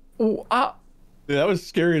 that was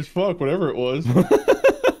scary as fuck, whatever it was.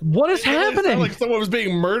 What is happening? It sounded like someone was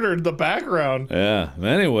being murdered in the background. Yeah,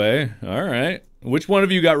 anyway, all right. Which one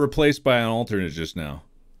of you got replaced by an alternate just now?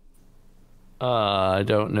 I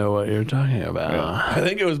don't know what you're talking about. Yeah. I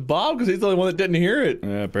think it was Bob, because he's the only one that didn't hear it.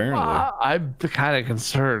 Yeah, apparently. I'm kind of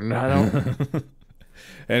concerned. I don't...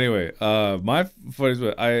 Anyway, my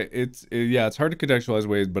funniest, it's hard to contextualize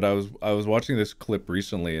ways, but I was watching this clip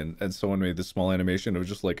recently, and someone made this small animation. It was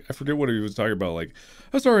just like, I forget what he was talking about. Like,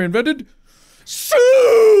 that's already invented.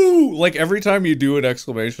 Sue! Like every time you do an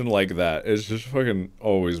exclamation like that, it's just fucking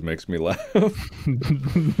always makes me laugh. What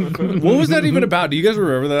was that even about? Do you guys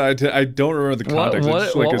remember that? I don't remember the context.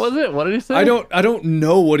 What was it? What did he say? I don't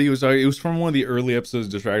know what he was talking. It was from one of the early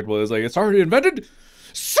episodes of Distractable. It was like, it's already invented.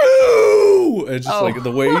 Sue! It's just like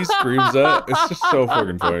the way he screams that. It's just so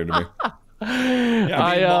fucking funny to me.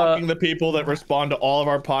 Yeah, mocking the people that respond to all of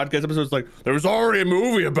our podcast episodes. Like, there was already a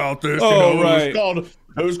movie about this. Right.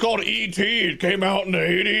 It was called E.T. It came out in the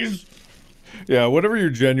 80s. Yeah, whenever you're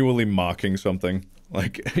genuinely mocking something,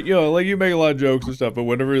 like, you know, like you make a lot of jokes and stuff, but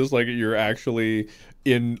whenever it's like you're actually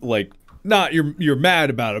in, like, not you're mad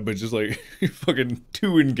about it, but just like you're fucking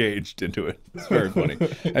too engaged into it. It's very funny.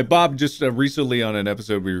 And Bob just recently on an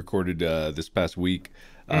episode we recorded this past week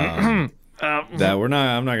that I'm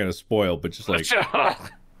not gonna spoil, but just like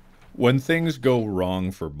when things go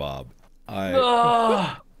wrong for Bob,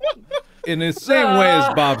 in the same way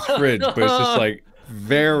as Bob's fridge, but it's just like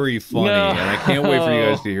very funny, and I can't wait for you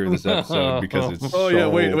guys to hear this episode because it's yeah,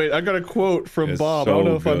 wait, I got a quote from Bob. I don't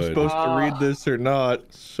know if I'm supposed to read this or not.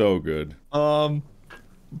 So good.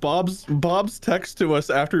 Bob's text to us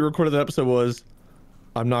after we recorded the episode was,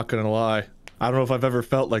 I'm not gonna lie, I don't know if I've ever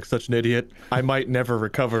felt like such an idiot. I might never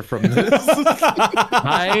recover from this.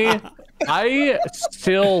 I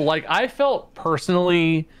still, like, I felt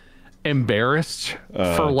personally embarrassed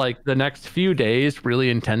for like the next few days really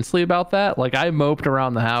intensely about that. Like I moped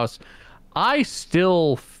around the house. I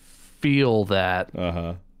still feel that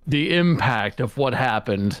the impact of what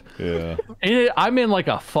happened. Yeah. I'm in like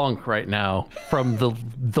a funk right now from the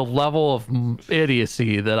level of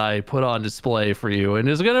idiocy that I put on display for you, and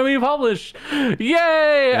it's gonna be published.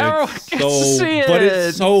 Yay! Everyone gets to see it. But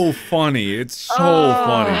it's so funny. It's so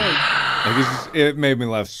funny. Like it made me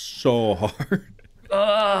laugh so hard.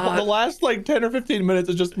 Well, the last like 10 or 15 minutes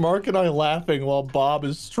is just Mark and I laughing while Bob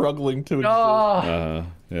is struggling to exist.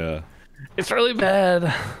 Yeah. It's really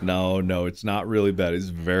bad. No, it's not really bad. It's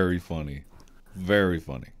very funny. Very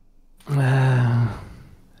funny.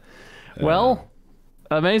 Well,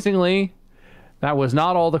 amazingly, that was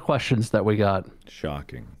not all the questions that we got.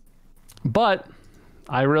 Shocking. But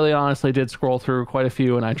I really honestly did scroll through quite a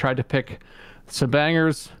few, and I tried to pick some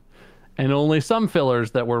bangers and only some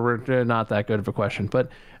fillers that were not that good of a question.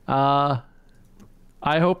 But I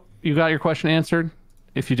hope you got your question answered.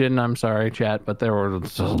 If you didn't, I'm sorry, chat, but there were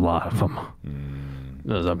just a lot of them.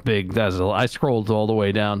 I scrolled all the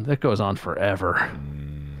way down. It goes on forever.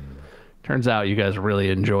 Turns out you guys really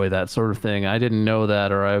enjoy that sort of thing. I didn't know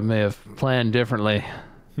that, or I may have planned differently.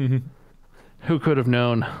 Who could have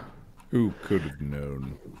known? Who could have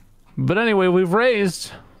known? But anyway, we've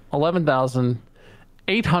raised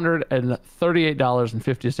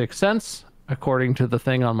 $11,838.56, according to the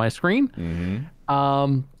thing on my screen.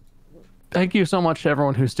 Thank you so much to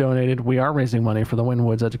everyone who's donated. We are raising money for the Winton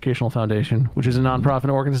Woods Educational Foundation, which is a nonprofit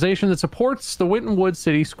organization that supports the Winton Woods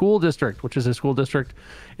City School District, which is a school district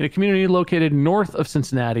in a community located north of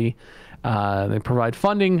Cincinnati. They provide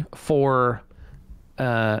funding for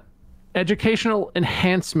educational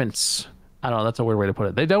enhancements. I don't know, that's a weird way to put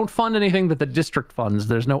it. They don't fund anything that the district funds.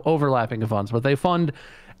 There's no overlapping of funds, but they fund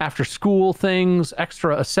after school things,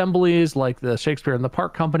 extra assemblies like the Shakespeare in the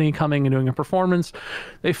Park Company coming and doing a performance.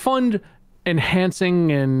 They fund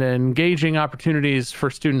enhancing and engaging opportunities for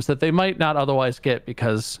students that they might not otherwise get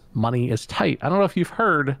because money is tight. I don't know if you've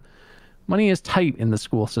heard, money is tight in the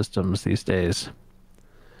school systems these days.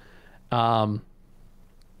 But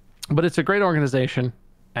it's a great organization,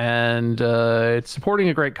 and it's supporting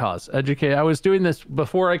a great cause. I was doing this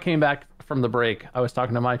before I came back from the break. I was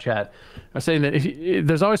talking to my chat. I was saying that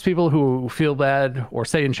there's always people who feel bad or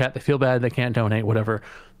say in chat they feel bad, they can't donate, whatever.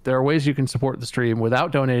 There are ways you can support the stream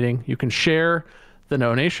without donating. You can share the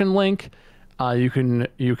donation link. You can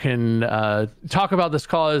talk about this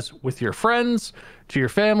cause with your friends, to your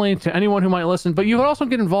family, to anyone who might listen, but you can also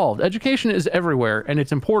get involved. Education is everywhere, and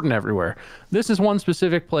it's important everywhere. This is one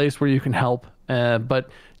specific place where you can help, but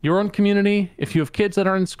your own community, if you have kids that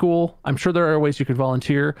are in school, I'm sure there are ways you could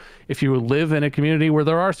volunteer. If you live in a community where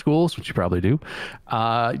there are schools, which you probably do,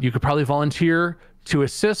 you could probably volunteer to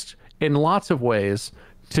assist in lots of ways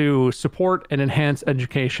to support and enhance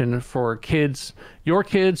education for kids, your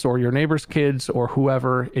kids or your neighbor's kids or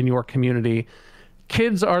whoever in your community.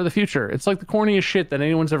 Kids are the future. It's like the corniest shit that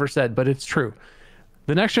anyone's ever said, but it's true.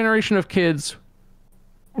 The next generation of kids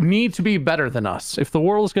need to be better than us. If the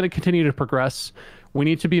world is going to continue to progress, we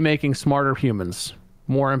need to be making smarter humans,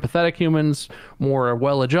 more empathetic humans, more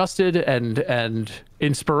well-adjusted and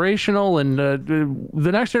inspirational. And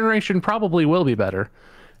the next generation probably will be better.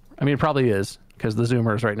 I mean, it probably is, because the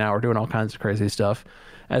Zoomers right now are doing all kinds of crazy stuff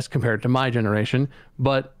as compared to my generation.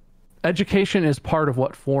 But education is part of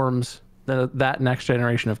what forms that next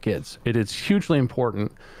generation of kids. It is hugely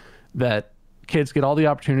important that kids get all the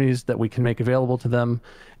opportunities that we can make available to them,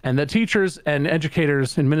 and that teachers and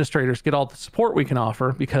educators, administrators get all the support we can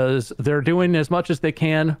offer, because they're doing as much as they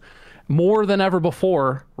can, more than ever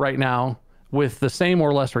before right now, with the same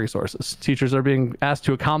or less resources. Teachers are being asked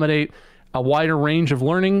to accommodate a wider range of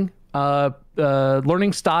learning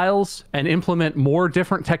styles and implement more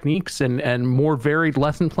different techniques and more varied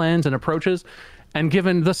lesson plans and approaches, and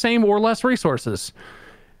given the same or less resources.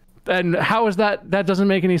 And how is that? That doesn't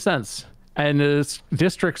make any sense. And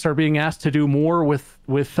districts are being asked to do more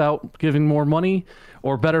without giving more money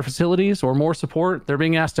or better facilities or more support. They're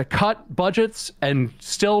being asked to cut budgets and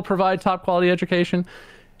still provide top quality education.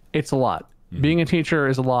 It's a lot. Being a teacher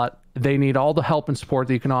is a lot. They need all the help and support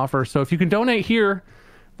that you can offer. So if you can donate here,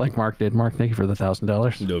 like Mark did. Mark, thank you for the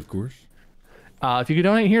 $1,000. No, of course. If you can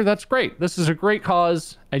donate here, that's great. This is a great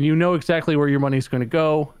cause, and you know exactly where your money's going to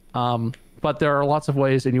go. But there are lots of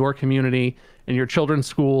ways in your community, in your children's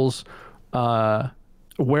schools,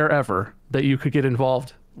 wherever, that you could get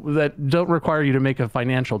involved that don't require you to make a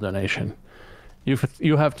financial donation.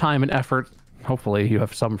 You have time and effort. Hopefully you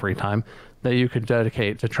have some free time that you could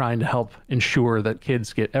dedicate to trying to help ensure that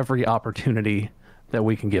kids get every opportunity that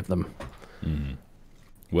we can give them.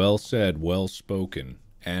 Well said, well spoken.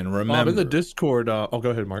 And remember, in the Discord, oh,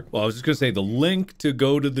 go ahead, Mark. Well, I was just going to say the link to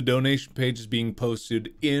go to the donation page is being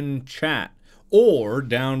posted in chat or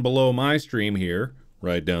down below my stream here,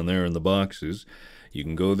 right down there in the boxes. You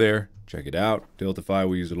can go there, check it out. Tiltify,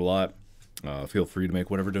 we use it a lot. Feel free to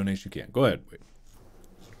make whatever donation you can. Go ahead. Wait.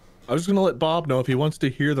 I was just going to let Bob know if he wants to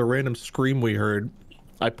hear the random scream we heard.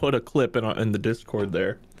 I put a clip in the Discord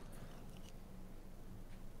there.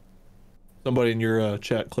 Somebody in your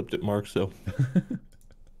chat clipped it, Mark, so...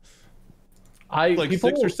 like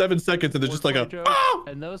 6 or 7 seconds, and there's just like a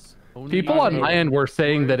and those people on my end were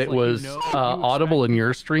saying that it was audible in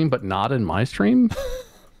your stream, but not in my stream.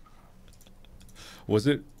 Was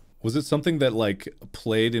it something that like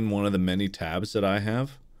played in one of the many tabs that I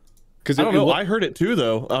have? Because I don't know. I heard it too,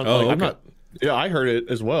 though. Okay. I'm not. Yeah, I heard it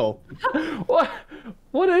as well.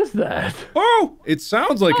 What is that? Oh, it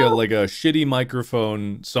sounds like a shitty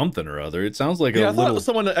microphone something or other. It sounds like I thought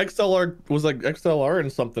someone at XLR was like XLR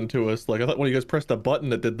and something to us. Like I thought one of you guys pressed a button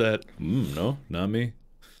that did that. No, not me.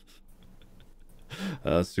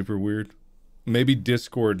 Super weird. Maybe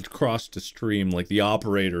Discord crossed a stream, like the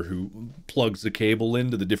operator who plugs the cable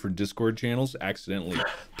into the different Discord channels accidentally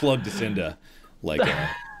plugged us into like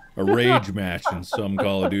a rage match in some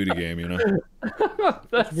Call of Duty game, you know?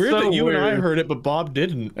 That's weird so that you weird. and I heard it, but Bob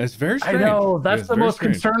didn't. It's very strange. I know, that's the most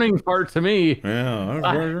concerning part to me.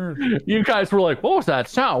 Yeah, you guys were like, what was that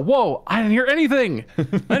sound? Whoa, I didn't hear anything. I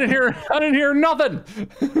didn't hear nothing.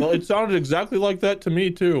 Well, it sounded exactly like that to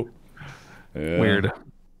me too. Yeah. Weird.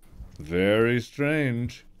 Very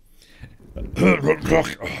strange.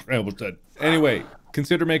 Anyway,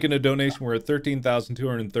 consider making a donation. We're at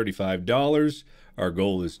 $13,235. Our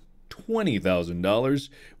goal is $20,000,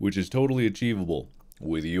 which is totally achievable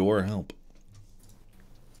with your help.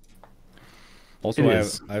 Also, I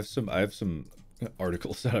have some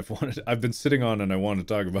articles that I've been sitting on and I want to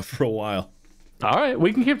talk about for a while. All right,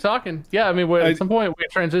 we can keep talking. Yeah, I mean, at some point we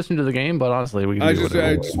transition to the game, but honestly, we can. I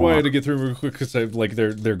just wanted to get through real quick because they're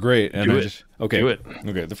great. And Okay.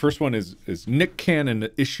 The first one is Nick Cannon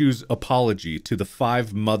issues apology to the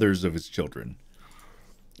 5 mothers of his children.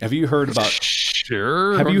 Have you heard about?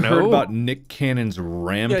 Sure. Have you heard about Nick Cannon's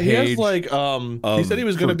rampage? Yeah, he has like he said he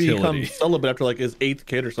was going to become celibate after like his 8th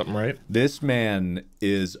kid or something, right? This man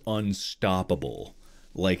is unstoppable.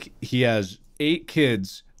 Like he has 8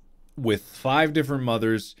 kids with 5 different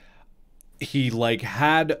mothers. He like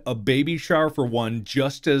had a baby shower for one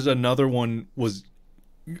just as another one was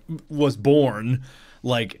born.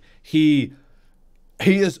 Like he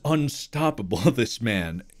is unstoppable, this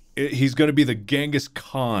man. He's going to be the Genghis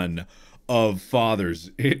Khan of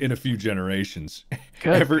fathers in a few generations.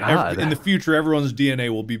 Good God. In the future, everyone's DNA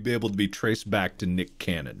will be able to be traced back to Nick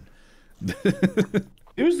Cannon.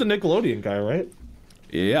 He was the Nickelodeon guy, right?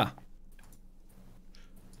 Yeah.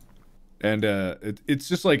 And it's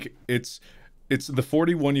just like it's the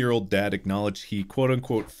 41-year-old dad acknowledged he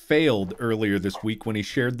quote-unquote failed earlier this week when he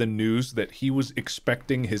shared the news that he was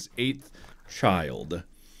expecting his 8th child.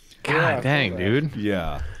 God dang, dude.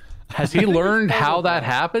 Yeah. Has he learned how that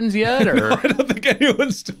happens yet? Or No, I don't think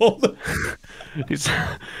anyone's told him. he's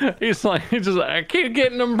just I keep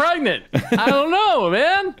getting them pregnant. I don't know,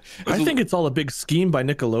 man. I think it's all a big scheme by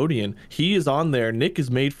Nickelodeon. He is on there. Nick is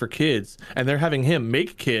made for kids, and they're having him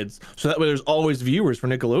make kids, so that way there's always viewers for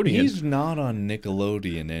Nickelodeon. He's not on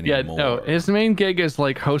Nickelodeon anymore. Yeah, no. His main gig is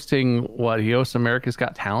like hosting what he hosts America's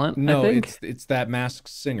Got Talent. No, I think. it's that Masked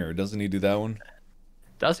Singer. Doesn't he do that one?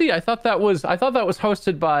 Does he? I thought that was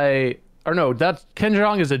hosted by, or no, that's Ken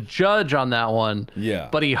Jeong is a judge on that one. Yeah.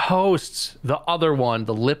 But he hosts the other one,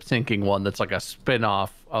 the lip syncing one that's like a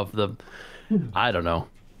spin-off of the, I don't know.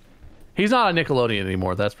 He's not on Nickelodeon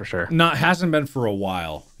anymore, that's for sure. Hasn't been for a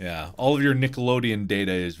while. Yeah. All of your Nickelodeon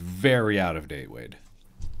data is very out of date, Wade.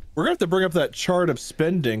 We're gonna have to bring up that chart of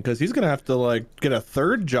spending because he's gonna have to like get a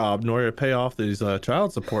 3rd job in order to pay off these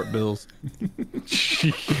child support bills.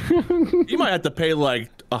 You might have to pay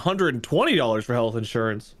like $120 for health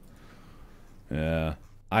insurance. Yeah.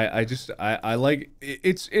 I like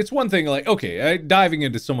it's one thing like okay, diving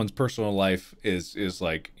into someone's personal life is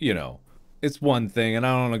like, you know, it's one thing and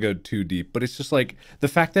I don't want to go too deep, but it's just like the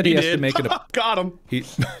fact that he has to make it a got him.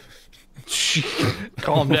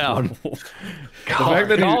 Calm down. Calm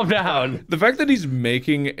down. The fact that he's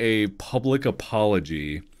making a public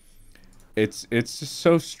apology, it's just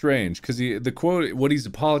so strange because the quote, what he's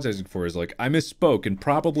apologizing for is like, I misspoke and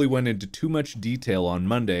probably went into too much detail on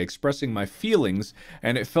Monday expressing my feelings,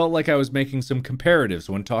 and it felt like I was making some comparatives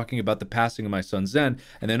when talking about the passing of my son Zen,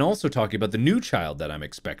 and then also talking about the new child that I'm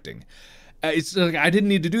expecting. It's like I didn't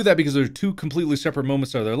need to do that because they're 2 completely separate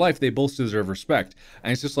moments of their life. They both deserve respect,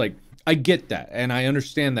 and it's just like I get that and I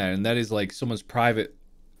understand that, and that is like someone's private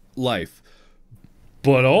life.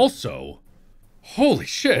 But also, holy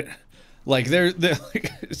shit. Like, they're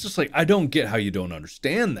like, it's just like, I don't get how you don't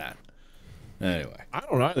understand that. Anyway. I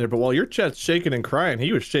don't either, but while your chat's shaking and crying,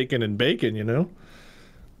 he was shaking and baking, you know?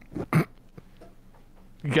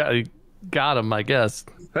 Got him, I guess.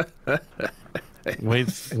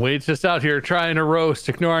 Wade's just out here trying to roast,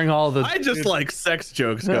 ignoring all the I just like sex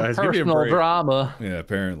jokes, guys. Give me a personal break. drama. Yeah,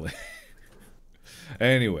 apparently.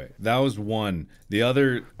 Anyway, that was one. The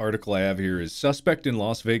other article I have here is suspect in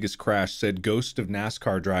Las Vegas crash said ghost of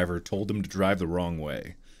NASCAR driver told him to drive the wrong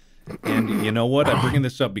way. And you know what? I'm bringing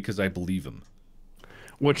this up because I believe him.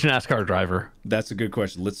 Which NASCAR driver? That's a good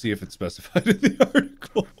question. Let's see if it's specified in the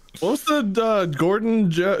article. What was the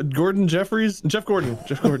Gordon Jeffries? Jeff Gordon.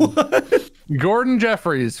 Gordon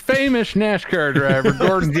Jeffries, famous NASCAR driver.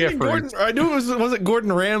 Gordon Jeffries. I knew it wasn't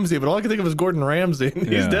Gordon Ramsay, but all I could think of was Gordon Ramsay. He's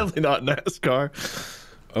Yeah. definitely not NASCAR.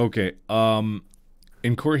 Okay.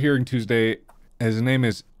 In court hearing Tuesday, his name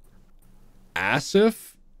is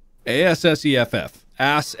Asif, A-S-S-E-F-F,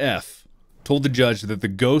 Asf, told the judge that the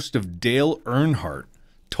ghost of Dale Earnhardt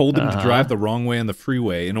told him to drive the wrong way on the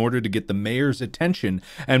freeway in order to get the mayor's attention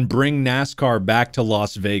and bring NASCAR back to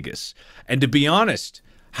Las Vegas. And to be honest,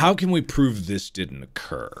 how can we prove this didn't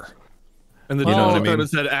occur? And the You know what I mean? judge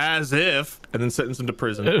said as if, and then sentenced him to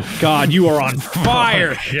prison. God, you are on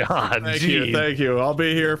fire. God, Thank you. I'll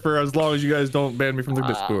be here for as long as you guys don't ban me from the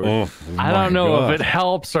Discord. I don't know if it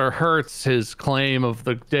helps or hurts his claim of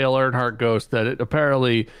the Dale Earnhardt ghost that it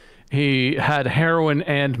apparently he had heroin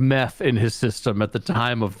and meth in his system at the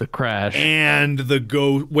time of the crash. And the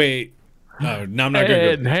ghost. Wait. No, I'm not going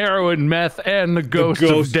to And heroin, meth, and the ghost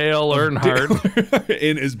of Dale Earnhardt.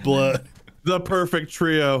 in his blood. The perfect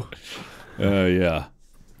trio. Yeah.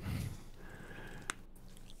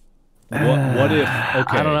 What if?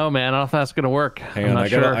 Okay. I don't know, man. I don't know if that's gonna work. Hang I'm on, not I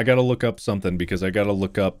sure. gotta look up something because I gotta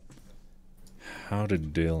look up. How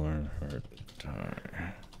did Dale Earnhardt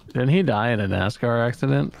die? Didn't he die in a NASCAR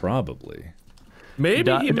accident? Probably.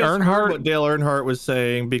 Maybe he misheard Earnhardt- what Dale Earnhardt was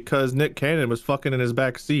saying because Nick Cannon was fucking in his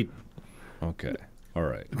back seat. Okay. All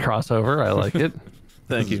right. Crossover. I like it.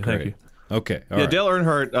 Thank you. Okay. All Yeah, right. Dale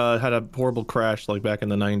Earnhardt had a horrible crash like back in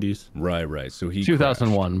the 90s. Right. So he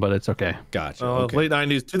 2001, but it's okay. crashed. Gotcha. Oh, Okay. late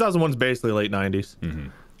 90s. 2001's basically late 90s.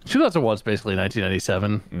 2001 is basically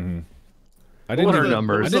 1997. I didn't What are even,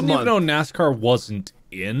 numbers? I didn't even know NASCAR wasn't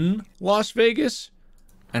in Las Vegas,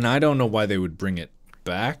 and I don't know why they would bring it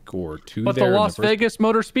back or to But there. the in Las first- Vegas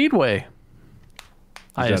Motor Speedway.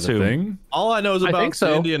 I Is that a assume. thing? All I know is I about think so.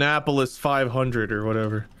 the Indianapolis 500 or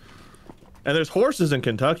whatever. And there's horses in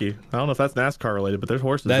Kentucky. I don't know if that's NASCAR related, but there's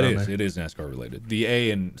horses That down is. there. It is NASCAR related. The A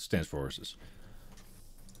stands for horses.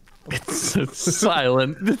 It's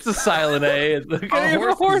silent. It's a silent A.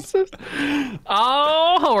 Horses.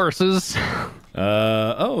 Oh, horses.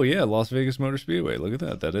 Oh yeah, Las Vegas Motor Speedway. Look at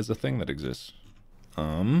that. That is a thing that exists.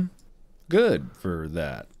 Good for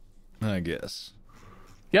that, I guess.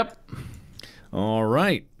 Yep. All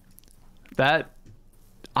right. That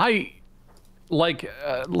I like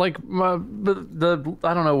the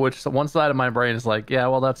I don't know which one side of my brain is like, yeah,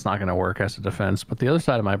 well, that's not going to work as a defense, but the other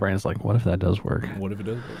side of my brain is like, what if that does work? What if it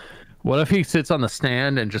does work? What if he sits on the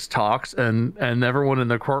stand and just talks and everyone in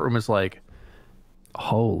the courtroom is like,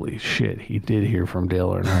 holy shit, he did hear from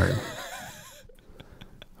Dale Earnhardt.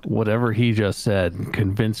 Whatever he just said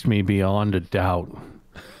convinced me beyond a doubt.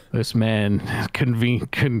 This man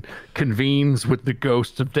convenes with the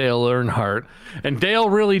ghost of Dale Earnhardt, and Dale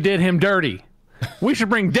really did him dirty. We should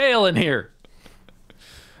bring Dale in here.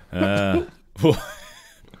 Hey,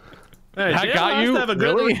 I Dale got has you? to have a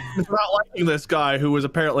good Really? reason for not liking this guy who was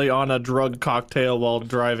apparently on a drug cocktail while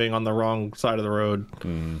driving on the wrong side of the road.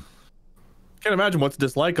 Can't imagine what's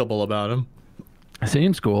dislikable about him.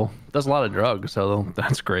 Seems cool. Does a lot of drugs, so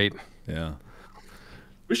that's great. Yeah.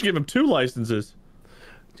 We should give him 2 licenses.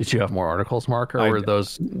 Did you have more articles, Mark, or were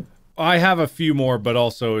those? I have a few more, but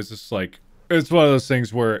also it's just like it's one of those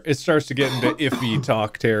things where it starts to get into iffy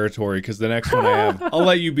talk territory because the next one I have, I'll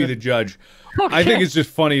let you be the judge. Okay. I think it's just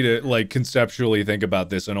funny to like conceptually think about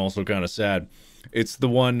this and also kind of sad. It's the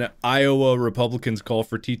one Iowa Republicans call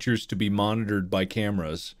for teachers to be monitored by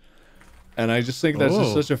cameras. And I just think that's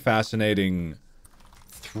just such a fascinating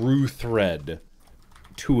through thread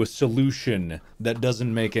to a solution that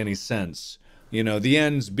doesn't make any sense. You know, the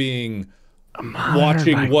ends being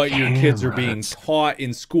watching what your kids are being taught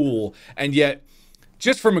in school, and yet,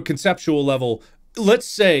 just from a conceptual level, let's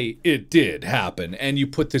say it did happen, and you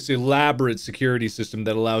put this elaborate security system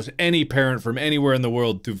that allows any parent from anywhere in the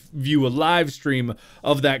world to view a live stream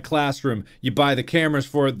of that classroom. You buy the cameras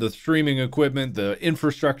for it, the streaming equipment, the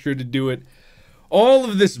infrastructure to do it. all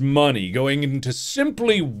of this money going into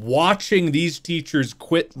simply watching these teachers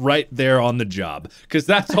quit right there on the job, because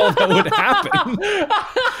that's all that would happen.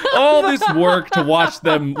 All this work to watch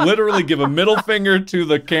them literally give a middle finger to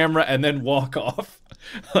the camera and then walk off.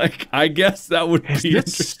 Like, I guess that would be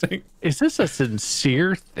interesting. Is this a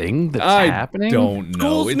sincere thing that's happening? I don't know.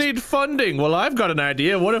 Schools need funding. Well, I've got an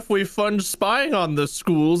idea. What if we fund spying on the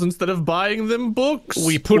schools instead of buying them books?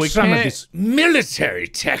 We put some of this military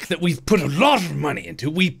tech that we've put a lot of money into.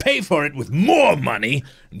 We pay for it with more money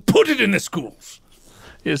and put it in the schools.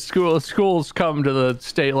 Yeah, schools come to the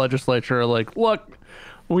state legislature like, look,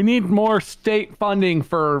 we need more state funding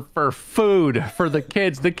for food for the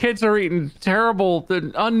kids. The kids are eating terrible,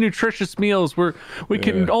 unnutritious meals. We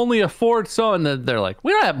can only afford so, and then they're like,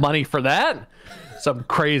 we don't have money for that. Some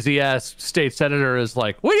crazy ass state senator is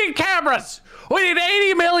like, we need cameras. We need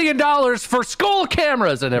 $80 million for school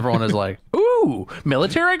cameras, and everyone is like, ooh,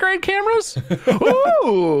 military grade cameras.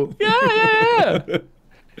 Ooh, yeah.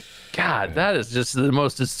 God, that is just the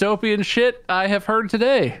most dystopian shit I have heard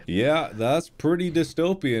today. Yeah, that's pretty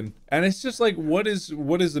dystopian. And it's just like, what is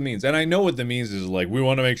the means? And I know what the means is, like, we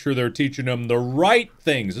want to make sure they're teaching them the right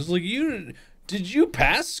things. It's like, did you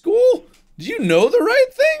pass school? Do you know the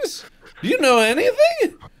right things? Do you know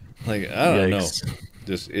anything? Like, I don't know.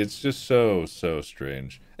 It's just so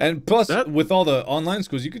strange. And plus, with all the online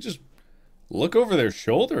schools, you could just look over their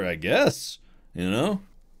shoulder, I guess. You know?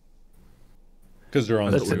 Because they're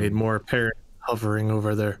on. They need more parents hovering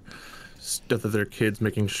over their stuff of their kids,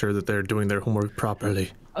 making sure that they're doing their homework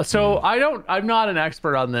properly. So I'm not an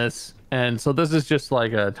expert on this, and so this is just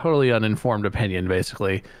like a totally uninformed opinion,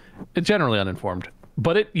 basically, generally uninformed.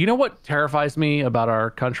 But you know what terrifies me about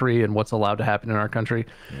our country and what's allowed to happen in our country?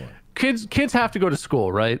 What? Kids have to go to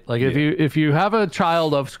school, right? Like if you have a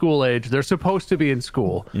child of school age, they're supposed to be in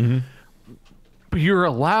school. Mm-hmm. But you're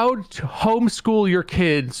allowed to homeschool your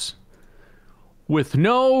kids with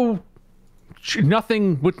no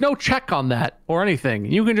check on that or anything.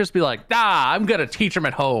 You can just be like, I'm gonna teach them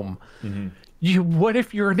at home. Mm-hmm. What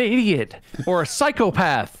if you're an idiot or a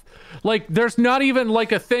psychopath? Like, there's not even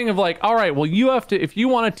like a thing of like, all right, well, you have to, if you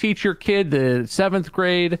want to teach your kid the 7th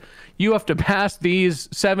grade, you have to pass these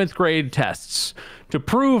 7th grade tests to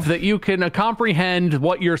prove that you can comprehend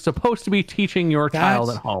what you're supposed to be teaching your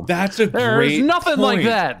child at home. That's a There's great nothing point. like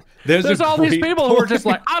that. There's all these people who are just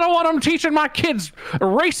like, I don't want them teaching my kids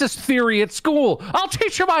racist theory at school. I'll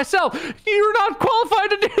teach it myself. You're not qualified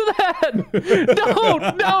to do that.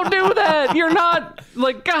 Don't do that. You're not,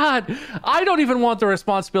 like, God, I don't even want the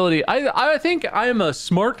responsibility. I think I am a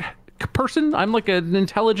smart person. I'm like an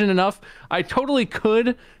intelligent enough. I totally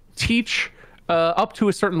could teach up to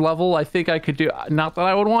a certain level. I think I could do, not that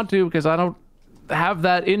I would want to, because I don't have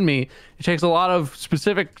that in me. It takes a lot of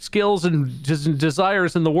specific skills and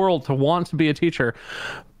desires in the world to want to be a teacher,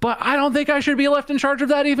 but I don't think I should be left in charge of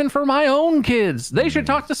that even for my own kids. They should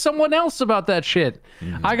talk to someone else about that shit.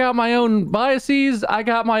 I got my own biases. I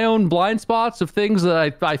got my own blind spots of things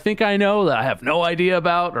that I think I know that I have no idea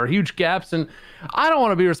about, or huge gaps, and I don't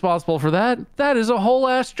want to be responsible for that. That is a whole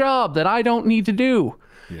ass job that I don't need to do.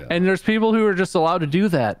 And there's people who are just allowed to do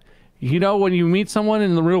that. You know, when you meet someone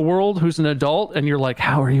in the real world who's an adult and you're like,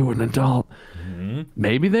 how are you an adult? Mm-hmm.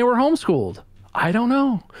 Maybe they were homeschooled. I don't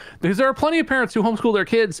know. Because there are plenty of parents who homeschool their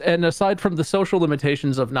kids, and aside from the social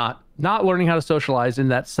limitations of not learning how to socialize in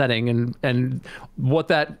that setting and what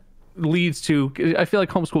that leads to, I feel like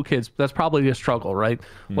homeschool kids, that's probably a struggle, right?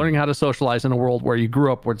 Mm-hmm. Learning how to socialize in a world where you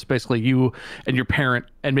grew up, where it's basically you and your parent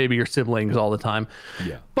and maybe your siblings all the time.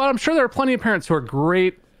 Yeah. But I'm sure there are plenty of parents who are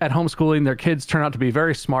great at homeschooling. Their kids turn out to be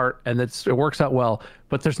very smart, and it works out well,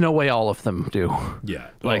 but there's no way all of them do. Yeah.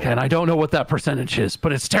 Like, and I don't know what that percentage is,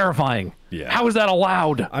 but it's terrifying. Yeah. How is that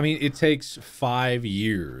allowed? I mean, it takes 5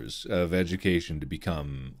 years of education to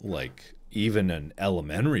become, like, even an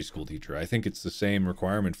elementary school teacher. I think it's the same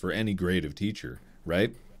requirement for any grade of teacher,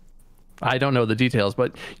 right? I don't know the details,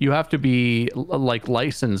 but you have to be like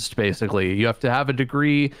licensed, basically. You have to have a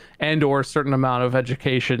degree and or a certain amount of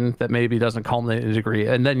education that maybe doesn't culminate in a degree.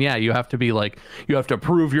 And then, yeah, you have to be like, you have to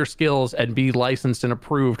prove your skills and be licensed and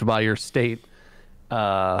approved by your state.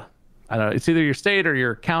 I don't know. It's either your state or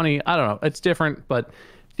your county. I don't know. It's different, but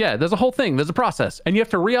yeah, there's a whole thing. There's a process, and you have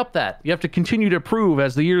to re-up that. You have to continue to prove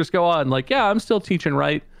as the years go on. Like, yeah, I'm still teaching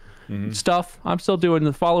right stuff. I'm still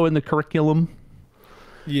following the curriculum.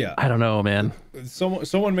 Yeah, I don't know, man.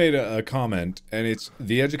 Someone made a comment, and it's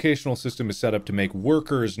the educational system is set up to make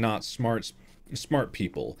workers, not smart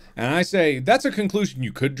people. And I say that's a conclusion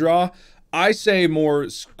you could draw. I say more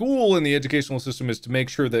school in the educational system is to make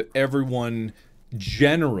sure that everyone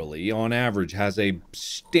generally, on average, has a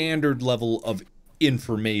standard level of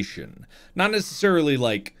information, not necessarily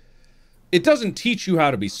like. It doesn't teach you how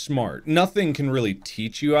to be smart. Nothing can really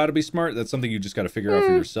teach you how to be smart. That's something you just got to figure out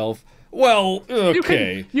for yourself. Well,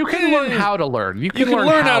 okay. You can learn how to learn. You can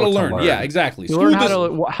learn how to learn. Yeah, exactly. You learn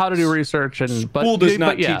how to do research, and school does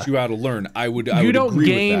not teach you how to learn. I would agree with that. You don't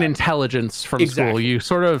gain intelligence from school. You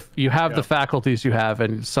sort of have the faculties you have,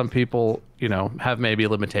 and some people have maybe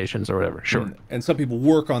limitations or whatever. Sure. And some people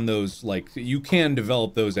work on those, like you can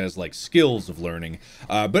develop those as like skills of learning.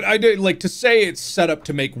 But I did like to say it's set up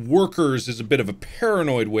to make workers is a bit of a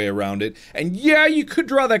paranoid way around it. And yeah, you could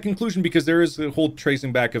draw that conclusion because there is a whole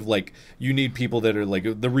tracing back of like you need people that are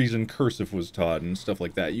like the reason cursive was taught and stuff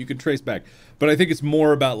like that. You could trace back. But I think it's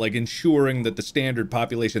more about like ensuring that the standard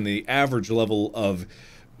population, the average level of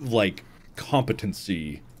like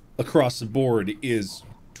competency across the board is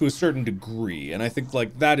to a certain degree, and I think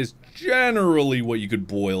like that is generally what you could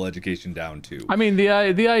boil education down to. I mean, the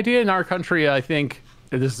idea in our country, I think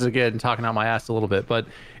this is again talking out my ass a little bit, but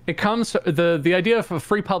it comes the idea of a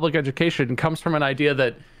free public education comes from an idea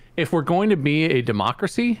that if we're going to be a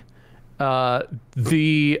democracy,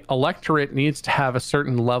 the electorate needs to have a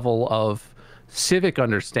certain level of civic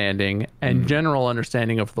understanding and general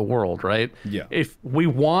understanding of the world, right? Yeah. If we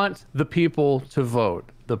want the people to vote,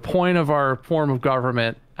 the point of our form of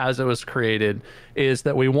government as it was created is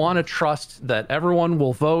that we want to trust that everyone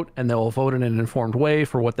will vote and they will vote in an informed way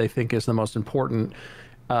for what they think is the most important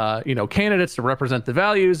candidates to represent the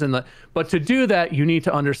values but to do that you need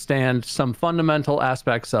to understand some fundamental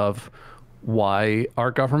aspects of why our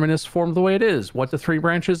government is formed the way it is, what the three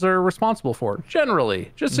branches are responsible for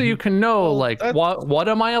generally, just so you can know what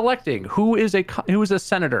am I electing, who is a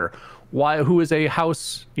senator, who is a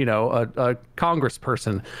house, a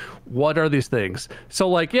congressperson, what are these things. So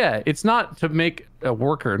like, yeah, it's not to make a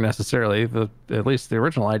worker necessarily, at least the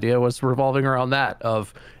original idea was revolving around that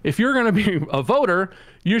of if you're going to be a voter,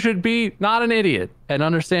 you should be not an idiot and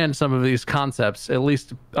understand some of these concepts, at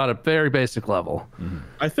least on a very basic level.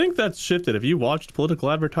 I think that's shifted. If you watched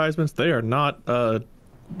political advertisements, they are not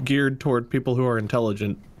geared toward people who are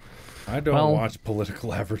intelligent. I don't watch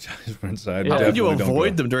political advertisements. I How could you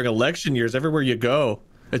avoid them during election years everywhere you go?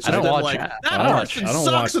 It's just that person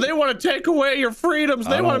sucks, so they want to take away your freedoms.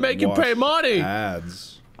 They want to make you pay money.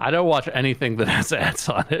 Ads. I don't watch anything that has ads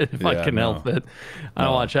on it if I can help it. I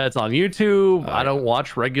don't watch ads on YouTube. I don't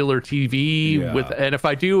watch regular TV and if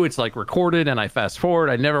I do, it's like recorded and I fast forward.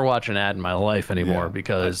 I never watch an ad in my life anymore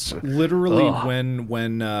because literally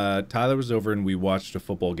when Tyler was over and we watched a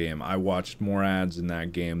football game, I watched more ads in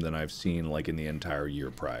that game than I've seen like in the entire year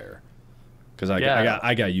prior. Because I got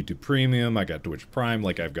YouTube Premium, I got Twitch Prime,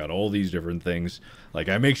 like I've got all these different things. Like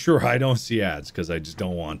I make sure I don't see ads because I just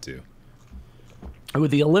don't want to.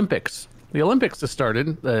 With the Olympics just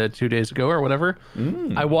started 2 days ago or whatever.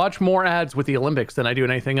 I watch more ads with the Olympics than I do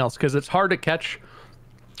anything else because it's hard to catch.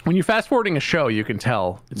 When you're fast forwarding a show, you can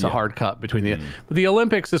tell it's a hard cut between but the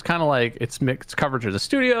Olympics is kind of like it's mixed coverage of the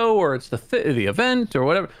studio or it's the event or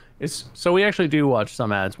whatever. So we actually do watch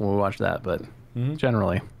some ads when we watch that, but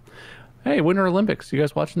generally. Hey, Winter Olympics. You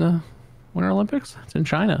guys watching the Winter Olympics? It's in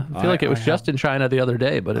China. I feel like it was just in China the other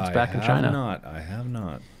day, but it's back in China. I have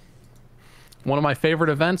not. One of my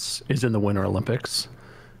favorite events is in the Winter Olympics,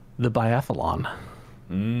 the biathlon.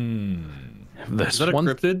 Is that a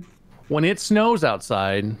cryptid? When it snows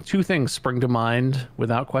outside, two things spring to mind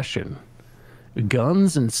without question.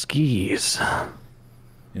 Guns and skis.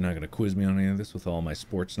 You're not going to quiz me on any of this with all my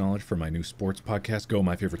sports knowledge for my new sports podcast, Go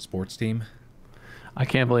My Favorite Sports Team? I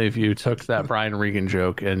can't believe you took that Brian Regan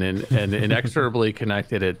joke and inexorably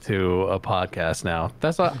connected it to a podcast. Now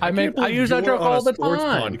that's what I use that joke all the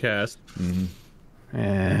time. Podcast.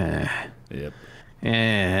 Yep.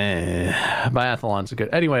 Biathlon's good.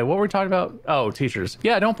 Anyway, what were we talking about? Oh, teachers.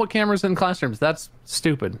 Yeah, don't put cameras in classrooms. That's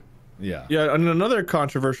stupid. Yeah. Yeah, and another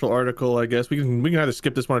controversial article, I guess we can either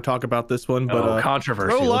skip this one or talk about this one. But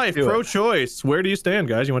controversy. Pro-life, pro-choice. Where do you stand,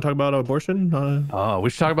 guys? You want to talk about abortion? We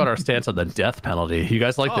should talk about our stance on the death penalty. You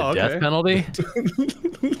guys like the death penalty?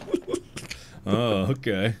 Oh,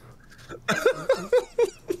 okay.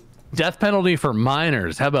 Death penalty for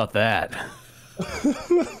minors. How about that?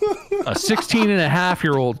 A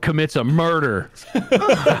 16-and-a-half-year-old commits a murder.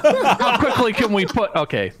 How quickly can we put?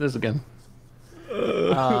 Okay, this again.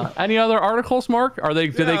 Any other articles, Mark? Do they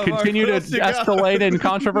continue to escalate in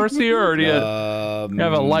controversy, or do you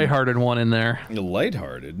have a lighthearted one in there?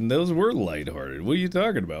 Lighthearted? Those were lighthearted. What are you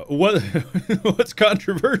talking about? What's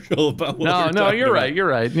controversial about what No, you're right. You're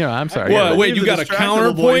right. I'm sorry. Wait, you got a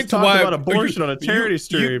counterpoint to why about abortion on a charity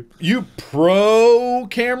stream? You pro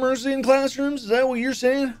cameras in classrooms? Is that what you're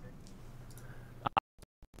saying?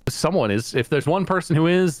 someone is. If there's one person who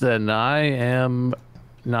is, then I am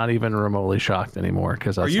not even remotely shocked anymore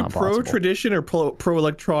because that's Are you not pro possible. tradition or pro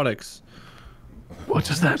electronics? What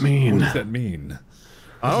does that mean? What does that mean?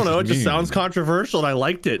 I don't know. It just mean? sounds controversial, and I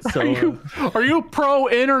liked it. So Are you pro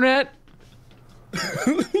internet?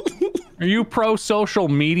 Are you pro social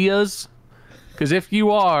medias? Because if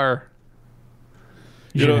you are,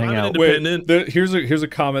 you should hang out. Wait, here's a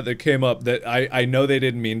comment that came up that I know they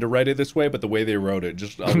didn't mean to write it this way, but the way they wrote it,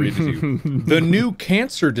 I'll read it to you. The new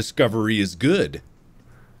cancer discovery is good.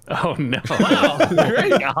 Oh no! Wow,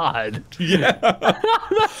 great God! Yeah,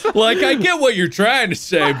 like I get what you're trying to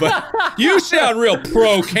say, but you sound real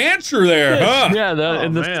pro cancer there, huh? Yeah,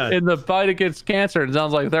 in man. the fight against cancer, it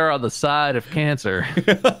sounds like they're on the side of cancer.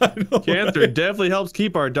 cancer definitely helps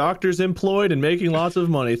keep our doctors employed and making lots of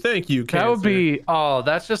money. Thank you, cancer. That would be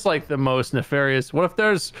that's just like the most nefarious. What if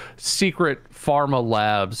there's secret pharma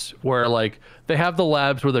labs where like they have the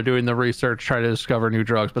labs where they're doing the research trying to discover new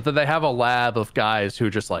drugs, but then they have a lab of guys who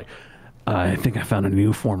just like, I think I found a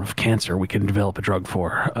new form of cancer we can develop a drug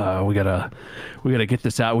for. We gotta get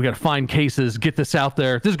this out. We gotta find cases, get this out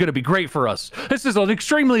there. This is gonna be great for us. This is an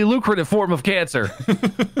extremely lucrative form of cancer.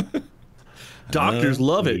 Doctors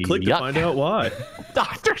love it. Click to yuck. find out why.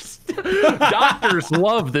 Doctors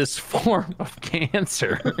love this form of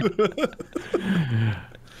cancer.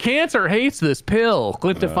 Cancer hates this pill.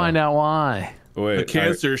 Click to find out why. Wait, The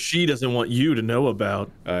cancer she doesn't want you to know about.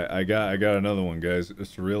 I got another one, guys.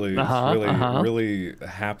 It's really really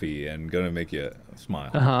happy and gonna make you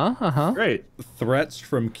smile. Great. Threats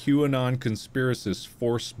from QAnon conspiracists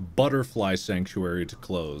force butterfly sanctuary to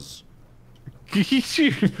close.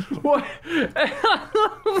 What?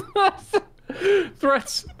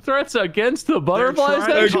 Threats against the butterflies.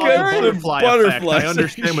 They're trying to sanctuary? talk butterfly effect. I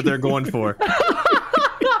understand what they're going for.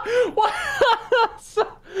 What?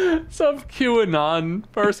 Some QAnon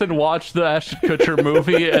person watched the Ashton Kutcher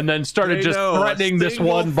movie and then started just threatening this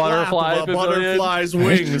one butterfly. A butterfly's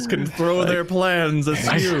wings can throw their plans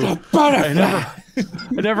askew. I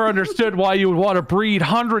never understood why you would want to breed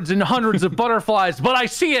hundreds and hundreds of butterflies, but I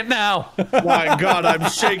see it now. My God, I'm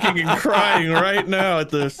shaking and crying right now at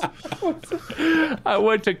this. I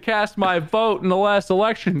went to cast my vote in the last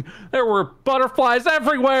election. There were butterflies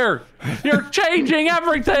everywhere. You're changing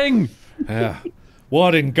everything. Yeah.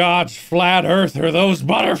 What in God's flat earth are those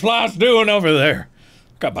butterflies doing over there?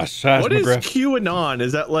 Got my seismograph. What is QAnon?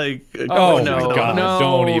 Is that like? Oh no, my God! no,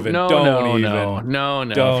 don't even. No. If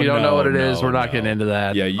you don't know what it is, we're not getting into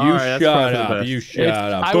that. Yeah, you right, shut up. You shut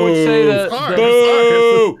up. I would say that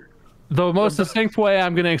Boo! the most succinct way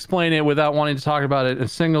I'm going to explain it without wanting to talk about it a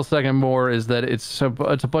single second more is that it's a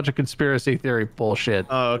bunch of conspiracy theory bullshit.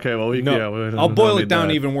 Oh, okay. Well, I'll boil it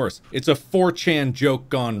down even worse. It's a 4chan joke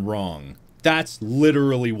gone wrong. That's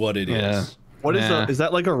literally what it is. What is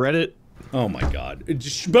that like a Reddit? Oh my God!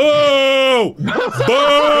 Boo! Boo!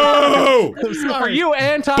 Are you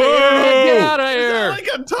anti-internet? Get out of Is here! that like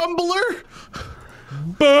a Tumblr?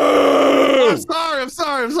 Boo! I'm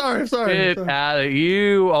sorry. Get out of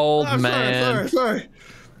you, old man. Sorry.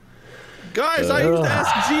 Guys, I used to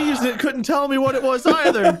ask Jeeves and it couldn't tell me what it was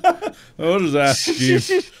either. What is Ask Jeeves?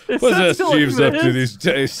 What's Ask Jeeves up to these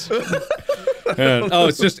days?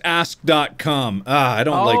 It's just ask.com. I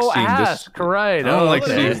don't like seeing ask, this. Right. I don't like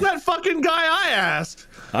Who's seeing. that fucking guy I asked?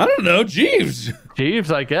 I don't know, Jeeves. Jeeves,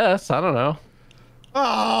 I guess. I don't know.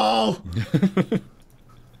 Oh.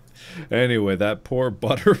 Anyway, that poor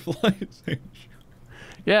butterfly.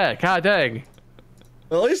 Yeah, god dang.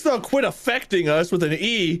 Well, at least they'll quit affecting us with an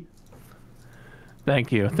E.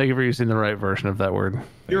 Thank you. Thank you for using the right version of that word.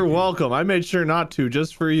 You're welcome. I made sure not to,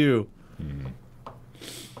 just for you.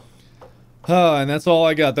 And that's all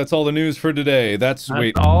I got. That's all the news for today. That's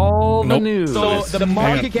wait. All the Nope. news. So the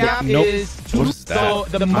market cap Nope. is. What is that?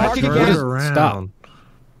 So the market Turn cap it is. around. Stop.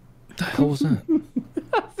 What the hell was that?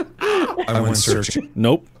 I went searching.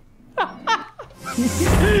 Nope.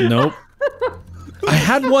 Nope. I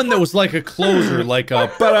had one that was like a closer, like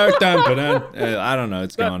a I don't know,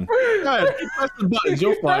 it's gone. Go ahead, keep pressing buttons,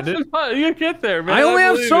 you'll find it. You get there, man. I only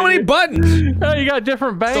have so many buttons. Oh, you got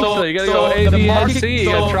different banks, so you gotta go so A, the B, and market- C. You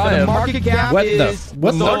so gotta try the them. market cap What the? is.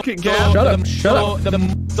 What the? Market cap? Shut up! Shut up!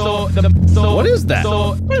 What What is that?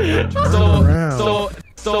 So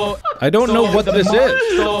I don't know what this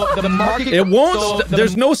is. So the market. It won't.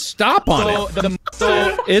 There's no stop on it.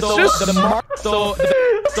 It's just.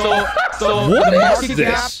 What is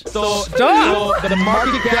this? Stop! The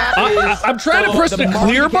market cap is. I'm trying to press the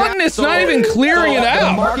clear button. It's not even clearing it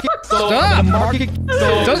out. Stop!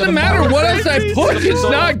 Doesn't matter what else I push. It's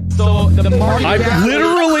not.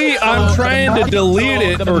 I'm trying to delete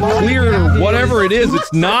it or clear it or whatever it is.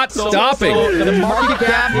 It's not stopping.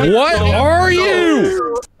 What are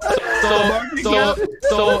you?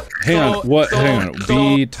 Hang on. What? Hang on.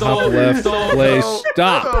 B, top left, play,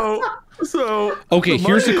 stop. Okay,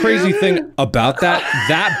 here's the crazy thing about that.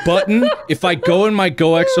 That button, if I go in my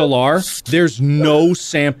Go XLR, there's no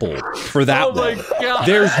sample for that one. God.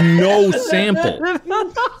 There's no sample.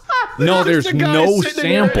 No, there's no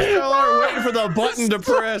sample. Waiting for the button to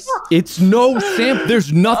press. It's no sample.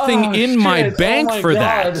 There's nothing in my bank for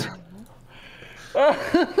that.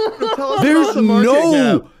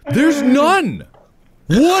 There's none.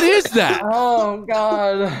 What is that? Oh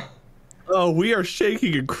God. Oh, we are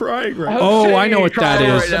shaking and crying right now. Oh, I know what that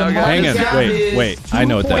is. Right now, Hang on, wait. I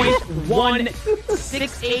know what that is.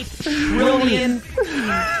 $1.68 trillion.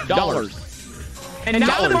 And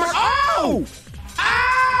now the market. Oh!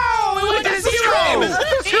 Oh! It went to zero!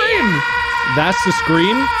 That's the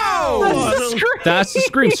scream. That's the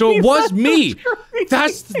scream. So it was me.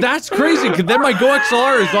 That's crazy. Cause then my Go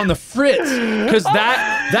XLR is on the fritz because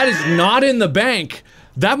that is not in the bank.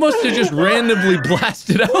 That must have just randomly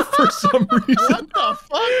blasted out for some reason. What the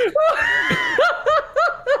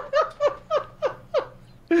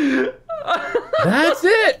fuck? That's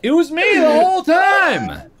it. It was me the whole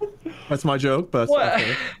time. That's my joke, but What?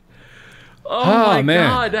 okay. Oh, Oh, my man.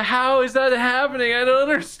 God! How is that happening? I don't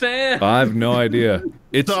understand. I have no idea.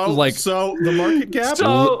 It's like So the market cap.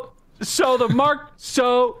 So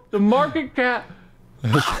the market cap.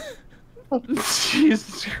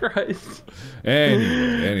 Jesus Christ.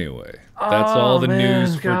 Anyway. That's all the man,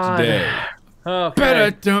 news for God. today. Okay.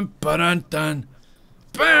 Ba-da-dum, ba-dun-dun.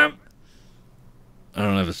 Bam. I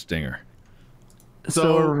don't have a stinger.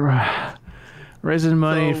 So we're raising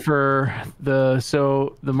money for the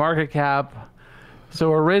market cap.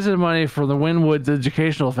 So we're raising money for the Wynwood's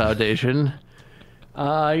Educational Foundation.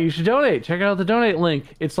 You should donate. Check out the donate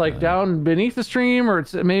link. It's like down beneath the stream, or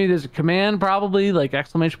it's maybe there's a command, probably like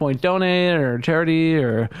 !donate or charity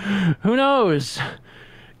or who knows.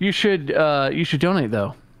 You should donate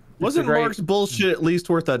though. Wasn't Mark's bullshit at least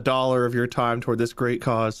worth $1 of your time toward this great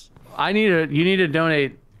cause? You need to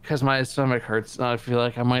donate because my stomach hurts. I feel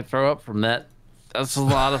like I might throw up from that. That's a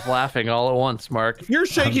lot of laughing all at once, Mark. If you're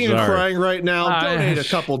shaking and crying right now, donate a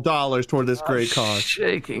couple dollars toward this great cause.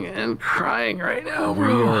 Shaking and crying right now, We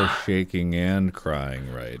bro. are shaking and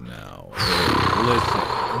crying right now.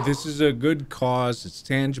 Listen, this is a good cause. It's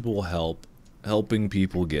tangible help, helping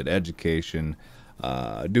people get education,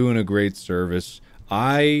 doing a great service.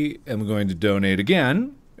 I am going to donate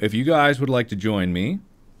again. If you guys would like to join me,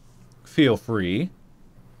 feel free.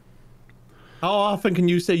 How often can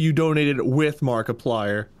you say you donated with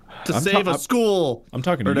Markiplier to I'm save a school? I'm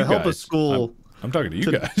talking to or you to help a guys. school I'm talking to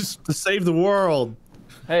you guys. to save the world.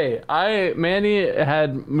 Hey, Mandy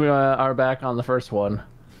had our back on the first one.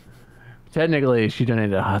 Technically, she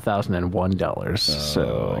donated $1,001.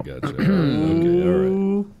 So I got you. Okay,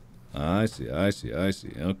 all right. I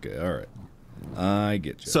see. Okay, all right. I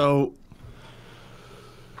get you. So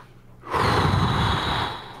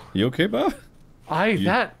You okay, Bob?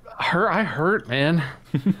 that hurt, man.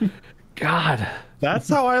 God. that's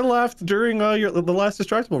how I laughed during the last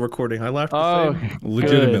Distractable recording. I laughed the same.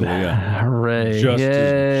 Legitimately, good. yeah. Hooray. Just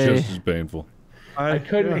Yay. as painful. I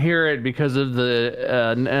couldn't hear it because of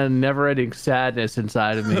the never-ending sadness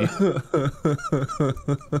inside of me.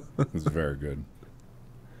 It's very good.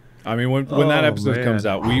 I mean, when that episode comes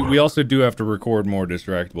out, we also do have to record more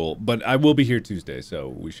Distractable, but I will be here Tuesday, so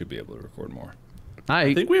we should be able to record more.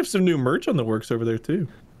 I think we have some new merch on the works over there too.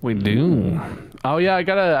 We do. Oh yeah, I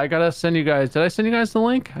gotta send you guys. Did I send you guys the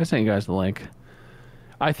link? I sent you guys the link.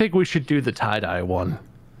 I think we should do the tie-dye one.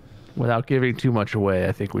 Without giving too much away,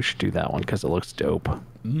 I think we should do that one because it looks dope.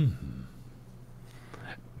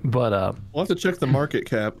 But We'll have to check the market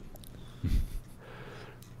cap.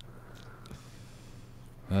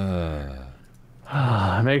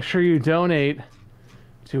 make sure you donate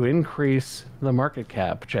to increase the market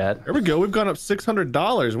cap, chat. There we go. We've gone up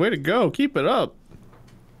 $600. Way to go. Keep it up.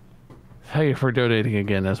 Thank you for donating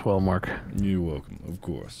again as well, Mark. You're welcome, of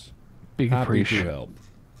course. Big Happy to appreciate. help.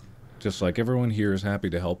 Just like everyone here is happy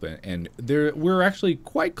to help, and we're actually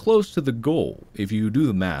quite close to the goal. If you do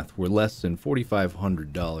the math, we're less than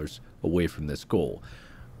 $4,500 away from this goal.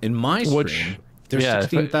 In my stream, there's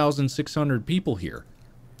 16,600 people here.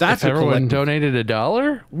 That's if a everyone collective. donated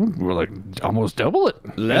 $1, we're like almost double it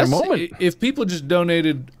in a Less, moment. if people just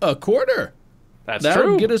donated a quarter, That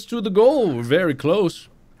true. would get us to the goal. We're very close.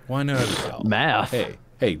 Why not $1? Math.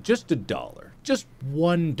 Hey, just $1. Just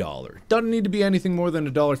 $1. Doesn't need to be anything more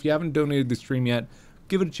than $1. If you haven't donated the stream yet,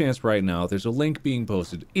 give it a chance right now. There's a link being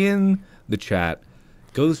posted in the chat.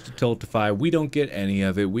 Goes to Tiltify. We don't get any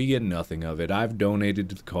of it. We get nothing of it. I've donated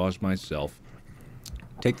to the cause myself.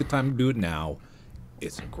 Take the time to do it now.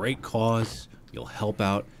 It's a great cause. You'll help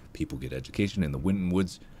out. People get education in the Winton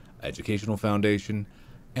Woods Educational Foundation.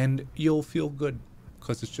 And you'll feel good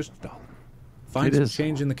because it's just $1. Find some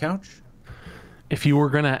change in the couch. If you were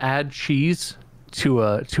gonna add cheese to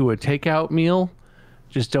a takeout meal,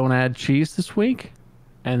 just don't add cheese this week,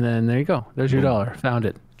 and then there you go. There's your $1. Found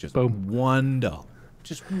it. Just Boom. $1.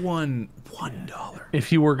 Just $1.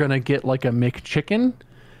 If you were gonna get like a McChicken,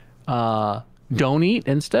 don't eat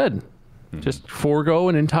instead. Just forego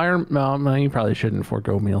an entire. No, you probably shouldn't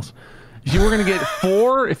forego meals. If you were gonna get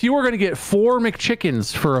four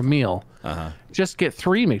McChickens for a meal, just get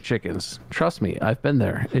 3 McChickens. Trust me, I've been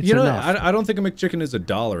there. It's enough. I don't think a McChicken is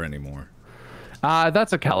 $1 anymore.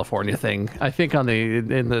 That's a California thing. I think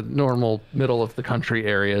in the normal middle of the country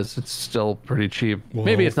areas, it's still pretty cheap.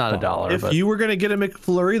 Maybe it's not $1. If you were gonna get a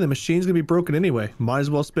McFlurry, the machine's gonna be broken anyway. Might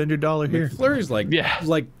as well spend your $1 here. McFlurry's like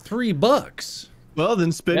 $3. Well,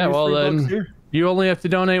 then spend your $3 here. You only have to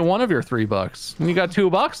donate one of your $3. And you got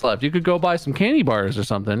 $2 left. You could go buy some candy bars or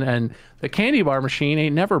something, and the candy bar machine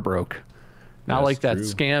ain't never broke. Not like that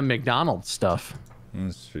scam McDonald's stuff.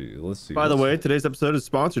 Let's see. By the way, today's episode is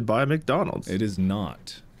sponsored by McDonald's. It is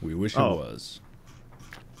not. We wish it was.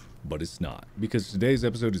 But it's not. Because today's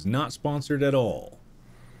episode is not sponsored at all.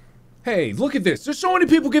 Hey, look at this. There's so many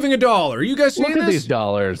people giving $1. Are you guys seeing this? Look at these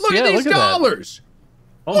dollars. Look at these dollars.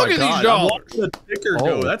 Oh look my at God. these dollars. The ticker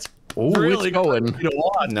go. That's really it's going.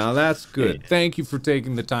 Now that's good. Thank you for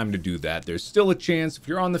taking the time to do that. There's still a chance. If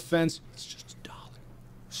you're on the fence, it's just $1.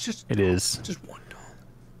 It's just It is. just $1.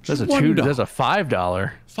 There's a $2. There's a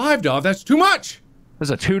 $5. $5. That's too much.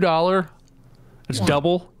 There's a $2. It's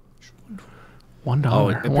double. $1. Oh,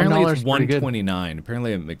 apparently it's $1.29.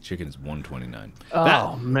 Apparently a McChicken is $1.29.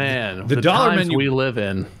 Oh man, the dollar times menu we live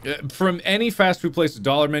in. From any fast food place, a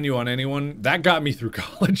dollar menu on anyone that got me through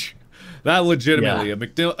college. That legitimately a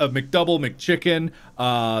McDouble, McChicken,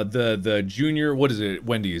 the junior. What is it?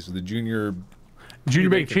 Wendy's, the junior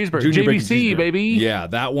baked cheeseburger, JBC, baby. Yeah,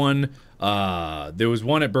 that one. There was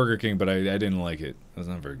one at Burger King, but I didn't like it. It was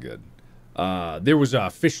not very good. There was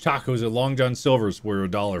fish tacos at Long John Silver's were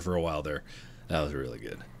 $1 for a while there. That was really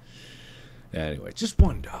good. Anyway, just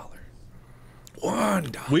 $1.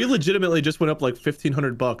 $1. We legitimately just went up like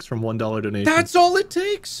 $1,500 from $1 donation. That's all it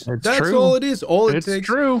takes. That's true. all it is. All it takes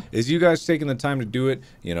true. is you guys taking the time to do it.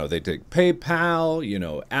 You know, they take PayPal, you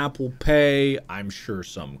know, Apple Pay, I'm sure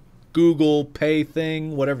some Google Pay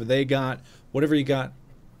thing, whatever they got, whatever you got,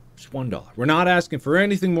 just $1. We're not asking for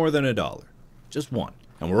anything more than $1. Just one.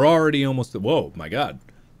 And we're already almost at, whoa, my God,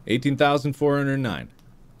 18,409.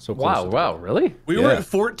 So close. Wow, really? We were at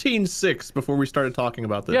 14.6 before we started talking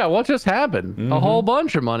about this. Yeah, what just happened? A whole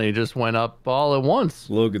bunch of money just went up all at once.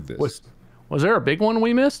 Look at this. Was there a big one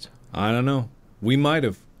we missed? I don't know. We might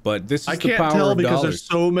have, but this is I the can't power tell of because dollars. there's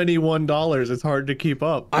so many $1. It's hard to keep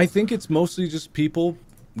up. I think it's mostly just people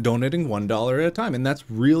donating $1 at a time, and that's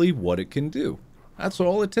really what it can do. That's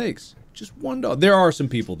all it takes. Just $1. There are some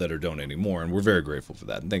people that are donating more, and we're very grateful for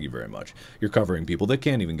that. And thank you very much. You're covering people that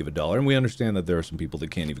can't even give $1, and we understand that there are some people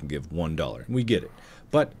that can't even give $1. We get it,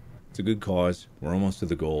 but it's a good cause. We're almost to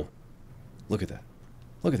the goal. Look at that.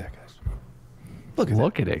 Look at that, guys.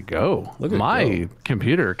 Look at it go. Look at My it go.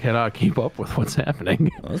 computer cannot keep up with what's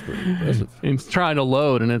happening. Oh, that's pretty impressive. It's trying to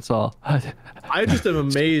load, and it's all. I just am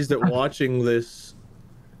amazed at watching this.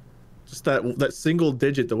 Just that single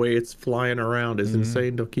digit, the way it's flying around is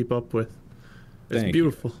insane to keep up with. It's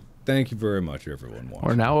beautiful. Thank you very much, everyone.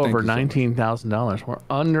 We're now over $19,000. We're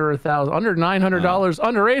under $1,000, under $900,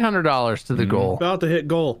 under $800 to the goal. About to hit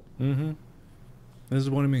goal. This is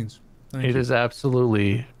what it means. It is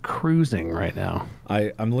absolutely cruising right now.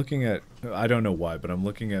 I'm looking at, I don't know why, but I'm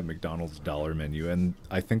looking at McDonald's dollar menu, and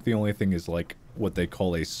I think the only thing is like what they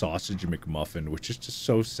call a sausage McMuffin, which is just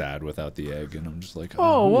so sad without the egg, and I'm just like,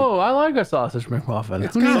 oh, whoa, I like a sausage McMuffin.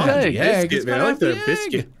 It's Who needs got egg? the egg. Biscuit, man. I like the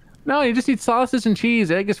biscuit. No, you just eat sausage and cheese.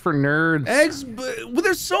 Egg is for nerds. Eggs, well,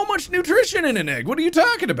 there's so much nutrition in an egg. What are you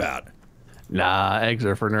talking about? Nah, eggs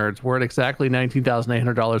are for nerds. We're at exactly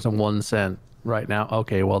 $19,800.01 right now.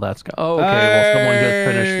 Okay, well, that's... Oh, okay, well, someone just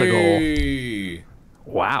finished the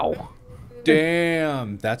goal. Wow.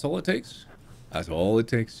 Damn. That's all it takes? That's all it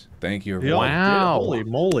takes. Thank you, everyone. Wow. Holy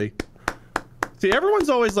moly. See, everyone's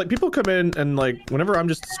always like, people come in and like, whenever I'm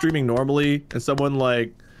just streaming normally and someone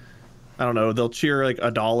like, I don't know, they'll cheer like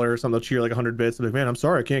 $1 or something. They'll cheer like 100 bits. And like, man, I'm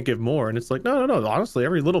sorry, I can't give more. And it's like, no. Honestly,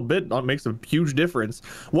 every little bit makes a huge difference.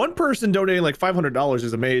 One person donating like $500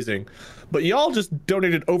 is amazing, but y'all just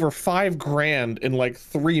donated over $5,000 in like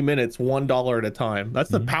 3 minutes, $1 at a time.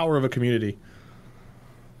 That's the power of a community.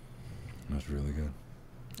 That's really good.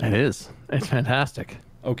 It is. It's fantastic.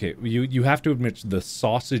 Okay, you have to admit the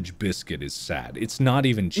sausage biscuit is sad. It's not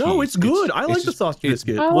even cheese. No, it's good. I like the sausage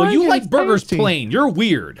biscuit. Well, you like burgers plain. You're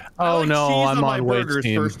weird. Oh like no, cheese I'm my on Wade's burgers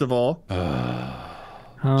team. first of all.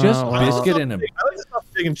 Just biscuit and a... I like the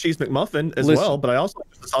sausage egg and cheese McMuffin as Listen. well, but I also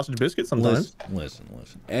like the sausage biscuit sometimes. Listen.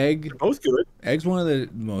 Egg. They're both good. Egg's one of the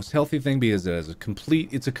most healthy thing because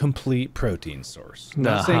it's a complete protein source.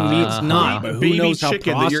 Not saying meat's not, but who Baby knows how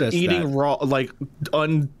chicken that you're processed eating raw, like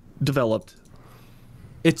undeveloped.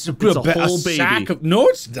 It's a whole baby. sack of... No,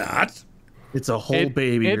 it's not. It's a whole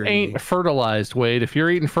baby. It you're ain't eating. fertilized, Wade. If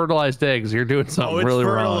you're eating fertilized eggs, you're doing something It's really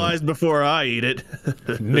wrong. fertilized before I eat it.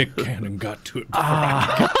 Nick Cannon got to it.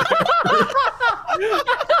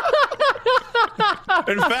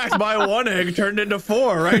 In fact, my one egg turned into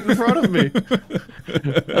 4 right in front of me.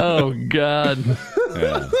 Oh God.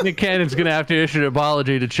 Yeah. Nick Cannon's gonna have to issue an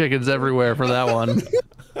apology to chickens everywhere for that one.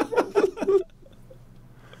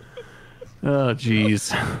 Oh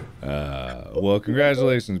jeez. Well,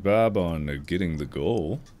 congratulations, Bob, on getting the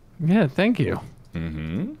goal. Yeah, thank you.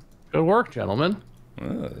 Mm-hmm. Good work, gentlemen.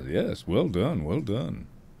 Yes, well done, well done.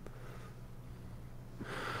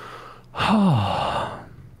 All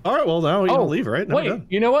right, well, now we can leave, right? Now we're Wait, done.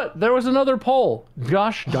 you know what? There was another poll.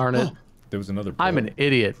 Gosh darn it. There was another. I'm an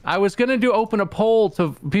idiot. I was gonna open a poll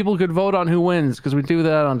so people could vote on who wins because we do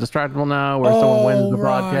that on Distractable now, where someone wins the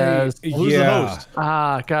broadcast. Who's the host?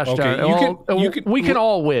 Ah, gosh Okay, darn it. We can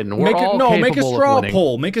all win. We're all make a capable of straw winning.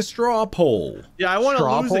 poll. Make a straw poll. Yeah, I want to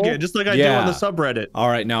Straw lose poll? again, just like I do on the subreddit. All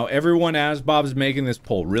right, now everyone, as Bob's making this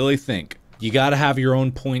poll, really think. You got to have your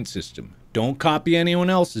own point system. Don't copy anyone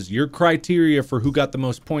else's. Your criteria for who got the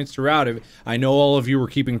most points throughout it. I know all of you were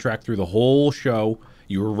keeping track through the whole show.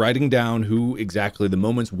 You were writing down who exactly the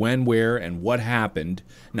moments, when, where, and what happened.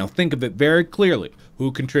 Now think of it very clearly.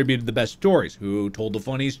 Who contributed the best stories? Who told the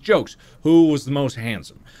funniest jokes? Who was the most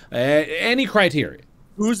handsome? Any criteria.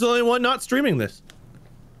 Who's the only one not streaming this?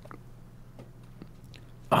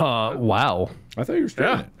 Wow. I thought you were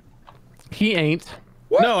streaming it. He ain't.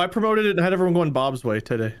 No, I promoted it and had everyone going Bob's way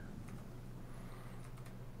today.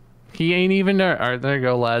 He ain't even there. All right, there you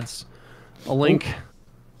go, lads. A link.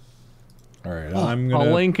 All right, I'm A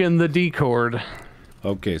gonna. link in the Discord.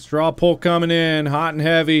 Okay, straw poll coming in, hot and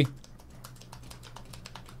heavy.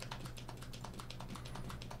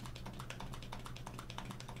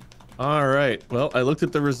 All right. Well, I looked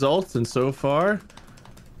at the results, and so far,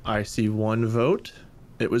 I see 1 vote.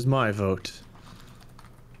 It was my vote.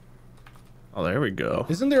 Oh, there we go.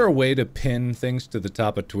 Isn't there a way to pin things to the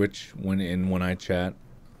top of Twitch when I chat?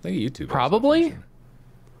 I think YouTube. has Probably.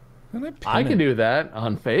 that. I can do that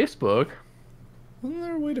on Facebook. Isn't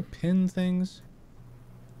there a way to pin things?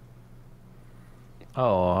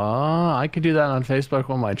 Oh, I could do that on Facebook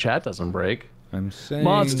when my chat doesn't break. I'm saying.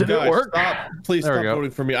 Mods, did it Guys, work? Please There we stop go.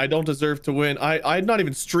 voting for me. I don't deserve to win. I'm not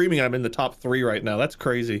even streaming. I'm in the top 3 right now. That's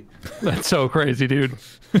crazy. That's so crazy, dude.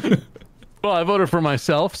 Well, I voted for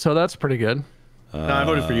myself, so that's pretty good. No, I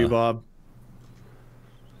voted for you, Bob.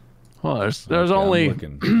 Well, there's Okay, I'm only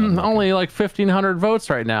looking. only like 1,500 votes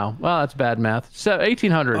right now. Well, that's bad math.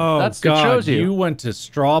 1,800. Oh, That's God, it shows you. went to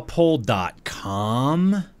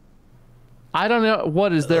strawpoll.com? I don't know.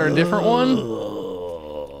 What is there a different one?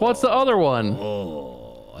 What's the other one?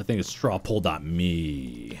 Oh, I think it's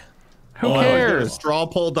strawpoll.me. Who Oh, cares?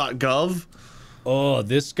 Strawpoll.gov. Oh,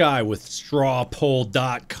 this guy with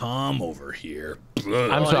strawpoll.com over here.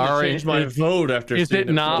 I'm I sorry. changed my vote after. Is seeing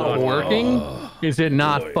it not vote. working? Is it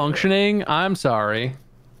not functioning? I'm sorry.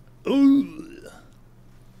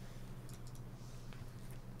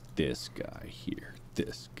 This guy here.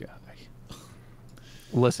 This guy.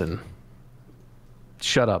 Listen.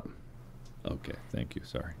 Shut up. Okay, thank you.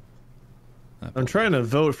 Sorry. I'm trying to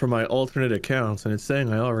vote for my alternate accounts, and it's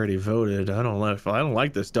saying I already voted. I don't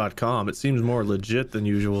like this .com. It seems more legit than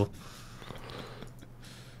usual.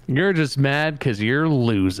 You're just mad because you're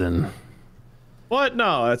losing. What?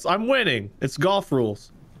 No, I'm winning. It's golf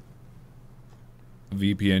rules.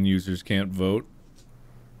 VPN users can't vote.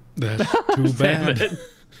 That's too bad.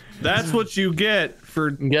 That's what you get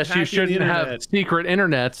for. Guess you hacking the shouldn't have internet. secret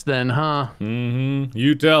internets then, huh? Mm-hmm.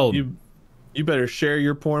 You tell them. You better share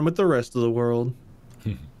your porn with the rest of the world.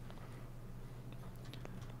 All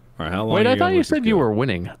right, how long? Wait, are I you thought gonna you let said this you go? were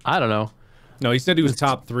winning. I don't know. No, he said he was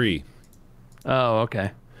top 3. Oh,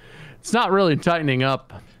 okay. It's not really tightening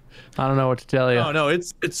up. I don't know what to tell you. Oh no,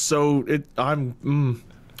 it's so it. I'm.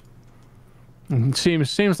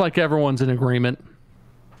 Seems like everyone's in agreement.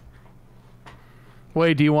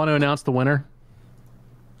 Wait, do you want to announce the winner?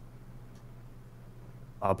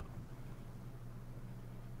 Bob.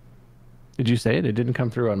 Did you say it? It didn't come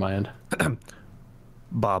through on my end.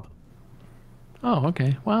 Bob. Oh,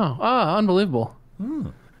 okay. Wow. Ah, unbelievable.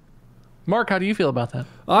 Mark, how do you feel about that?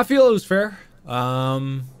 I feel it was fair.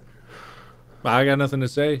 I got nothing to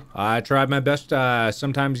say. I tried my best.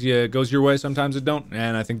 Sometimes it goes your way, sometimes it don't.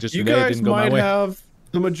 And I think just You today it guys didn't go my might way. have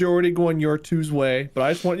the majority going your two's way, but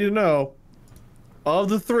I just want you to know, of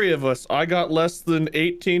the three of us, I got less than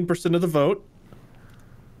 18% of the vote.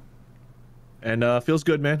 And feels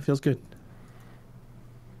good, man. Feels good.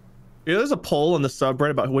 Yeah, there's a poll on the subreddit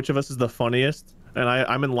about which of us is the funniest, and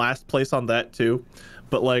I'm in last place on that too.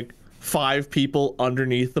 But like 5 people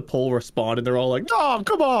underneath the poll responded. They're all like, "Oh,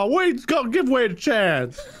 come on, wait, go give Wade a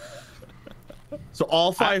chance." So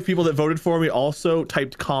all 5 people that voted for me also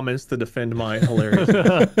typed comments to defend my hilarious.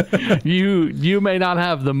 You may not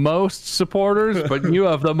have the most supporters, but you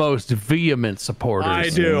have the most vehement supporters. I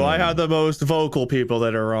do. I have the most vocal people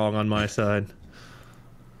that are wrong on my side.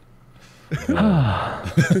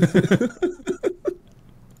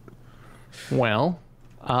 Well,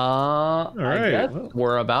 all right.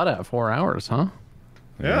 We're about at 4 hours, huh?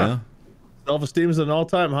 Yeah. Self-esteem is at an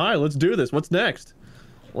all-time high. Let's do this. What's next?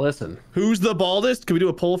 Listen, Who's the baldest? Can we do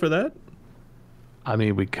a poll for that? I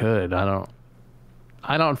mean, we could. I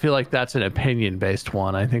don't feel like that's an opinion-based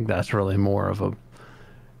one. I think that's really more of a,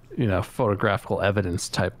 photographical evidence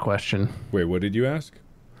type question. Wait, what did you ask?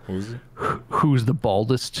 What was it? Who's the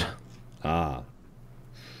baldest? Ah.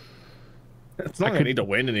 It's not like I need to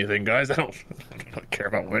win anything, guys. I don't care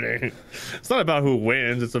about winning. It's not about who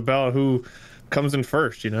wins. It's about who comes in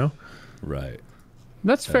first, Right.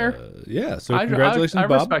 That's fair. Yeah, so congratulations, I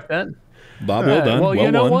Bob. respect that. Bob, well done. Well, well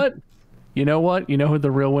you know won. what? You know what? You know who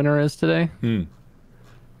the real winner is today?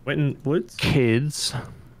 Winton Woods? Kids.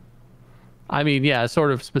 I mean, yeah,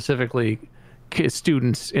 sort of specifically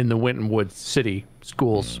students in the Winton Woods City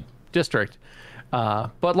Schools District.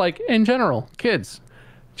 But like in general, kids.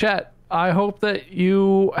 Chat, I hope that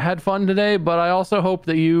you had fun today, but I also hope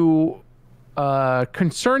that you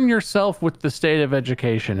concern yourself with the state of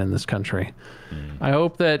education in this country. I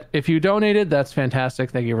hope that if you donated, that's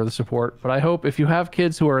fantastic. Thank you for the support. But I hope if you have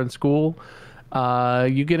kids who are in school,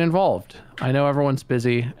 you get involved. I know everyone's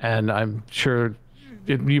busy, and I'm sure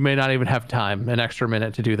you may not even have time, an extra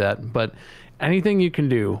minute to do that. But anything you can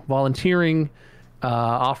do, volunteering,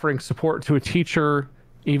 offering support to a teacher,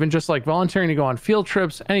 even just like volunteering to go on field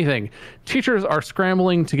trips, anything. Teachers are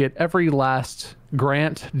scrambling to get every last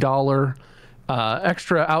grant dollar,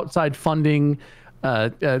 extra outside funding,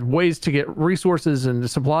 ways to get resources and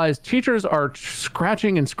supplies. Teachers are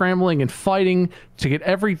scratching and scrambling and fighting to get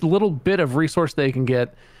every little bit of resource they can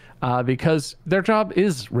get because their job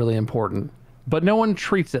is really important. But no one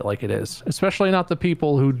treats it like it is, especially not the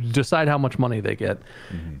people who decide how much money they get.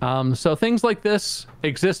 So things like this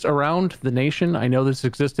exist around the nation. I know this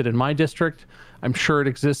existed in my district. I'm sure it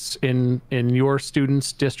exists in your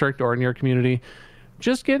students' district or in your community.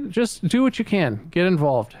 Just do what you can. Get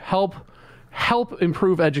involved. Help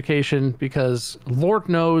improve education, because Lord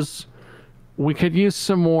knows we could use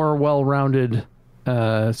some more well-rounded,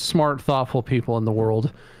 smart, thoughtful people in the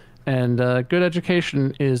world. And good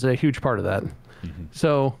education is a huge part of that.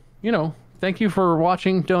 So, thank you for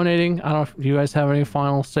watching, donating. I don't know if you guys have any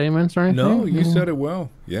final statements or anything. No, you said it well.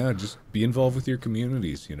 Yeah, just be involved with your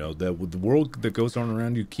communities. The world that goes on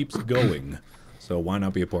around you keeps going. So why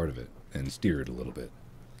not be a part of it and steer it a little bit?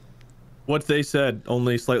 What they said,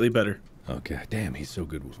 only slightly better. Okay, damn, he's so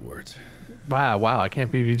good with words. Wow, I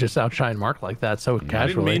can't believe you just outshine Mark like that so I didn't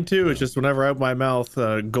casually. mean to. It's just whenever I open my mouth,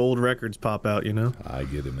 gold records pop out, I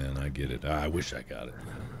get it, man. I get it. I wish I got it.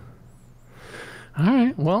 All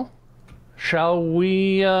right, well, shall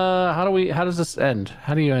we, how does this end?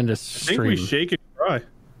 How do you end a I stream? think we shake and cry.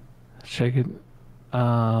 Shake it.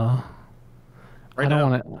 Right I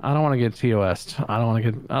don't now. want to get TOS'd. I don't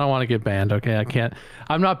want to get banned. Okay, I can't.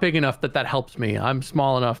 I'm not big enough that helps me. I'm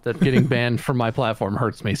small enough that getting banned from my platform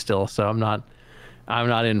hurts me still. So I'm not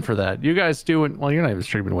in for that. You guys doing well? You're not even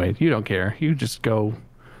streaming, Wade. You don't care. You just go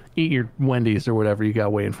eat your Wendy's or whatever you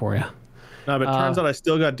got waiting for you. No, but it turns out I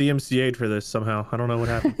still got DMCA'd for this somehow. I don't know what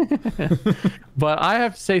happened. But I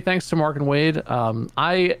have to say thanks to Mark and Wade.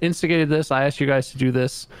 I instigated this. I asked you guys to do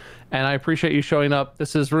this, and I appreciate you showing up.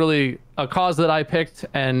 This is really a cause that I picked,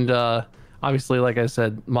 and obviously, like I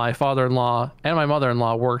said, my father-in-law and my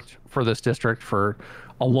mother-in-law worked for this district for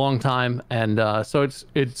a long time, and so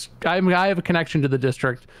I have a connection to the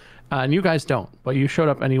district, And you guys don't, but you showed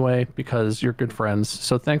up anyway because you're good friends.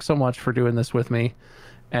 So thanks so much for doing this with me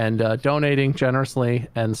and donating generously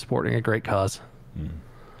and supporting a great cause.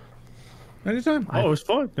 Anytime. Oh, it was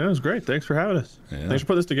fun. Yeah, it was great. Thanks for having us. Yeah. Thanks for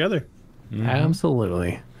putting this together.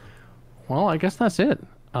 Absolutely. Well, I guess that's it.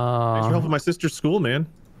 Thanks for helping my sister's school, man.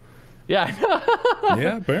 Yeah.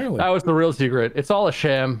 Yeah, apparently. That was the real secret. It's all a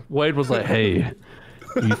sham. Wade was like, "Hey,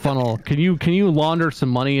 you funnel, can you launder some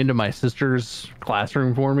money into my sister's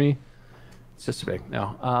classroom for me?" It's just big.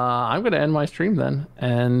 No. I'm gonna end my stream then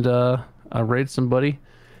and raid somebody.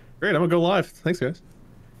 Great. I'm gonna go live. Thanks, guys.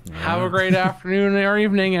 Have a great afternoon or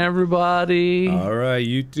evening, everybody. All right,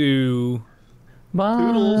 you too. Bye.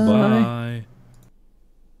 Toodles. Bye.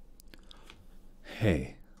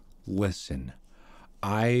 Hey, listen.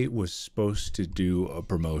 I was supposed to do a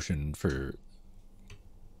promotion for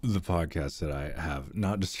the podcast that I have.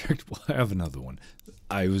 Not Distractable. I have another one.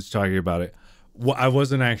 I was talking about it. Well, I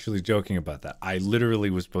wasn't actually joking about that. I literally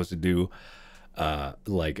was supposed to do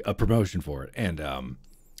like a promotion for it. And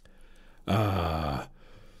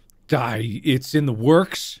it's in the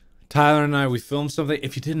works. Tyler and I, we filmed something.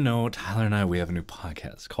 If you didn't know, Tyler and I, we have a new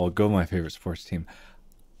podcast called Go My Favorite Sports Team.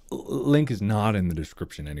 Link is not in the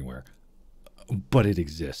description anywhere, but it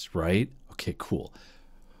exists, right? Okay, cool.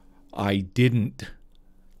 I didn't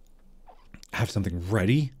have something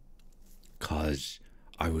ready because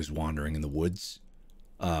I was wandering in the woods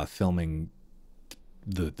filming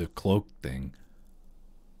the cloak thing,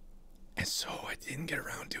 and so I didn't get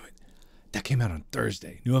around to it. That came out on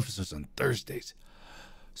Thursday. New episodes on Thursdays.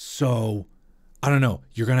 So I don't know.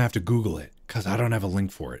 You're gonna have to Google it because I don't have a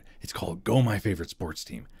link for it. It's called Go My Favorite Sports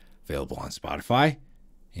Team. Available on Spotify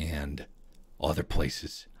and other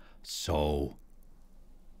places. So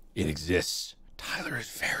it exists. Tyler is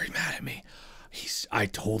very mad at me. I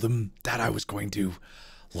told him that I was going to,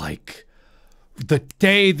 like, the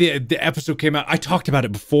day the episode came out, I talked about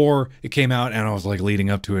it before it came out, and I was like leading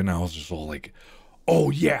up to it, and I was just all like, oh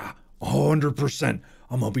yeah, 100%.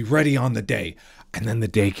 I'm gonna be ready on the day. And then the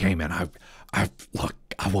day came, and I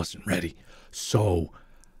wasn't ready. So,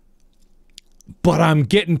 but I'm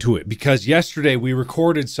getting to it because yesterday we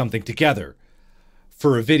recorded something together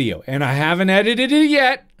for a video, and I haven't edited it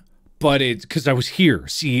yet, but it's because I was here.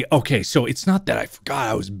 See, okay, so it's not that I forgot.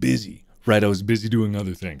 I was busy, right? I was busy doing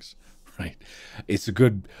other things, right? It's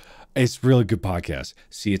really good podcast.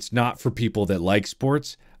 See, it's not for people that like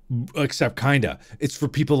sports, except kinda. It's for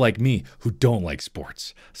people like me who don't like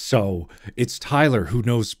sports. So it's Tyler who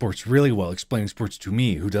knows sports really well, explaining sports to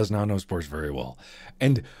me who does not know sports very well.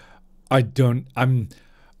 And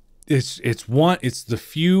it's the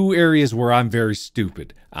few areas where I'm very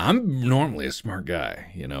stupid. I'm normally a smart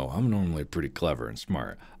guy, you know. I'm normally pretty clever and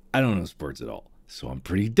smart. I don't know sports at all. So I'm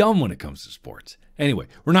pretty dumb when it comes to sports. Anyway,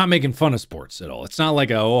 we're not making fun of sports at all. It's not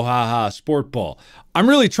like a oh ha ha sport ball. I'm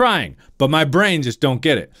really trying, but my brain just don't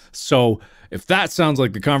get it. So if that sounds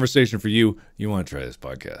like the conversation for you, you want to try this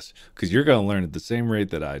podcast because you're going to learn at the same rate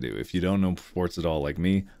that I do. If you don't know sports at all like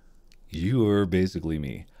me, you are basically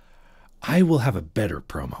me. I will have a better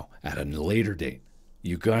promo at a later date.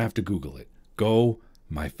 You're going to have to Google it. Go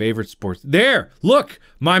My Favorite Sports. There, look,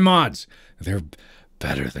 my mods. They're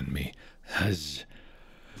better than me. I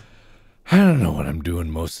don't know what I'm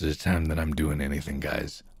doing most of the time that I'm doing anything,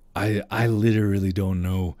 guys. I literally don't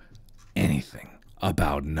know anything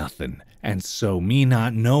about nothing. And so me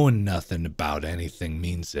not knowing nothing about anything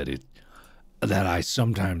means that I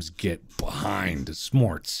sometimes get behind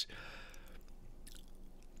sports.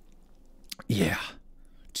 Yeah.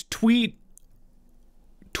 Tweet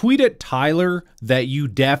at Tyler that you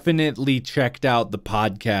definitely checked out the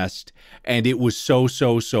podcast and it was so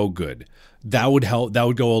good. That would help. That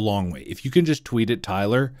would go a long way. If you can just tweet at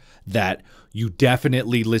Tyler that you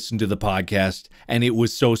definitely listened to the podcast and it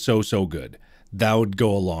was so good. That would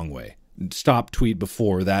go a long way. Stop tweet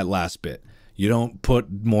before that last bit. You don't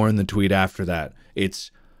put more in the tweet after that. It's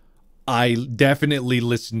I definitely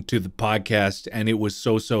listened to the podcast and it was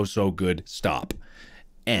so good. Stop.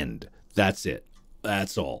 End. That's it.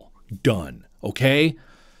 That's all. Done. Okay?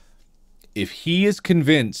 If he is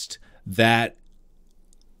convinced that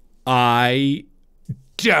I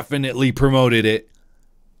definitely promoted it,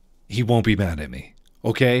 he won't be mad at me.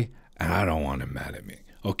 Okay? And I don't want him mad at me.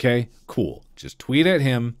 Okay? Cool. Just tweet at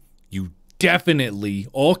him. You definitely,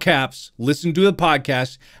 all caps, listen to the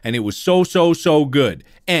podcast and it was so good.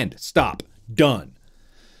 End. Stop. Done.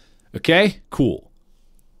 Okay? Cool.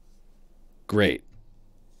 Great.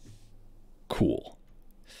 Cool.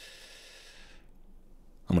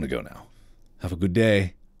 I'm going to go now. Have a good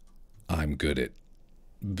day. I'm good at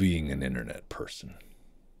being an internet person.